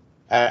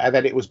 And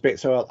then it was bit.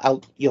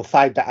 So you'll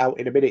find that out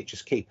in a minute.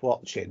 Just keep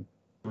watching,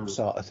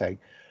 sort of thing.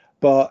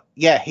 But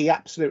yeah, he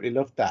absolutely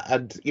loved that.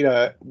 And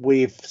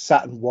we've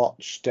sat and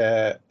watched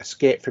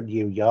Escape from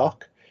New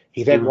York.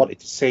 He then wanted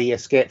to see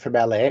Escape from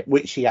LA,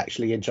 which he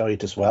actually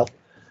enjoyed as well.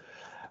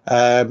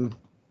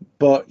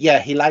 But yeah,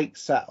 he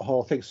likes that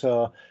whole thing.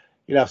 So,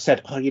 I've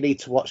said, you need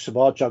to watch some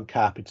more John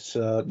Carpenter.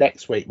 So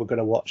next week we're going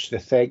to watch The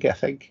Thing, I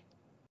think.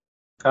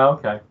 Oh,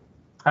 okay.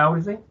 How old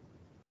is he?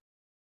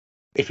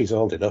 If he's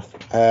old enough.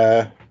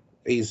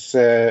 He's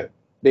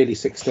nearly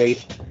 16.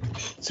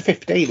 It's a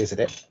 15, isn't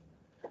it?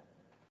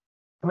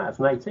 I mean, that's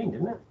an 18,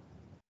 isn't it?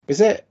 Is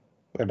it?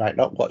 We might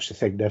not watch The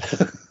Thing then.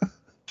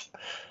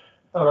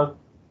 Hold on.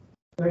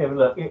 Let me have a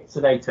look. It's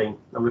an 18.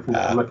 I'm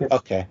looking.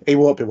 Okay. He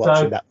won't be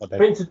watching that one then.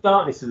 Prince of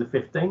Darkness is a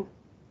 15.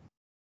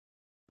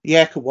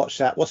 Yeah, I could watch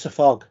that. What's The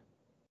Fog?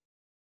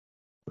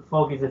 The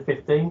Fog is a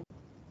 15.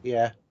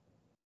 Yeah.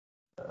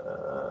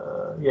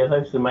 Yeah,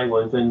 those are the main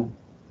ones. And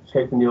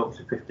Escape from New York's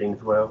a 15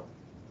 as well.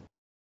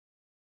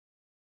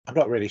 I'm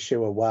not really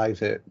sure why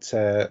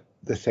that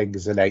The Thing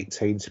is an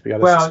 18, to be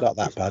honest. Well, it's not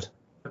that bad.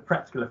 The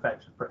practical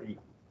effects are pretty...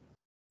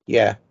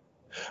 Yeah.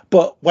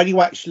 But when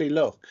you actually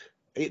look,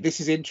 this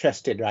is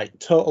interesting, right?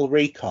 Total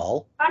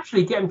Recall.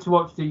 Actually, get him to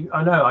watch the...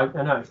 I know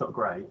it's not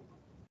great.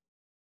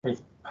 But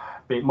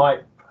it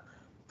might...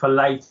 For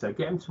later,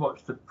 get him to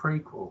watch the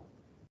prequel.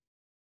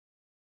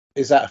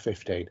 Is that a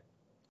 15?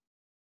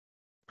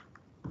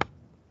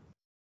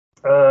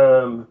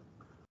 I'll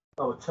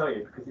tell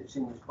you, because it's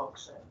in this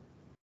box set.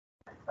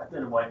 I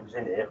don't know why it was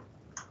in here.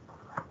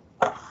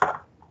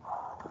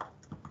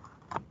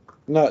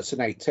 No, it's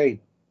an 18.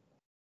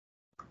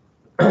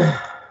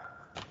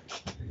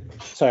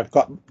 So I've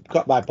got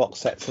my box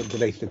sets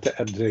underneath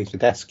the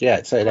desk. Yeah,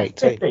 it's an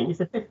 18. 15. It's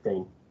a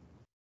 15.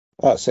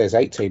 Oh, it says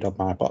 18 on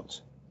my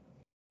box.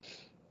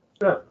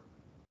 Look.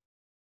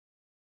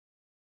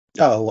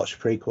 Oh, I'll watch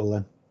the prequel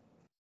then.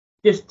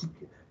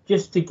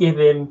 Just to give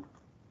him,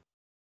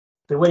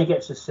 so when he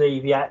gets to see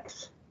the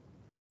axe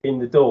in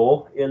the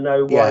door, he'll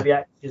know why the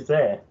axe is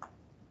there.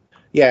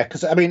 Yeah,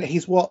 because I mean,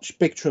 he's watched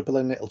Big Trouble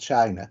in Little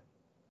China.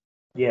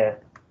 Yeah.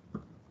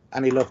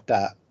 And he loved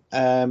that.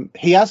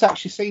 He has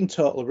actually seen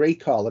Total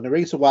Recall, and the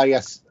reason why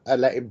I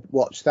let him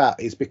watch that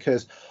is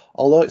because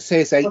although it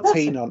says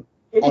 18 on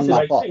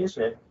my 18, box,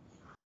 isn't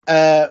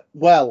it?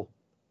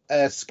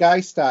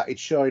 Sky started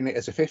showing it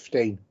as a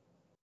 15.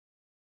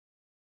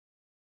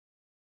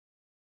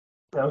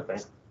 Okay.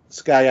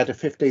 Sky had a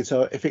 15,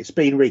 so if it's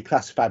been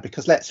reclassified,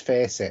 because let's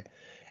face it,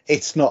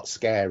 it's not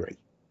scary.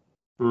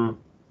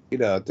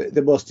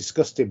 The most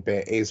disgusting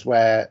bit is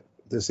where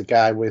there's a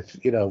guy with,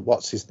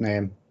 what's his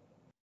name?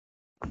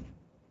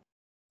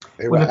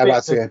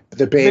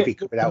 The baby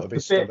coming out of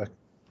his stomach.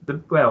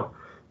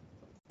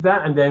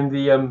 That and then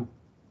the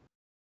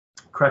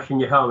crashing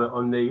your helmet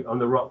on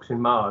the rocks in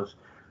Mars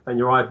and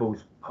your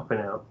eyeballs popping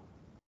out.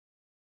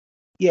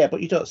 Yeah,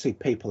 but you don't see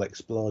people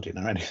exploding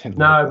or anything.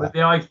 No, like but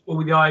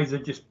the eyes are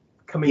just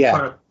coming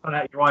trying to pull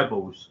out your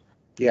eyeballs.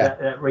 Yeah.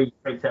 That really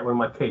freaked out one of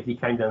my kids. He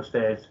came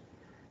downstairs.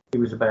 He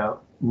was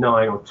about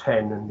 9 or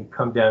 10, and he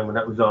come down when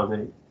that was on.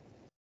 And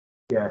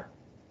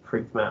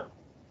freaked him out.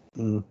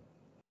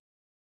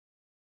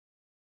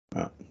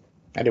 Well,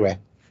 anyway.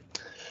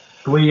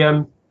 We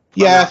I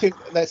think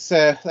let's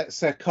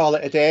call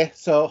it a day.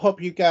 So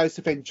hope you guys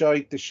have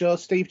enjoyed the show.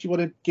 Steve, do you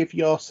want to give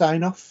your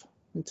sign off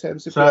in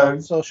terms of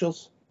your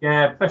socials?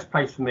 Yeah, best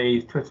place for me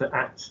is Twitter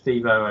at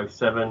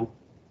Steve007.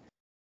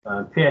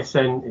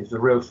 PSN is the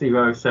real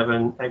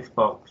Steve007.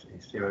 Xbox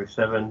is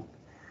 07.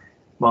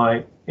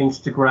 My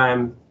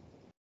Instagram,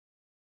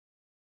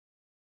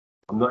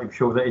 I'm not even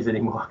sure what that is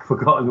anymore. I've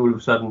forgotten all of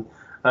a sudden.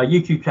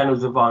 YouTube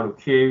channels are Vinyl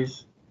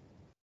Cues,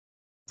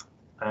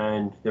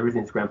 and there is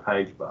an Instagram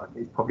page, but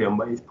it's probably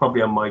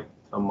on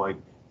my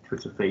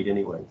Twitter feed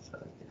anyway. So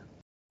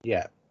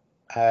yeah.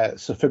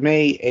 So for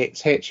me,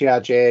 it's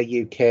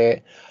HERJ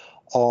UK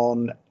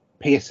on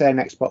PSN,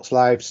 Xbox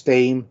Live,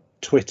 Steam,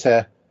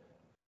 Twitter,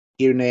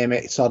 you name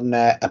it, it's on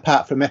there,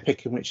 apart from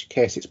Epic, in which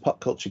case it's Pop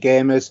Culture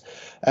Gamers.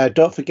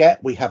 Don't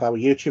forget, we have our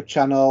YouTube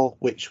channel,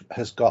 which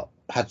has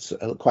had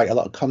quite a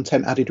lot of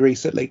content added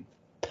recently.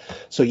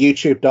 So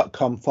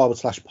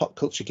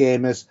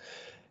youtube.com/popculturegamers.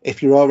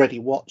 If you're already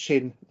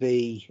watching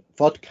the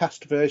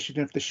vodcast version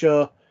of the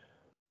show,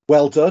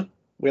 well done.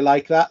 We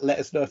like that. Let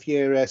us know if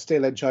you're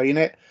still enjoying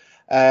it.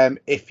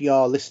 If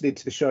you're listening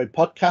to the show in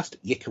podcast,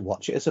 you can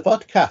watch it as a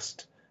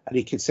vodcast, and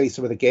you can see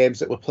some of the games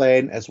that we're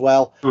playing as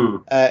well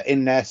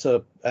in there.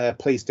 So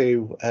please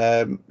do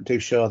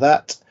show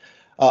that,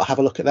 or have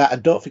a look at that,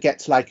 and don't forget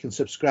to like and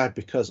subscribe,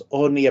 because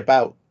only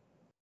about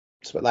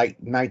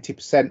like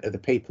 90% of the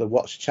people who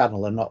watch the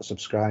channel are not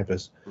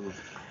subscribers.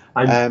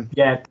 And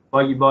my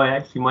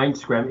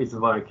Instagram is the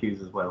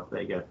Vinyl as well.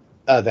 There you go.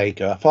 Oh, there you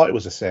go. I thought it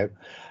was the same.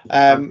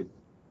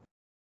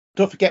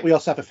 Don't forget, we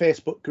also have a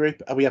Facebook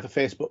group, and we have a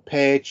Facebook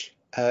page,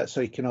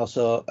 so you can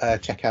also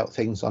check out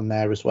things on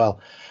there as well.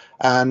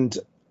 And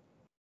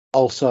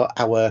also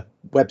our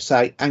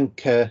website,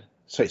 Anchor.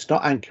 So it's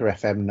not Anchor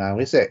FM now,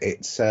 is it?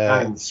 It's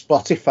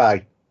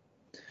Spotify.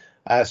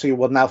 So you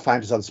will now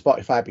find us on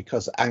Spotify,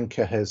 because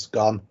Anchor has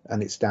gone,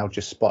 and it's now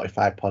just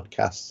Spotify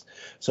podcasts.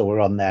 So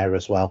we're on there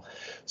as well.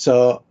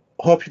 So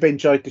hope you've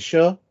enjoyed the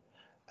show.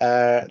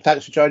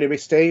 Thanks for joining me,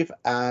 Steve,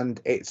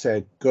 and it's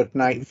a good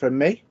night from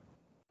me.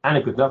 And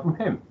a good night from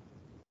him.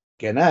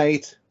 Good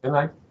night. Good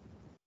night.